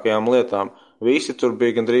vissīkākajām lietām. Visi tur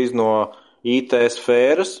bija gandrīz no IT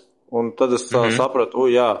sfēras, un tad es sapratu,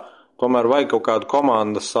 tomēr vajag kaut kādu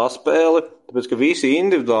komandas saspēli, tāpēc, ka visi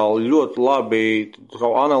individuāli ļoti labi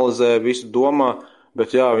analizē, visi domā,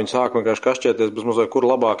 bet viņi sāk vienkārši kašķēties bez mazliet, kur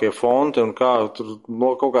labākie fonti un kā tur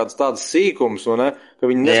kaut kādas tādas sīkums, ka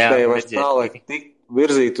viņi nespēja vairs tālāk tik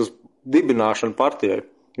virzīt uz dibināšanu partijai.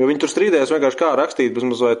 Jo viņi tur strīdējās vienkārši kā rakstīt bez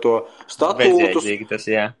mazliet to statūtus. Tas,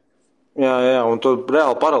 jā. Jā, un to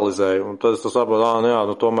reāli paralizēja. Un tad es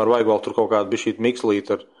saprotu, tomēr vajag vēl tur kaut kādu bišķīt mikslīt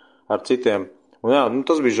ar citiem. Un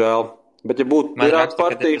tas bija žēl. Bet ja būtu Pirātu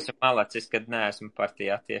partija... Man esmu malacis, kad neesmu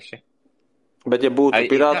partijā tieši. Bet ja būtu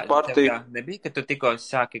Pirātu partija... Nebija, ka tu tikko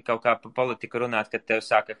sāki kaut kā pa politiku runāt, kad tev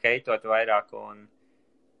sāka heitot vairāk un...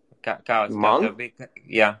 Man? Tev bija...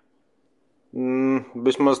 Jā.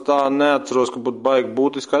 Vismaz tā neatceros, ka būtu baigi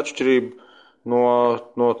būtiska atšķirība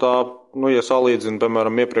no tā, ja salīdzinu,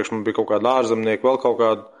 piemēram, iepriekš man bija kaut kāda ārzemnieka, vēl kaut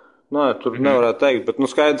kāda, tur nevarētu teikt, bet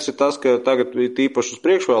skaidrs ir tas, ka tagad ir tīpaši uz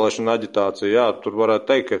priekšvēlēšana aģitācija, tur varētu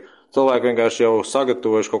teikt, ka cilvēki vienkārši jau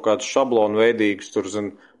sagatavojuši kaut kādus šablonu veidīgus, tur,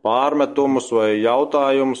 pārmetumus vai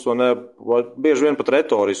jautājumus, vai bieži vien pat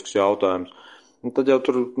retoriskus jautājumus. Un tad jau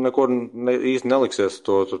tur neko īsti neliksies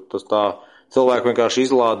tas tā, cilvēki vienkārši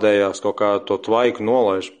izlādējās kaut kā to tvaiku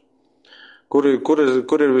nolaiž. Kur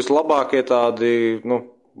ir vislabākie tādi,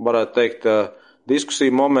 varētu teikt,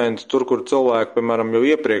 diskusiju momenti, tur, kur cilvēki, piemēram, jau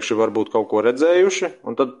iepriekš varbūt kaut ko redzējuši,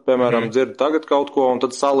 un tad, piemēram, dzird tagad kaut ko, un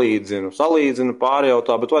tad salīdzina,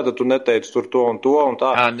 pārjautā, bet vai tad tu neteici tur to un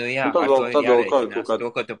tā? Jā, un tad vēl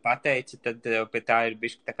to, ko tu pateici, tad pie tā ir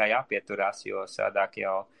bišķi tā kā jāpieturās, jo sādāk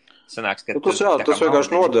jau sanāks, ka tas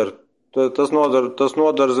vienkārši noder. Tas nodara,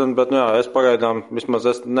 bet, es pagaidām, vismaz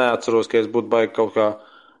es neatceros, ka es būtu baigi kaut kā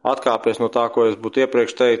atkāpies no tā, ko es būtu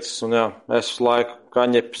iepriekš teicis, un es laiku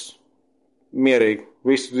kaņeps, mierīgi,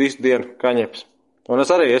 visu dienu kaņeps. Un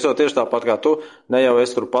es jau tieši tāpat kā tu, ne jau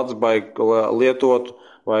es tur pats baigi lietotu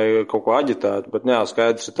vai kaut ko aģitētu, bet,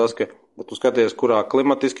 skaidrs ir tas, ka, ja tu skaties, kurā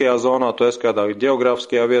klimatiskajā zonā, tu esi kādā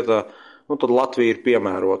geogrāfiskajā vietā, tad Latvija ir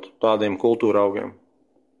piemērota tādiem kultūra augiem.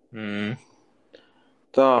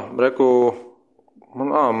 Tā, reku,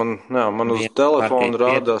 man uz telefonu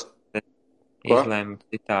rādās. Izlēma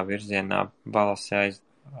citā virzienā balsi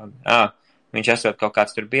viņš esot kaut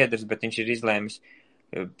kāds tur biedrs, bet viņš ir izlēmis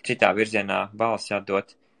citā virzienā balsi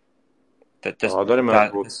atdot. Tas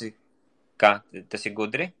ir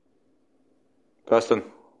gudri? Kas tad?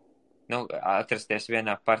 Atrasties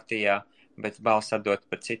vienā partijā, bet balsi atdot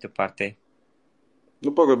par citu partiju.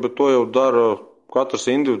 Pagad, bet to jau dara katrs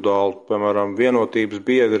individuāli, piemēram, vienotības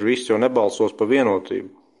biedri, visi jau nebalsos par vienotību.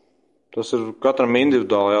 Tas ir katram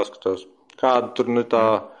individuāli jāskatās. Kāda tur tā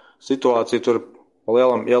situācija tur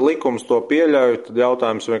lielam, ja likums to pieļauj, tad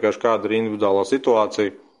jautājums vienkārši kāda ir individuālā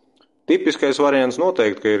situācija. Tipiskais variants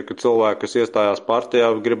noteikti, ka cilvēki, kas iestājās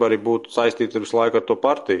partijā, grib arī būt saistīti visu laiku ar to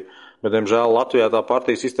partiju. Bet, diemžēl, Latvijā tā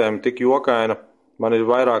partija sistēma ir tik jokaina, man ir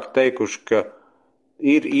vairāk teikuši, ka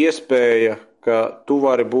ir iespēja, ka tu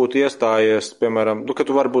vari būt iestājies, piemēram, ka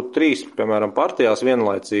tu vari būt 3, piemēram, partijās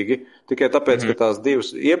vienlaicīgi, tikai tāpēc, ka tās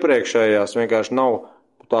 2 iepriekšējās vienkārši nav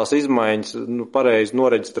tās izmaiņas pareizi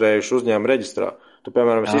noreģistrējuši uzņēmuma reģistrā. Tu,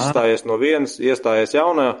 piemēram, izstājies no vienas, iestājies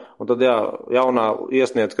jaunā, un tad jaunā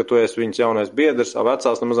iesniedz, ka tu esi viņas jaunais biedrs, a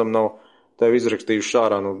vecās nemazam nav tevi izrakstījuši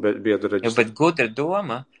ārā no biedra reģistrā. Bet gudra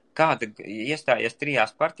doma, kāda iestājies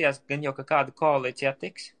 3 partijās, gan jau ka kāda koalīcijā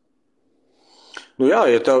tiks? Ja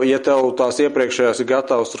tev tās iepriekšējās ir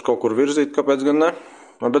gatavs tur kaut kur virzīt, kāpēc gan ne?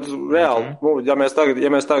 Bet reāli, ja mēs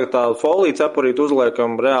tagad tā foliju cepurīti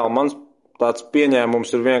uzliekam, reāli mans tāds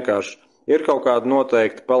pieņēmums ir vienkārši. Ir kaut kādi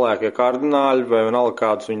noteikti pelēkie kardināļi vai vienalga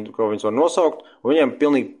kādus ko viņus var nosaukt, un viņiem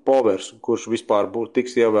pilnīgi povers, kurš vispār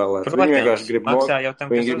tiks ievēlēts. Viņi vienkārši grib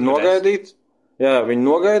nogaidīt, viņi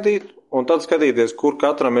nogaidīt, un tad skatīties, kur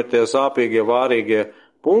katram ir tie sāpīgie, vārīgie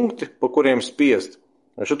punkti, pa kuriem spiest.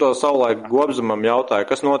 Šito savulaik Gobzemam jautāja,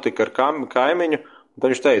 kas notika ar kaimiņu, un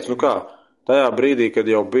tad viņš teica, tajā brīdī, kad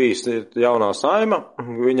jau bija jaunā saima,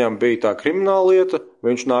 viņam bija tā krimināla lieta,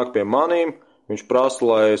 viņš nāk pie manīm, viņš prasa,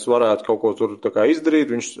 lai es varētu kaut ko tur tā kā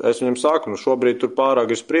izdarīt, es viņam saku, šobrīd tur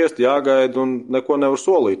pārāk ir spriest, jāgaida un neko nevar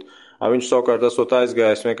solīt. Viņš savukārt esot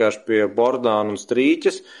aizgājis vienkārši pie Bordāna un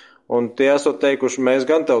Strīķes, un tie esot teikuši, mēs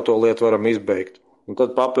gan tev to lietu varam izbeigt. Un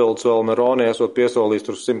tad papildus vēl Meroni esot piesolījis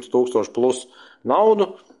tur 100,000 plus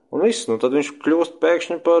naudu, un viss, tad viņš kļūst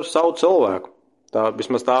pēkšņi par savu cilvēku. Tā,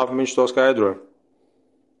 vismaz tā viņš to skaidroja.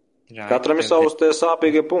 Katram ir savus tie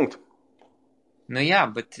sāpīgie punkti. Nu jā,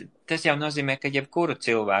 bet tas jau nozīmē, ka jebkuru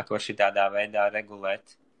cilvēku var šitādā veidā regulēt.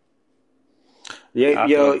 Ja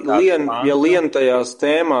lien tajās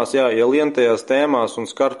tēmās un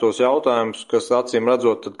skartos jautājumus, kas acīm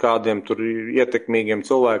redzot, tad kādiem tur ietekmīgiem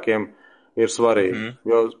cilvēkiem ir svarīgi.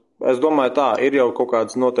 Jo es domāju tā, ir jau kaut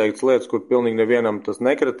kādas noteiktas lietas, kur pilnīgi nevienam tas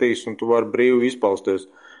nekratīs un tu vari brīvi izpausties.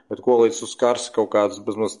 Bet ko līdz tu skarsi kaut kādas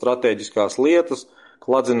bezmaz strateģiskās lietas,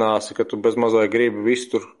 kladzināsi, ka tu bezmazai gribi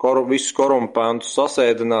visus korumpantus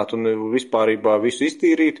sasēdināt un vispārībā visu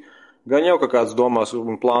iztīrīt, gan jau kāds domās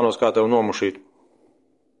un plānos, kā tev nomušīt.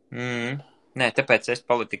 Nē, tāpēc es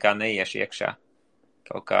politikā neiešu iekšā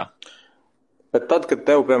kaut kā. Bet tad, kad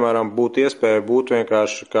tev, piemēram, būtu iespēja būt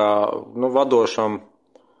vienkārši kā vadošam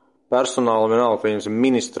personālam, vienalga, pieņemsim,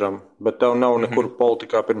 ministram, bet tev nav nekur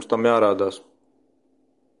politikā pirms tam jārādās.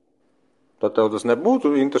 Tad tev tas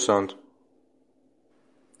nebūtu interesanti?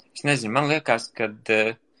 Es nezinu, man liekas, ka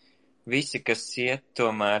visi, kas iet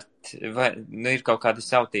tomēr, ir kaut kādi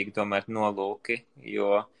sautīgi tomēr nolūki,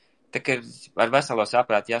 jo tā kā ar veselo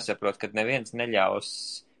saprātu jāsaprot, ka neviens neļaus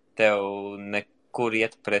tev nekur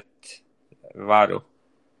iet pret varu.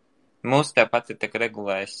 Mūs tāpat ir tā kā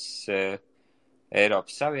regulēs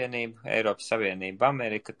Eiropas Savienība,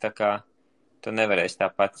 Amerika, tā kā tu nevarēsi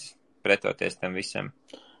tāpat pretoties tam visam.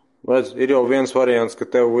 Redz, ir jau viens variants, ka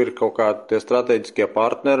tev ir kaut kādi tie strateģiskie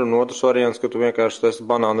partneri, un otrs variants, ka tu vienkārši esi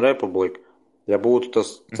Banānu republika. Ja būtu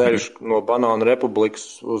tas ceļš no Banānu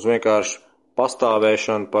republikas uz vienkārši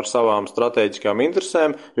pastāvēšanu par savām strateģiskām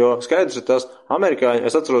interesēm, jo skaidrs ir tas, amerikāņi,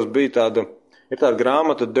 es atceros, bija tāda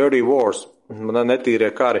grāmata Dirty Wars,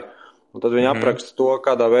 netīrie kari, un tad viņi apraksta to,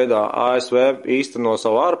 kādā veidā ASV īsteno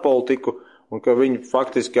savu ārpolitiku, un ka viņi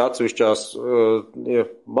faktiski atsevišķās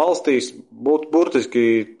valstīs būtu burtiski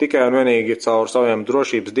tikai un vienīgi caur saviem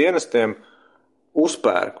drošības dienestiem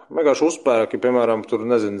uzpērku. Vienkārši uzpērku, piemēram, tur,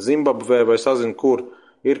 Zimbabvē vai sazin, kur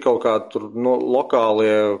ir kaut kādi tur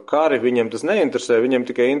lokālie kari, viņiem tas neinteresē, viņiem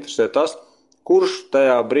tikai interesē tas, kurš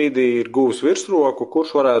tajā brīdī ir guvis virsroku,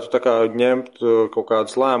 kurš varētu tā kā ņemt kaut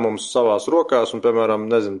kādus lēmumus savās rokās un,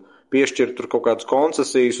 piemēram, piešķirt tur kaut kādas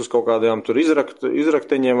koncesijas uz kaut kādiem tur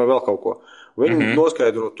izrakteņiem vai vēl kaut ko. Viņi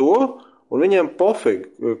noskaidro to, un viņiem pofīgi,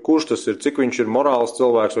 kurš tas ir, cik viņš ir morāls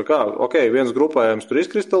cilvēks vai kā. Ok, viens grupējums tur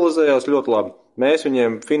izkristalizējās ļoti labi. Mēs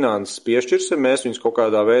viņiem finanses piešķirsim, mēs viņus kaut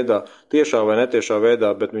kādā veidā, tiešā vai netiešā veidā,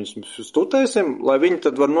 bet viņus stutēsim, lai viņi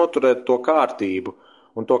tad var noturēt to kārtību.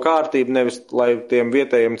 Un to kārtību nevis, lai tiem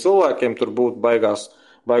vietējiem cilvēkiem tur būtu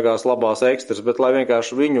baigās labās ekstras, bet lai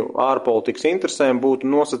vienkārši viņu ārpolitikas interesēm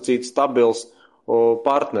būtu nosacīts stabils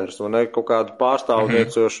partners un kaut kādu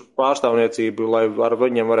pārstāvniecību, lai ar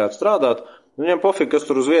viņiem varētu strādāt. Viņiem pofīgi, kas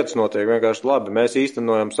tur uz vietas notiek, vienkārši labi, mēs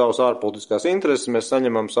īstenojam savus ārpolitiskās intereses, mēs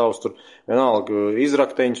saņemam savus tur vienalga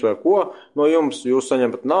izrakteņus vai ko no jums, jūs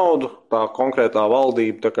saņemat naudu, tā konkrētā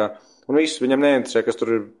valdība, tā kā, un viss viņam neinteresē, kas tur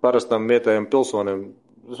ir parastam vietējiem pilsoniem,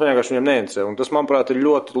 tas vienkārši viņam neinteresē, un tas, manuprāt, ir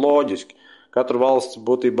ļoti loģiski. Katra valsts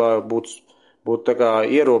būtībā būtu tā kā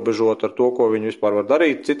ierobežot ar to, ko viņi vispār var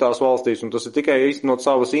darīt citās valstīs, un tas ir tikai īstenot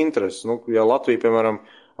savas intereses. Ja Latvija, piemēram,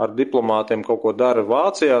 ar diplomātiem kaut ko dara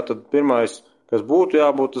Vācijā, tad pirmais, kas būtu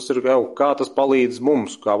jābūt, tas ir, kā tas palīdz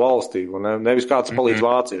mums, kā valstī, un nevis kā tas palīdz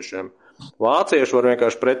vāciešiem. Vācieši var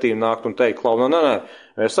vienkārši pretīm nākt un teikt, klau, nē,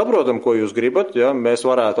 mēs saprotam, ko jūs gribat, ja, mēs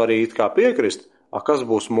varētu arī it kā piekrist, kas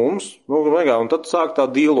būs mums, un tad sāk tā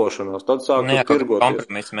dīlošanās, tad sāk tirgoties.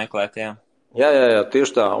 Kompromisu meklēt, jā. Jā,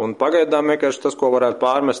 tieši tā. Un pagaidām vienkārši tas, ko varētu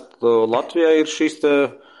pārmest Latvijai, ir šīs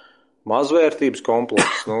mazvērtības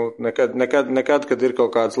komplekss. Nekad, kad ir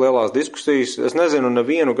kaut kādas lielās diskusijas, es nezinu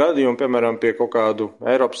nevienu gadījumu, piemēram, pie kaut kādu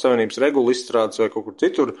Eiropas Savienības regulu izstrādes vai kaut kur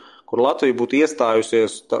citur, kur Latvija būtu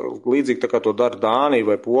iestājusies līdzīgi tā kā to dara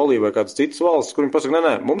Dānija vai Polija vai kādas citas valstis, kur viņi pasaka,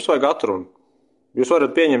 nē, mums vajag atrunu. Jūs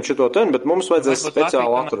varat pieņemt šito tenu, bet mums vajadzēs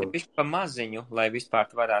speciālu atrunu. Varbūt Latvija pa maziņu, lai vispār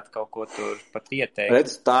varētu kaut ko tur pat ieteikt.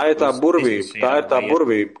 Redz, tā ir tā burvība. Tā ir tā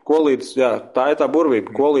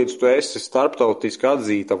burvība, ko līdz tu esi starptautiski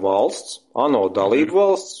atzīta valsts, ANO dalību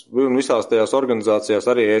valsts, un visās tajās organizācijās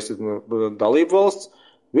arī esi dalību valsts,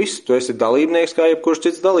 viss, tu esi dalībnieks kā jebkurš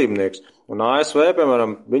cits dalībnieks. Un ASV,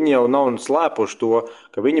 piemēram, viņi jau nav slēpuši to,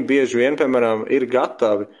 ka viņi bieži vien, piemēram, ir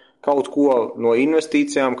gatavi kaut ko no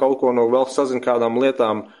investīcijām, kaut ko no vēl sazin kādām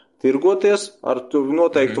lietām tirgoties ar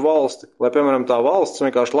noteiktu valsti, lai, piemēram, tā valsts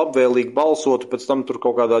vienkārši labvēlīgi balsotu, pēc tam tur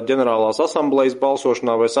kaut kādā ģenerālās asamblejas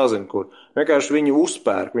balsošanā vai sazin, kur vienkārši viņi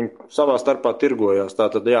uzpērk, viņi savā starpā tirgojās.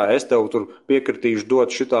 Tātad, jā, es tev tur piekritīšu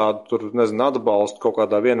dot šitādu, tur, nezinu, atbalstu kaut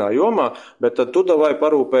kādā vienā jomā, bet tad tu davai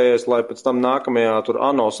parūpējies, lai pēc tam nākamajā tur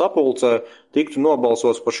ANO sapulcē tiktu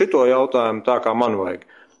nobalsots par šito jautājumu tā, kā man vajag.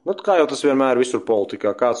 Nu, kā jau tas vienmēr visur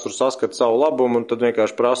politikā, kāds tur saskata savu labumu un tad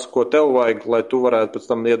vienkārši prasa, ko tev vajag, lai tu varētu pēc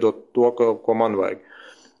tam iedot to, ko man vajag.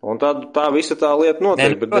 Un tā visa tā lieta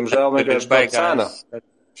notiek, bet, diemžēl, vienkārši tā cena.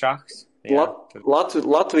 Šahs.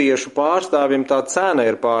 Latviešu pārstāvjiem tā cena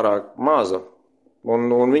ir pārāk maza.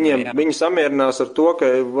 Un viņi samierinās ar to, ka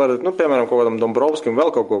var, nu, piemēram, kaut kādam Dombrovskim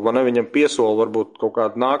vēl kaut ko, vai ne, viņam piesola varbūt kaut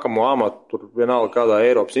kādu nākamo amatu, tur vienalga kādā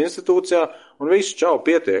Eiropas institūcijā, un visu čau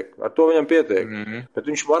pietiek, ar to viņam pietiek. Bet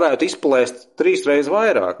viņš varētu izplēst 3 reizes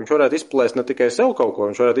vairāk, viņš varētu izplēst ne tikai sev kaut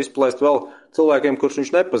ko, viņš varētu izplēst vēl cilvēkiem, kurus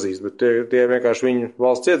viņš nepazīst, bet tie vienkārši viņu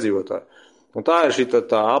valsts iedzīvotāji. Un tā ir šī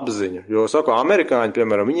tā apziņa, jo, saku, amerikāņi,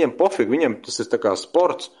 piemēram, viņiem pofīgi, viņiem tas ir tā kā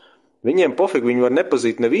sports. Viņiem pofīgi, viņi var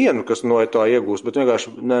nepazīt nevienu, kas no tā iegūst, bet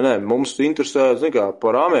vienkārši, nē, mums interesē, kā,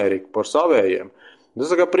 par Ameriku, par savējiem. Tas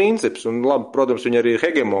ir kā princips, un labi, protams, viņi arī ir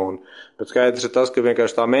hegemoni, bet skaidrs ir tas, ka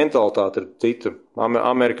vienkārši tā mentalitāte ir cita.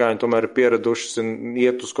 Amerikāņi tomēr ir pieraduši un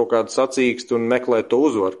iet uz kaut kādu sacīkstu un meklēt to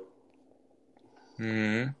uzvaru.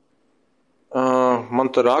 Man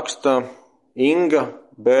te raksta Inga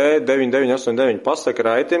B9989 pasaka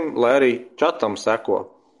Raitim, lai arī čatam seko.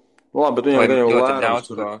 Labi, bet viņam jau lērums.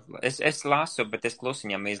 Es lasu, bet es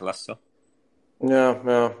klusiņam izlasu. Jā.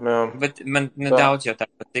 Bet man nedaudz jau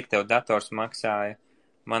tāpat, cik tev dators maksāja.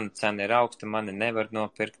 Mana cena ir augsta, mani nevar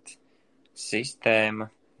nopirkt. Sistēma,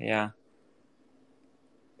 jā.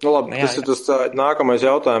 Nu labi, tas ir tas nākamais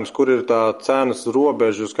jautājums, kur ir tā cenas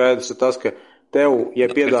robeža. Skaidrs ir tas, ka tev, ja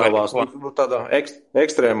piedāvās tādā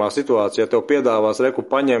ekstrēmā situācijā, tev piedāvās reku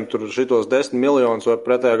paņemt tur šitos 10 miljonus vai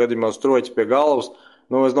pretējā gadījumā stroķis pie galvas,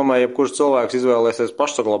 nu, es domāju, jebkurš cilvēks izvēlēsies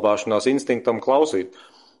pašsaglabāšanās instinktam klausīt.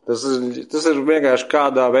 Tas ir vienkārši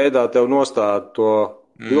kādā veidā tev nostāda to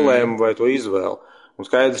dilēmu vai to izvēli. Un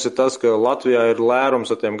skaidrs ir tas, ka Latvijā ir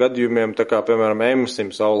lērums ar tiem gadījumiem, tā kā, piemēram, Emsim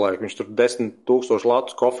savulaik. Viņš tur 10 000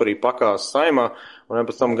 latus koferī pakās Saimā, un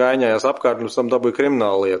pēc tam gaiņājās apkārt, un pēc tam dabūja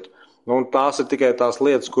kriminālu lietu. Nu, un tās ir tikai tās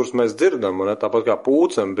lietas, kuras mēs dzirdam, un tāpat kā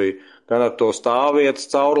Pūcem bija, gan ar to stāvvietas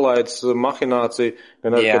caurlaides mahināciju,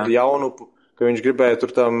 gan ar kādu jaunupu, ka viņš gribēja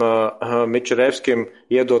tur tam Mičerevskim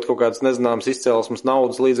iedot kaut kādas nezināmas izcelsmes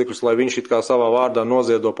naudas līdzekļus, lai viņš it kā savā vārdā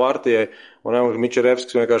noziedo partijai, un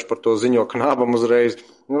Mičerevskis vienkārši par to ziņo knābam uzreiz.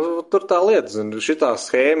 Nu, tur tā lieta, zin, šitās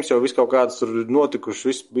schēmas jau viss kaut kādas tur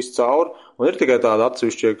notikušas viss cauri, un ir tikai tāda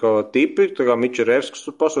atsevišķie tipi, tā kā Mičerevskis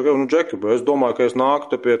tur pasaka, nu, Džeki, es domāju, ka es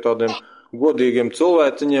nāku te pie tādiem godīgiem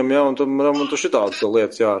cilvēciņiem, ja, un tur šitādas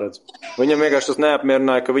lietas jāredz. Viņam vienkārši tas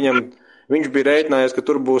neapmierināja, ka viņš bija reiķinājies, ka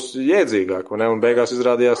tur būs jēdzīgāk, un beigās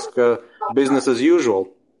izrādījās, ka business as usual.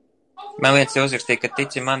 Man liekas, uzrakstīja, ka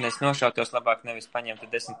tici man, es nošautos labāk nevis paņemtu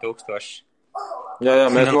 10 000. Jā,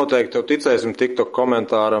 mēs noteikti tev ticēsim TikTok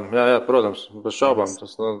komentāram. Jā, protams, bez šaubām.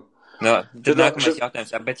 Tad nākamais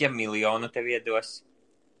jautājums, bet ja miljonu tev iedos?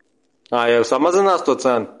 Jau samazinās to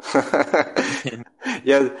cenu?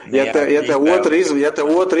 ja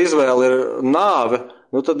tev otra izvēle ir nāve,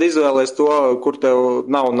 nu tad izvēlēs to, kur tev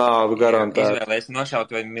nav nāve garantēta. Izvēlēs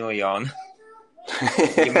nošaut vai miljonu.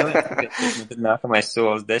 Tad nākamais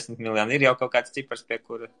solis 10 miljoni. Ir jau kaut kāds cipars, pie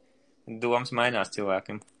kura domas mainās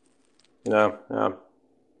cilvēkiem. Jā.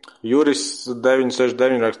 Juris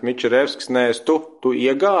 969 raksta Mičerevskis, es tu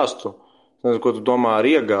iegāstu. Es nezinu, ko tu domā ar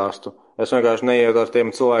iegāstu. Es vienkārši neietu ar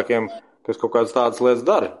tiem cilvēkiem, kas kaut kādas tādas lietas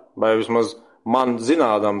dara. Vai vismaz man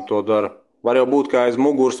zinādam to dara. Var jau būt, ka aiz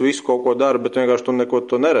muguras visu kaut ko dara, bet vienkārši tu neko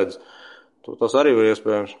to neredz. Tas arī var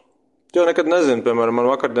iespējams. Jo nekad nezinu, piemēram, man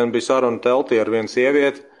vakardien bija saruna teltī ar vienu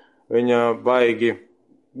sievieti. Viņa baigi,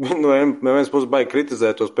 no vienas puses baigi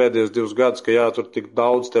kritizēt tos pēdējos 2 gadus, ka jā, tur tik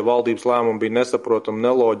daudz tie valdības lēmumi bija nesaprotami,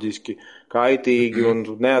 neloģiski, kaitīgi un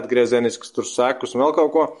neatgriezenisks tur sekus un vēl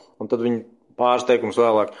kaut ko. Un tad viņa pārsteigums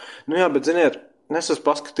vēlāk. Nu jā, bet ziniet, es esmu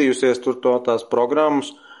paskatījusies tur tās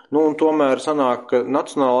programmas. Nu, un tomēr sanāk, ka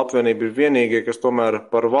Nacionāla apvienība ir vienīgie, kas tomēr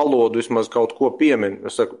par valodu vismaz kaut ko piemin.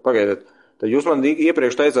 Es saku, pagaidiet, tad jūs man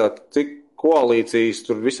iepriekš teicāt, cik koalīcijas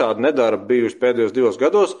tur visādi nedara bijusi pēdējos 2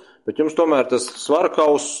 gados, bet jums tomēr tas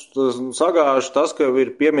svarkaus sagāž tas, ka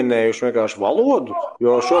ir pieminējuši vienkārši valodu,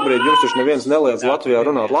 jo šobrīd jums taču neviens neliedz Latvijā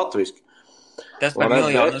runāt latviski. Tas par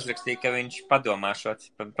miljonu uzrakstīja, ka viņš padomā šot,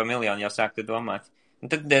 par miljonu jau sāktu domāt.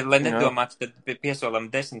 Un tad, lai nedomātu, tad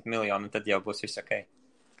piesolam 10 miljonu, tad jau būs viss ok.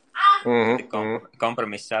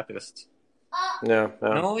 Kompromiss atrasts. Jā.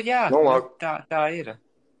 Nu, tā ir.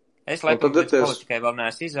 Es laikam līdz politikai vēl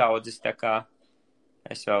neesmu izaudzis, tā kā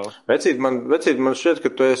es vēl... Vecīt, man šķiet,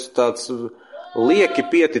 ka tu esi tāds lieki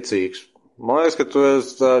pieticīgs. Man liekas, ka tu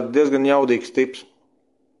esi diezgan jaudīgs tips.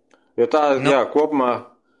 Jo tā, jā, kopumā,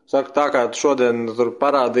 saka, tā kā tu šodien tur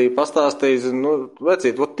parādīji, pastāstīji,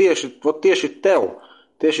 vecīt,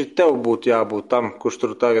 tieši tev būtu jābūt tam, kurš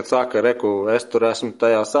tur tagad saka, reku, es tur esmu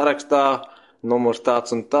tajā sarakstā, numurs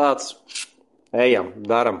tāds un tāds, ejam,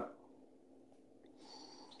 daram.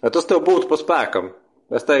 Ja tas tev būtu pa spēkam.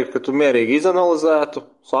 Es teiktu, ka tu mierīgi izanalizētu,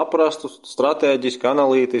 saprastu, stratēģiski,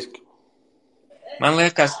 analītiski. Man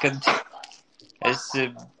liekas, ka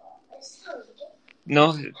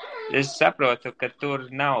es saprotu, ka tur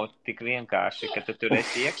nav tik vienkārši, ka tu tur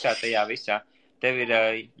esi iekšā tajā visā. Tev ir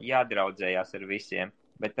jādraudzējās ar visiem.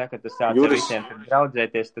 Bet tā, ka tu sāc ar visiem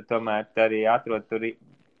draudzēties, tu tomēr arī atrod tur...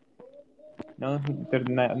 tur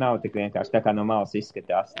nav tik vienkārši, tā kā no malas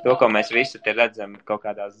izskatās. To, ko mēs visi te redzam kaut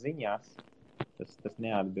kādās ziņās, tas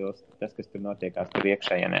neatbilst. Tas, kas tur notiekās tur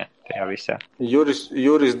iekšējienē, tajā visā. Juris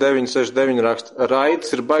 969 raksta,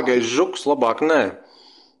 Raids ir baigais žuks, labāk nē.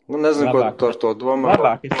 Nezinu, ko tu ar to domā.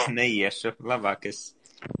 Labāk es neiešu, labāk es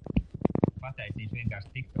pataisīšu vienkārši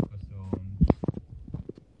TikTokus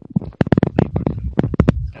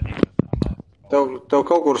Tev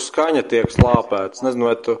kaut kur skaņa tiek slāpēts. Nezinu,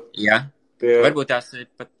 vai tu... Jā. Varbūt tās ir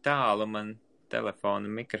pat tālu man telefona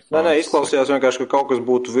mikrofons. Nē, izklausījās vienkārši, ka kaut kas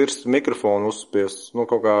būtu virs mikrofona uzspiests.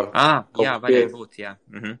 Kaut kā... Jā, varēja būt, jā.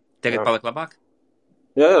 Tagad paliek labāk?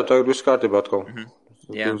 Jā, tagad viss kārtībā atkal.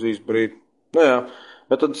 Jā. Uz īstu brīdi. Jā.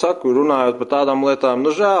 Bet tad saku, runājot par tādām lietām,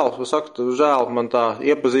 žēl, man tā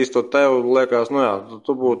iepazīstot tev, liekas,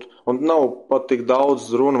 tu būtu, un nav pat tik daudz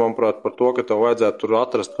runa, manuprāt, par to, ka tev vajadzētu tur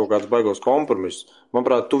atrast kaut kāds baigos kompromiss.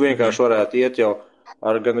 Manuprāt, tu vienkārši varētu iet jau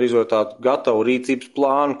ar gan arī tādu gatavu rīcības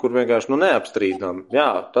plānu, kur vienkārši, neapstrīdam.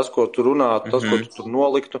 Jā, tas, ko tu runātu, tas, ko tu tur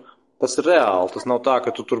noliktu, tas ir reāli. Tas nav tā,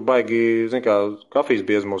 ka tu tur baigi, kafijas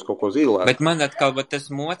biezumos kaut ko zīlēt. Bet man atkal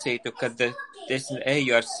tas mocītu, kad es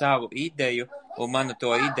eju ar savu ideju, un manu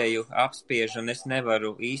to ideju apspiež, un es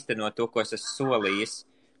nevaru īstenot to, ko es esmu solījis.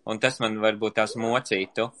 Un tas man varbūt tās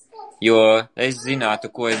mocītu, jo es zinātu,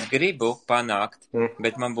 ko es gribu panākt,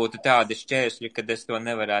 bet man būtu tādi šķēršļi, kad es to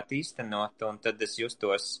nevarētu īstenot, un tad es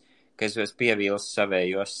justos, ka es esmu pievīlis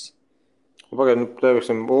savējos. Pagaid,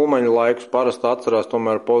 teiksim, Ulmaņa laikus parasti atcerās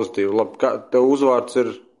tomēr pozitīvi. Labi, tev uzvārds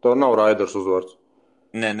ir, tev nav Raiders uzvārds?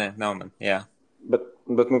 Nē, nav man, jā.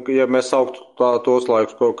 Bet ja mēs sauktu tos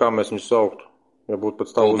laikus, kā mēs viņus sauktu? Ja būtu pēc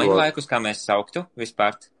tā uzvārdu. Ulmaņa laikus, kā mēs sauktu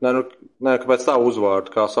vispār? Nē, ka pēc tā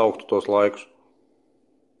uzvārdu, kā sauktu tos laikus.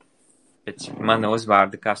 Pēc mana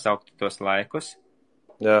uzvārda, kā sauktu tos laikus?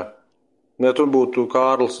 Jā. Ja tur būtu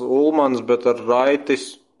Kārlis Ulmans, bet ar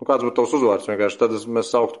Raitis, kāds būtu tavs uzvārds vienkārši, tad mēs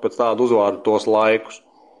sauktu pēc tādu uzvārdu tos laikus.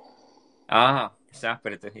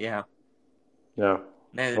 Sapratu, jā. Jā.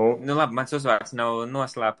 Nē, labi, mans uzvārds nav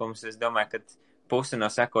noslēpums. Es domāju, ka pusi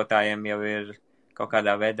no sekotājiem jau ir kaut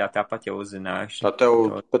kādā veidā tāpat jau uzzinājuši. Bet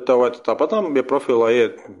tev vai tāpat tam, ja profilā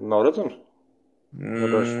iet, nav redzams?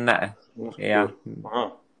 Nē, jā.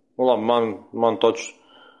 Labi, man taču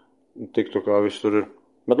tiktu, kā viss tur ir.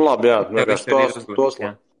 Bet labi, jā, vienkārši tos laikus.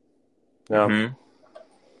 Jā.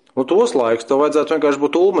 Tos laikus tev vajadzētu vienkārši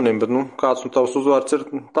būt Ulmanim, bet, kāds tavs uzvārds ir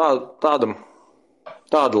tāda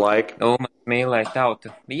laika. Ulmaņa mīlēja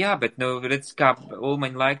tautu. Jā, bet, redz, kā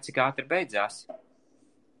Ulmaņa laika, cik ātri beidzās.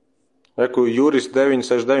 Reku Juris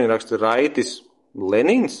 969 raksta Raitis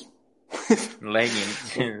Lenins?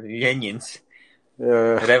 Ļeņins. Jā.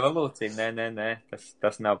 Revolūcija? Nē,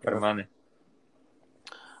 tas nav par mani.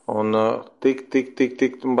 Un tik,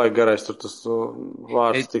 baigi garais tur tas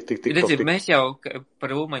vārds, tik. Redziet, mēs jau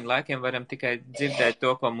par Ulmaņa laikiem varam tikai dzirdēt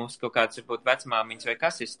to, ko mums kaut kāds varbūt vecmāmiņas vai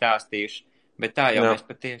kas ir stāstījuši, bet tā jau mēs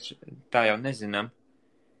patieši, tā jau nezinām,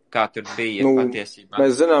 kā tur bija patiesībā.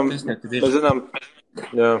 Mēs zinām,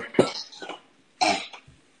 jā.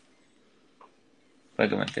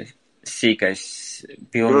 Padomāties, sīkais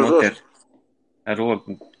pilnu muter ar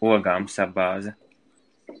ogām sabāza.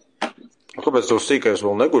 Kāpēc tev sīkais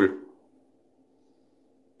vēl neguļ?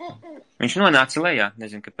 Viņš nonāca lejā,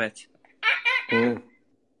 nezinu kāpēc.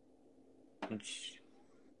 Viņš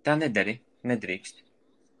tā nedrīkst.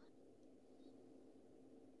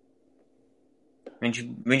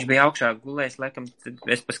 Viņš bija augšā gulējis, laikam,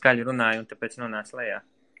 es pa skaļi runāju, un tāpēc nonāca lejā.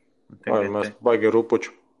 Tagad, mēs baigi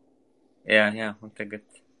rupuču. Jā, un tagad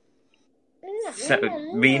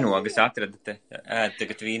vīnogas atrada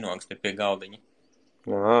tagad vīnogas te pie galdiņa.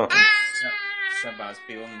 Jā. Sabās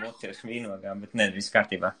pilnu muti ar vīnogām, bet viss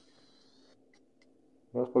kārtībā.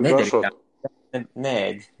 Nedari tā. Nē,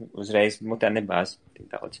 uzreiz mutē nebāz tik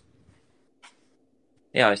daudz.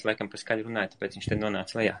 Jā, es laikam par skaļu runāju, tāpēc viņš te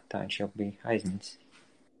nonāca lejā. Tā viņš jau bija aizņemts.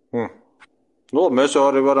 Nu, mēs jau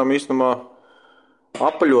arī varam īstenībā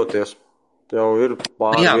apaļoties. Jau ir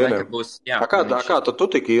pāri Jā, vieniem. laikam būs, jā. Kā tad tu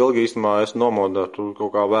tik ilgi īstenībā esi nomodā? Tu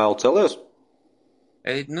kaut kā vēl celies?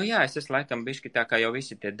 Nu jā, es esmu laikam bišķi tā kā jau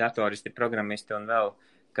visi tie datoristi, programmisti un vēl,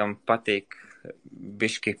 kam patīk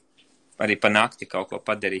bišķi arī pa nakti kaut ko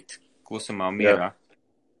padarīt klusumā un mierā. Jā.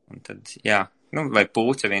 Un tad, jā, nu, vai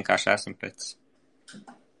pūce vienkārši esmu pēc.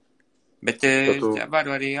 Bet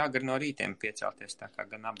varu arī agri no rītiem piecelties, tā kā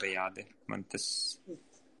gan abejādi. Man tas...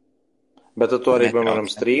 Bet tad tu arī, piemēram,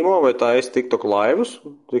 strīmo, vai tā esi TikTok laivus,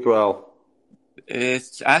 tik vēl?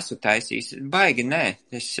 Es esmu taisījis. Baigi, nē.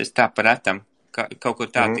 Es tā par retam. Kaut kur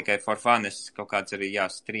tā tikai for fun. Es kaut kāds arī,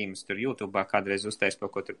 strīmas tur YouTube'ā kādreiz uztais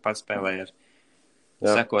kaut ko tur pats spēlēju ar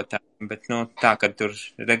sekotājiem. Bet, nu, tā, kad tur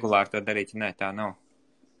regulāri to darīt, nē, tā nav.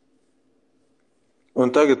 Un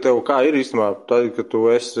tagad tev kā ir īstenībā, tad, kad tu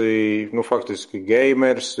esi, nu, faktiski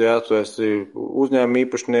gamers, jā, tu esi uzņēmuma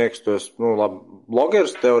īpašnieks, tu esi, nu, labi,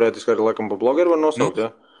 blogers, teorētiski arī laikam pa blogeru var nosaukt,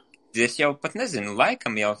 jā? Es jau pat nezinu,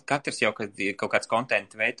 laikam jau katrs jau, kad ir kaut kāds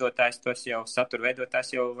kontentu veidotājs, tos jau satura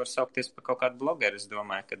veidotājs jau var saukties par kaut kādu blogeru, es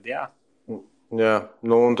domāju, kad jā. Jā,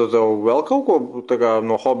 nu, un tad tev vēl kaut ko, tā kā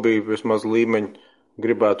no hobija vismaz līmeņa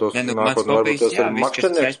gribētos nākotnē, varbūt tas ir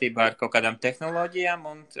makšķernieks? Saistībā ar kaut kādām tehnoloģijām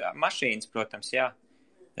un mašīnas, protams, jā.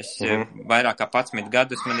 Es vairāk kā 11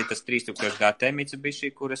 gadus, man ir tas 3000 GT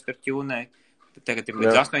Mitsubishi, kur es tur ķūnēju. Tagad ir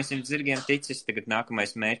līdz 800 zirgiem ticis, tagad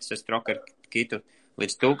nākamais mērķis ar Stroker kitu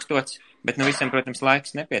līdz 1000, bet nu visiem, protams,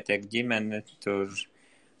 laiks nepietiek, ģimene, tur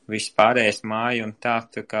viss pārējais māju un tā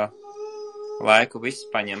kā laiku viss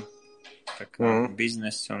paņem, tā kā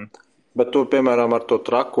biznes un... Bet tu, piemēram, ar to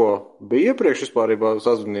trako bija iepriekš vispārībā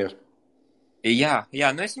sazvanies? Jā,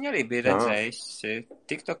 nu es viņu arī biju redzējis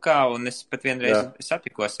TikTokā, un es pat vienreiz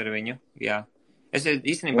satikos ar viņu, jā. Es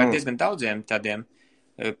īstenībā diezgan daudziem tādiem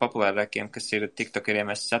populārākiem, kas ir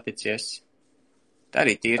TikTokeriem, es saticies. Tā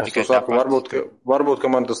arī tīri tikai tāpat. Varbūt, ka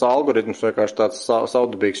man tas algoritms vienkārši tāds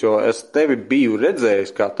saudabīgs, jo es tevi biju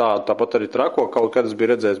redzējis kā tādu, tāpat arī trako kaut kad es biju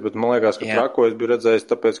redzējis, bet man liekas, ka trako es biju redzējis,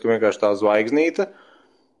 tāpēc, ka vienkārši tā zvaigznīte.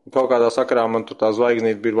 Kaut kādā sakarā man tur tā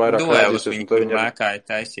zvaigznīte bija vairāk redzis. Viņu tur lēkāja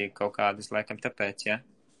taisīja kaut kādas, laikam, tāpēc, jā.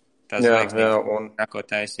 Tā zvaigznīte trako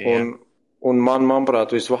taisīja, jā. Un manuprāt,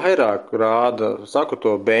 visvairāk rāda, saku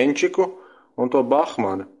to Benčiku un to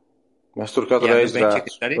Bahmani. Mēs tur katru reizi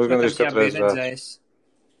redzēs. Arī, protams, bija redzējis.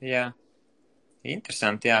 Jā.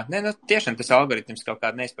 Interesanti, jā. Nē, nu, tiešām tas algoritms kaut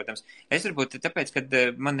kāda neizprotams. Es varbūt tāpēc, kad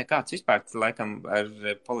man nekāds vispār laikam ar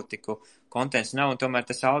politiku kontents nav, un tomēr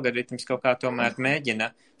tas algoritms kaut kā tomēr mēģina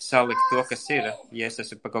salikt to, kas ir. Ja es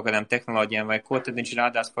esmu par kaut kādām tehnoloģijām vai ko, tad viņš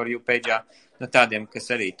rādās For You page'ā, nu, tādiem, kas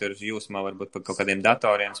arī tur jūsmā varbūt par kaut kādiem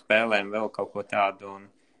datoriem, spēlēm, vēl kaut ko tādu. Un...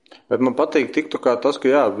 Bet man patīk TikTokā tas, ka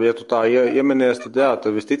jā, ja tu tā iemenies, tad jā,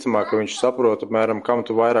 tad visticamāk, ka viņš saprot, apmēram, kam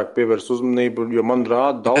tu vairāk pievērs uzmanību, jo man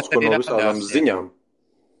rāda daudz ko no visādām ziņām.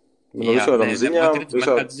 No visādām ziņām. Man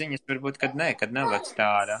kādas ziņas varbūt, kad nelec tā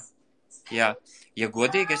ārā. Jā, ja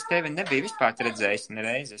godīgi, es tevi nebiju vispār redzējis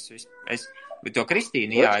nereiz. Es to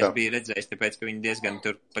Kristīnu, es biju redzējis, tāpēc, ka viņi diezgan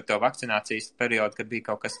tur par to vakcinācijas periodu, kad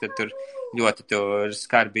bija kaut kas, kad tur ļoti tur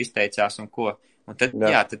skarbi izteicās un ko. Un tad,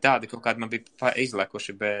 tad tādi kaut kādi man bija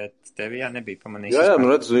izlekuši, bet tevi, nebija pamanījis. Jā, nu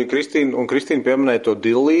redz, Kristīna pieminēja to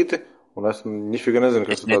dillīti, un es nifiga nezinu,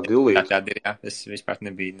 kas tā dillīti. Tāda ir, jā, es vispār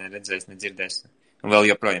nebiju neredzējis, nedzirdējis. Un vēl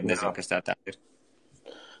joprojām nezinu, kas tā ir.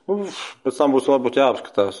 Pēc tam būs varbūt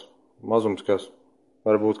jāapskatās mazums, kas.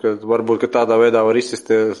 Varbūt, ka tādā veidā var izsist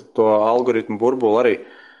to algoritmu burbuli arī.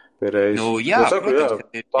 Nu, jā, protams, ka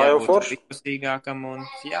ir jābūt vispusīgākam un,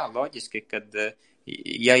 jā, loģiski, kad...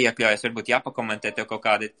 iekļaujas, varbūt jāpakomentē tev kaut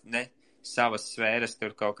kādi savas sfēras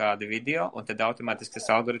tur kaut kādi video, un tad automātiski tas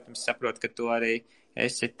algoritms saprot, ka tu arī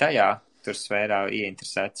esi tajā tur sfērā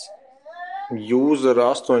ieinteresēts. User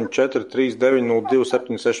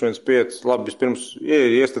 843902765. Labi, vispirms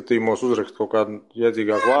iestatījumos uzrakst kaut kādu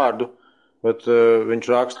iedzīgāku vārdu, bet viņš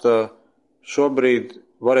raksta šobrīd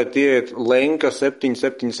varat iet Lenka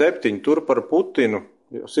 777, tur par Putinu.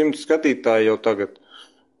 100 skatītāji jau tagad.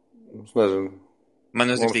 Es nezinu. Man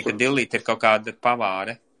uzrakstīja, ka dillīt ir kaut kāda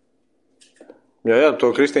pavāre. Jā,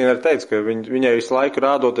 to Kristīna arī teica, ka viņai visu laiku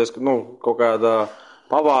rādoties, ka, kaut kādā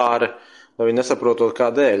pavāre, lai viņi nesaprotot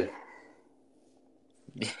kādēļ.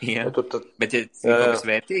 Jā, bet ja kaut kas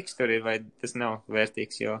vērtīgs tur ir, vai tas nav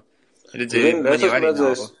vērtīgs, jo redzēju, man jau arī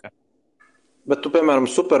nav. Bet tu, piemēram,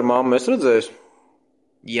 Supermammu esi redzējis?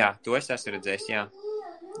 Jā, to es esmu redzējis, jā.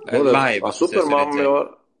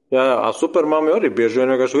 Supermammu arī bieži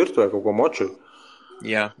vien vienkārši virtuvē kaut ko moču.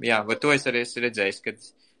 Jā, bet to es arī esmu redzējis, kad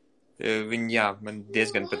viņi, man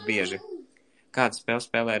diezgan pat bieži. Kāda spēle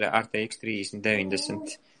spēlē ar RTX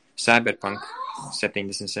 3090? Cyberpunk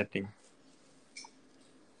 77.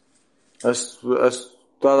 Es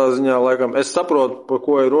tādā ziņā, laikam, es saprotu, par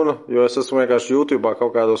ko ir runa, jo es esmu vienkārši YouTube'ā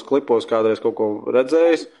kaut kādos klipos kādreiz kaut ko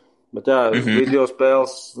redzējis, bet jā, video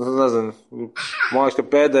spēles, nezinu, man liekas, ka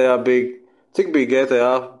pēdējā bija, cik bija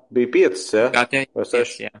GTA? Bija 5, ja? GTA vai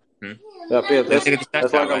 6, jā. Jā, 5.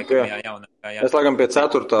 Es laikam pie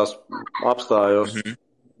 4. apstājos.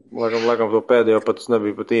 Laikam to pēdējo pat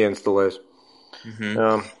nebija pat ieinstalējis.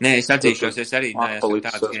 Nē, es atzīšos, es arī neesmu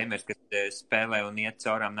tāds gamers, kas spēlē un iet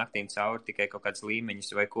caurām naktīm cauri tikai kaut kāds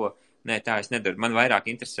līmeņus vai ko. Nē, tā es nedaru. Man vairāk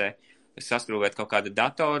interesē saskrūvēt kaut kādu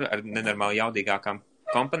datoru ar nenormāli jaudīgākām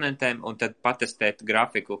komponentēm un tad patestēt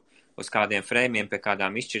grafiku uz kādiem frēmiem, pie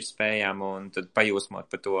kādām izšķirtspējām un tad pajūsmot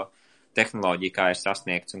par to tehnoloģiju, kā ir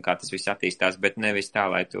sasniegts un kā tas viss attīstās, bet nevis tā,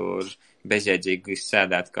 lai tur bezjēdzīgi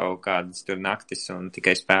sēdētu kaut kādas tur naktis un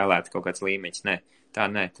tikai spēlētu kaut kāds līmeņs. Nē. Tā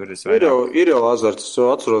nē, tur es vairāk. Ir jau azarts, es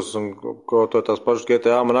atceros, un ko to tās pašas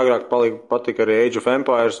GTA, man agrāk patika arī Age of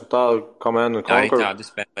Empires, un tā, Command and Conquer. Tā arī tāda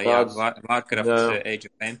spēle, jā, Warcraft, Age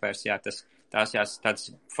of Empires, jā, tās tādas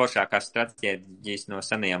foršākās stratēģijas no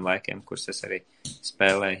senajiem laikiem, kuras es arī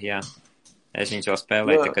spēlēju, jā. Es viņus vēl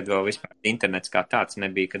spēlēju, kad vēl vispār internets kā tāds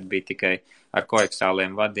nebija, kad bija tikai ar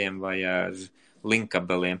koaksāliem vadiem vai ar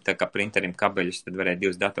linkkabeliem, tā kā printerim kabeļus, tad varēja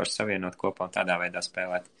divus dators savienot kopā un tādā veidā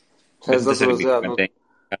spēlēt. Es atceros, jā,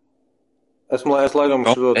 es laikam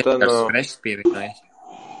šo ten... Frešs pievienojies.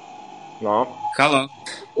 No. Halo.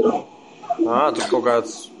 Tur kaut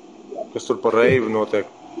kāds, kas tur par reivu notiek.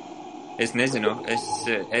 Es nezinu, es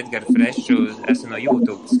Edgaru Frešu esmu no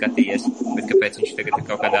YouTube skatījies, bet kāpēc viņš tagad ir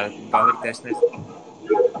kaut kādā paliktē, es nezinu.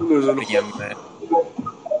 Viņam...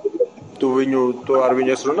 Tu ar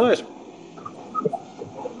viņu esi runājis?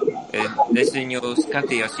 Es viņu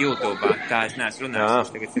skatījos YouTube'ā, tā es neesmu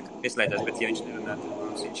runājis, viņš tagad ieslēdzās, bet ja viņš nerunā, tad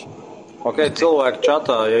mums viņš... Ok, cilvēki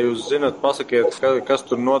čatā, ja jūs zinat, pasakiet, kas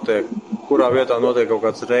tur notiek, kurā vietā notiek kaut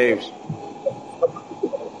kāds reivs.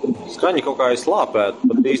 Skaņa kaut kā izslāpēt,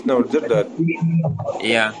 pat īsti nevar dzirdēt.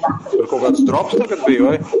 Jā. Tur kaut kāds drops tagad bija,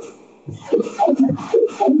 vai?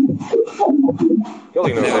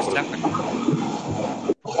 Galīgi nevar saprast.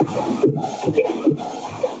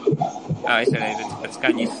 Es arī redzu, pēc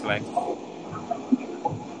skaņa izslēgt.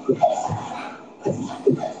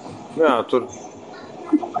 Jā, tur...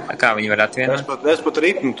 Kā viņi var atvienot? Es pat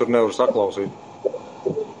ritmu tur nevaru saklausīt.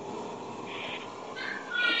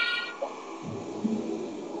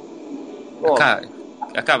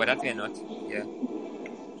 Kā var atvienot? Jā.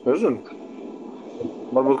 Es zinu.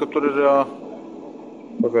 Varbūt, ka tur ir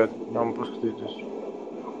pagaid, man paskatīties.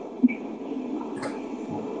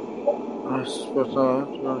 Es par tā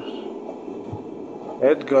atceros.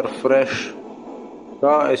 Edgar Fresh.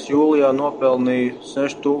 Kā es jūlijā nopelnīju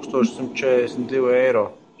 6142 eiro.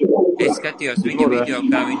 Es skatījos viņa video,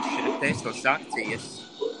 kā viņš Teslas akcijas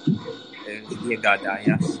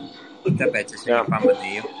iegādājās. Tāpēc es viņu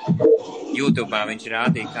pamanīju. YouTube'ā viņš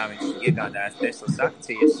rādīja, kā viņš iegādājās Teslas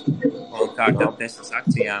akcijas un kā ar tām Teslas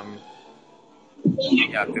akcijām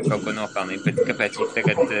tur kaut ko nopelnīja. Bet kāpēc viņš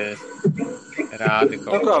tagad rāda kaut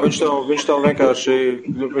ko? Kā, viņš tev vienkārši...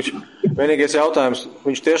 Vienīgais jautājums,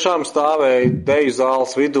 viņš tiešām stāvēja deju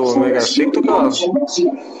zāles vidū un vienkārši tiktu kā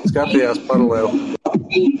skatījās paralēli?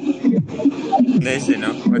 Nezinu,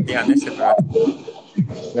 bet jā, nesaprotu.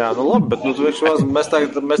 Jā, nu labi, bet mēs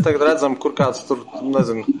tagad redzam, kur kāds tur,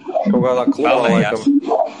 nezinu, kaut kādā klubā laikam.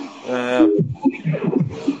 Jā.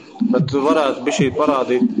 Bet tu varētu bišķīt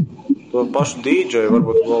parādīt to pašu DJ,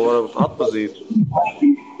 varbūt vēl varētu atpazīt.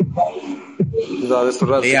 Tā, es tur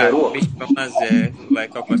redzu tikai roku. Jā, viņš pamaz, lai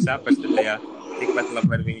kaut ko saprastu tajā, tikpat labi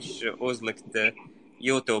var viņš uzlikt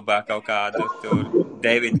YouTube'ā kaut kādu tur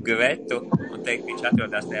Davidu Gvetu un teikt, viņš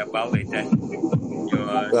atrodās tajā ballītē.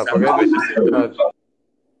 Jā, pagaidi.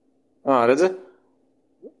 Redzi?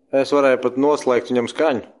 Es varēju pat noslēgt viņam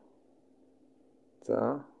skaņu. Tā.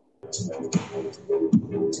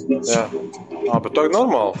 Jā. Bet tagad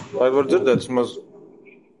normāli. Tagad var dzirdēt vismaz.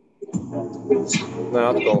 Nē,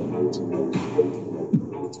 atkal.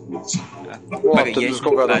 Labi, tad uz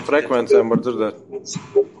kaut kādām frekvencēm var dzirdēt.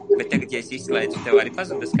 Bet tagad, ja es izslēdzu, tev arī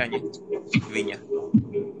pazuda skaņa viņa.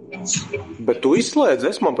 Bet tu izslēdzi?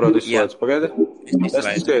 Es, manuprāt, izslēdzu. Pagaidi.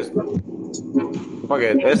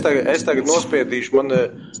 Pagaidi. Es tagad nospiedīšu,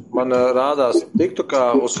 man rādās tiktu kā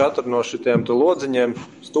uz katru no šitiem lodziņiem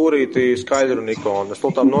stūrītī skaļru un ikonu. Es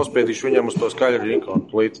lūtām nospiedīšu viņam uz to skaļru ikonu.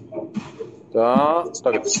 Līdz. Tā,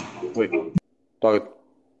 tagad.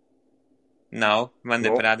 Nav, man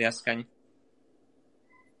neparādījās skaņa.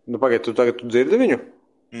 Nu, pagaidi, tu dzirdi viņu?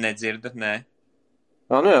 Nedzirdu, nē.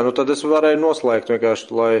 Nu jā, nu tad es varēju noslēgt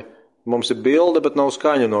vienkārši, lai Mums ir bilde, bet nav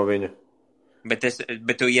skaņa no viņa.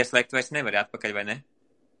 Bet tu ieslēgt vairs nevari atpakaļ, vai ne?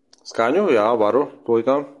 Skaņu? Jā, varu.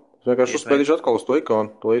 Tūlītām. Es vienkārši uzspēdīšu atkal uz to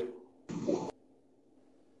ikonu. Tūlīt.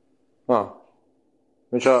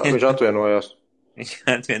 Viņš atvienojās. Viņš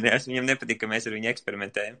atvienojās. Viņam nepatīk, ka mēs ar viņu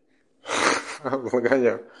eksperimentējam. Gan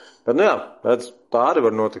jau. Bet, nu jā, tā arī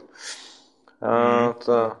var notikt.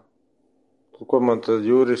 Tā. Ko man tad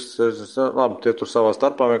jurists, labi, tie tur savā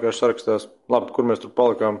starpā vienkārši sarakstās. Labi, kur mēs tur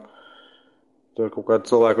palikām? Tur kaut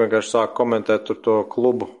kādi cilvēki vienkārši sāk komentēt tur to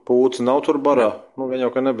klubu. Pūci nav tur barā? Nu, gan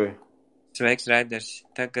jau, ka nebija. Sveiks, Raiders.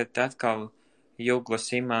 Tagad atkal Jugla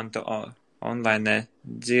Simantu online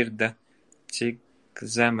dzirda, cik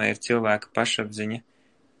zema ir cilvēka pašapziņa.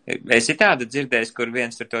 Esi tādu dzirdējis, kur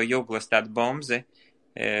viens tur to Juglas tādu bomzi,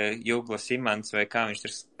 Jugla Simants vai kā viņš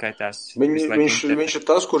tur skaitās? Viņš ir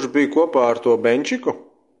tas, kurš bija kopā ar to Benčiku?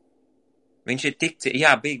 Viņš ir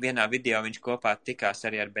jā, bija vienā video, viņš kopā tikās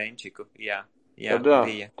arī ar Benčiku, jā.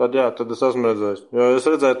 Tad es esmu redzējis. Jo es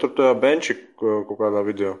redzēju tur tajā Benčiku kaut kādā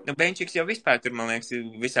video. Nu, Benčiks jau vispār tur, man liekas,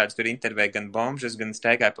 visādi tur intervēja gan bombžas, gan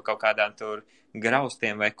steigāja pa kaut kādām tur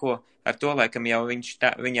graustiem vai ko. Ar to laikam jau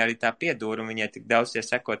viņa arī tā piedūra un viņai tik daudz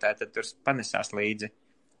sekotāji, tad tur panesās līdzi.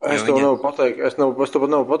 Es to nevaru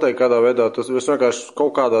pateikt, kādā veidā tas vienkārši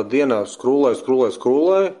kaut kādā dienā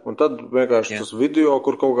skrūlēju, un tad vienkārši tas video,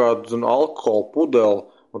 kur kaut kāda alkohola pudeli,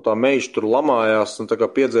 un tā meža tur lamājās, un tā kā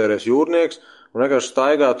piedzēries jūrnieks, un vienkārši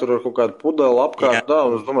staigā tur ar kaut kādu pudeli apkārt,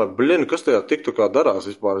 un es domāju, kas tajā tiktu kā darās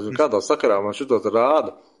vispār, kādā sakarā man šito te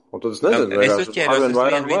rāda, un tad es nezinu, es uzķēros uz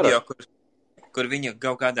vienu video, kur viņa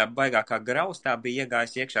kaut kādā baigākā graustā bija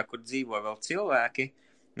iegājis iekšā, kur dzīvo vēl cilvēki,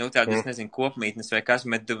 nu, tādas, es nezinu, kopmītnes vai kas,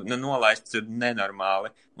 bet, nolaists tur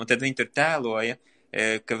nenormāli. Un tad viņi tur tēloja,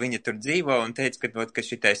 ka viņa tur dzīvo un teica, ka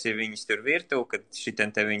šitais ir viņas tur virtuve, ka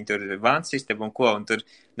šitam te viņa tur vansisteba un ko, un tur,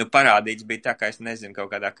 parādīts bija tā, ka es nezinu,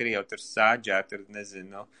 kaut kādā Krievu tur sāģā, tur,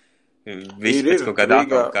 nezinu, viss pēc kaut kādā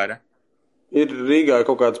atomkara. Ir Rīgā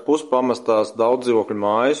kaut kādas puspamastās daudz dzīvokļu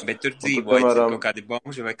mājas. Bet tur dzīvoja kaut kādi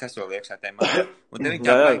bomži vai kas vēl iekšā tajā mājā. Un te viņi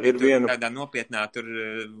tādā nopietnā tur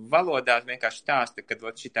valodā vienkārši stāsta, ka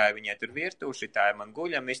šitā ir viņai tur virtuve, šitā ir man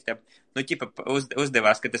guļamistaba. Nu, ķipa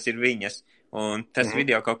uzdevās, ka tas ir viņas. Un tas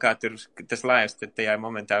video kaut kā tur, tas laivs tajā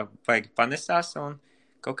momentā baigi panesās un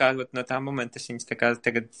kaut kā no tā momenta es viņas tā kā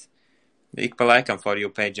tagad ik pa laikam For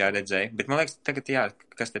You page'ā redzēju. Bet man liekas, tagad jā,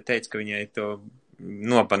 kas te teica, ka viņai to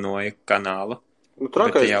nopanoja kanālu. Nu,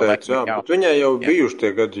 trakais teica, bet viņai jau bijuši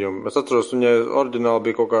tie gadījumi. Es atceros, viņai oriģināli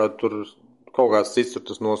bija kaut kāds cits tur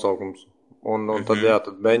tas nosaukums. Un tad,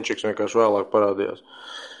 tad Benčiks vienkārši vēlāk parādījās.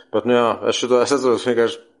 Bet, nu jā, es atceros,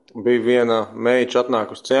 vienkārši bija viena meiča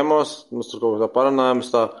atnākus ciemos, mēs tur kaut kā parunājām,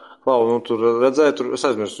 es tā, tur redzēju, es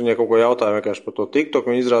aizmirsu, viņai kaut ko jautāju vienkārši par to TikTok,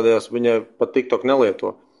 viņa izrādījās, viņai pat TikTok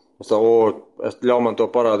nelieto. Es ļauj man to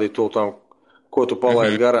parādīt tūltām, ko tu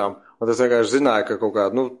palaidi garām. Un es vienkārši zināju, ka kaut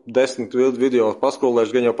kādu, 10 video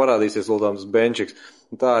paskrūlēšu, gan jau parādīsies vēl tāds Benčiks.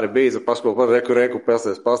 Un tā arī bija, paskrūlēt, reku,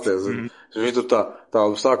 pasties. Viņš tur tā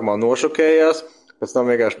sākumā nošokējās, pēc tam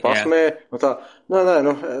vienkārši pasmēja. Un tā,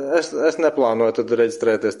 es neplānoju tad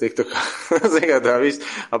reģistrēties TikTok. Ziniet, tā viss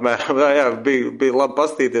apmēram, bija labi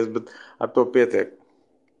pastīties, bet ar to pietiek.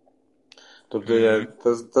 Tur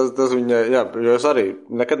tas viņai, jo es arī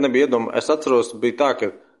nekad nebiju iedomājis. Es atceros, bija tā, ka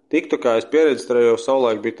TikTokā es pieregistrēju,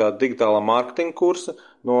 savulaik bija tāda digitālā mārketinga kursa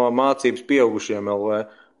no mācības pieaugušiem LV.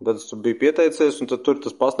 Tad es biju pieteicies, un tad tur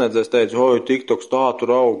tas pasniedzējs teica, oj, TikToks tā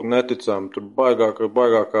tur aug, neticam, tur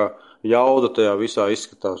baigākā jauda tajā visā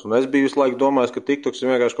izskatās. Un es biju visu laiku domājis, ka TikToks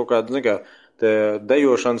ir vienkārši kaut kāda, te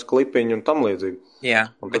dejošanas klipiņi un tam līdzīgi. Jā,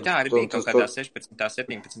 bet tā arī bija kaut kādā 16.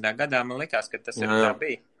 17. gadā, man likās, ka tas ir tā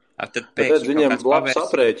bija. Bet viņiem labs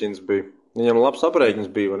aprēķins bija.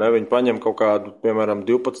 Un ne, viņi paņem kaut kādu, piemēram,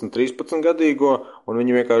 12, 13 gadīgo, un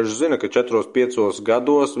viņi vienkārši zina, ka 4-5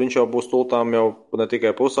 gados viņš jau būs tultām jau ne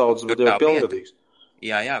tikai pusaudzis, bet jau pilngadīgs.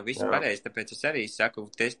 Jā, viss pareizi, tāpēc es arī saku,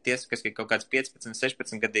 tiesa, kas ir kaut kāds 15,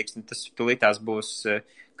 16 gadīgs, tas tulītās būs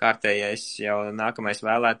kārtējais jau nākamais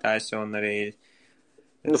vēlētājs un arī...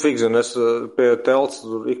 Fikzin, es pie telts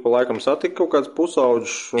ik pa laikam satiku kaut kāds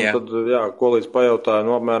pusauģis, un tad, ko līdz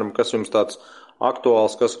pajautāju, apmēram, kas jums tāds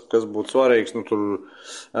aktuāls, kas būtu svarīgs,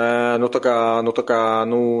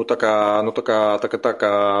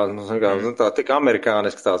 tik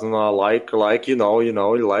amerikāniski tāds, like, you know,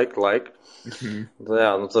 like.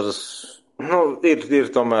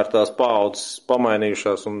 Ir tomēr tās paaudzes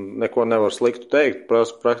pamainījušās, un neko nevar sliktu teikt,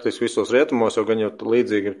 praktiski visos rietumos jau gan jau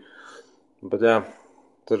līdzīgi ir, bet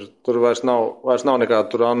tur vairs nav nekāda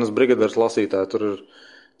tur Annas brigaders lasītāja,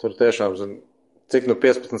 tur tiešām, cik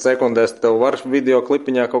 15 sekundēs tev var video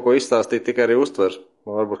klipiņā kaut ko izstāstīt, tik arī uztvers.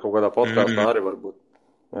 Varbūt kaut kādā podkāstā arī varbūt.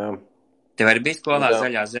 Jā. Tev arī bija skolā Jā.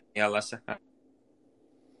 zaļā zeme jālasa?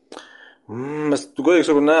 Es godīgi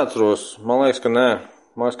sakot neatceros. Man liekas, ka nē.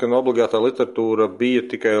 Man liekas, ka obligātā literatūra bija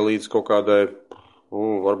tikai līdz kaut kādai,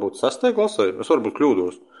 varbūt 6. klasē. Es varbūt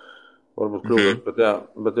kļūdos. Bet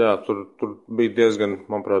jā, tur bija diezgan,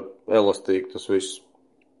 manuprāt, elastīgi tas viss.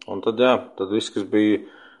 Un tad viss, kas bija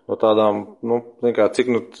no tādām, cik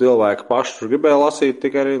cilvēki paši tur gribēja lasīt,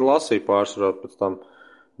 tikai arī lasīja pārsvarā pēc tam.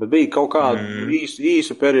 Bet bija kaut kāda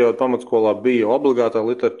īsu periodu pamatskolā bija obligātā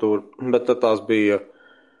literatūra, bet tad tās bija,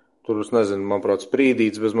 tur es nezinu, manuprāt,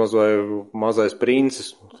 Sprīdītis bez mazais princis,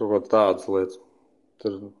 kaut kā tādas lietas.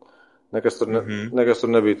 Tur nekas tur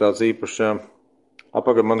nebija tāds īpašs, jā.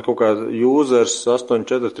 Apagad man kaut kā users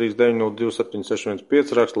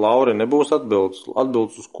 843902761 raksta, Lauri, nebūs atbildes.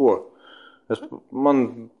 Atbildes uz ko?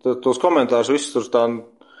 Man tos komentārus visus tur tā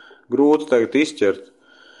grūti tagad izķert.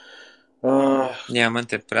 Jā, man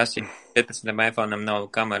te prasīja, 14. iPhone'am nav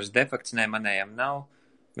kameras defekts, ne, manējam nav.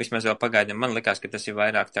 Vismaz vēl pagaidām man likās, ka tas ir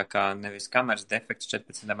vairāk tā kā nevis kameras defekts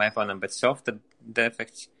 14. iPhone'am, bet softa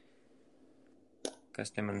defekts.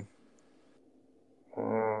 Kas te man...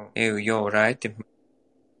 Jo, raiti.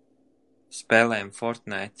 Spēlējam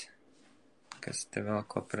Fortnite. Kas te vēl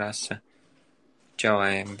ko prasa? Čau,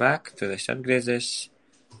 I am back. Tur es atgriezies.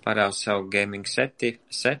 Parādu savu gaming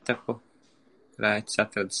setupu. Raits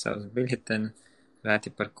atrada savus biļeteni. Raiti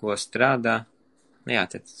par ko strādā. Jā,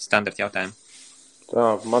 tad standarta jautājumi.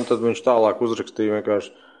 Tā, man tad viņš tālāk uzrakstīja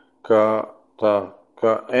vienkārši, ka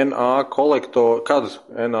NA kolektori, kad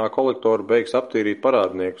NA kolektori beigs aptīrīt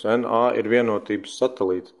parādniekus. NA ir vienotības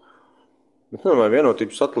satelīts. Es nezinu, vai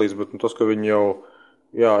vienotības satelīts, bet tas, ka viņi jau,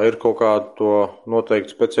 ir kaut kādu to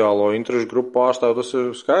noteikti speciālo interešu grupu pārstāv, tas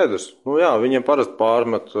ir skaidrs. Viņiem parasti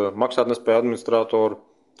pārmet maksātnespēju administratoru,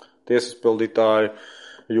 tiesas-pildītāju,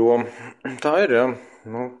 jo tā ir,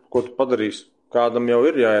 ko tu padarīsi? Kādam jau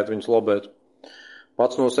ir jāiet viņus lobēt.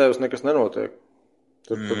 Pats no sevis nekas nenotiek.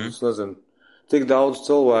 Tur es nezinu. Cik daudz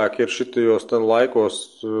cilvēku ir šitajos laikos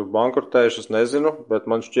bankrotējuši, es nezinu, bet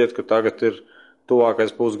man šķiet, ka tagad ir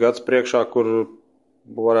tuvākais pusgads priekšā, kur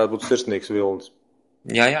varētu būt sirsnīgs vilnis.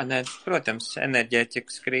 Jā, nē, protams,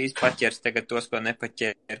 enerģētikas krīze paķers tagad tos, ko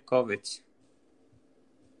nepaķēra Covid.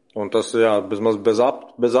 Un tas, bez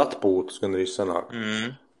atpūtas gan arī sanāk.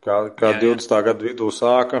 Kā 20. gadu vidū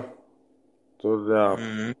sāka, tur,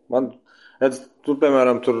 tur,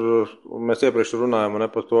 piemēram, mēs iepriekš runājam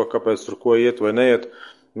par to, kāpēc tur ko iet vai neiet.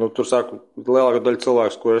 Tur sāku, lielākā daļa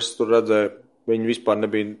cilvēks, ko es tur redzēju, viņi vispār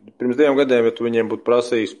nebija. Pirms 2 gadiem, ja tu viņiem būtu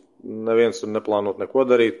prasījis, neviens tur neplānot neko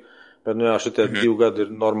darīt, bet, šitie 2 gadi ir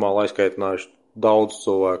normāli aizkaitinājuši daudz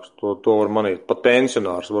cilvēkus. To var manīt. Pat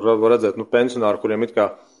pensionārs var redzēt, pensionāri, kuriem it kā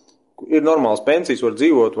ir normāls pensijas, var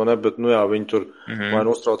dzīvot, vai ne, bet, viņi tur vai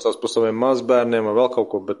uztraucās par saviem mazbērniem vai vēl kaut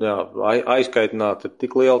ko, bet, aizkaitināt ir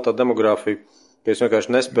tik liela tā demografija, ka es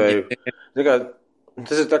vienkārši nespēju.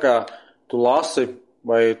 Tas ir tā kā tu lasi,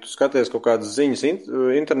 vai tu skaties kaut kādas ziņas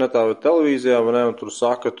internetā vai televīzijā, vai ne, un tur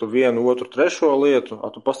saka, tu vienu, otru, trešo lietu,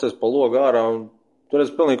 tu pasties pa logu ārā, un tur redz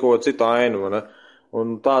pilnīgi kaut ko citu ainu, vai ne.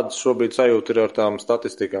 Un tādas šobrīd sajūta ir ar tām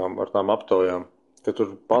statistikām, ar tām aptaujām, ka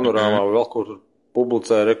tur panorāmā vai vēl kur tur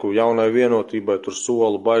publicē, reku, jaunai vienotībai, tur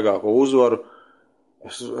solu baigāko uzvaru.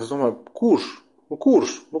 Es domāju,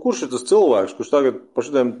 kurš ir tas cilvēks, kurš tagad par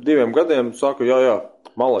šitiem 2 gadiem saka,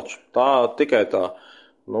 malači, tā, tikai tā.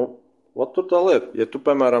 Tur tā lieta. Ja tu,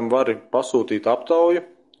 piemēram, vari pasūtīt aptauju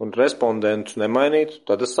un respondentus nemainīt,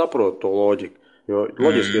 tad es saprotu to loģiku. Jo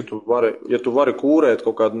loģiski, ja tu vari kūrēt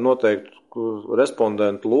kaut kādu noteiktu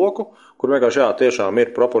respondentu loku, kur vienkārši, tiešām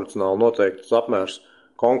ir proporcionāli noteikts apmērs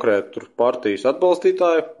konkrēti tur partijas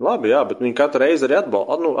atbalstītāji, labi, bet viņi katru reizi arī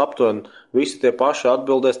aptuveni visi tie paši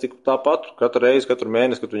atbildēs tik tāpat, katru reizi, katru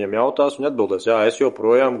mēnesi, kad viņiem jautās, viņi atbildēs, es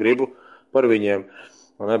joprojām gribu par viņiem.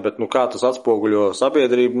 Bet, kā tas atspoguļo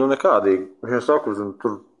sabiedrību, nekādīgi. Es saku,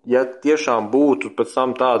 tur, ja tiešām būtu pēc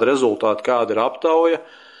tam tāda rezultāta, kāda ir aptauja,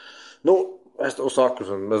 es to saku,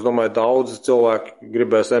 es domāju, daudzi cilvēki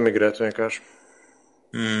gribēs emigrēt vienkārši.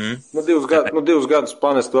 2 gadus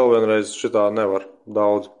panest vēl vienreiz šitā nevar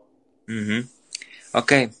daudz.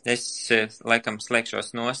 Ok, es laikam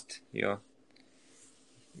slēgšos nost, jo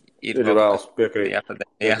ir vēls, piekrīt.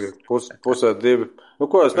 Pusē 2.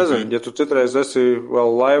 Ko es nezinu, ja tu citreiz esi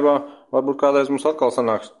vēl laivā, varbūt kādreiz mums atkal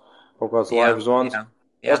sanāks kaut kāds laivu zvans.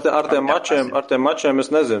 Ar tiem mačiem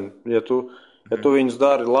es nezinu, ja tu viņus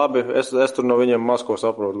dari labi, es tur no viņiem maz ko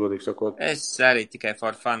saprotu, godīgi sakot. Es arī tikai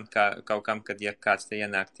for fun, kaut kam, kad ja kāds te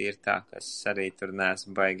ienāk, ir tā, ka es arī tur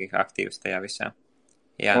neesmu baigi aktīvs tajā visā.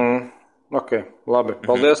 Jā. Ok, labi.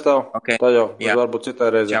 Paldies tev. Okay. Tā jau, varbūt citai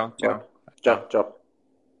reizē. Čau. Čau.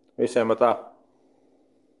 Visiem tā.